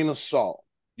grain of salt.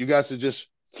 You guys are just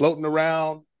floating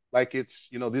around like it's,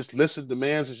 this list of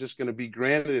demands is just going to be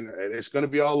granted and it's going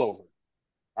to be all over.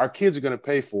 Our kids are going to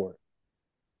pay for it.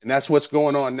 And that's what's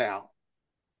going on now.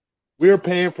 We're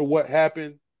paying for what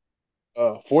happened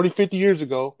 40, 50 years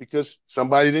ago because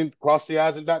somebody didn't cross the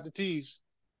I's and dot the T's.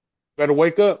 Better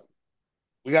wake up.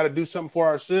 We got to do something for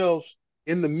ourselves.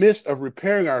 In the midst of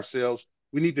repairing ourselves,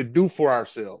 we need to do for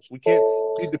ourselves. We can't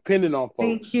be dependent on folks.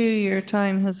 Thank you. Your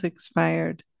time has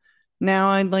expired. Now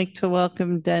I'd like to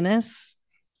welcome Dennis.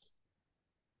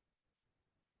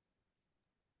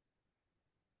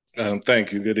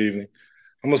 Thank you. Good evening.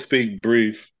 I'm going to speak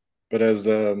brief, but as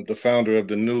the founder of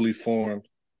the newly formed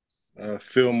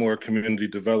Fillmore Community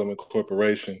Development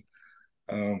Corporation,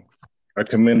 I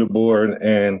commend the board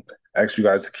and ask you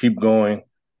guys to keep going,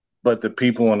 but the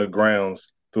people on the grounds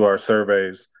through our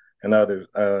surveys and other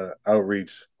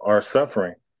outreach are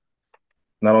suffering,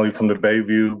 not only from the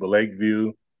Bayview, but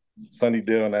Lakeview,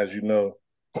 Sunnydale, and as you know,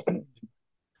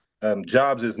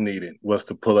 jobs is needed was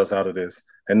to pull us out of this,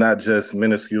 and not just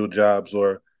minuscule jobs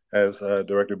or, as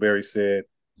Director Berry said,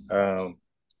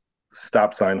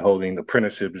 stop sign holding,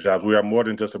 apprenticeship jobs. We are more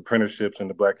than just apprenticeships in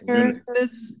the Black community.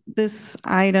 This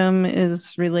item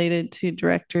is related to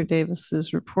Director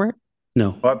Davis's report.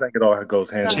 No. Well, I think it all goes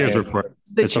hand in hand. Chair's report.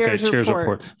 It's okay. Chair's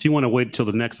report. If you want to wait until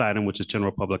the next item, which is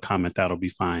general public comment, that'll be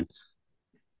fine.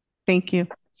 Thank you.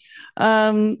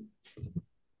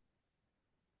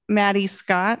 Maddie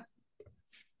Scott.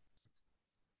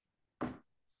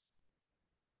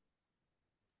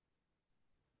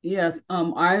 Yes,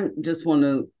 I just want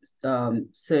to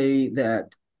say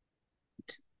that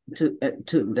to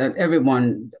that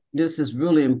everyone, this is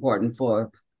really important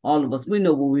for all of us. We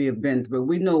know what we have been through.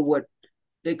 We know what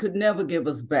they could never give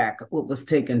us back, what was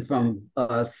taken from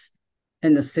us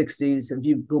in the 60s. If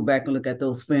you go back and look at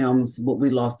those films, what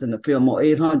we lost in the film, or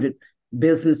 800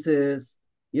 businesses,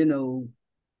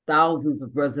 thousands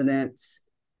of residents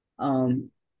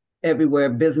everywhere,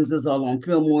 businesses all on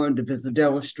Fillmore,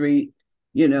 Divisadero Street.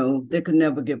 They could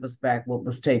never give us back what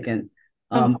was taken.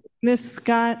 Ms.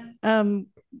 Scott,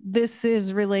 This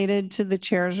is related to the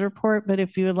chair's report, but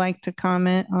if you would like to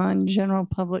comment on general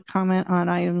public comment on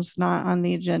items not on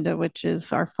the agenda, which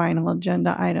is our final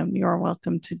agenda item, you're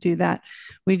welcome to do that.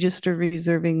 We just are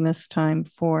reserving this time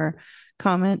for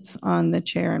comments on the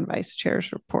chair and vice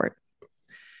chair's report.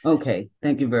 Okay,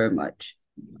 thank you very much.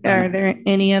 Are there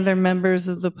any other members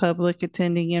of the public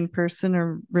attending in person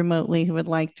or remotely who would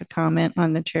like to comment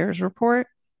on the chair's report?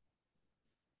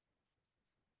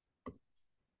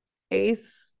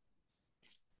 Ace,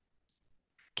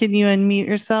 can you unmute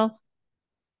yourself?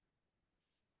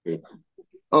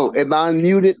 Oh, am I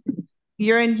unmuted?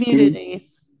 You're unmuted,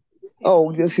 Ace.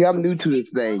 Oh, see, I'm new to this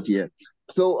thing here.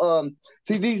 So,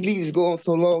 see, these meetings go on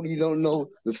so long, you don't know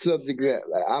the subject.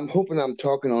 I'm hoping I'm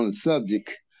talking on the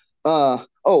subject.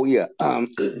 Oh yeah.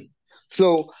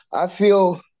 So I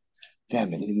feel.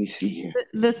 Damn it. Let me see here.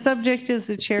 The subject is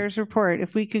the chair's report.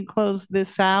 If we could close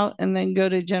this out and then go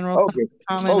to general Okay.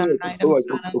 comment on items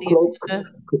not on the agenda.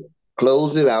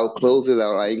 Close it out. Close it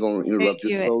out. I ain't gonna interrupt.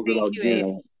 Just close it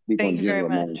out. Thank you very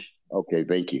much. Okay.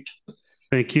 Thank you.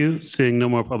 Thank you. Seeing no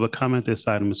more public comment, this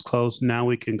item is closed. Now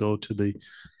we can go to the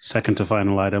second to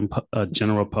final item,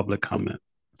 general public comment.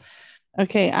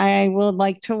 Okay, I would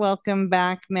like to welcome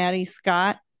back Maddie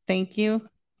Scott. Thank you.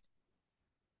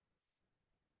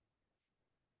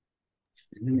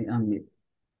 Let me unmute.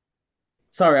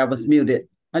 Sorry, I was muted.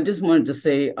 I just wanted to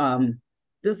say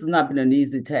this has not been an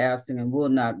easy task and will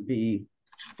not be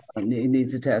an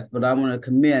easy task, but I want to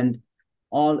commend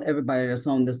everybody that's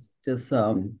on this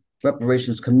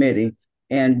reparations committee,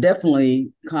 and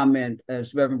definitely comment,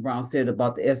 as Reverend Brown said,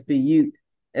 about the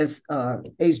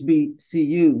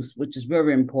HBCUs, which is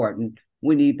very important.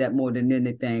 We need that more than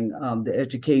anything, the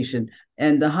education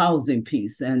and the housing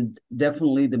piece, and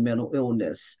definitely the mental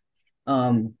illness.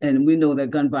 And we know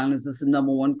that gun violence is the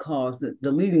number one cause,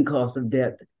 the leading cause of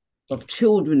death of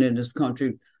children in this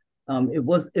country.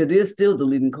 It is still the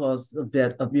leading cause of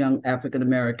death of young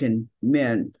African-American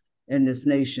men in this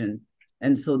nation.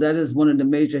 And so that is one of the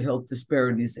major health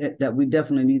disparities that we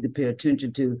definitely need to pay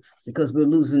attention to, because we're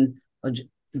losing a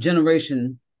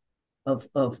generation of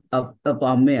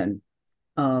our men.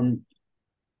 I'm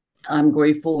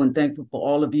grateful and thankful for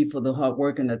all of you for the hard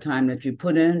work and the time that you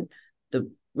put in. The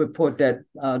report that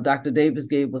Dr. Davis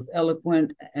gave was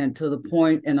eloquent and to the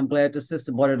point, and I'm glad the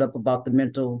sister brought it up about the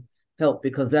mental health,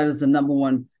 because that is the number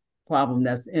one problem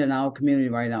that's in our community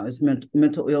right now. It's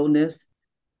mental illness,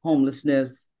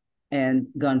 homelessness, and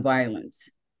gun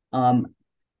violence.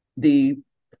 The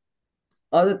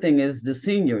other thing is the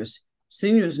seniors.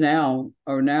 Seniors now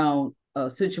are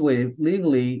situated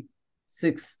legally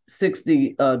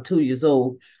 62 years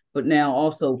old, but now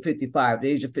also 55. The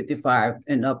age of 55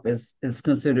 and up is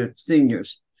considered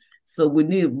seniors. So we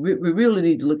really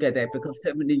need to look at that, because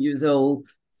 70 years old,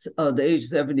 the age of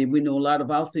 70, we know a lot of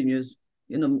our seniors,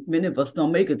 many of us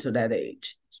don't make it to that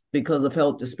age because of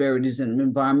health disparities and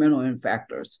environmental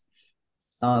factors.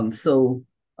 So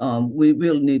we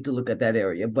really need to look at that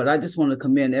area. But I just want to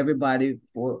commend everybody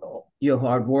for your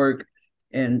hard work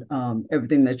and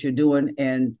everything that you're doing.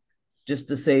 And just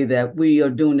to say that we are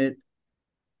doing it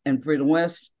in Freedom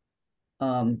West.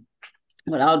 With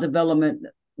our development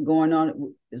going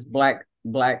on, is black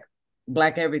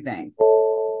everything.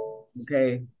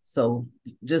 Okay, so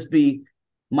just be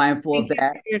mindful of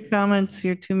that. Your comments,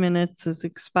 your 2 minutes has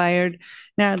expired.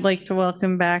 Now I'd like to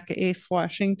welcome back Ace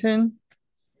Washington.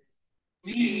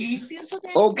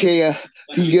 Okay,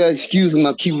 you guys excuse me.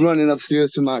 I keep running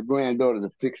upstairs to my granddaughter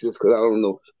to fix this because I don't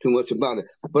know too much about it.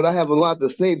 But I have a lot to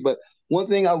say. But one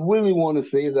thing I really want to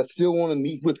say is I still want to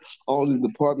meet with all the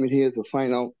department heads to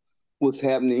find out what's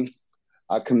happening.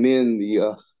 I commend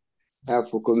the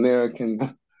African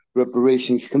American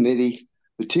Reparations Committee,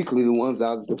 particularly the ones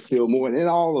out of Fillmore, and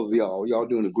all of y'all. Y'all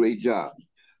doing a great job.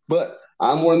 But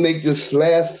I want to make this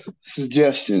last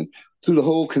suggestion to the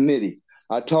whole committee.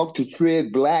 I talked to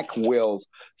Fred Blackwell's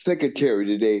secretary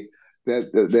today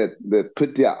that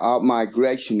put the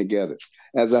out-migration together.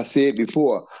 As I said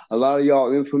before, a lot of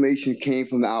y'all information came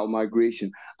from the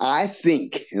out-migration. I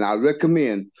think, and I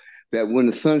recommend, that when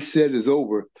the sunset is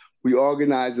over, we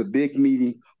organize a big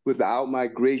meeting with the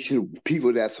out-migration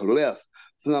people that's left.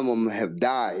 Some of them have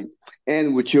died,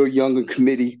 and with your younger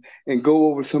committee, and go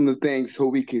over some of the things so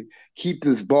we can keep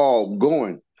this ball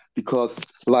going. Because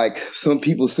like some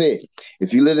people say,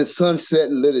 if you let it sunset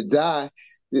and let it die,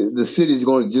 the city's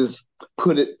going to just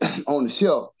put it on the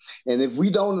shelf. And if we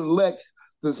don't elect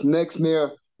this next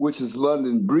mayor, which is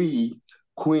London Breed,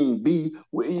 Queen Bee,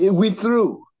 we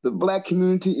through. The Black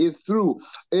community is through.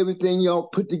 Everything y'all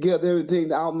put together, everything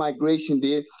the out-migration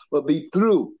did, will be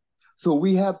through. So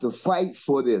we have to fight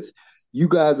for this. You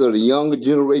guys are the younger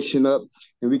generation up,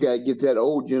 and we got to get that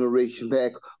old generation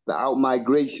back, the out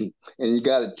migration. And you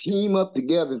got to team up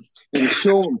together and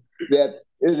show them that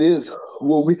it is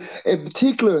what we, in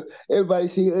particular, everybody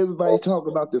talk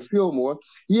about the Fillmore.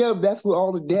 Yeah, that's where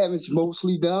all the damage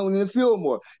mostly done in the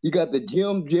Fillmore. You got the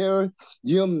Jim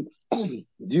Jim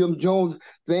Jones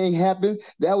thing happened.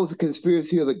 That was a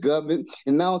conspiracy of the government,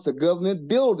 and now it's a government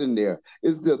building there.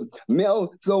 It's the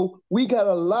mail. So we got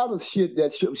a lot of shit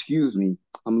that. Excuse me,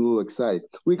 I'm a little excited.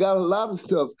 We got a lot of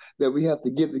stuff that we have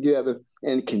to get together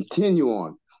and continue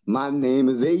on. My name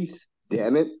is Ace.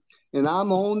 Damn it, and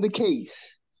I'm on the case.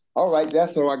 All right,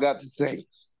 that's all I got to say.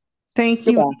 Thank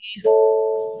you, Ace.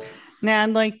 Now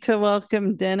I'd like to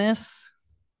welcome Dennis.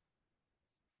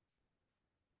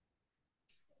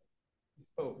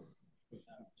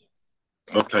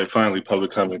 Okay, finally,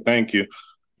 public comment. Thank you.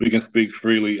 We can speak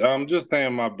freely. Just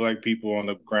saying my Black people on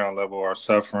the ground level are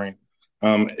suffering.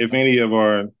 If any of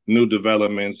our new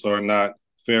developments are not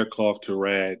fair cloth to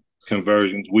rad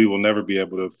conversions, we will never be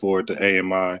able to afford the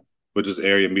AMI, which is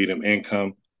area medium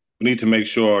income. We need to make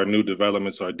sure our new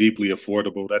developments are deeply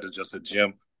affordable. That is just a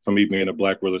gem for me being a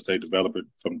Black real estate developer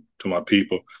to my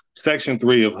people. Section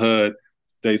 3 of HUD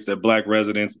states that Black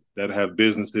residents that have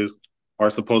businesses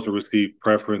are supposed to receive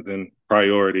preference and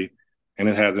priority, and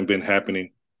it hasn't been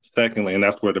happening. Secondly, and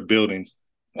that's where the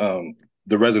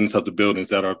residents of the buildings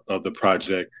that are of the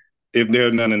project, if there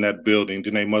are none in that building,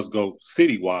 then they must go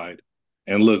citywide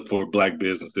and look for Black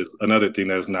businesses. Another thing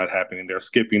that's not happening, they're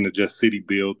skipping the Just City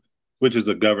Build, which is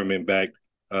a government-backed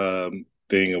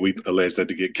thing, and we allege that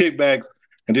to get kickbacks,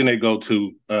 and then they go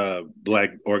to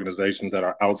Black organizations that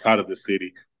are outside of the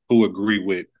city who agree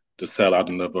with the sellout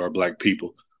of our Black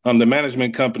people. The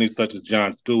management companies such as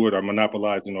John Stewart are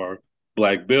monopolizing our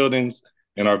Black buildings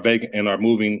and are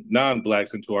moving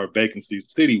non-Blacks into our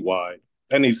vacancies citywide.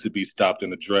 That needs to be stopped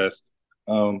and addressed.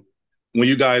 When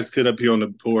you guys sit up here on the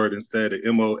board and said that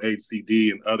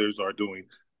MOHCD and others are doing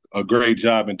a great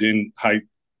job and then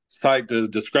cite the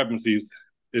discrepancies,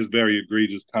 is very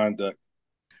egregious conduct,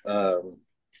 to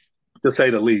say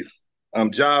the least.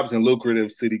 Jobs and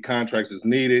lucrative city contracts is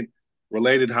needed.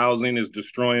 Related housing is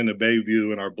destroying the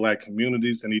Bayview and our Black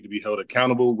communities and need to be held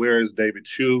accountable. Where is David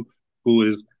Chu, who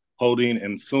is holding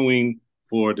and suing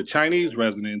for the Chinese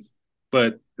residents,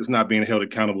 but is not being held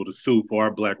accountable to sue for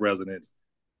our Black residents,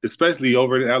 especially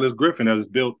over at Alice Griffin, that is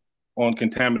built on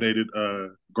contaminated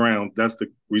ground. That's the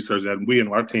research that we and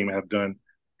our team have done.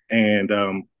 And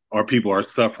our people are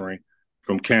suffering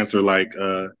from cancer-like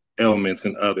ailments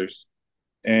and others.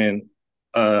 And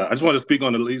I just want to speak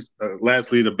on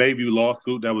lastly, the Bayview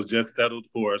lawsuit that was just settled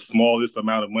for a smallest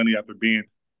amount of money after being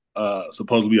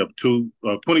supposedly up to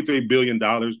 $23 billion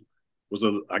was,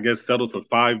 I guess, settled for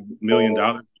 $5 million.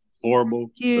 Horrible.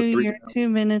 Your 2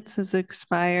 minutes has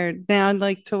expired. Now I'd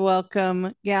like to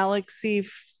welcome Galaxy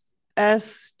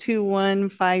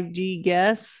S215G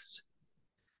guest.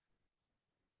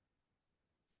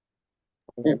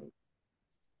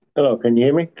 Hello, can you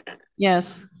hear me?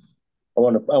 Yes. I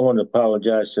want to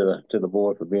apologize to the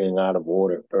board for being out of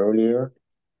order earlier.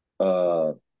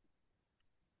 I'm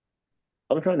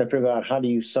trying to figure out, how do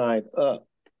you sign up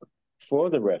for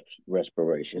the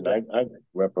reparation?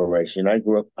 Reparation.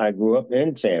 I grew up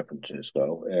in San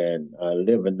Francisco and I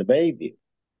live in the Bayview.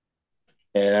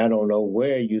 And I don't know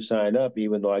where you sign up,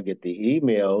 even though I get the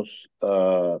emails.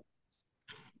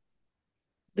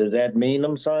 Does that mean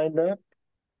I'm signed up?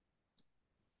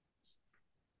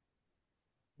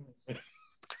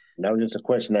 That was just a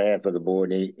question I had for the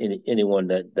board. Anyone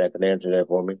that can answer that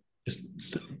for me?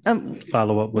 Just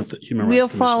follow up with the Human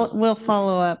Rights Commission. We'll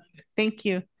follow up. Thank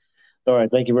you. All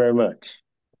right. Thank you very much.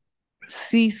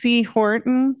 CC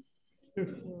Horton.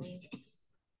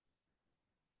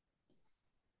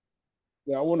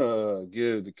 Yeah, I want to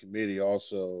give the committee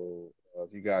also,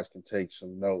 if you guys can take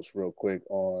some notes real quick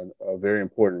on a very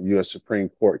important U.S. Supreme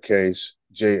Court case,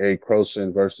 J.A.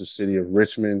 Croson versus City of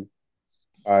Richmond.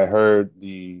 I heard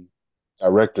the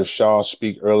Director Shaw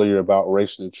speak earlier about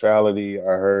race neutrality. I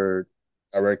heard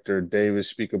Director Davis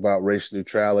speak about race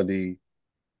neutrality.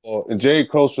 Well, in J.A.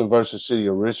 Croson versus City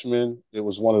of Richmond, it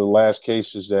was one of the last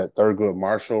cases that Thurgood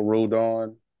Marshall ruled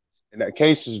on. And that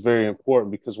case is very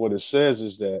important because what it says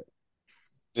is that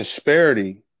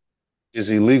disparity is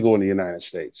illegal in the United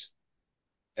States.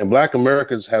 And Black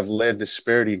Americans have led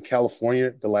disparity in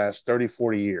California the last 30,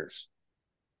 40 years.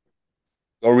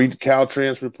 Go read the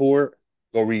Caltrans report.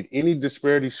 Go read any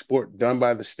disparity report done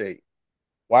by the state.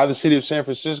 Why the city of San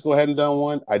Francisco hadn't done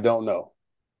one, I don't know.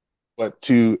 But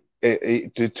to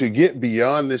get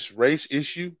beyond this race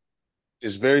issue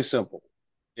is very simple.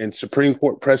 And Supreme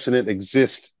Court precedent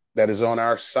exists that is on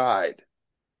our side.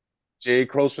 J.A.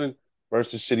 Grossman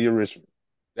versus City of Richmond.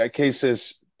 That case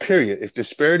says, period. If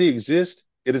disparity exists,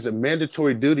 it is a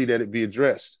mandatory duty that it be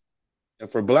addressed. And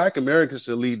for Black Americans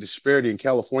to lead disparity in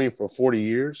California for 40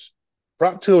 years,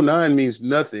 Prop 209 means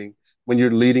nothing when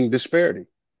you're leading disparity.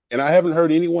 And I haven't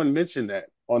heard anyone mention that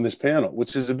on this panel,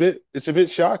 which is it's a bit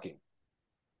shocking.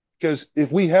 Because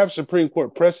if we have Supreme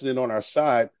Court precedent on our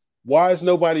side, why is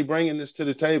nobody bringing this to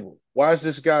the table? Why is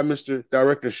this guy, Mr.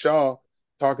 Director Shaw,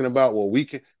 talking about, well,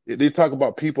 they talk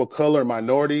about people of color,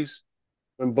 minorities,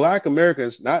 when Black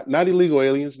Americans, not illegal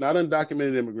aliens, not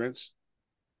undocumented immigrants,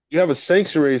 you have a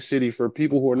sanctuary city for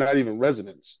people who are not even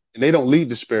residents, and they don't lead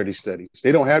disparity studies.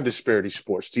 They don't have disparity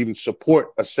sports to even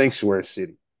support a sanctuary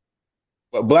city.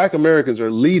 But Black Americans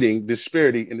are leading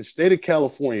disparity in the state of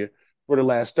California for the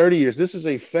last 30 years. This is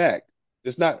a fact.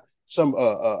 It's not some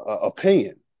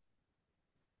opinion.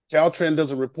 Caltrans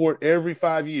does a report every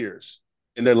 5 years.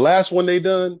 And the last one they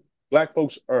done, Black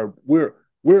folks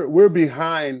we're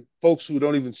behind folks who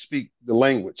don't even speak the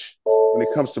language when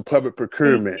it comes to public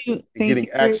procurement and getting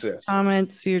access.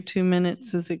 Comments, your 2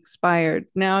 minutes is expired.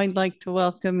 Now I'd like to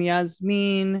welcome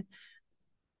Yasmin.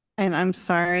 And I'm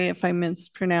sorry if I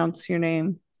mispronounce your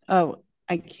name. Oh,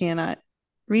 I cannot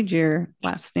read your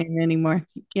last name anymore.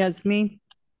 Yasmin.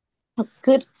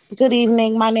 Good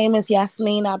evening. My name is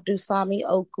Yasmin Abdusami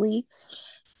Oakley,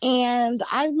 and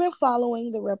I've been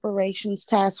following the Reparations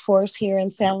Task Force here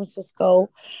in San Francisco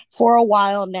for a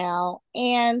while now,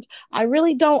 and I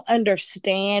really don't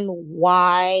understand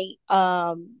why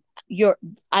I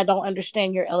don't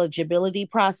understand your eligibility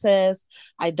process.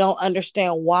 I don't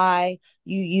understand why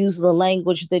you use the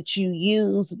language that you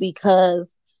use,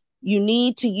 because you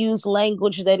need to use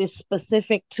language that is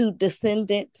specific to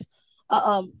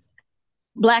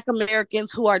Black Americans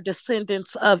who are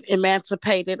descendants of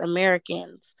emancipated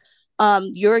Americans.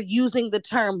 You're using the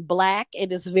term Black.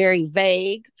 It is very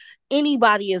vague.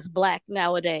 Anybody is Black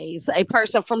nowadays. A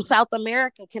person from South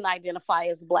America can identify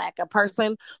as Black. A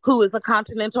person who is a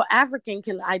continental African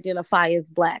can identify as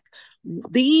Black.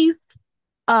 These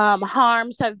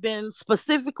harms have been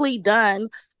specifically done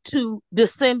to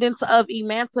descendants of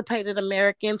emancipated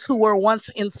Americans who were once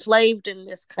enslaved in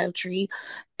this country.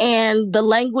 And the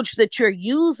language that you're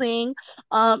using,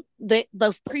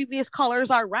 the previous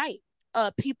callers are right.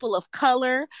 People of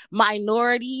color,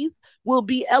 minorities will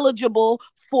be eligible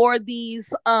for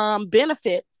these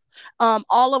benefits.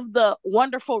 All of the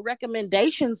wonderful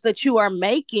recommendations that you are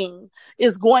making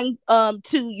is going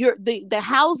to the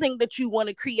housing that you want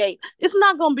to create. It's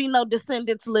not going to be no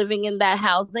descendants living in that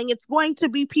housing. It's going to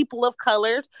be people of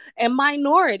colors and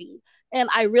minorities. And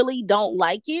I really don't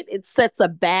like it. It sets a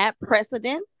bad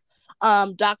precedent.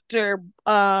 Dr.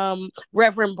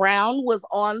 Reverend Brown was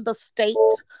on the state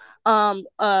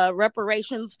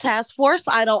reparations task force.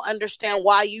 I don't understand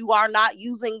why you are not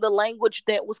using the language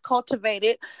that was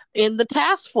cultivated in the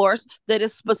task force that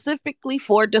is specifically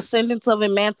for descendants of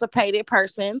emancipated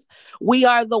persons. We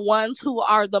are the ones who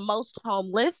are the most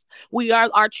homeless.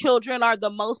 Our children are the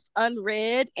most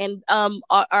unread and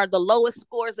are the lowest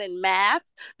scores in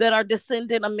math that are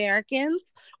descendant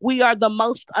Americans. We are the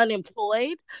most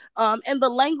unemployed. And the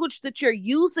language that you're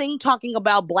using, talking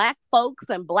about Black folks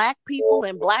and Black people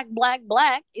and Black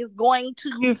is going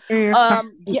to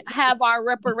have our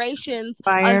reparations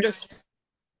under.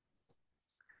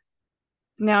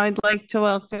 Now I'd like to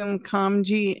welcome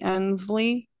Kamji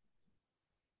Ensley.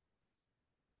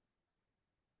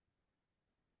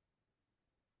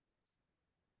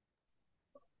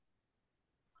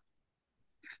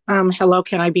 Hello,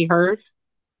 can I be heard?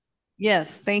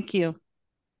 Yes, thank you.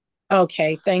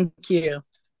 Okay, thank you.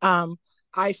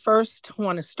 I first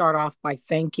want to start off by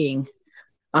thanking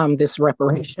this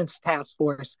Reparations Task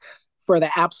Force for the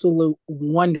absolute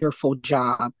wonderful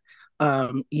job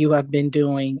you have been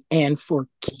doing, and for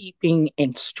keeping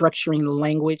and structuring the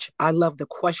language. I love the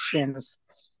questions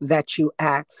that you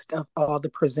asked of all the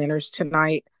presenters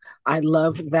tonight. I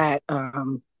love that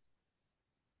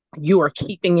you are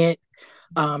keeping it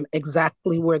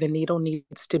exactly where the needle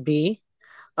needs to be.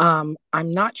 I'm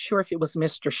not sure if it was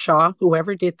Mr. Shaw,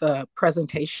 whoever did the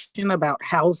presentation about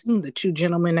housing, the two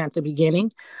gentlemen at the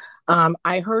beginning.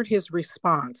 I heard his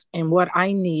response, and what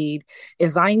I need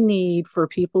for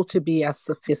people to be as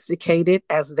sophisticated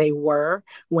as they were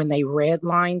when they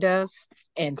redlined us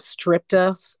and stripped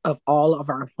us of all of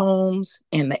our homes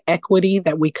and the equity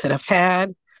that we could have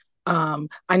had.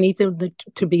 I need them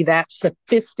to be that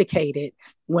sophisticated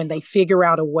when they figure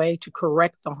out a way to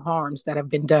correct the harms that have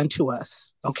been done to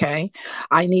us. Okay.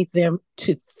 I need them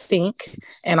to think,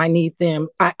 and I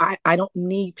don't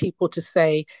need people to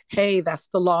say, hey, that's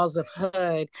the laws of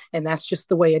HUD and that's just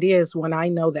the way it is, when I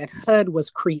know that HUD was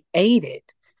created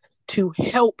to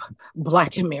help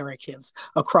Black Americans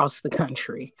across the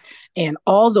country. And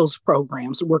all those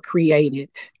programs were created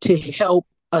to help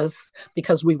us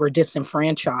because we were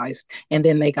disenfranchised, and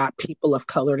then they got people of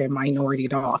color and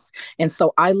minority off. And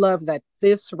so I love that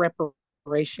this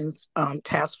reparations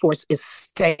task force is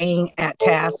staying at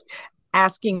task,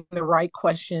 asking the right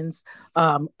questions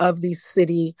of these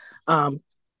city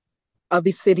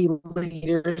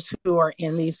leaders who are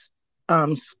in these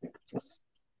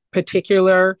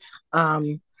particular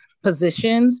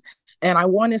positions. And I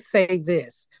want to say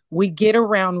this: we get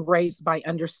around race by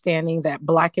understanding that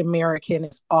Black American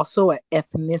is also an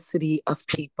ethnicity of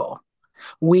people.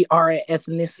 We are an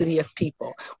ethnicity of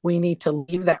people. We need to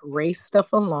leave that race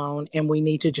stuff alone, and we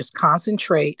need to just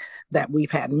concentrate that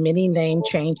we've had many name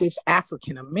changes: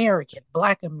 African American,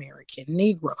 Black American,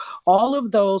 Negro. All of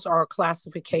those are a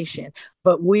classification,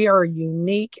 but we are a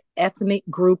unique ethnic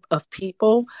group of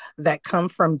people that come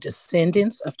from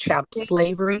descendants of chattel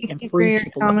slavery and free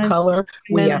people of color.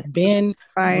 We have been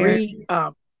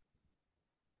now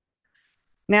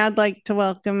I'd like to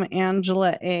welcome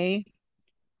Angela A.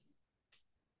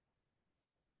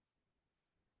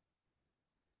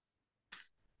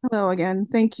 Hello again.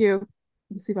 Thank you.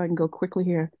 Let's see if I can go quickly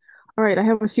here. All right, I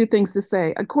have a few things to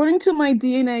say. According to my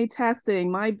DNA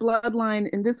testing, my bloodline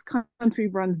in this country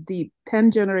runs deep, 10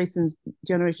 generations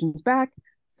back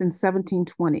since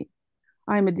 1720.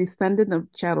 I am a descendant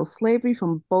of chattel slavery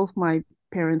from both my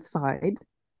parents' side.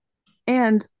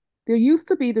 And there used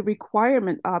to be the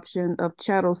requirement option of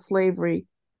chattel slavery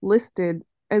listed,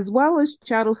 as well as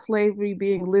chattel slavery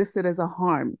being listed as a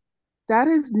harm. That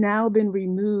has now been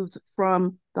removed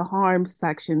from the harm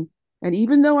section. And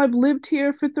even though I've lived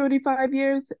here for 35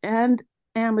 years and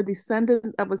am a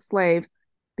descendant of a slave,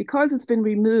 because it's been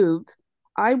removed,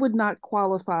 I would not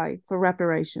qualify for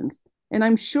reparations. And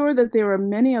I'm sure that there are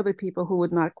many other people who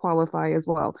would not qualify as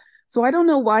well. So I don't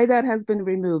know why that has been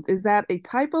removed. Is that a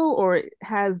typo, or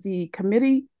has the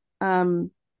committee,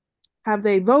 have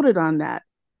they voted on that?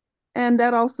 And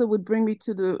that also would bring me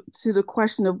to the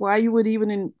question of why you would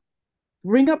even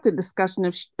bring up the discussion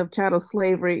of chattel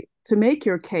slavery to make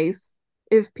your case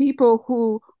if people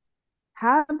who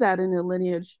have that in their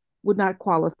lineage would not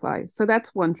qualify. So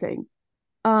that's one thing.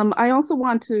 I also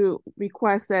want to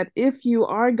request that if you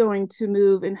are going to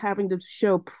move and having to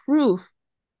show proof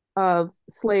of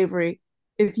slavery,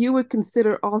 if you would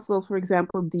consider also, for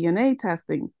example, DNA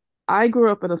testing. I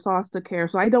grew up in a foster care,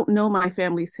 so I don't know my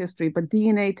family's history, but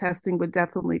DNA testing would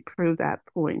definitely prove that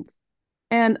point.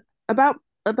 And about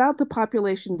the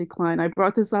population decline, I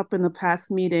brought this up in the past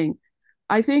meeting.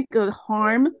 I think the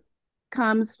harm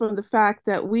comes from the fact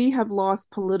that we have lost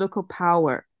political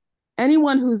power.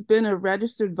 Anyone who's been a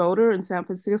registered voter in San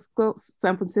Francisco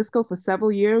for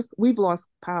several years, we've lost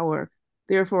power.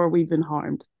 Therefore, we've been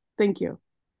harmed. Thank you.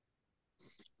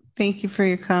 Thank you for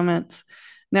your comments.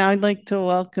 Now I'd like to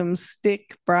welcome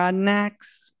Stick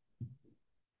Broadnax.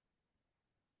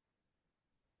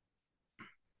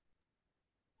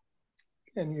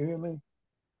 Can you hear me?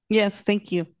 Yes,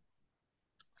 thank you.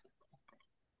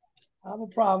 I have a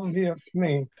problem here for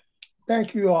me.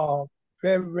 Thank you all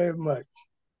very, very much.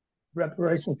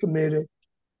 Reparation Committee,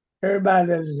 everybody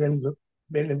that has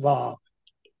been involved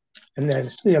and that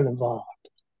is still involved.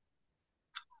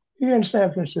 Here in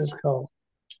San Francisco,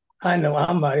 I know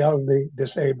I'm an elderly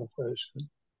disabled person,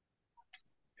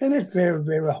 and it's very,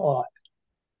 very hard.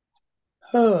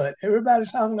 HUD,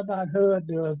 everybody's talking about HUD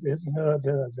does this and HUD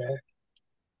does that.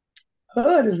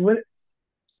 HUD is with it.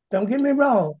 Don't get me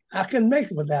wrong, I can make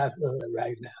it without HUD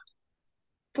right now.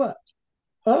 But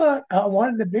HUD are one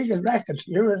of the biggest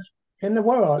racketeers in the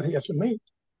world here to me.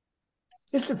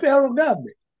 It's the federal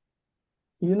government.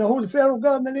 You know who the federal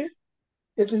government is?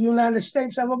 It's the United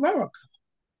States of America.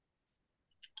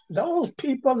 Those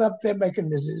people up there making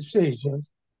the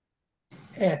decisions,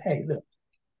 and hey, look,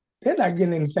 they're not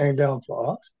getting anything done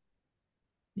for us.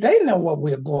 They know what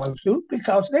we're going through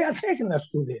because they are taking us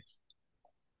through this.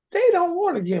 They don't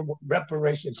want to give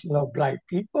reparations to no black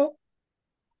people.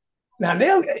 Now,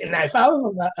 if I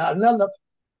was another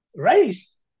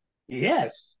race,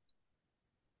 yes.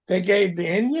 They gave the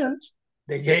Indians,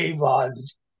 they gave the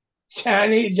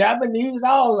Chinese, Japanese,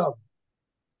 all of them,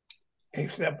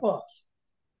 except us.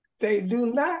 They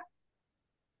really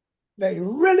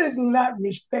do not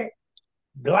respect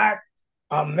black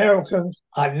Americans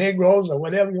or Negroes or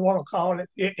whatever you want to call it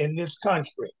in this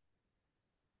country.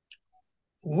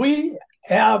 We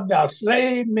have the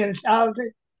slave mentality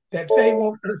that they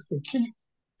want us to keep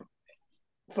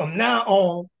from now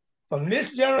on, from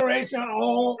this generation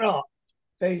on up.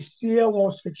 They still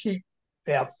want to keep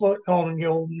their foot on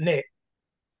your neck.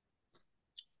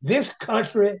 This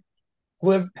country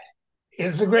will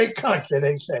It's a great country,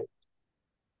 they say.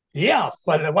 Yeah,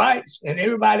 for the whites and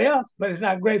everybody else, but it's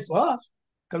not great for us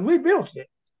because we built it.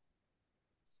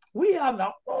 We are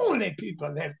the only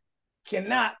people that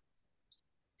cannot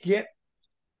get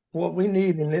what we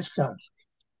need in this country.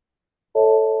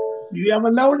 You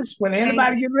ever notice when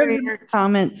anybody get ready to your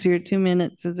comments, your 2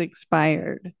 minutes is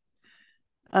expired.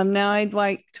 Now I'd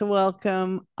like to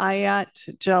welcome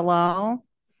Ayat Jalal.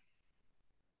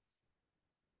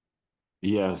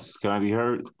 Yes, can I be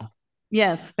heard?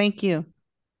 Yes, thank you.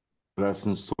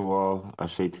 Blessings to all. I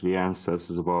say to the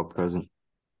ancestors of all present.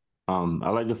 I'd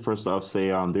like to first off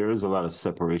say there is a lot of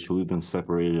separation. We've been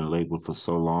separated and labeled for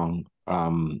so long.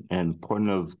 And point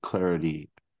of clarity,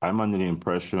 I'm under the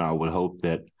impression, I would hope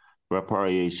that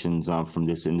reparations from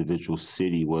this individual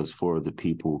city was for the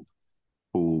people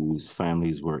whose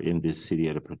families were in this city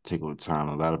at a particular time.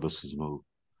 A lot of us has moved.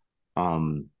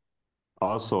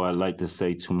 Also, I'd like to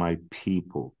say to my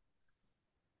people,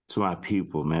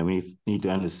 man, we need to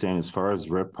understand as far as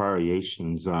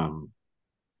reparations,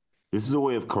 this is a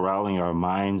way of corralling our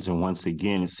minds. And once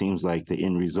again, it seems like the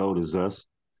end result is us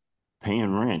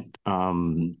paying rent,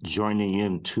 joining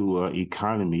into an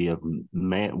economy of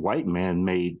white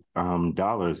man-made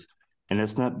dollars. And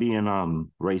that's not being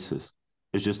racist.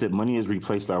 It's just that money has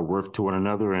replaced our worth to one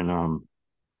another. And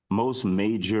most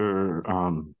major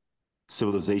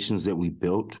civilizations that we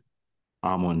built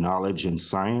on knowledge and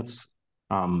science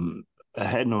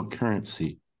had no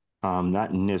currency,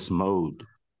 not in this mode.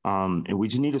 And we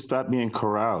just need to stop being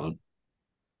corralled.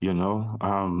 I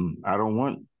don't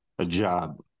want a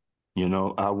job.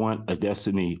 I want a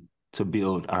destiny to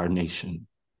build our nation,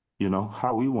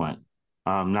 how we want.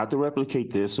 Not to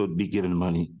replicate this or be given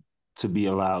money, to be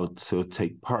allowed to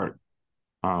take part.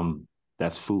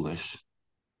 That's foolish.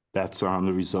 That's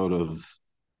the result of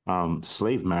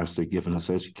slave master giving us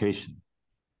education.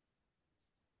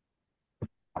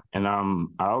 And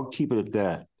I'll keep it at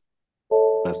that.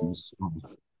 Blessings.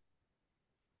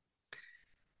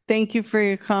 Thank you for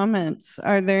your comments.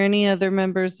 Are there any other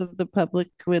members of the public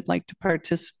who would like to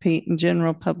participate in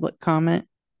general public comment?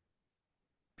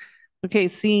 Okay,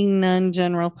 seeing none,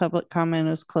 general public comment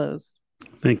is closed.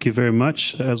 Thank you very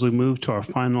much. As we move to our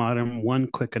final item, one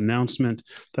quick announcement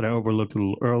that I overlooked a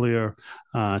little earlier.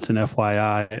 It's an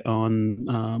FYI.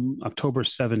 On October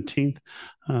 17th,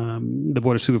 the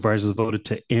Board of Supervisors voted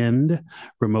to end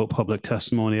remote public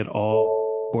testimony at all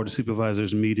Board of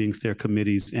Supervisors meetings, their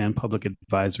committees, and public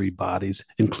advisory bodies,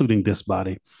 including this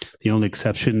body. The only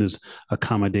exception is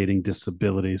accommodating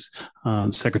disabilities.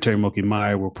 Secretary Moki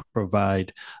Meyer will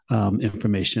provide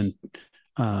information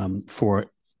for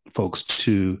folks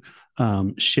to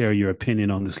share your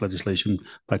opinion on this legislation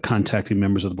by contacting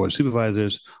members of the Board of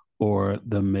Supervisors or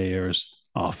the mayor's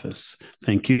office.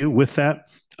 Thank you. With that,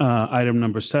 item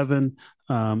number 7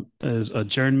 is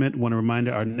adjournment. I want to remind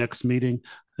you, our next meeting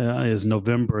is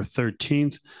November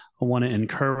 13th.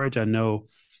 I know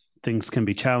things can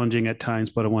be challenging at times,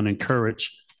 but I want to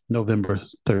encourage November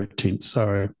 13th.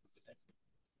 Sorry.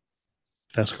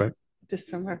 That's correct.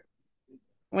 December.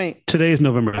 Wait. Today is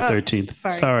November 13th.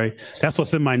 Sorry. That's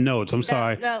what's in my notes. I'm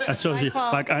sorry. I showed you,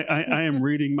 like I am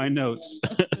reading my notes.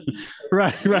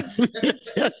 right.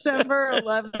 It's December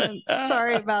 11th.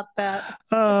 Sorry about that.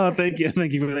 Oh, thank you.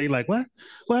 Thank you for like, what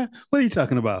are you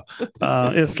talking about?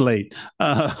 It's late.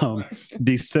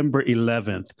 December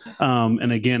 11th.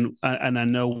 And again, I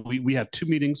know we have 2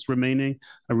 meetings remaining.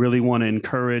 I really want to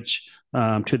encourage,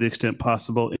 to the extent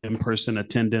possible, in-person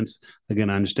attendance. Again,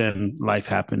 I understand life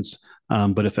happens.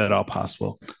 But if at all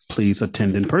possible, please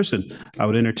attend in person. I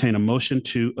would entertain a motion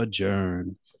to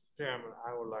adjourn. Chairman,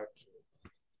 I would like to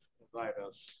invite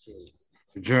us to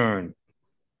adjourn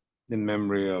in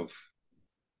memory of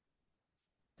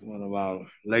one of our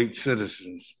late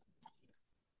citizens,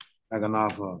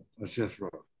 Aganafa Ashisra,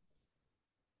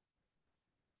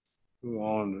 who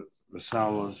owned the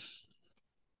Salas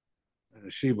and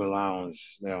the Sheba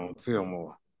Lounge there on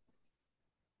Fillmore.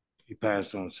 He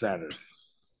passed on Saturday.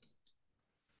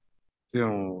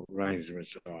 Funeral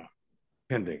arrangements are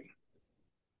pending.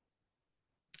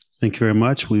 Thank you very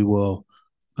much. We will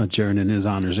adjourn in his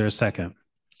honor. Is there a second?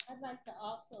 I'd like to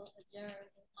also adjourn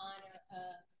in honor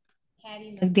of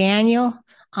Hattie McDaniel.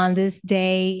 On this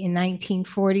day in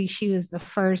 1940, she was the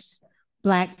first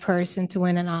Black person to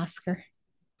win an Oscar.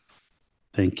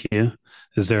 Thank you.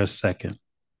 Is there a second?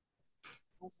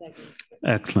 I'll second.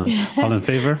 Excellent. All in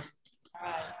favor?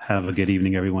 Have a good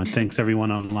evening, everyone. Thanks, everyone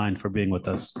online, for being with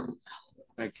us.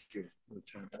 Thank you.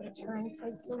 Trying to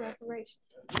take your reparations.